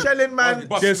that. fam, shelling man.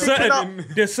 There's sticking up.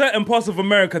 certain parts of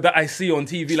America that I see on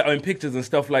TV, like in pictures and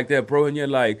stuff like that, bro, and you're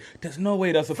like, there's no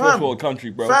way that's a first world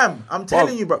country, bro. Fam, I'm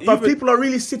telling you, bro. But people are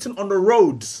really sitting on the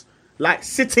roads, like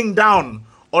sitting down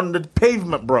on the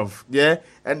pavement, bruv. Yeah,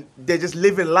 and they're just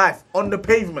living life on the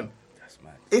pavement. That's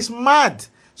mad. It's mad.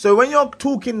 So when you're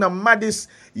talking the maddest,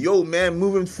 yo man,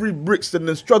 moving 3 bricks and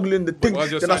then struggling the thing,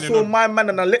 then I saw my man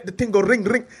and I let the thing go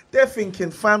ring. They're thinking,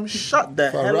 fam, shut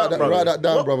the hell up, bro. Write that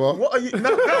down, brother. What are you?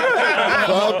 No.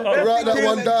 Write that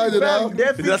one down, you know.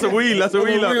 That's a wheel. That's a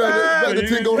wheel. Let the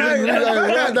thing go ring.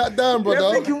 Write that down, brother.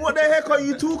 They're thinking, what the heck are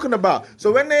you talking about?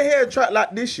 So when they hear a track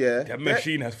like this, yeah, That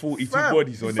machine has 42 fam,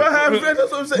 bodies on fam, it.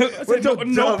 that's what I'm saying. I said,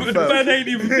 no, but the man ain't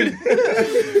even.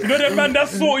 You know that man that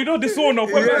saw, you know the saw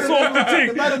off, when man saw the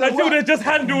thing, until they just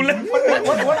handle left.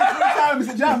 What times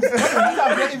it jams? What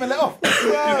times they even let off? You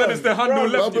said it's the handle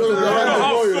left.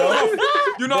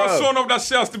 You know how sawn off that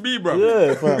shit has to be, bro.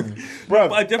 Yeah, fam. Bruv,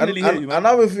 But I definitely hear you, man.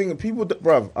 Another thing, people,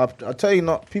 bruv, I tell you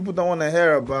not, people don't want to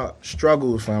hear about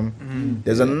struggles, fam.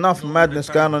 There's enough madness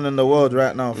going on in the world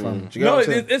right now, fam. Do you get No, what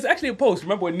I'm saying? it's actually a post.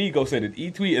 Remember when Nigo said it?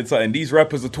 He tweeted something. These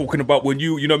rappers are talking about when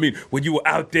you know what I mean? When you were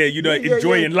out there, you know,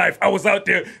 enjoying life. I was out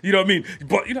there, you know what I mean?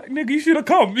 But, you know, nigga, you should have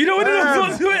come. You know what I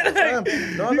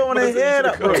mean? No, I don't want to hear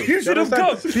that, bro. You should have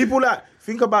come. People like,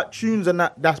 think about tunes and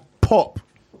that's pop,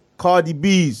 Cardi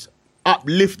B's,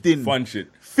 uplifting. Fun shit.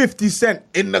 50 Cent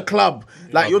in the club.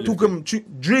 Like, you're talking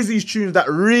Drizzy's tunes that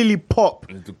really pop.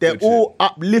 They're all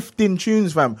uplifting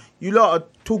tunes, fam. You lot are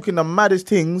talking the maddest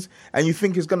things and you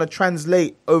think it's going to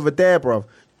translate over there, bruv.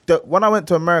 When I went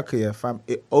to America, yeah, fam,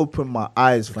 it opened my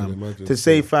eyes, fam. To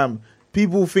say, fam,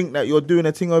 people think that you're doing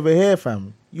a thing over here,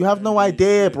 fam. You have no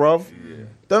idea, bruv.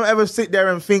 Don't ever sit there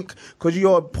and think because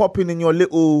you're popping in your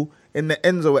little, in the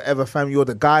ends or whatever, fam, you're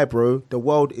the guy, bro. The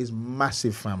world is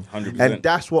massive, fam. 100%. And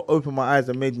that's what opened my eyes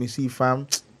and made me see, fam,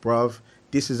 bruv,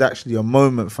 this is actually a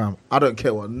moment, fam. I don't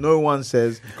care what no one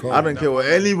says. I don't care what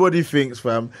anybody thinks,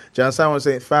 fam. Do you understand what I'm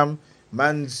saying? Fam,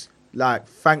 man's like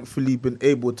thankfully been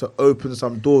able to open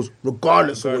some doors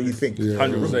regardless of what you think. Yeah.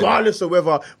 Regardless of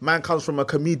whether man comes from a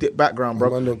comedic background, bro.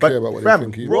 Man don't care about what they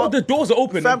think either. Bro, the doors are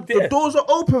open. Fam, the doors are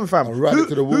open, fam. right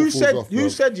to the wall falls off, bro. Who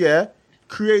said, yeah,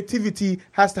 creativity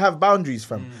has to have boundaries,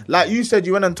 fam? Like you said,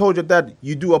 you went and told your dad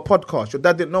you do a podcast. Your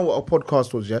dad didn't know what a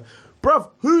podcast was, yeah?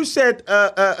 Bruv, who said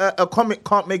a comic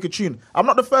can't make a tune? I'm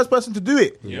not the first person to do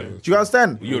it. Yeah. Do you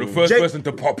understand? You're the first person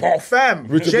to pop off. Fam,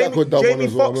 Richard Blackwood done one Jamie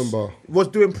as well, I Foxx remember. was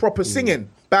doing proper singing.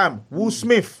 Bam. Will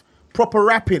Smith, proper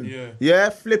rapping. Yeah,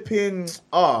 flipping.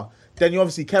 Then you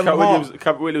obviously Kevin Hart.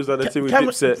 Cat Williams done a thing with Cam-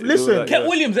 Dipset. listen, Cat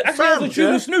Williams actually has a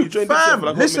tune with Snoop. Fam,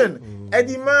 listen,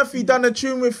 Eddie Murphy done a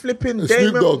tune with flipping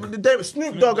Snoop Dogg.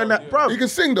 Snoop Dogg and that, bro. He can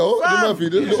sing though, Eddie Murphy.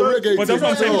 The little reggae But that's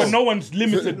what I'm saying, but no one's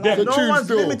limited them. No one's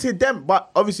limited them, but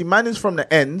obviously man is from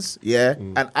the ends, yeah.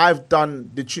 And I've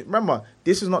done the tune. Remember,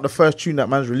 this is not the first tune that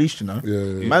man's released, you know.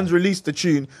 Yeah. Man's released the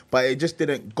tune, but it just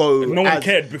didn't go. No one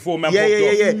cared before man popped off.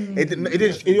 It didn't.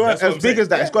 It wasn't as big as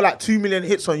that. It's got like 2 million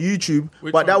hits on YouTube,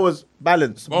 but that was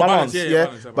balance,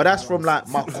 yeah. But that's from like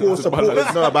my core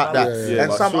supporters know about that,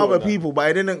 and some other people, but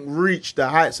it didn't reach the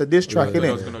heights of this track,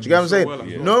 innit? Do you get what I'm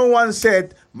saying? No one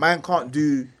said man can't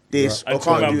do this or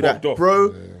can't do that,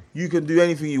 bro. You can do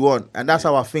anything you want, and that's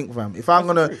how I think, fam. If I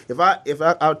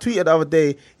tweeted the other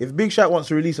day, if Big Shaq wants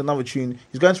to release another tune,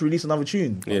 he's going to release another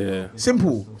tune. Yeah,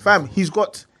 simple, fam. He's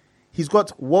got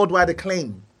worldwide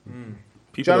acclaim.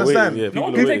 People do you understand? Waiting, No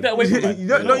one can take that away from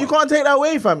man. No, you can't take that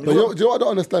away, fam. But do you know what I don't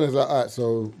understand is that, all right,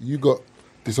 so you got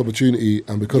this opportunity,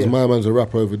 and because my man's a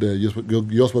rapper over there,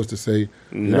 you're supposed to say,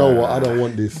 you know what, I don't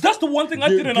want this. That's the one thing I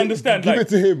didn't understand. Give it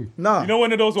to him. Nah. You know,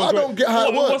 one of those ones. I don't get how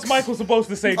it works. What's Michael supposed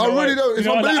to say? I really don't. It's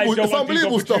unbelievable. It's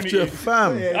unbelievable stuff, Jeff.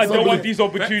 Fam. I don't want these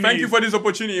opportunities. Thank you for this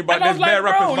opportunity, but And I was there's bare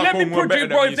like, rappers bro, back let me home who are better produce,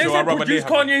 than bro. me, If they so I'd said rather produce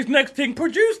they have it. Kanye's next thing,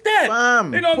 produce that.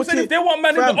 Fam. You know what I'm saying? If they want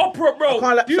man in the opera, bro,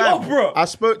 do opera. I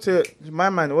spoke to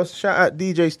my man. Shout out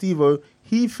DJ Steve-O.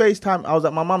 He FaceTimed. I was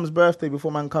at my mum's birthday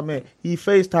before man come here. He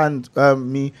FaceTimed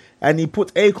me and he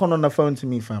put Akon on the phone to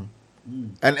me, fam.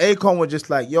 And Akon was just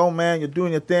like, yo, man, you're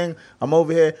doing your thing. I'm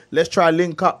over here. Let's try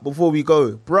link up before we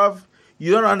go. Bruv,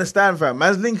 you don't understand, fam.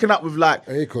 Man's linking up with like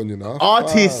Akon, you know,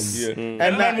 artists. Yeah. And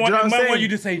man that, do you know what I'm saying? want you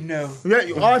to say no. Yeah, artists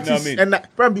You know what I mean? and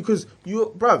that, bruv, because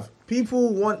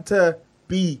people want to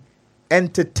be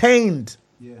entertained.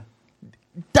 Yeah.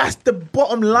 That's the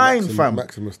bottom line, fam.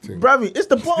 Maximus thing. Bravi, it's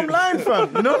the bottom line,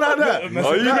 fam. You know like that?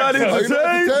 Are you not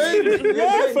entertained?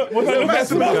 Yeah, fam. What's the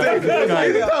Maximus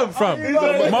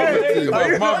thing?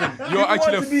 Marvin, you're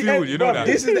actually a fool. You know that.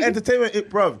 This is the entertainment,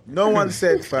 bruv. No one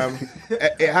said, fam.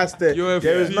 It has to. You're a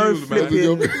there is no fool, man.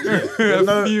 flipping. There's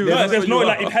no. No, there's no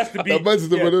like it has to be. That man's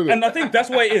the one, isn't it? And I think that's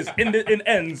why it is in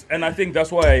ends, and I think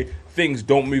that's why things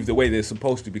don't move the way they're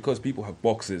supposed to because people have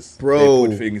boxes Bro. they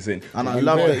put things in. And I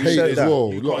love that you hate said as that.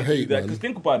 well. You A lot of can't do hate, that man. because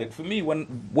think about it. For me,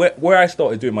 where I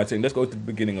started doing my thing, let's go to the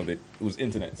beginning of it. It was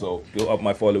internet, so built up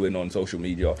my following on social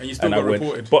media, And you still I got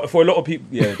reported. But for a lot of people,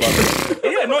 yeah, but,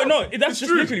 yeah, no, that's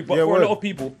just literally. But Yeah, for word. a lot of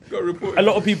people, Got reported. a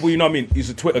lot of people, you know what I mean? He's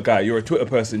a Twitter guy. You're a Twitter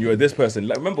person. You're this person.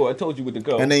 Like remember I told you with the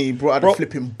girl. And then you brought out Bro. a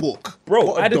flipping book. Bro,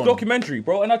 What I had a don. documentary,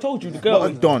 bro, and I told you the girl.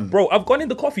 What a don. Bro, I've gone in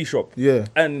the coffee shop. Yeah.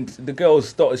 And the girl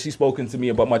started, she's spoken to me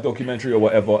about my documentary or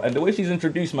whatever, and the way she's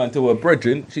introduced man to her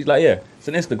brethren, she's like, yeah, he's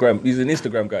an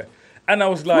Instagram guy. And I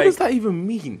was What like, does that even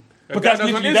mean? but that's That's on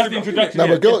literally, that's the Instagram. introduction. Nah,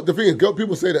 yeah. but the thing is,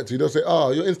 people say that to you. They'll say,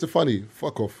 "Oh, you're Insta funny."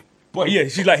 Fuck off. But yeah,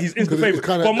 she's like, he's Insta Because famous. it's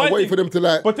kind But of my a way thing- for them to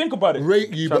like But think about it. rate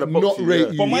you, Trying but to box not you, rate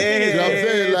yeah. you. But my thing is- You know what I'm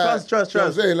saying? Like, Trust. you know what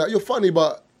I'm saying? Like, you're funny,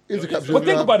 but Insta captions. But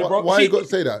think like, about it, bro. Why she, you got to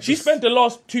say that? She spent the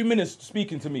last 2 minutes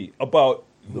speaking to me about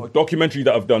a documentary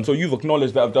that I've done. So you've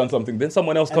acknowledged that I've done something. Then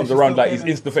someone else comes around like he's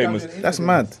Insta famous. That's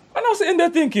mad. And I was sitting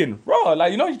there thinking, bro,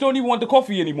 like, you know, you don't even want the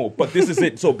coffee anymore. But this is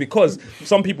it. So because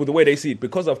some people, the way they see it,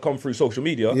 because I've come through social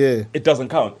media, Yeah. it doesn't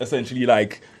count. Essentially,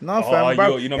 like, No, fam,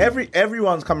 bro. you know,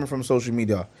 Everyone's coming from social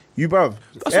media. You, bruv.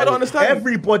 That's what I don't understand.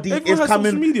 Everybody Everyone is has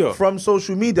coming social media. from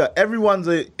social media. Everyone's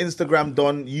a Instagram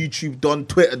don, YouTube don,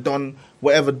 Twitter don,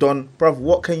 whatever don. Bruv,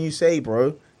 what can you say, bro?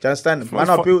 Do you understand?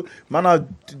 Man are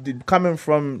coming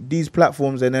from these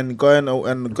platforms and then going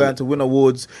to win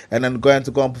awards and then going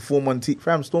to go and perform on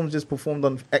Fam, Storm's just performed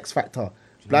on X Factor.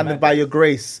 Blinded by Your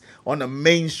Grace on a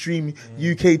mainstream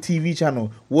UK TV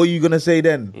channel. What are you gonna say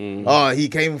then? Oh, he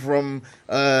came from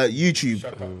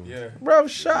YouTube. Yeah. Bro,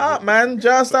 shut up, man. Do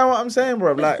you understand what I'm saying,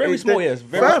 bro? Like, very it's small, the- yes.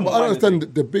 Very Fam, But I don't understand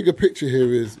the bigger picture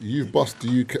here is you've bust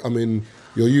the UK. I mean,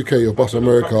 you're UK, you're bust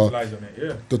America. Capitalize on it,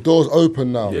 yeah. The door's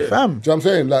open now. Fam. Do you know what I'm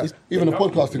saying? Like, even the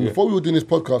podcasting, before we were doing this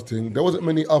podcasting, there wasn't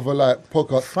many other like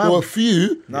podcasts. Fam. There were a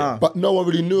few, Nah. but no one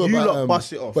really knew You about lot them.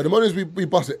 bust it off. But the moment we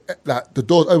bust it, like, the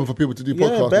door's open for people to do Yeah,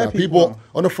 podcasts bare now. people.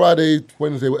 On a Friday,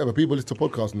 Wednesday, whatever, people listen to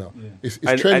podcasts now. It's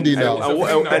trendy now.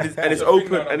 And it's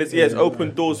open, and it's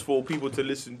open doors for people to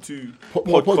listen to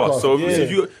More podcasts. podcasts. So Yeah.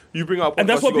 if you bring up, And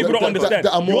that's what people don't understand.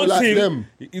 That are more Your like thing- them.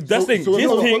 That's the thing. So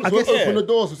His thing, so open the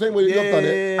doors the same way that you've done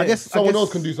it. I guess- someone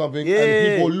else can do something,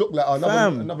 and people look like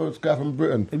Fam. another guy from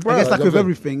Britain. I guess like You know with what I'm saying?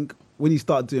 everything, when you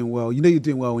start doing well, you know you're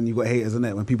doing well when you've got haters, isn't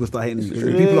it? When people start hating you.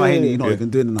 When people are hating you, you're not even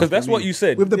doing enough. 'Cause that's I mean, what you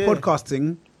said. With the Yeah.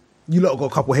 podcasting, you lot got a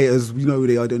couple haters, you know who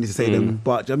they are, don't need to say them.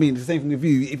 But I mean, it's the same thing with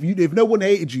you. If no one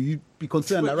hated you, you'd be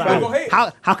concerned that, Fam.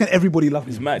 right? How can everybody love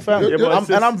you? It's mad. Fam, Yeah, but it's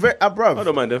I'm very, bruv. I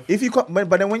don't mind them. If you, but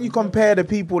then when you compare the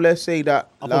people, let's say that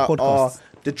Other like, are podcasts.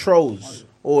 the trolls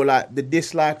or like the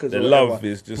dislikers, The or love whatever,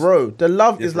 is just bro. The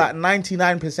love is different. like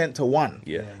 99% to 1.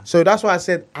 Yeah. So that's why I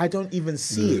said I don't even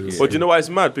see it. But do you know why it's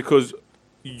mad? Because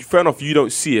fair enough, you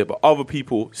don't see it, but other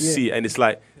people see it, and it's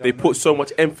like they put so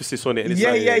much emphasis on it. And it's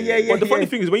Yeah, like, yeah. But the funny yeah.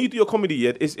 thing is, when you do your comedy,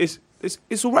 yeah,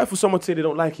 it's all right for someone to say they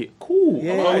don't like it. Cool.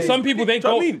 Yeah. Alright. Oh, some people they Do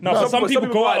you know go. what I mean? No, some people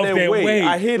go out of their way.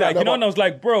 I hear that. Like, you know, and I was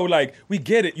like, bro, like we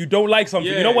get it. You don't like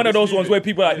something. Yeah, you know, one of just those leave ones it. where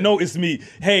people are like, no, it's me.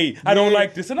 Hey, I don't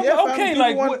like this, and I'm like, fam, okay, people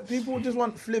like want, what? people just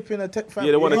want flipping attention.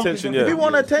 Yeah, they want attention, yeah. People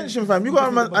want attention, fam. You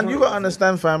got to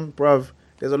understand, fam, bruv.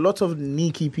 There's a lot of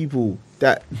sneaky people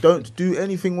that don't do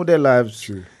anything with their lives.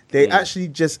 True. They actually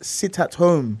just sit at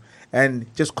home and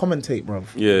just commentate, bruv.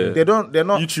 Yeah. They're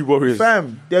not YouTube warriors.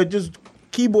 fam. They're just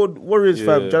keyboard warriors,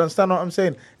 fam. Do Yeah. you understand what I'm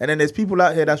saying? And then there's people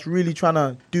out here that's really trying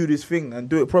to do this thing and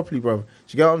do it properly, bruv. Do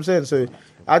you get what I'm saying? So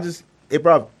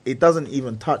bruv, it doesn't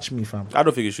even touch me, fam. I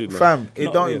don't think it should, man. Fam, it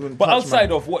No, don't yeah. even. But touch outside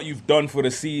man. of what you've done for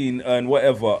the scene and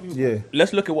whatever, Yeah.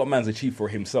 let's look at what man's achieved for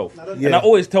himself. Yeah. And I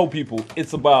always tell people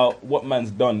it's about what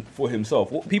man's done for himself.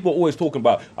 What people are always talking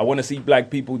about, I want to see black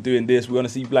people doing this. We want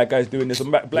to see black guys doing this. A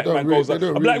black don't man really- goes out. they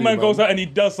don't A black really, man man. goes out and he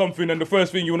does something, and the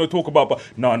first thing you want to talk about, but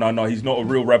no, he's not a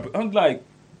real rapper. I'm like,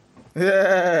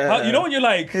 Yeah. you know when you're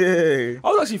like, Yeah.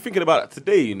 I was actually thinking about it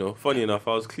today, you know. Funny enough,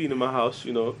 I was cleaning my house,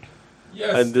 you know.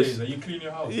 Yes, And this- Days, you clean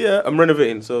your house. Yeah, I'm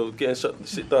renovating, so getting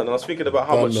shit done. And I was thinking about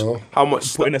how Done now.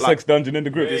 much putting a like, sex dungeon in the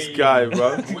grip. this guy,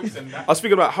 bro. Whips and I that. was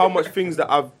thinking about how much things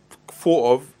that I've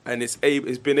thought of, and it's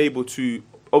been able to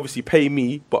obviously pay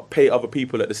me, but pay other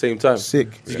people at the same time. Sick.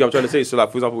 You get what I'm trying to say? So, like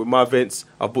for example, with my events,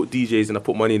 I've bought DJs and I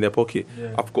put money in their pocket.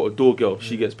 Yeah. I've got a door girl;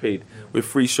 she gets paid with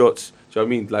free shots. Do you know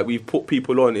what I mean? Like we've put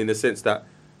people on in the sense that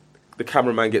the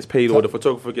cameraman gets paid or the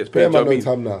photographer gets paid. Bear man do no you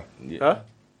know what I time mean? now. Huh?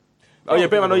 Oh yeah,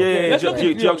 bear man. Yeah. Let's Do look you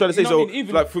at- know what I'm trying to say? you know what I So, mean?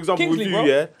 Even like for example, Kingsley, with bro.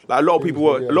 you, like a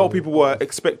lot of people were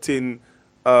expecting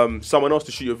someone else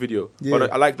to shoot your video. Yeah.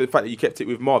 But I like the fact that you kept it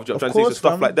with Marv. Do you know what I'm Of trying to say? So course,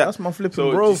 stuff fam. like that. That's my flipping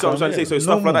so, bro, you see what I'm fam. trying to say? So Yeah. stuff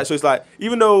like Normal. that. So it's like,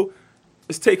 even though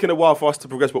it's taken a while for us to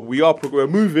progress, but we're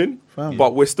moving, Fam.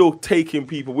 but we're still taking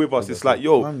people with us. It's like,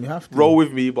 yo, Fam, you have to. roll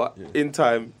with me, but in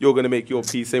time, you're going to make your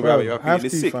peace. Same way Bruv, you're have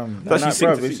it's to, sick. fam. It's actually sick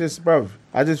bruv, to it's see. just, bruv.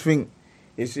 I just think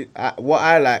what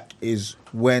I like is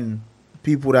when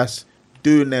people that's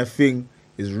doing their thing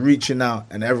is reaching out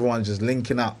and everyone's just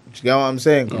linking up. Do you get what I'm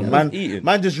saying?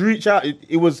 Man, just reach out.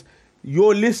 It was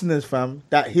your listeners, fam,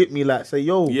 that hit me like say,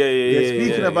 yo,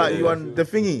 speaking about you on the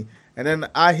thingy. And then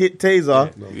I hit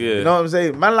Taser. You know what I'm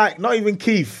saying? Man, like, not even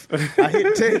Keith. I hit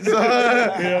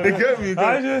Taser. You get me?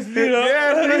 I just, you know,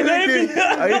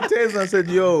 I hit Taser and said,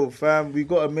 yo, fam, we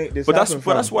got to make this happen,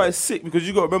 But that's why it's sick, because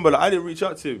you got to remember, like, I didn't reach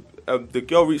out to him. The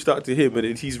girl reached out to him, and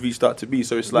then he's reached out to me.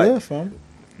 So it's like, yeah, fam.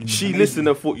 she listened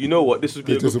and thought, you know what, this would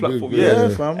be a good platform. Yeah,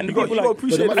 fam. And you got to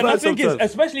appreciate and I that think it's,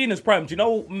 sometimes. especially in its prime, do you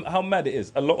know how mad it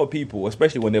is? A lot of people,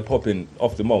 especially when they're popping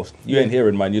off the most, you ain't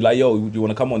hearing, man. You're like, yo, do you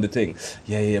want to come on the thing?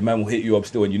 Yeah, man will hit you up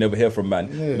still, and you never hear from man.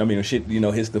 You know what I mean? Shit,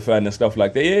 hits the fan and stuff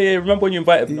like that. Yeah, remember when you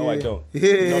invited me? No, I don't. You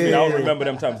know what I mean? I don't remember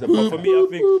them times. But for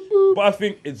me, I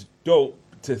think it's dope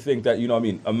to think that,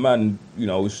 a man,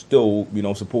 is still,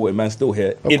 supporting, man, still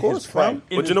here. Of course, fam.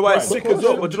 But you know why it's sick as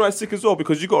well? But you know why it's sick as well?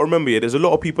 Because you got to remember, there's a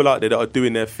lot of people out there that are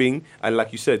doing their thing, and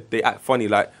like you said, they act funny.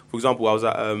 Like, for example, I was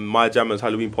at Maya Jammer's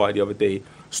Halloween party the other day.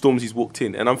 Stormzy's walked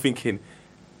in, and I'm thinking,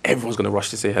 everyone's gonna rush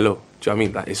to say hello. Do you know what I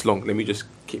mean? Like, it's long. Let me just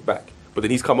kick back. But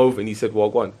then he's come over and he said, "Well,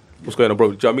 go on. What's going on, bro?"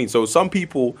 Do you know what I mean? So some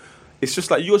people, it's just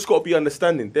like, you just got to be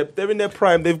understanding. They're in their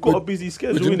prime. They've got a busy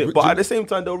schedule, innit? But at the same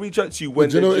time, they'll reach out to you when.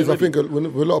 Do you know what it is? I think with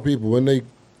a lot of people, when they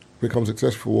become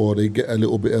successful or they get a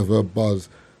little bit of a buzz,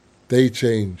 they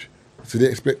change. So they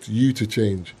expect you to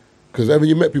change. Because ever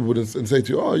you met people and say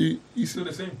to you, "Oh, you still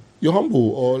the same. You're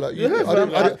humble," or like, Yeah, when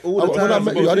I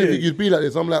met you, I didn't think you'd be like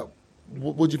this. I'm like,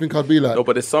 what do you think I'd be like? No,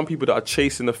 but there's some people that are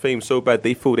chasing the fame so bad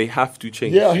they feel they have to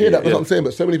change. Yeah, I hear that. That's what I'm saying.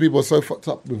 But so many people are so fucked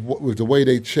up with the way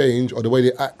they change or the way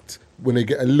they act when they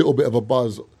get a little bit of a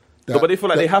buzz. No, but they feel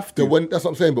like they have to. That's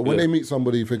what I'm saying. But when they meet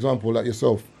somebody, for example, like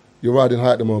yourself, you're riding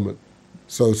high at the moment.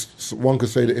 So one could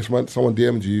say that if someone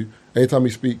DM'd you, anytime you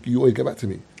speak, you always get back to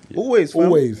me. Always, fam.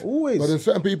 Always. But then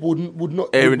certain people would not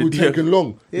Air in the would DM. take it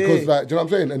long Yeah. because, like, do you know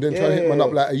what I'm saying? And then try to hit man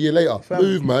up like a year later. Fam,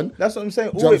 Move, man. That's what I'm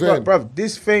saying. Do you know what I'm Always,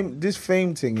 bruv, this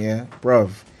fame thing, yeah,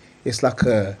 bruv, it's like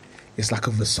a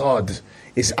facade.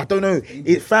 I don't know,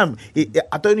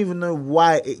 I don't even know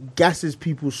why it gasses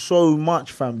people so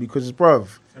much, fam, because, bruv,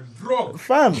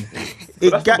 fam,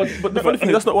 But the funny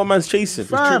thing, that's not what man's chasing.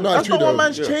 fam, that's not what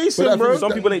man's chasing, bro.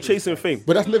 Some people ain't chasing fame.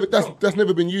 But that's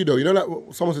never been you though. You know,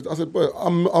 like someone said, I said, "But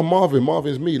I'm Marvin.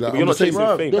 Marvin's me." Like, But you're I'm not the same-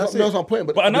 chasing fame. That's what I'm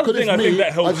But another thing I think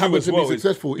that helps you happen as to well be is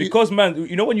successful. because, man,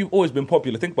 when you've always been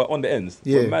popular, think about on the ends.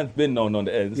 Yeah. When man's been known on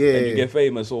the ends Yeah. and you get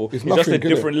famous, or It's it's just a nothing,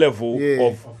 innit? different level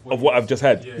Yeah. of what I've just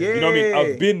had. You know what I mean? Yeah.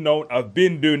 I've been known, I've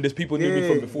been doing this, people knew me Yeah.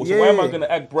 from before. So why am I Yeah. going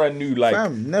to act brand new like...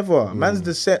 Fam, never. Man's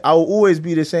the same. I'll always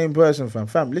be the same person, fam.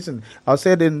 Fam, listen, I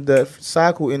said in the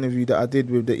cycle interview that I did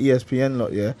with the ESPN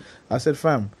lot, yeah, I said,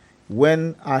 fam,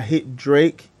 when I hit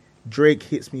Drake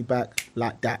hits me back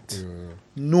like that.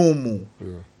 Normal.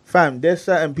 Fam, there's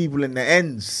certain people in the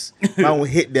ends, man will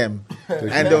hit them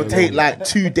and they'll take like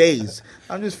 2 days.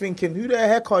 I'm just thinking, who the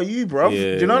heck are you, bro?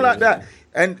 Yeah, Do you know, like that?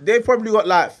 And they probably got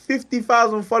like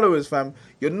 50,000 followers, fam.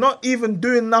 You're not even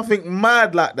doing nothing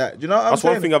mad like that. Do you know what I'm That's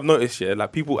saying? one thing I've noticed, yeah.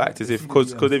 Like, people act as if,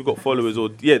 because they've got followers, or,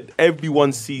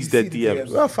 everyone sees their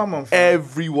DMs. Well, fam, fam.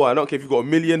 Everyone. I don't care if you've got 1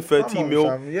 million, 13 Come on, mil.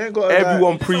 fam. You ain't gotta,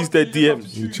 Everyone like- prees their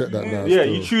DMs. You check that now. Yeah,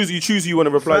 still. you choose who you want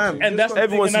to reply Fam, to. And that's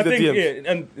everyone the thing, sees the and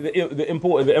I DMs. think,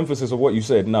 and the emphasis of what you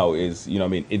said now is,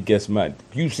 it gets mad.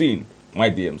 You've seen my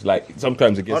DMs, like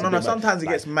sometimes it gets. Oh, no, a bit mad. sometimes it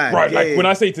gets mad. Right, Yeah, like yeah. when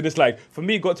I say to this, like for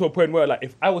me, it got to a point where, like,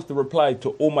 if I was to reply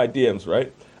to all my DMs,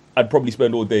 right, I'd probably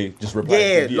spend all day just replying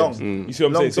Yeah, to DMs. long. You see what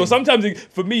I'm Long saying? So thing. sometimes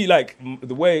for me, like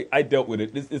the way I dealt with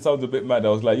it, it sounds a bit mad. I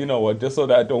was like, you know what, just so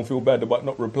that I don't feel bad about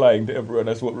not replying to everyone,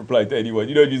 I just won't reply to anyone.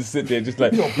 You just sit there, just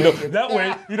like, that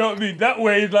way, you know what I mean? That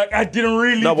way, like, I didn't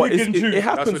really No, but pick and choose. it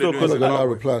happens though, I'm because not gonna lie,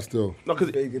 reply still. No, because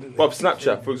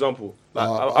Snapchat, for example, like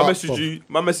I messaged Bob. you.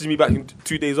 Man messaged me back in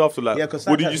 2 days after. Like, Yeah, 'cause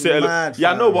what did you Snapchat's say? mad,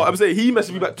 Yeah, I know, fam. but I'm saying he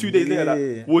messaged me back 2 days later.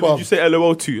 Yeah. Like, what did Bob. you say?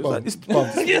 LOL to? It's like, it's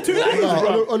Bob. 2 days. No,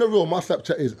 bro. on the real, my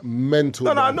Snapchat is mental.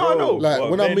 No, man. I know. Like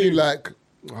Well, when I man, mean you- like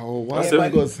Oh, why? Yeah,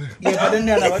 but then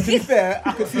to be fair,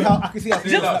 I can see how Snapchat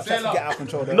get out of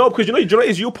control. Though. No, because you know what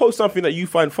it is, you'll post something that you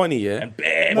find funny, yeah, and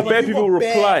bare people will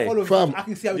reply. Fam, I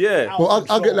can see how yeah. Well,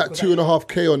 I get like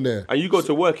 2.5K on there. And you go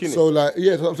to work, innit? So like,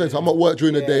 yeah, that's what I'm saying. So I'm at work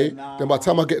during the day. Then by the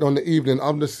time I get on the evening,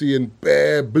 I'm just seeing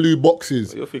bare blue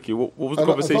boxes. You're thinking, what was the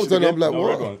conversation Sometimes again? I'm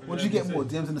like, what? What did you get more,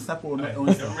 DMs in the Snap or not?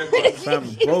 Fam,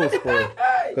 both, bro.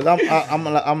 Because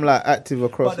I'm like active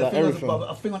across like everything. But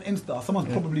I think on Insta,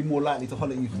 someone's probably more likely to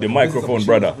holler at you. For The microphone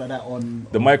brother. Like that on,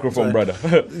 The microphone brother.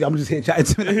 I'm just here chatting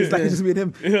to him. It's like it's just me and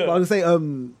him. But I was gonna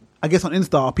say, I guess on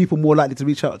Insta, are people more likely to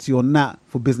reach out to you on that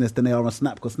for business than they are on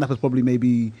Snap? Because Snap is probably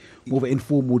maybe more of an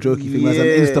informal, jokey thing. Whereas on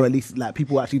Insta, at least, like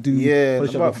people actually do. Yeah,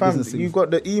 polish up but with fam, business you things.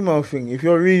 got the email thing. If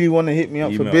you really want to hit me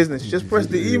up for business, just press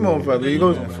the email, fam. You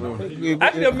go.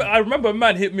 Actually, I remember a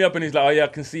man hit me up and he's like, "Oh yeah, I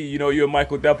can see, you and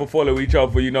Michael Dapper follow each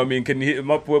other. You know what I mean? Can you hit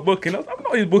him up for a booking?" I'm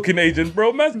not his booking agent,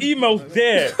 bro. Man's email's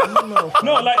there.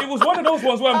 No, like it was one of those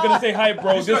ones where I'm gonna say, "Hi,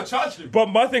 bro." But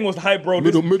my thing was, "Hi, bro."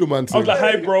 Middleman. I was like,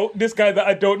 "Hi, bro." This guy that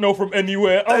I don't know from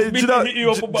anywhere. I was Do you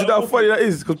know how funny that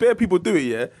is? Because bare people do it,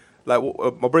 yeah. Like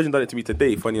my brother done it to me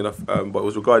today. Funny enough, but it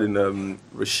was regarding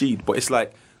Rashid. But it's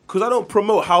like because I don't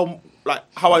promote how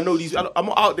I know these. I'm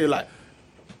not out there like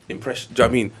impression. Do you know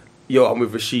what I mean? Yo, I'm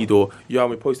with Rashid or yo, I'm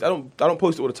with Post. I don't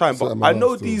post it all the time, but I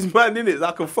know these man in it.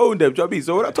 I can phone them. Do you know what I mean?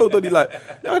 So when I told Donnie like,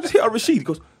 I just hit up Rashid. He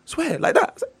goes, swear like that.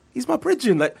 I was like, he's my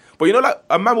brethren. Like, but like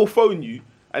a man will phone you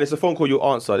and it's a phone call you'll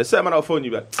answer. There's certain man that'll phone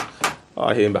you like.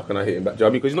 I hit him back and I hit him back. Do you know what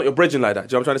I mean? Because he's not your brethren like that.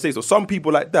 Do you know what I'm trying to say? So some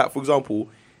people like that, for example,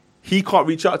 he can't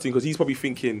reach out to him because he's probably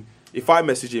thinking, if I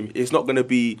message him, it's not going to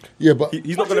be... Yeah, but...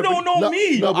 He's not going to... You don't know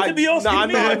me. No, to be asking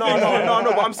me. No,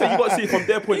 but I'm saying you got to see it from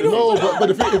their point of view. No, but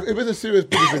if it's a serious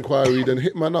business inquiry, then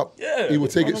hit man up. Yeah. He will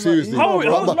take it seriously. How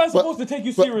is man supposed to take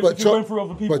you serious if you're going through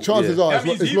other people? But chances are,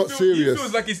 it's not serious. He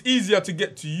feels like it's easier to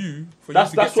get to you.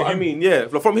 That's what I mean, yeah.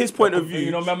 From his point of view...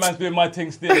 My man's doing my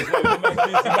thing still as well.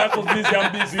 Michael's busy,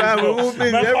 I'm busy. We're all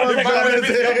busy. Everyone's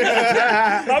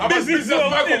I'm busy as well.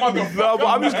 No, but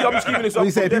I'm just giving this up.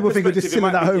 You say people think we're just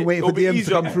chilling at home waiting for DMs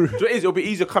to come through. It'll be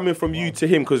easier coming from you to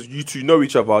him because you two know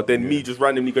each other than me just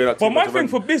randomly going out to But him. my thing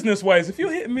for business-wise, if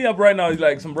you're hitting me up right now, it's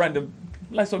like some random...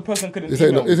 Like some person couldn't. This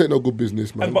ain't no good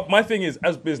business, man. But my thing is,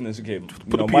 as business, okay,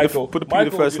 put the P in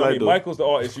the first line, though. Michael's the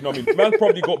artist, you know what I mean? Man's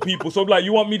probably got people, so like,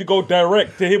 you want me to go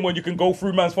direct to him when you can go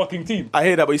through man's fucking team? I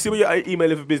hear that, but you see when you're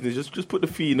emailing for business, just put the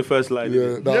fee in the first line.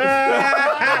 Yeah,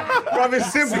 Bro,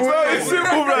 it's simple. It's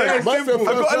simple, man. I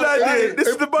got an idea. This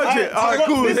is the budget. Alright,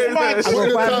 cool. This much.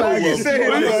 What you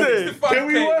say? Can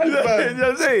we work, You know what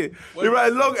I'm saying? You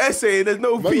write a long essay and there's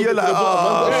no fee. You're like,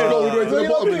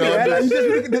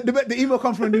 The email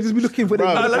comes from you just be looking for the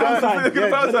dollar sign. At the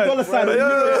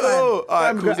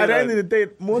end of the day,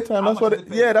 more time. That's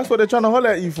what they're trying to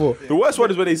holler at you for. The worst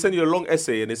one is when they send you a long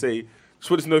essay and they say, just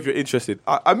wanted to know if you're interested.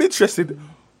 I'm interested.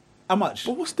 How much?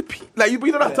 But what's the like? You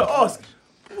don't have to ask.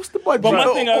 What's the budget? But my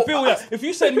thing, I feel like if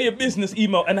you send me a business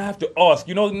email and I have to ask,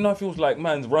 it feels like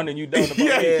man's running you down.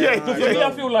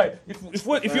 I feel like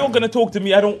if you're gonna talk to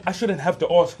me, I shouldn't have to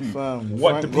ask you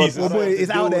what the piece is. It's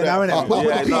out there now, isn't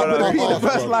it?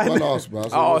 First line. I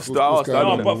asked. No,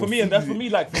 but for me, and that's for me.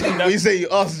 Like, You say you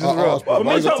asked just wrong. For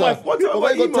me, I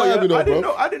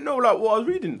didn't know like what I was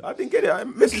reading. I didn't get it. I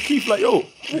messaged Keith like, yo,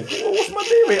 what's my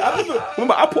day rate?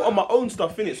 Remember, I put on my own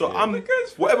stuff in it, so I'm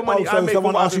whatever money I make.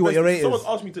 Someone asked you what your rate is. Someone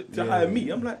asked me to hire me.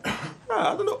 I'm like,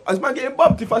 I don't know. Is man getting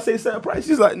bumped if I say a certain price?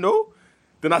 He's like, no.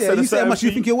 Then I said a certain how much fee.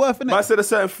 you think you're worth, innit? I said a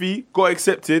certain fee, got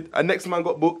accepted, and next man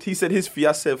got booked. He said his fee.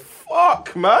 I said,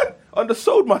 fuck, man.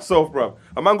 Undersold myself, bro.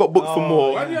 A man got booked for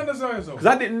more. Why do you undersell yourself? Because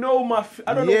I didn't know my fee.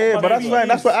 I don't know Yeah, what but my that's fee fine. is.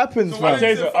 That's what happens, So why man. did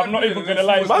you say I'm not even gonna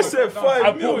lie. I said 5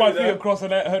 I put my fee million. across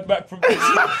and I heard back from.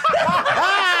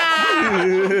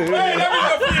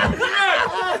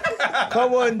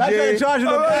 Come on, Jay. Charging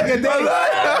a bag a day.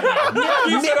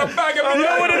 You said a bag of You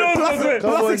know what it is?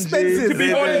 Plus expensive. To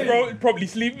be honest, bro, probably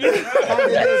sleep. I'm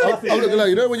looking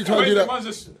like, when you try to do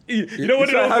that. You know what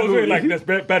it is? Bro? Like that's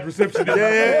bad reception.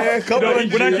 Yeah, come on,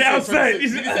 When I get outside, He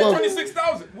said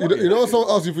 26,000. You know, someone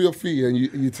asks you for your fee and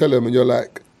you tell them and you're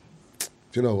like,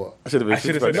 do you know what? I should have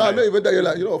said been. No, not even that. You're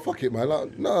like, fuck it, man.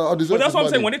 Like, no, I deserve But that's this what I'm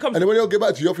money. saying, when it comes and then when they'll get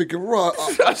back to you, you're thinking, right,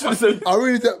 I should have said. I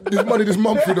really need this money this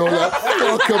month, you know, like,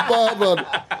 fuck about, man.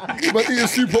 Man, you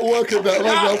super working that,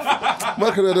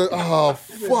 man.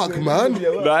 Fuck, man.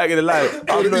 No, I ain't gonna lie.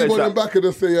 I'll email them back and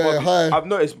they'll say, hi. I've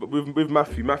noticed with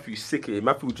Matthew's sick here.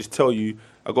 Matthew will just tell you,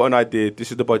 I got an idea,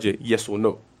 this is the budget, yes or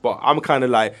no. But I'm kind of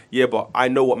like, yeah, but I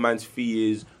know what man's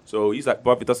fee is. So he's like,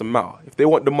 bruv, it doesn't matter. If they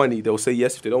want the money, they'll say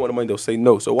yes. If they don't want the money, they'll say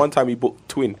no. So one time he booked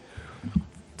Twin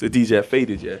to DJ at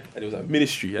Faded, yeah? And it was like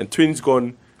Ministry. And Twin's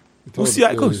gone We'll see how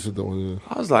it you goes. said that one, yeah.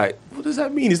 I was like, what does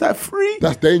that mean? Is that free?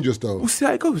 That's dangerous, though. We'll see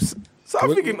how it goes. So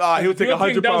I'm thinking, he'll take You don't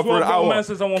think £100 that was for an what hour. man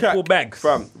says I want Cat, 4 bags?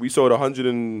 Fam, we sold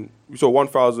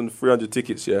 1,300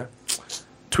 tickets, yeah.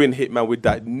 Twin Hitman with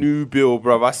that new bill,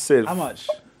 bruv. I said, How much?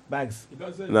 Bags.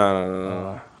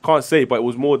 No. Can't say, but it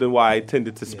was more than what I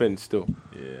intended to spend still.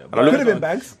 Yeah, And I looked Could have been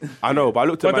bags. I know, but I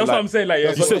looked at But that's what I'm saying. Like,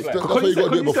 yeah, That's what you got to do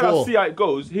because you said I'll before. see how it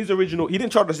goes. His original, he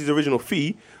didn't charge us his original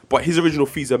fee, but his original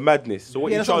fees are madness. So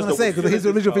what Yeah, he that's what I'm charged gonna us say, 'cause his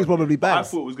original fee's probably I bags.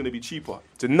 thought it was going to be cheaper.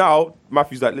 So now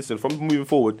Matthew's like, listen, from moving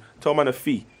forward, tell man a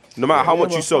fee. No matter how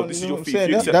much you sell, this is your fee. If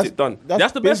you accept it, done.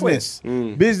 That's the best way.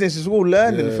 business. Business is all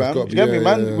learning, Yeah, fam. it's got- Do you get me, yeah,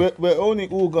 man? yeah. We're only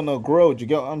all gonna grow. Do you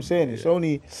get what I'm saying? It's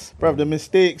only, bruv, the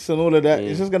mistakes and all of that.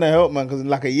 It's just gonna help, man. Because in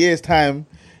like a year's time,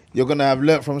 you're gonna have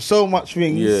learnt from so much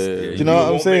things. Yeah. Do you know what I'm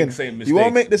won't saying? make the same You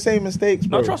won't mistakes. make the same mistakes,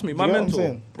 bro. No, trust me, Do my you get what I'm mentor,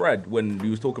 saying? Brad, when he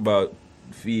was talking about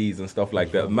fees and stuff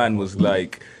like that, man was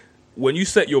like, when you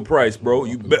set your price, bro,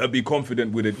 you better be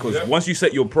confident with it because once you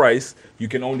set your price, you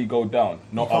can only go down,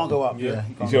 not Can't up. go up. You Yeah.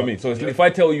 see what I mean? So it's, if I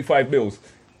tell you 5 bills,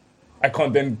 I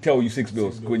can't then tell you 6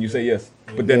 bills when you say yes.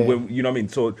 But then, when, you know what I mean?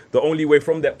 So the only way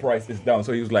from that price is down.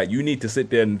 So he was like, you need to sit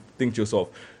there and think to yourself,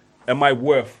 am I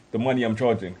worth the money I'm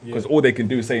charging? Because all they can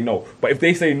do is say no. But if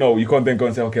they say no, you can't then go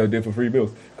and say, okay, I'll do it for 3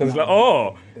 bills. Because it's like,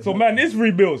 oh, so man, it's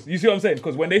 3 bills. You see what I'm saying?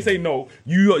 Because when they say no,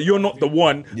 you're not the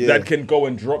one that can go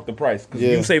and drop the price. Because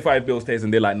you say 5 bills, Taze,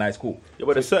 and they're like, nice, cool. Yeah,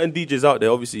 but there's certain DJs out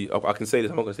there, obviously, I can say this,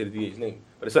 I'm not going to say the DJ's name,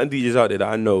 but there's certain DJs out there that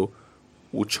I know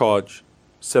will charge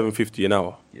 $750 an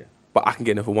hour. Yeah. But I can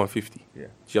get them for $150. Yeah.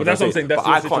 See But that's what I'm saying, that's but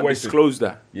your I can't situation. disclose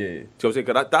that. Yeah, yeah. See what I'm saying?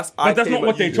 'Cause that's But that's came not what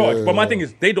at they you. charge. But my thing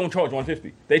is, they don't charge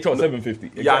 150. They charge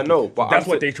 750. Yeah, I know, but that's I'm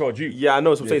what saying- they charge you. Yeah, I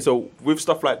know. So I'm saying, so with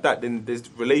stuff like that, then there's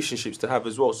relationships to have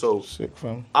as well. So Sick,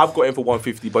 fam. I've got him for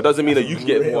 150, but doesn't mean that you can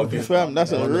get him for 150. Fam,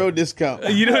 that's a real discount.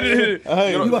 You know, You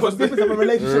know, You got because some difference of a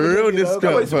relationship. Real with you, discount.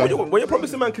 know? But it's- when you're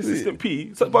promising man consistent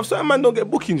P, but certain man don't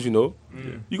get bookings, you know.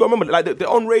 You got to remember, like they're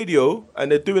on radio and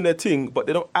they're doing their thing, but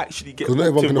they don't actually get Because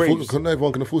not booked everyone in can afford. raves. Because not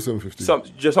everyone can afford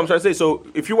 750. Just I'm trying to say. So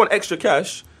if you want extra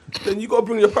cash, then you got to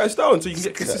bring your price down so you can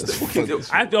get consistent bookings.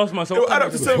 I have to ask myself. It'll add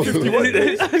up to 750 one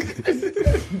day.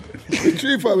 It's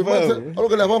true, fam. If I'm not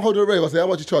gonna have 100 rave. I say, how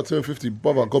much you charge? 750.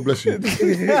 Brother, God bless you. You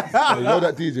know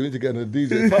that DJ. We need to get in the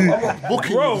DJ. I'm not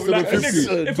booking Bro, you for like,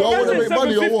 750. if Do I a want to man make says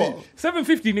money or what?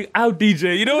 750, I'll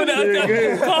DJ. You know what I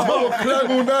mean? I'm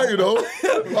climb all night, you know.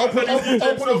 I'll put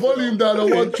the volume down on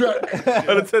one track.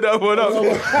 I'll turn that one up.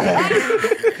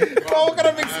 What kind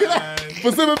of mix is that?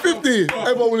 For 750,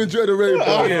 everyone will enjoy the rave,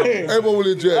 bro. Everyone will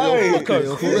enjoy it. Yo,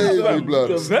 crazy,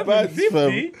 blood.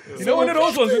 750? You know, one of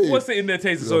those ones, we're sitting there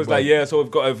tasting, so it's like, yeah, so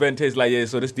we've got an event, Taze like, yeah,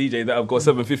 so this DJ that I've got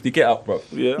 750, get out, bro.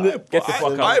 Yeah. Get the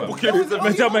fuck I out, book fam. him.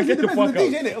 Man, tell man, get the fuck out.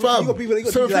 You got people that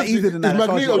got to do that 750 easier than that. is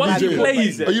Magneto Once he DJ.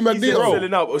 plays, Are you Magneto?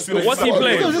 Selling out as soon as What's you he start.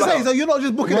 playing? I was just saying, so you're not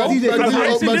just booking a Bro, DJ.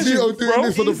 Magneto doing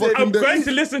this for the fucking I'm day. going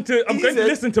to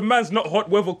listen to Man's Not Hot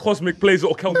whether Cosmic plays it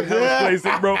or Calvin Harris plays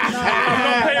it, bro. I'm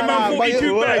not paying man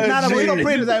 42 bags. Nah, but you're not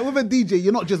playing like with a DJ.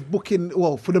 You're not just booking.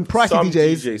 Well, for them pricey Some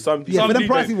DJs, DJs, some yeah, for them DJs.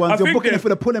 pricey I ones, you're think booking they- it for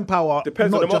the pulling power,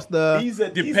 Depends on not the just the. He's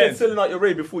Depends. selling out your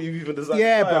rave before you even design.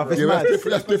 Yeah, the bruv, fire, it's Yeah, mad. that's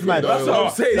different. Mad. That's what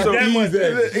I'm saying. So Damn easy.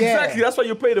 right. Exactly. That's why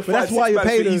you pay the But that's 5-6 why you bags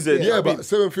pay for the- easy. Yeah, but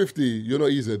 750, you're not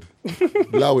easy.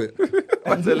 Allow it.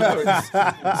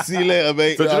 See you later,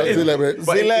 mate. See you later, mate.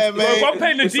 See you later, Bro, if mate. I'm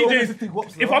paying the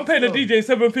DJ, if I'm paying the DJ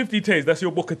 750 Taze, that's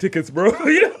your book of tickets, bro.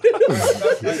 You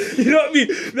know what I mean?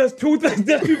 That's 2,000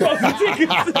 tickets. You know what I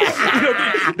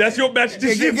mean? That's your match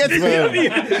to shift. get- You know what I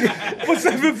mean? For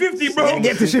 750, bro.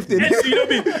 Get to shifting. And, you know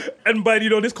what I mean? And by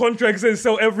this contract says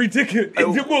sell every ticket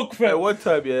in the book, At fam. one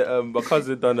time, yeah, my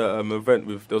cousin done an event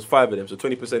with, there was 5 of them, so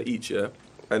 20% each, yeah,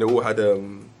 and they all had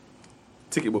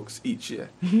ticket books each, yeah.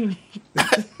 I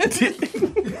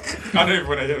don't even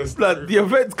want to hear this. Like, the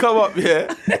events come up,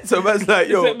 yeah, so man's like,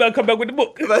 yo, Said, man, come back with the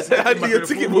book. man said, hand me your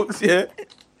ticket books, yeah.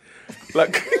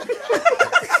 Like,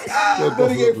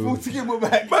 Gonna get full ticket book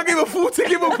back. man gave a full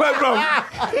ticket book back, bro.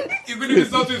 You're going to do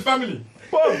this out to his family.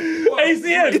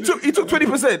 ACN. He took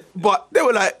 20%, but they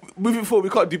were like, moving forward, we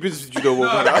can't do business with you no more,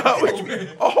 man.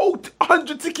 A whole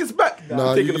 100 tickets back. Nah,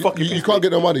 I'm taking the fucking you can't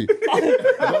get no money. No,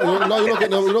 you're not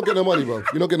getting the money, bro.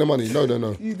 You're not getting the money. No.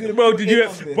 Bro, did you?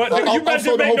 But I you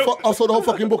sold the whole I sold the whole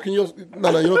fucking book and you're no,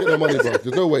 you're not getting the money, bro.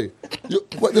 There's no way.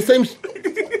 The same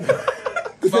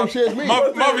shit as me.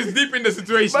 Marv is deep in the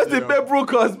situation. That's the bare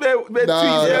broadcast, bare tweets,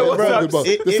 yeah, bro, what's up?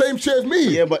 the same shit as me.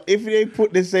 Yeah, but if they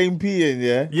put the same P in,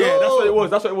 yeah. Yeah, that's what it was.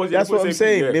 That's what it was. Yeah, That's they put what the I'm same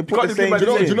saying. thing, yeah. They You put can't the just give same man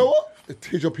Do you know the what?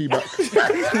 Here's your P back.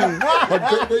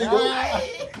 There you go.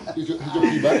 Is your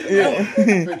pee back? Yeah.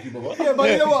 Thank you, brother. Yeah, but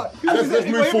you know what? Let's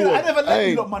move forward. I never lent Hey.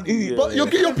 you lot money. But you'll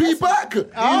get your pee back. Fam,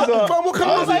 what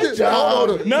kind of nonsense is this?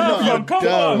 Hold on. No, fam, come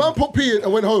on. Man put pee in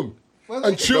and went home.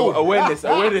 And chill. Awareness.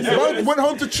 Man went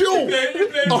home to chill.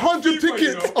 100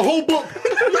 tickets, a whole book.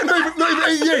 Not even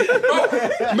 88.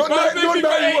 Not 91.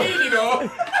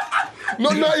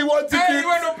 Not 91 tickets. Hey, you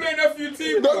went to play a few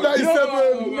teams. Not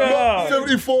 97. Not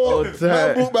 74.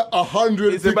 Man bought back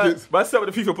 100 It's about tickets. man sat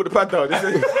with the FIFA, put the pad down.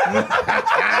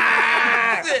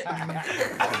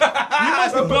 You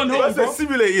must have gone home, That's bro. a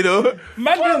simulate, you know.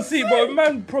 Man didn't see, bro.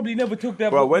 Man probably never took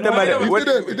that. Bro, when the man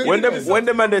didn't. when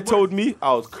the man that told me,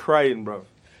 I was crying, bro.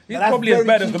 He's probably as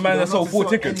bad as the man that sold 4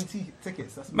 tickets.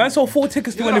 Man sold 4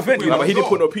 tickets to an event, you Nah, know. but he didn't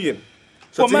put no P in.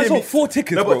 So Well, to man him, sold 4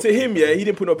 tickets, No, bro. but to him, yeah, he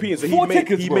didn't put no P in, so 4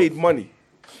 tickets, he bro. made money.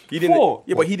 He didn't. 4?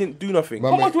 Yeah, but he didn't do nothing.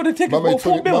 How much were the tickets, bro?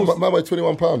 4 bills. Man made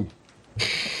 £21.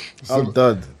 I'm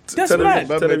done. That's Tell him- mad.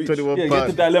 tell him- 21 Yeah, get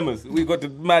the dilemmas. We got the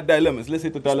mad dilemmas. Let's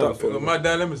hit the dilemmas. We got mad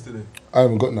dilemmas today. I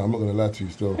haven't got none. I'm not going to lie to you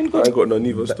still. I ain't got no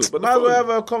neither still. But the Might as well phone- have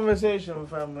a conversation,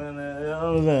 fam. Man. You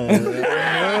know what I'm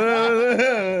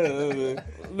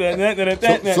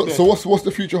saying? So what's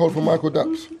the future hold for Michael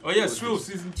Daps? Oh yeah, Swill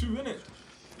season 2, innit?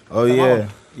 Oh yeah,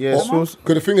 yeah. Because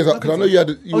the thing is, because I know you had,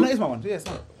 Oh, no, it's my one. Yeah, it's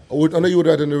not. I know you would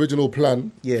have had an original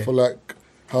plan Yeah. for like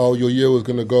how your year was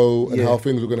going to go and Yeah. how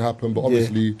things were going to happen, but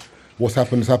obviously what's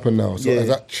happened has happened now. So Yeah. has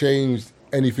that changed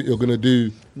anything you're going to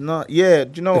do? No, yeah.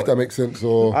 Do you know? If that makes sense,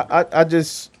 or I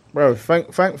just, bro.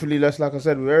 Thankfully, like I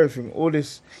said, with everything, all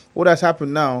that's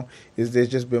happened now is there's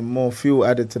just been more fuel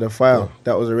added to the fire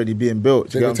that was already being built.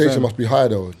 the Do you get what I'm expectation saying? must be higher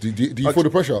though. Do you feel the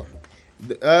pressure?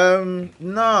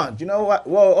 Nah. Do you know what?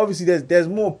 Well, obviously there's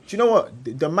more. Do you know what?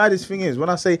 The maddest thing is when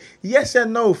I say yes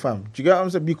and no, fam. Do you get what I'm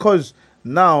saying? Because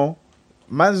now,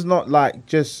 man's not like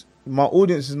just my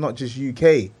audience is not just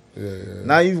UK.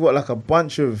 Now you've got like a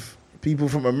bunch of people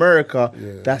from America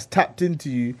that's tapped into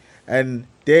you, and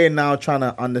they're now trying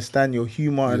to understand your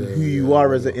humor and who you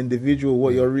are as an individual,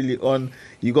 what you're really on.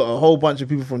 You got a whole bunch of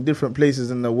people from different places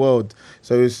in the world,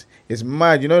 so it's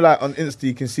mad. You know, like on Insta,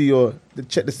 you can see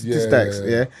check the statistics.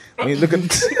 Yeah. When you look at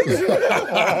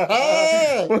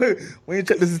when you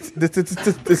check the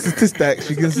statistics,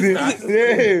 you can see.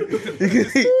 Yeah, you can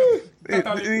see.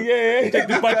 Yeah, Check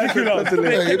the particulars.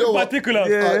 Hey, you know what? Particulars.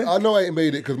 Yeah. I know I ain't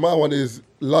made it because my one is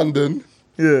London,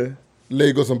 Yeah.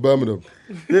 Lagos, and Birmingham.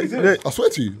 I swear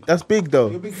to you, That's big though.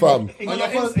 fam. No, On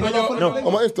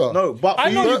my Insta. no, but I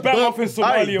know you back off in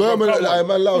Somalia, bro. Birmingham, Come on. like,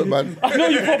 man, loud, man. I know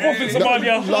you pop off in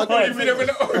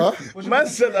Somalia. man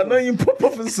said I know you pop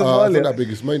up in It's not Somalia. that big.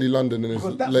 It's mainly London and Because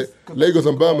it's that's- Lagos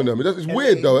and Birmingham. It's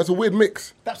weird though. That's a weird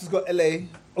mix. Daps has got LA.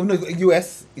 Oh no, he's got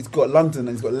US. He's got London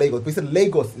and he's got Lagos. But he said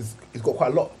Lagos he's got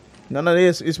quite a lot. No,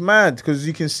 it's mad because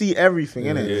you can see everything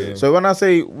in it. Yeah. So when I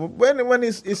say when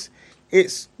it's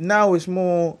now it's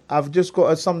more. I've just got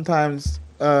to sometimes.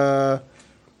 I'm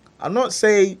not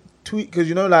say tweet because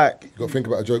you know like You got to think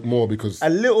about a joke more because a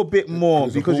little bit more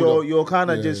It's a because broader- you're kind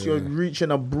of you're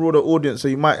reaching a broader audience, so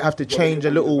you might have to change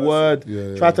a little word,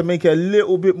 Yeah, try yeah. to make it a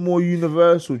little bit more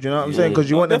universal. Do you know what I'm saying? Because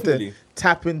you Oh, want them definitely. to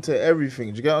tap into everything.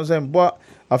 Do you get what I'm saying? But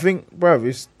I think, bruv,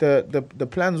 it's the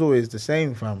plan's always the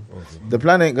same, fam. The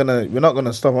plan ain't gonna. We're not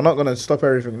gonna stop. I'm not gonna stop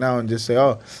everything now and just say,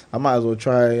 oh, I might as well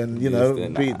try and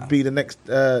be the next.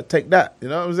 Take that. You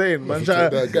know what I'm saying? Man, try,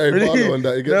 Take that, Gary Barlow on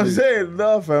that, you you get know what I'm me? saying?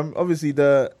 No, fam. Obviously,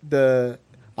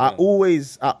 I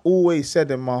always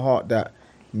said in my heart that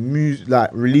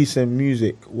releasing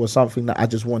music was something that I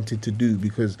just wanted to do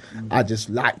because I just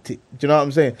liked it. Do you know what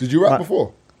I'm saying? Did you rap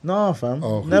before? No, fam.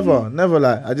 Oh. Never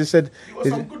like. I just said. You got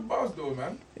some good bars though,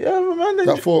 man. Yeah, man.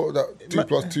 That 2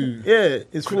 plus 2. Yeah,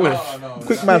 it's cool.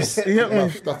 Quick maths. You get me?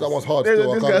 That one's hard This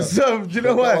still. I guy's can't. some. Do you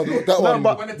know why? That No, one,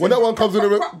 but- when that one comes in,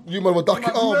 you man were ducking.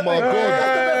 Oh my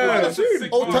god!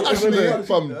 Old to Ashley,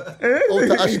 fam. Old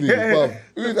to Ashley, fam.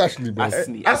 Who's Ashley, bro?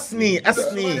 Asni. That's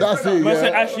it. Man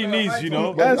said Yeah. Ashley knees, you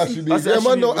know. Man, Ashley needs. Yeah,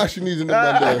 man, know Ashley needs in the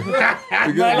man there.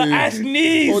 You get Man, me? Ash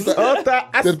knees. Old to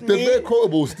They're Asni. very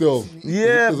quotable still. Yeah,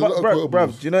 There's a lot but of bro,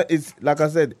 quotables. do you know? It's like I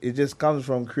said. It just comes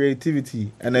from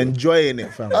creativity and enjoying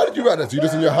it, fam. How did you write that? So you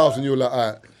just in your house and you were like,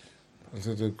 alright. I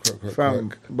said, crack, Fam,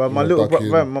 crack. but my You little were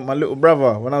ducking. my little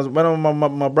brother, when I'm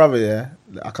with my brother, yeah,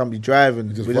 I can't be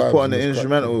driving. just We just vibes put on and the just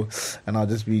instrumental, and I'll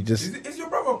just be Is your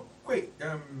brother? Wait,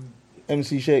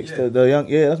 MC Shakes, the young,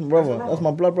 yeah, that's my brother. That's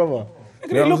my blood brother.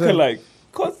 They look alike.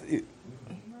 Cause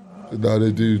No,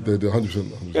 they do. They're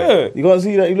 100%. yeah. You gotta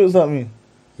see that he looks like me.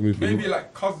 Maybe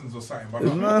like cousins or something. But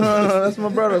No, that's my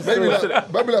brother.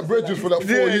 Maybe like bridges for like 4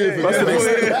 years.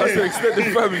 That's an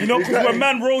extended family. You know, because when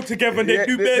man roll together, they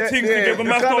do bare things together.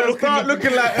 Man start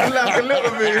looking like a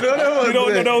little bit. You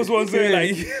know You know those ones doing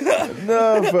like.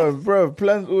 No, fam, bro.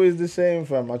 Plan's always the same,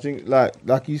 fam. I think,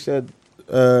 like you said,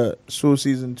 Saw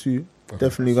season 2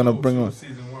 definitely gonna bring on.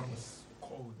 Season 1 was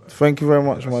cold. Thank you very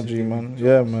much, my G, man.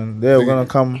 Yeah, man. They're gonna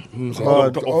come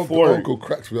hard. Uncle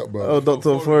cracks me up, bro. Oh, Dr.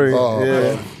 Ofori.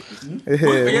 Yeah.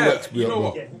 Yeah, you know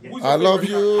what? I love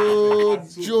you,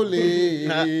 Julie.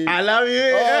 I love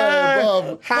you.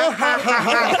 Oh,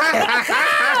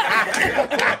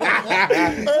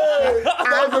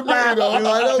 that was a bit, I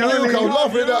love you. I'm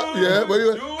laughing at, yeah, but he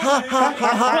went, ha, ha,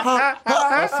 ha, ha, ha.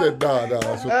 I said,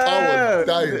 nah. So I was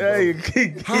dying. Hey,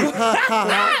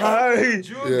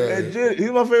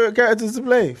 he's my favorite characters to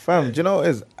play, fam. Do you know what it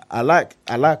is? I like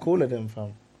all of them,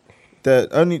 fam.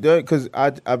 Because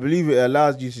I believe it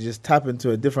allows you to just tap into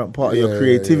a different part of your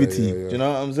creativity. Yeah. Do you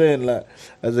know what I'm saying? Like,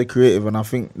 as a creative, and I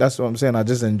think that's what I'm saying. I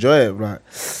just enjoy it. Like,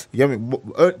 you get me?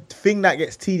 Thing that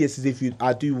gets tedious is if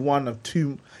I do one of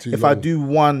two. If I do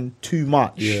one too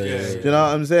much, do you know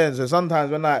what I'm saying? So sometimes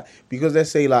when because they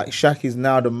say like Shaq is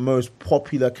now the most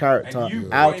popular character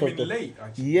out of the late.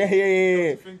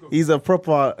 Yeah. He's a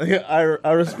proper. I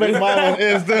respect my one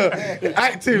is the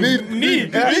active.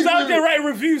 He's out there writing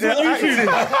reviews on YouTube.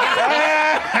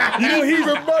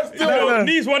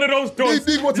 He's one of those dons.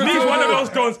 He's one of those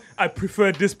dons. I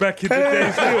preferred this back in the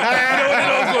day. Still. One of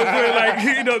those ones where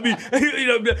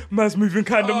like man's moving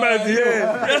kind of mad.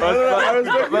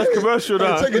 That's commercial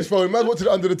now. Take his phone, man. Went to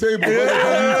the under the table.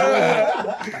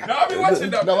 No, I've been watching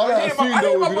that. No, I hit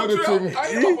him up on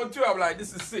Twitter. I'm like,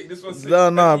 this is sick. This one's sick. No,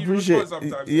 I appreciate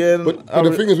it. Yeah, but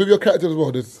the thing is, with your characters as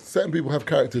well, there's certain people have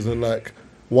characters and like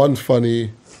one's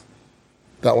funny,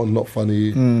 that one's not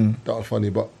funny, that one's funny.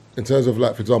 But in terms of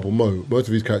like, for example, most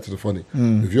of his characters are funny.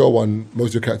 If you're one,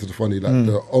 most of your characters are funny. Like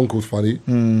the uncle's funny.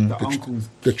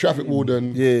 The traffic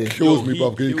warden kills me, bro,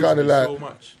 because he's kind of like. So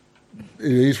much.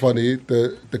 He's funny.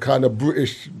 The kind of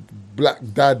British black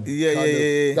dad.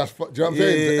 Yeah. That's do you know what I'm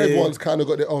saying? So everyone's kind of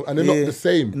got their own, and they're not the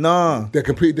same. Nah, they're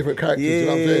completely different characters. You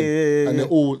know what I'm saying? And they're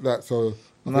all like so.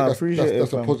 I think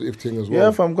that's a positive thing as well.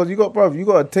 Yeah, fam. Because you got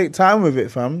to take time with it,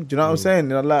 fam. Do you know what I'm saying?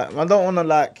 You know, like I don't want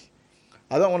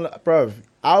to, bruv.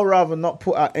 I'd rather not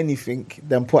put out anything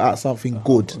than put out something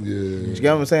good. Do you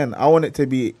get what I'm saying? I want it to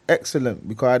be excellent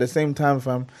because at the same time,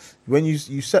 fam, when you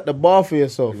set the bar for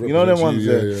yourself, you know them ones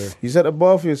there. You set the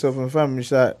bar for yourself, and fam,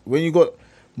 it's like when you got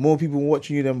more people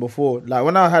watching you than before. Like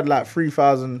when I had like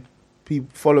 3,000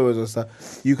 followers or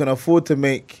stuff, you can afford to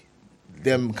make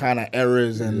them kind of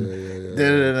errors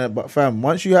and but fam,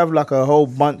 once you have like a whole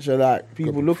bunch of like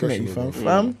people looking at you,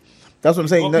 fam. That's what I'm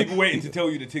saying. People waiting to tell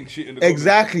you to think shit in the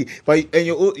exactly, but and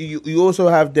you also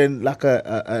have then like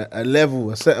a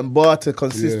level, a certain bar to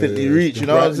consistently reach. You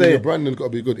know what I'm saying? Your branding's got to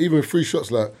be good. Even with free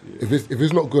shots, like if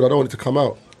it's not good, I don't want it to come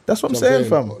out. That's what I'm saying,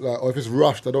 fam. Like, or if it's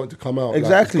rushed, I don't want it to come out.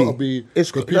 Exactly. Like,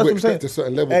 it's got to be. Because people expect a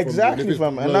certain level. Exactly,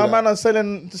 fam. And now, man, are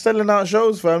selling out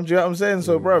shows, fam. Do you know what I'm saying?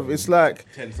 So, bruv, it's like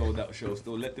 10 sold out shows.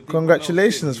 Still let the people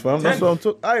congratulations, fam. That's what I'm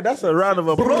talking. Aye, that's a round of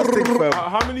applause, fam.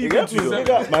 How many you got,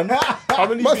 man? How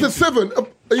many? I said 7.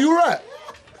 Are you right?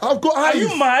 I've got eyes. Are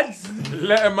you mad?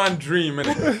 Let a man dream,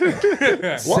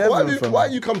 innit? Why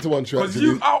you come to one show?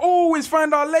 Because I always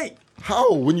find out late.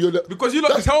 How? When you're because you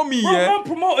lot tell me, man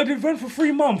promoted the event for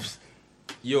 3 months.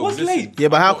 Yo, what's late? Yeah,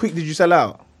 but how quick did you sell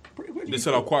out? They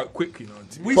sell out quite quick, you know.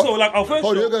 We saw like our first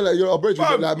show. You're a bridge.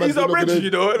 He's a bridge, you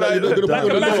know. Don't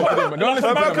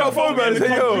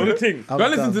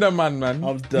listen to that man.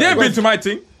 You ain't been to my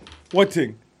thing. What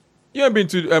thing? You ain't been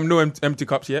to no empty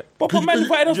cups yet. But man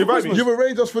invited us for Christmas. You've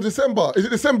arranged us for December. Is it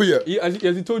December yet?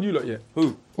 Has he told you lot yet?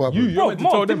 Who? You meant to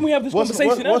tell them. Didn't we have this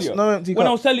conversation earlier? No empty when cup?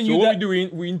 I was telling So you what that we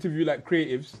do, we interview like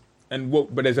creatives.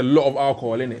 But there's a lot of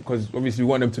alcohol in it because obviously we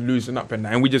want them to loosen up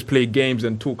and we just play games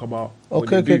and talk about.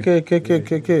 Okay.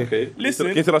 Listen,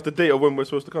 Can you tell us the date of when we're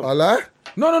supposed to come? I lie?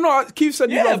 No. Keith said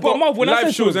Yeah, you've but Marv, got when I live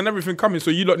said shows to- and everything coming,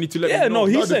 so you lot need to let Yeah, them know.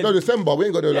 no, he said. No, December. We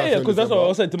ain't got no live Yeah, show in because that's what I December.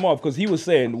 was saying to Marv, because he was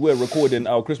saying we're recording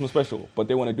our Christmas special, but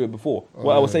they want to do it before.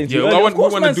 What I was saying to you Yeah, earlier, we of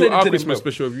course want to man do said it our to them, Christmas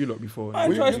bro. special with you lot before.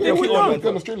 Man, try to stick it We're on.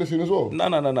 on Australia soon as well. No,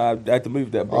 I had to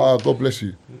move that, bro. God bless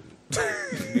you.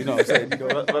 You know what I'm saying?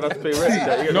 But that's pay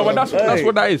rent. No, but that's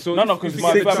what that is. So No, because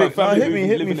my Hit family me,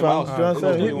 live in the fam. house. Do you know what I'm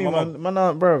saying? Hit me, man,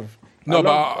 bruv. No,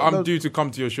 but I'm due to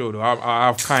come to your show though.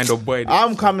 I've kind of boyed it.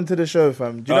 I'm coming to the show,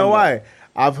 fam. Do you know why?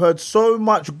 I've heard so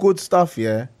much good stuff,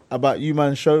 about you,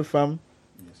 man, show, fam.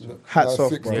 Hats off,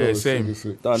 sick bro. still, Yeah, it's same.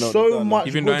 sick. So much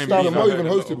Even good though stuff. Yeah, I've Mo heard even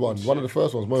a lot hosted of one. One of the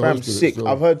first ones. Mo Fam, hosted sick. it. So.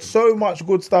 I've heard so much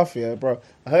good stuff, yeah, bro.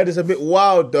 I heard it's a bit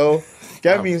wild though.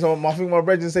 Get me some. I think my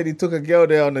brother said he took a girl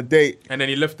there on a date, And then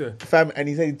he left her. fam, and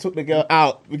he said he took the girl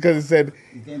out because he said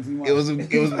it was. He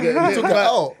took her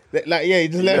out? Like he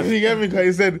just left me. Get me? Because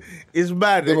he said it's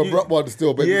bad. Them abrupt ones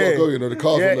still, but you gotta go. You know the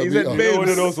cars Yeah, on the he said, meter.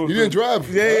 babes. You didn't drive.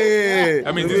 Yeah.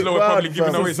 I mean, It's this lot were wild, probably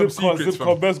giving fam. away some secrets,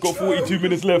 fam. Man's got 42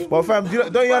 minutes left. But fam,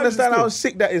 don't you understand how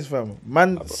sick that is, fam?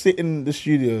 Man, sit in the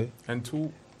studio, And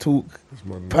talk,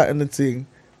 pattern the thing,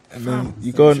 and then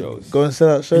you go and set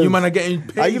out shows. you man are getting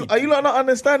paid. Are you lot not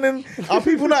understanding? Are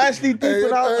people not actually deep in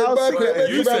how sick that is?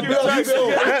 You said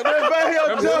that.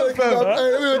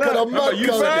 No.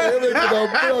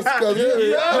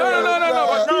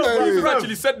 Keith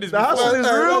actually said this before. hustle is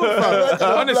real,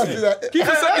 fam. Honestly, Keith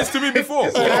has said this to me before.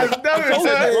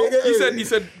 He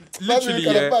said, literally,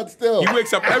 he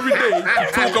wakes up every day to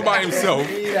talk about himself.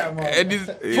 And he's,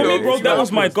 For me, bro, that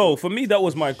was my goal. For me, that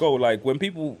was my goal. Like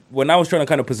when I was trying to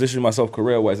kind of position myself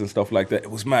career-wise and stuff like that,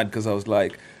 it was mad because I was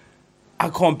like, I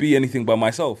can't be anything but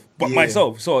myself.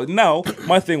 So now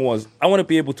my thing was, I want to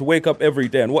be able to wake up every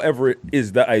day and whatever it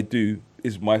is that I do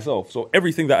is myself. So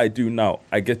everything that I do now,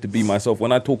 I get to be myself.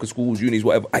 When I talk at schools, unis,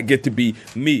 whatever, I get to be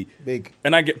me. Big.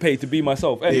 And I get paid to be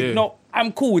myself. And you know,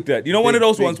 I'm cool with that. You know, one of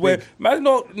those ones where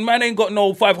man ain't got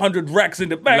no 500 racks in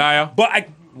the bank. Liar. But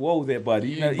whoa there, buddy.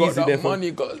 you got that money,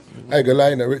 got. Hey, go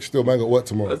lying that rich still, man, got work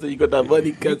tomorrow. You got that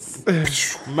money, cats.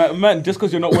 Man, just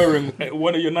because you're not wearing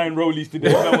one of your 9 rollies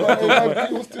today.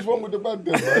 What's this wrong with the band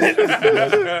then, man?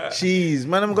 Jeez,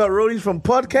 man, I've got rollies from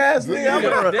podcasts.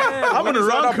 Nigga. I'm on the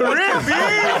wrong career,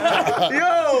 man.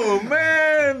 Yo,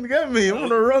 man, get me. I'm on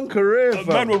the wrong career, fam.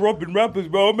 Man, we're robbing rappers,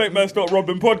 bro. I'll make man start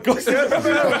robbing podcasts.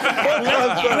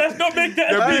 Let's not make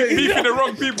that. Beefing the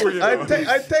wrong people, you know. I take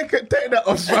that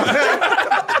off,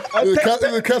 man. There's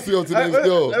a Casio today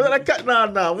still.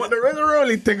 Nah. What the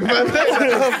rolling thing, man? Take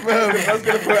that off, man. I was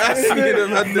gonna put acid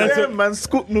in them. Yeah, man.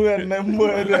 Scoop new and them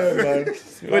boy there, man.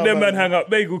 When them man hang up,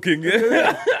 Bagel King,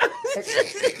 yeah?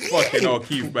 Fucking hell,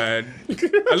 Keith, man.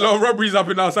 A lot of robberies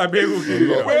happening outside Bagel King.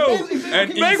 Bro,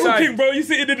 And Bagel inside. King, bro, you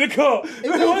sitting in the car.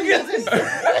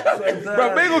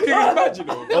 Bro, Bagel King is bad, you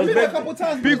know.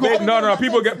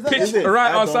 People get pitched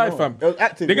right outside, fam.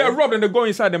 They get robbed and they go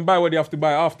inside and buy what they have to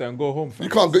buy after and go home, fam. You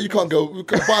can't go. You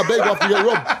can't buy a bagel after you get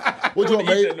robbed. What do you want,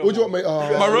 mate? What do you want, mate?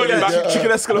 My rolling back.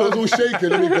 Chicken escalope. I was all shaking.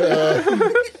 Let me get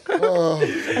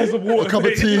Some water, a cup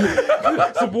of tea.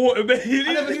 Some water, I baby.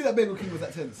 never knew that Bagel King was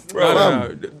that tense.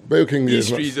 Bagel King East is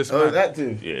Street is just Oh, mad. that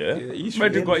too. Yeah. East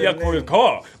Man just got yak for his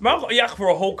car. Man got yak for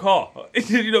a whole car.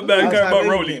 You know, man, That's carrying how about they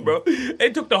rolling, do. bro. They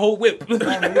took the whole whip. You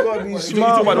gotta be You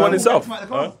smart. talking about the one fam. in South?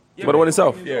 Huh? About the one in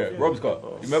South? Yeah, Rob's car.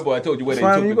 Remember I told you where they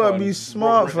Fam, took you the gotta car be and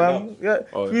smart, Rob ripped it fam. out.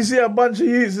 Yeah. If you see a bunch of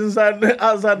youths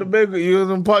outside the bagel, you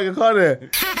can park your car there.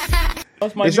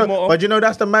 That's my It's new not- motto. but you know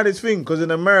that's the maddest thing, because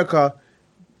in America,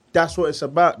 that's what it's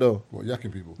about, though. What,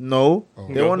 yakking people? No,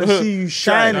 they want to see you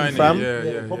shining, fam.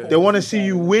 Yeah. They want to see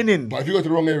you winning. But if you go to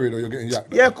the wrong area, though, you're getting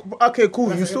yacked. Yeah, okay,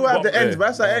 cool. You still have the ends, but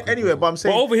that's like anyway. But I'm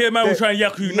saying, But over here, man, we're trying to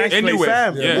yak you nice Anyway,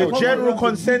 fam. yeah. The general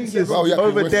consensus Oh, yeah,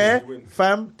 over West there, End.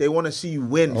 fam, they want to see you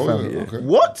win, Oh, fam. yeah, okay.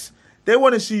 What? They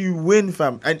want to see you win,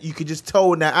 fam, and you could just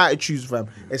tell in their attitudes, fam.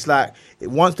 It's like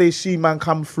once they see man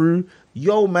come through,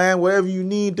 yo, man, whatever you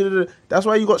need. That's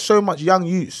why you got so much young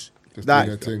youths. Just Like,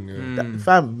 doing their thing, yeah.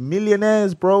 fam,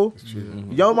 millionaires, bro.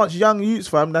 Yo, much young youths,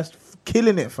 fam. That's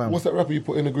killing it, fam. What's that rapper you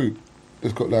put in the group?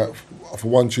 It's got like, for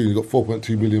one tune, he's got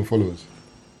 4.2 million followers.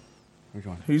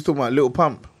 Who's talking about Little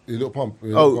Pump? Yeah, Little Pump.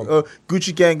 Yeah, Lil Pump.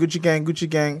 Gucci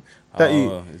Gang. That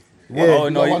you. Yeah. Oh,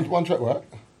 No, no, one track, right?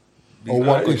 Or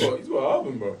one ish. He's got an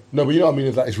album, bro. No, but you know what I mean?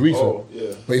 It's like it's recent. Oh,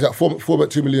 yeah. But he's like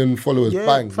 4.2 million followers, Yeah,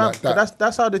 bang, fam, like that.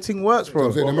 that's how the thing works, bro.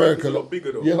 I'm saying America, a lot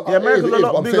bigger, though. Yeah, America's it a is,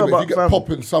 lot but I'm bigger, saying, but but if you get fam-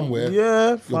 popping somewhere, Yeah,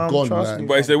 you're fam, gone. trust Like. me.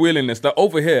 But it's their willingness that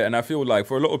over here, and I feel like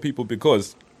for a lot of people,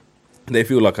 because they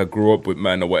feel like I grew up with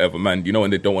man or whatever, man, you know,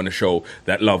 and they don't want to show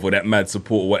that love or that mad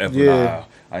support or whatever. Yeah.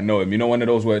 Nah, I know him. You know, one of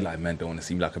those where like, man, don't want to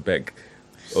seem like a beg.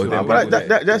 Or Nah, but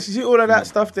that's you see all of that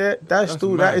stuff there. That is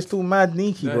still mad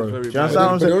neaky, That bro. is Do you very understand But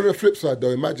what I'm saying? on the flip side,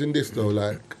 though, imagine this, though,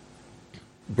 like,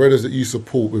 brothers that you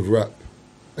support with rap,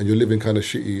 and you're living kind of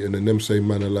shitty, and then them same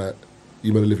man are like,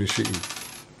 you man are living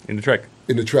shitty. in the track.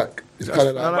 In the track. It's kind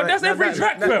of like... But that's every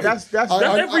track, fam. That's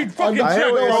every fucking I track,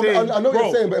 hear what you're bro. saying. I know what Bro,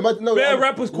 you're saying, but imagine... No, bare I-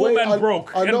 rappers call wait, man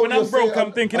broke. I And know when what I'm you're broke, saying.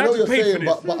 I'm thinking, I I know just what you're paid for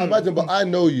saying, this. but imagine, but I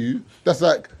know you. That's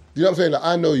like... Do you know what I'm saying? Like,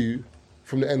 I know you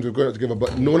from the ends we've grown up together,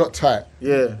 but no, we're not tight.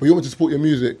 Yeah. But you want me to support your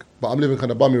music, but I'm living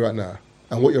kind of bummy right now.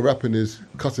 and what you're rapping is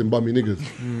cussing bummy niggas.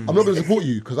 I'm not going to support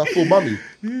you because I feel bummy,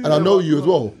 and I know you as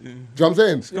well. Do you know what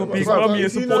I'm saying? be bummy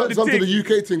and support the Some of thing. the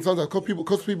UK thing, sometimes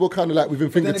because people kind of like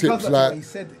within then it comes fingertips, back to like what he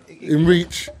said. in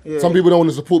reach. Some people don't want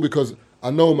to support because I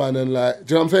know, man, and like,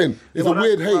 do you know what I'm saying? It's a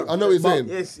weird hate. I know what you're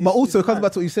saying. But also, it comes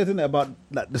back to what you said, innit, about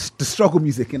like the struggle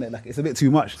music, innit? Like, it's a bit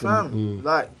too much. Fam,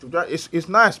 like it's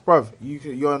nice, bruv.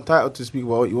 You're entitled to speak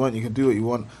about what you want. You can do what you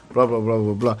want. Blah blah blah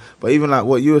blah blah. But even like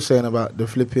what you were saying about the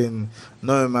flipping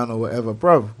no man or whatever,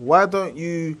 bruv. Why don't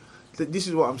you? This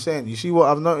is what I'm saying. You see what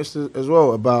I've noticed as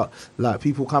well about like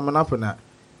people coming up and that,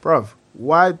 bruv.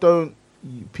 Why don't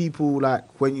people, like,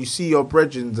 when you see your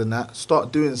brethren and that,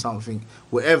 start doing something,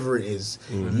 whatever it is.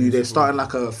 They're starting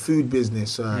like a food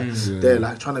business. They're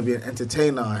like trying to be an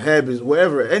entertainer, a hair business,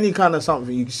 whatever, any kind of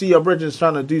something. You see your brethren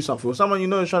trying to do something, or someone you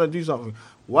know is trying to do something.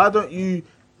 Why don't you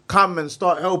come and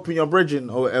start helping your brethren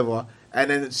or whatever, and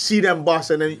then see them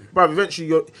bust, and then, bro, eventually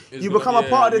you become a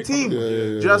part of the team. Do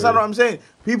you understand what I'm saying?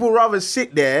 People rather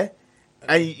sit there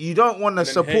and you don't want to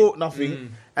support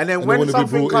nothing. And then when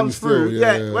something comes through,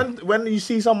 when you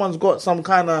see someone's got some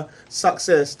kind of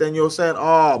success, then you're saying,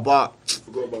 oh, but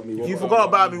you forgot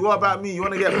about me. What about me? You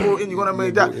want to get brought in, you want to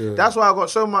make that. That's why I got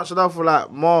so much love for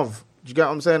like Marv. Do you get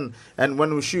what I'm saying? And when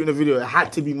we were shooting the video, it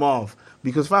had to be Marv.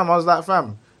 Because fam, I was like,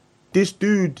 fam, this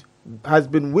dude has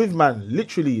been with man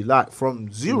literally like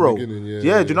from zero. Do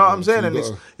you know what I'm saying? And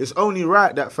it's only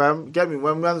right that, fam, get me,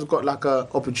 when man's got like a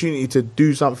opportunity to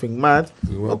do something mad,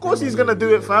 of course he's gonna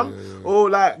do it, fam.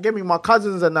 Or like, get me, my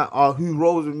cousins and that are who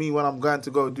rolls with me when I'm going to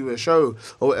go do a show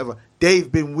or whatever.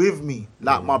 They've been with me,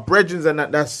 like my brethren and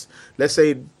that. That's, let's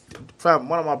say, fam,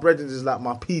 one of my brethren is like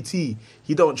my PT.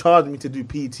 He don't charge me to do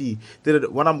PT.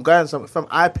 When I'm going somewhere, fam,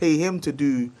 I pay him to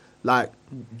do like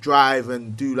drive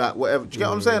and do like whatever. Do you get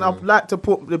what I'm saying? I like to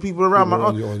put the people around my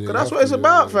own, because that's what it's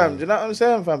about, fam. Do you know what I'm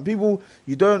saying, fam? People,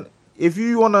 you don't, if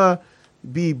you want to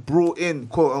be brought in,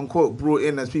 quote unquote, brought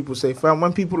in, as people say, fam,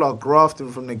 when people are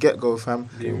grafting from the get-go, fam,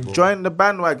 join the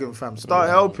bandwagon, fam. Start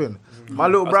helping. My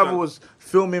little brother was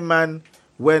filming, man,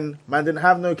 when man didn't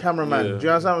have no cameraman. Do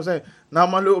you understand what I'm saying? Now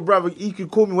my little brother, he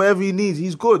could call me wherever he needs.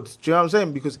 He's good. Do you know what I'm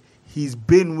saying? Because he's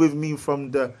been with me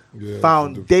from the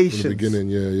foundations. From the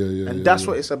beginning, and that's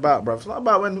what it's about, bro. It's not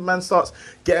about when man starts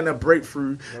getting a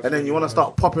breakthrough and then you want to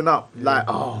start popping up like,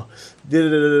 oh,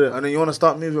 and then you want to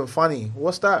start moving funny.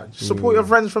 What's that? Just support your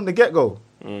friends from the get-go.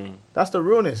 That's the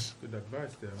realness. Good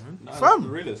advice there, man.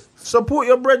 Fam, support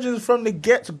your brethren from the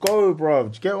get-go, bro.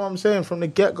 Do you get what I'm saying? From the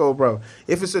get-go, bro.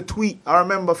 If it's a tweet, I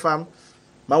remember, fam,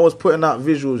 man was putting out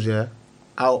visuals, yeah.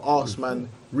 I'll ask, man,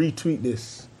 retweet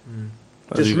this.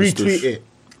 Just retweet it.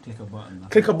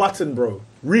 Click a button, bro.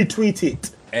 Retweet it.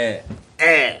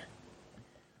 Air.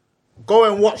 Go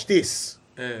and watch this.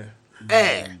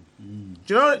 Air. Do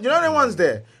you know the ones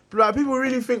there? Like, people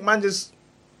really think man just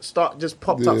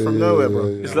popped up from nowhere, bro.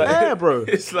 It's like air, bro.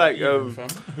 It's like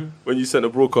when you send a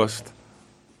broadcast.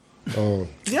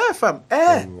 Yeah, fam.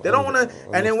 Air. They don't want to.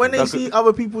 And then when they see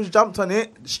other people's jumped on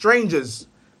it, strangers.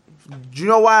 Do you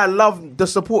know why I love the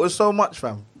supporters so much,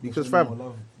 fam? Because,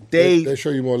 fam, they show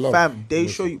you more love. Fam, they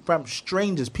show you, fam,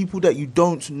 strangers, people that you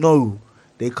don't know,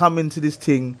 they come into this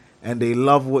thing and they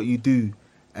love what you do.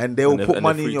 And they'll put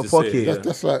money in your pocket.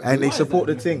 That's like, and they support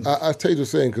the thing. I Tay was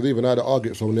saying, because even I had an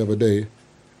argument with someone the other day,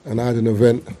 and I had an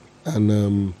event, and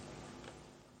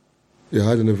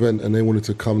they wanted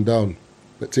to come down.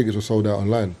 The tickets were sold out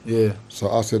online. Yeah. So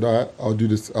I said, all right, I'll do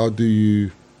this. I'll do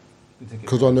you,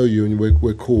 because I know you and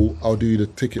we're cool, I'll do you the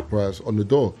ticket price on the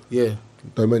door. Yeah.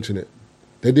 Don't mention it.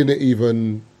 They didn't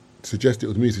even suggest it. It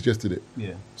was me who suggested it.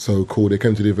 Yeah. So cool. They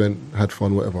came to the event, had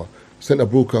fun, whatever. Sent a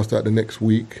broadcast out the next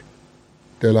week.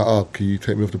 They're like, oh, can you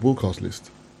take me off the broadcast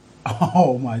list?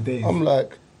 Oh, my days. I'm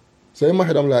like, so in my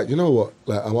head, I'm like, you know what?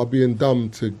 Like, am I being dumb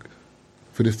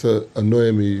for this to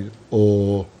annoy me,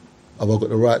 or have I got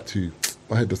the right to?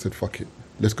 My head just said, fuck it.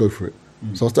 Let's go for it.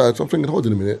 So I'm thinking, hold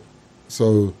on a minute.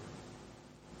 So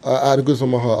I had a good on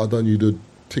my heart. I done you the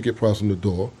ticket price on the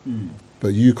door.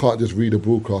 But you can't just read a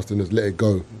broadcast and just let it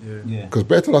go. Because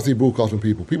better than I see broadcast from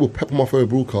people pepper my phone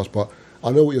broadcast, but I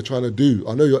know what you're trying to do.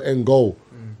 I know your end goal.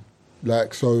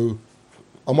 Like, so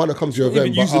I might not come to your event.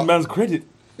 Even using man's credit.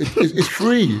 It's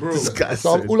free.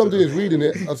 So all I'm doing is reading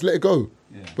it. I just let it go.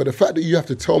 But the fact that you have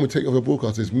to tell me to take off the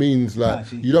broadcast, this means like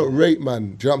you don't rate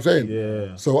man. Do you know what I'm saying?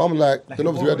 Yeah. So I'm like then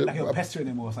obviously we had you're pestering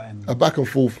them or something. a back and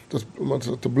forth just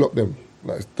to block them.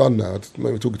 Like, it's done now. I'm not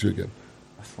even talking to you again.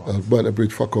 Burnt a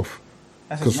bridge. Fuck off.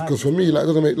 Because for me, like, it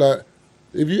doesn't make like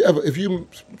if you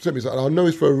send me something, I know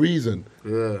it's for a reason.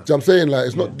 Yeah. Do you know what I'm saying? Like,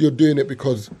 it's not you're doing it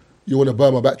because you want to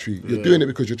burn my battery. You're doing it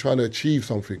because you're trying to achieve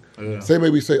something. Same way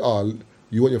we say,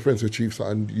 you want your friends to achieve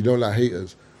something. You don't like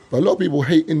haters. But a lot of people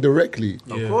hate indirectly.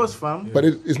 Of course, fam. But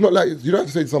it's not like you don't have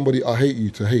to say to somebody, "I hate you"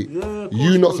 to hate. Yeah, of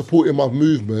you not supporting my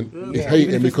movement is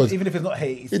hating because even if it's not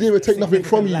hate, it didn't even take nothing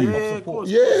from you. Support.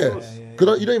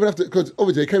 Because you don't even have to. Because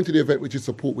obviously they came to the event, which is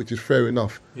support, which is fair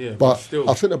enough. Yeah, but still.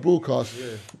 I've sent a broadcast.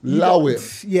 Allow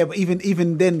it. Yeah, but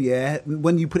even then,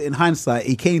 when you put it in hindsight,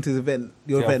 he came to the event,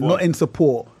 not in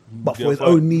support, but for his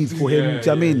own needs, for him. Do you know what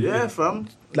I mean? Yeah, fam.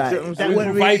 Like that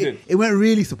weren't really, it weren't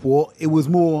really support. It was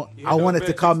more I wanted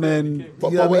to come and.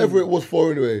 But whatever it was for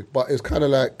anyway. But it's kind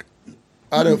of like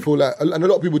I don't feel like, and a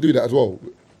lot of people do that as well.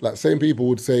 Like same people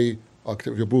would say, "I'll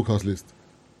take your broadcast list."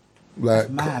 Like,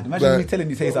 mad. Imagine me telling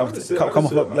you, take off, come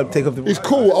off, take off the. It's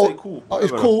cool.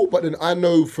 It's cool, but then I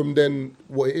know from then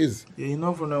what it is. Yeah, you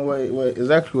know from then what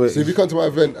exactly what it is. So if you come to my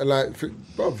event and like,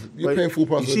 bruv, you're paying full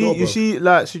price for the door, you see,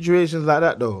 like situations like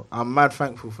that though, I'm mad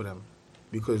thankful for them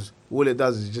because all it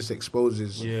does is just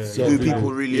exposes who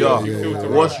people really are.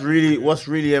 What's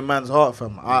really a man's heart,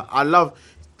 fam. I love.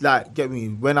 Like, get me,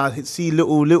 when I see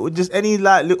little, just any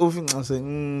like little thing, I'm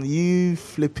saying, you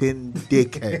flipping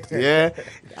dickhead, yeah?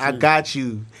 I got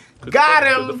you. Got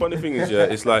him! The funny thing is,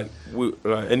 it's like,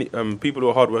 people who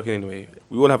are hardworking anyway,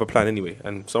 we all have a plan anyway,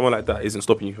 and someone like that isn't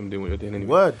stopping you from doing what you're doing anyway.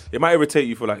 Word. It might irritate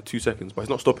you for like 2 seconds, but it's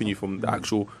not stopping you from the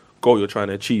actual goal you're trying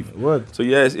to achieve. Word. So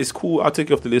yeah, it's cool, I'll take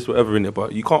you off the list, whatever in it,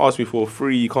 but you can't ask me for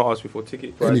free, you can't ask me for a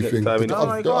ticket price Anything. next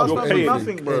time. You're paying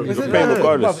nothing, bro. You're paying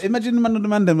regardless. Bruv, imagine the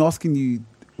man them asking you,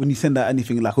 when you send out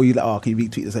anything like, you like, can you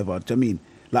retweet this ever? Do you know what I mean?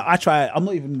 Like I'm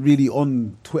not even really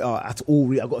on Twitter at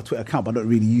all. I've got a Twitter account, but I don't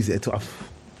really use it.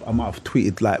 I might have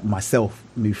tweeted like myself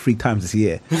maybe 3 times this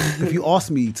year. If you ask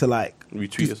me to like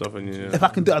retweet yourself, if I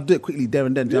can do it, I'll do it quickly there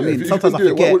and then. Do you know what I mean? Sometimes I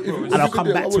forget and I'll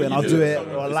come back to it and I'll do it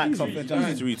or like something.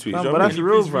 Retweet, but that's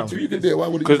real, bro.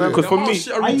 Because for me,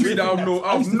 I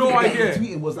have no idea.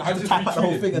 I just type out the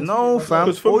whole thing. No, fam.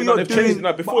 Because for me, they've changed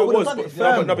now. Before it was,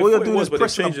 all you're doing is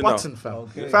pressing a button, fam.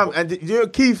 Fam, and you know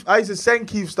Keith, I used to send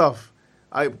Keith stuff.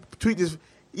 I tweet this.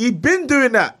 He'd been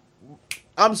doing that.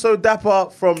 I'm so dapper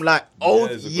from like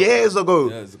years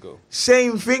ago.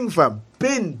 Same thing, fam.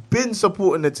 Been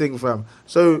supporting the thing, fam.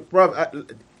 So,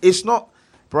 bruv, it's not,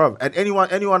 bruv. And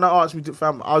anyone that asks me to,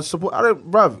 fam, I'll support.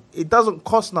 Bruv. It doesn't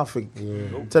cost nothing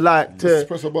to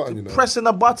press a button. You know? Pressing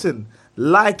a button,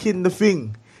 liking the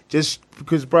thing. Just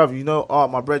because, bruv, you know,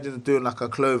 my brother's doing like a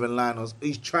clothing line, or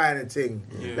he's trying a thing.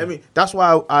 That's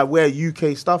why I wear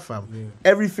UK stuff, fam.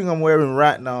 Everything I'm wearing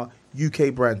right now,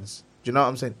 UK brands. Do you know what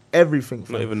I'm saying? Everything.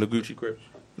 Not even the Gucci crepes.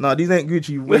 No, these ain't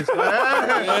Gucci waist.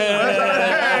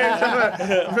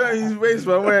 He's waist,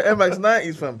 man. I'm wearing MX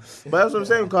 90s, fam. But that's what I'm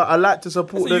saying, because I like to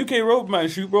support the UK Roadman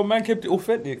shoot, bro. Man kept it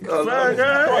authentic.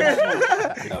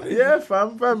 Yeah,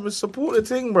 fam. Support the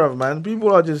thing, bro, man.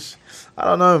 People are just, I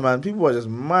don't know, man. People are just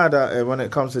mad at it when it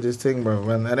comes to this thing, bro,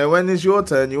 man. And then when it's your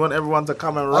turn, you want everyone to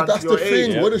come and run that's to your the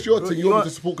thing. aid. When it's your turn, you want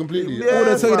me to support completely. Yeah,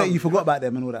 they tell you that you forgot about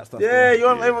them and all that stuff. Yeah, you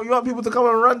want people to come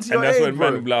and run to your aid, and that's when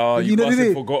man will be like, oh, you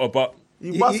must forgot about.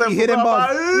 You hear them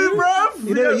bars.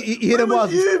 You hear them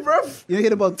bars. bruv. You hear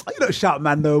them bars. You don't shout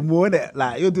man no more, innit?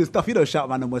 Like, you'll do stuff, you don't shout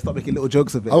man no more. Stop making little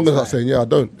jokes of it. I'm going to start saying, I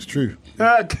don't. It's true.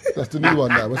 That's the new one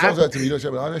now. When someone says to me, you don't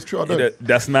shout me, that's true, I don't.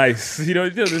 That's nice. You know,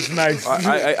 it's nice.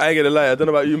 I ain't gonna lie, I don't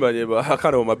know about you, man, but I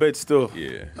kind of on my bed still.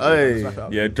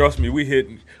 Yeah, trust me, we hit,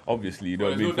 obviously, you know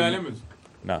what I mean? No dilemmas.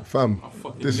 Nah. Fam,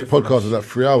 this podcast is like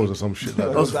 3 hours or some shit like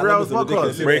that. That was 3 hours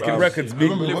podcast. Breaking records, big.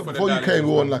 Before you came,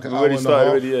 we were on like an hour and a half.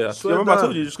 Already, yeah. Remember I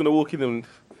told you you're just going to walk in and...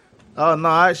 Oh, no,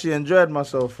 I actually enjoyed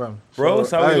myself, fam. Bro,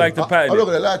 so we like to pattern. I'm not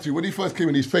going to lie to you. When he first came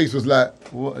in, his face was like,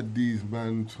 what are these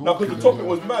man talking about? because the topic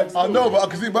was mad. I know, but I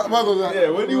could see my was like... Yeah,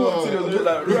 when he walked in, it was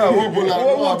like... Look,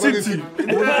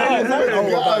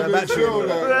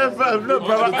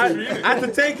 bro, I had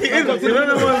to take it in. You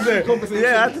know the ones there?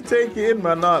 Yeah, I had to take it in,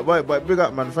 man. No, but big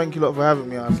up, man. Thank you lot for having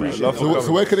me. I appreciate it.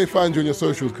 So where can they find you on your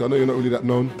socials? Because I know you're not really that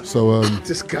known. So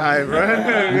this guy,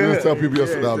 man. You just tell people you're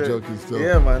still I'm joking still.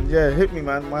 Yeah, man. Yeah, hit me,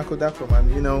 man. Michael Dapper,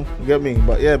 man. You know, you get me.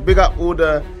 But yeah, big up all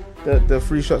the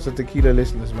 3 shots of tequila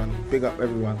listeners, man. Big up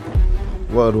everyone.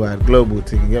 Worldwide, global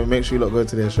thing. Yeah, make sure you lot go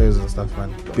to their shows and stuff,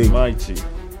 man. Big. Mighty.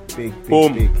 Big.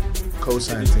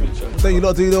 Co-sign thing. So you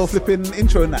lot do your flipping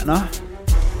intro and that, nah?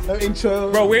 No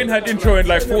intro. Bro, we ain't had intro in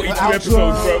like 42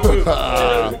 episodes,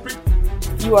 bro.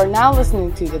 You are now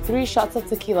listening to the 3 Shots of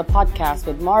Tequila podcast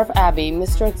with Marv Abbey,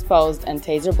 Mr. Exposed, and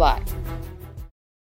Taser Black.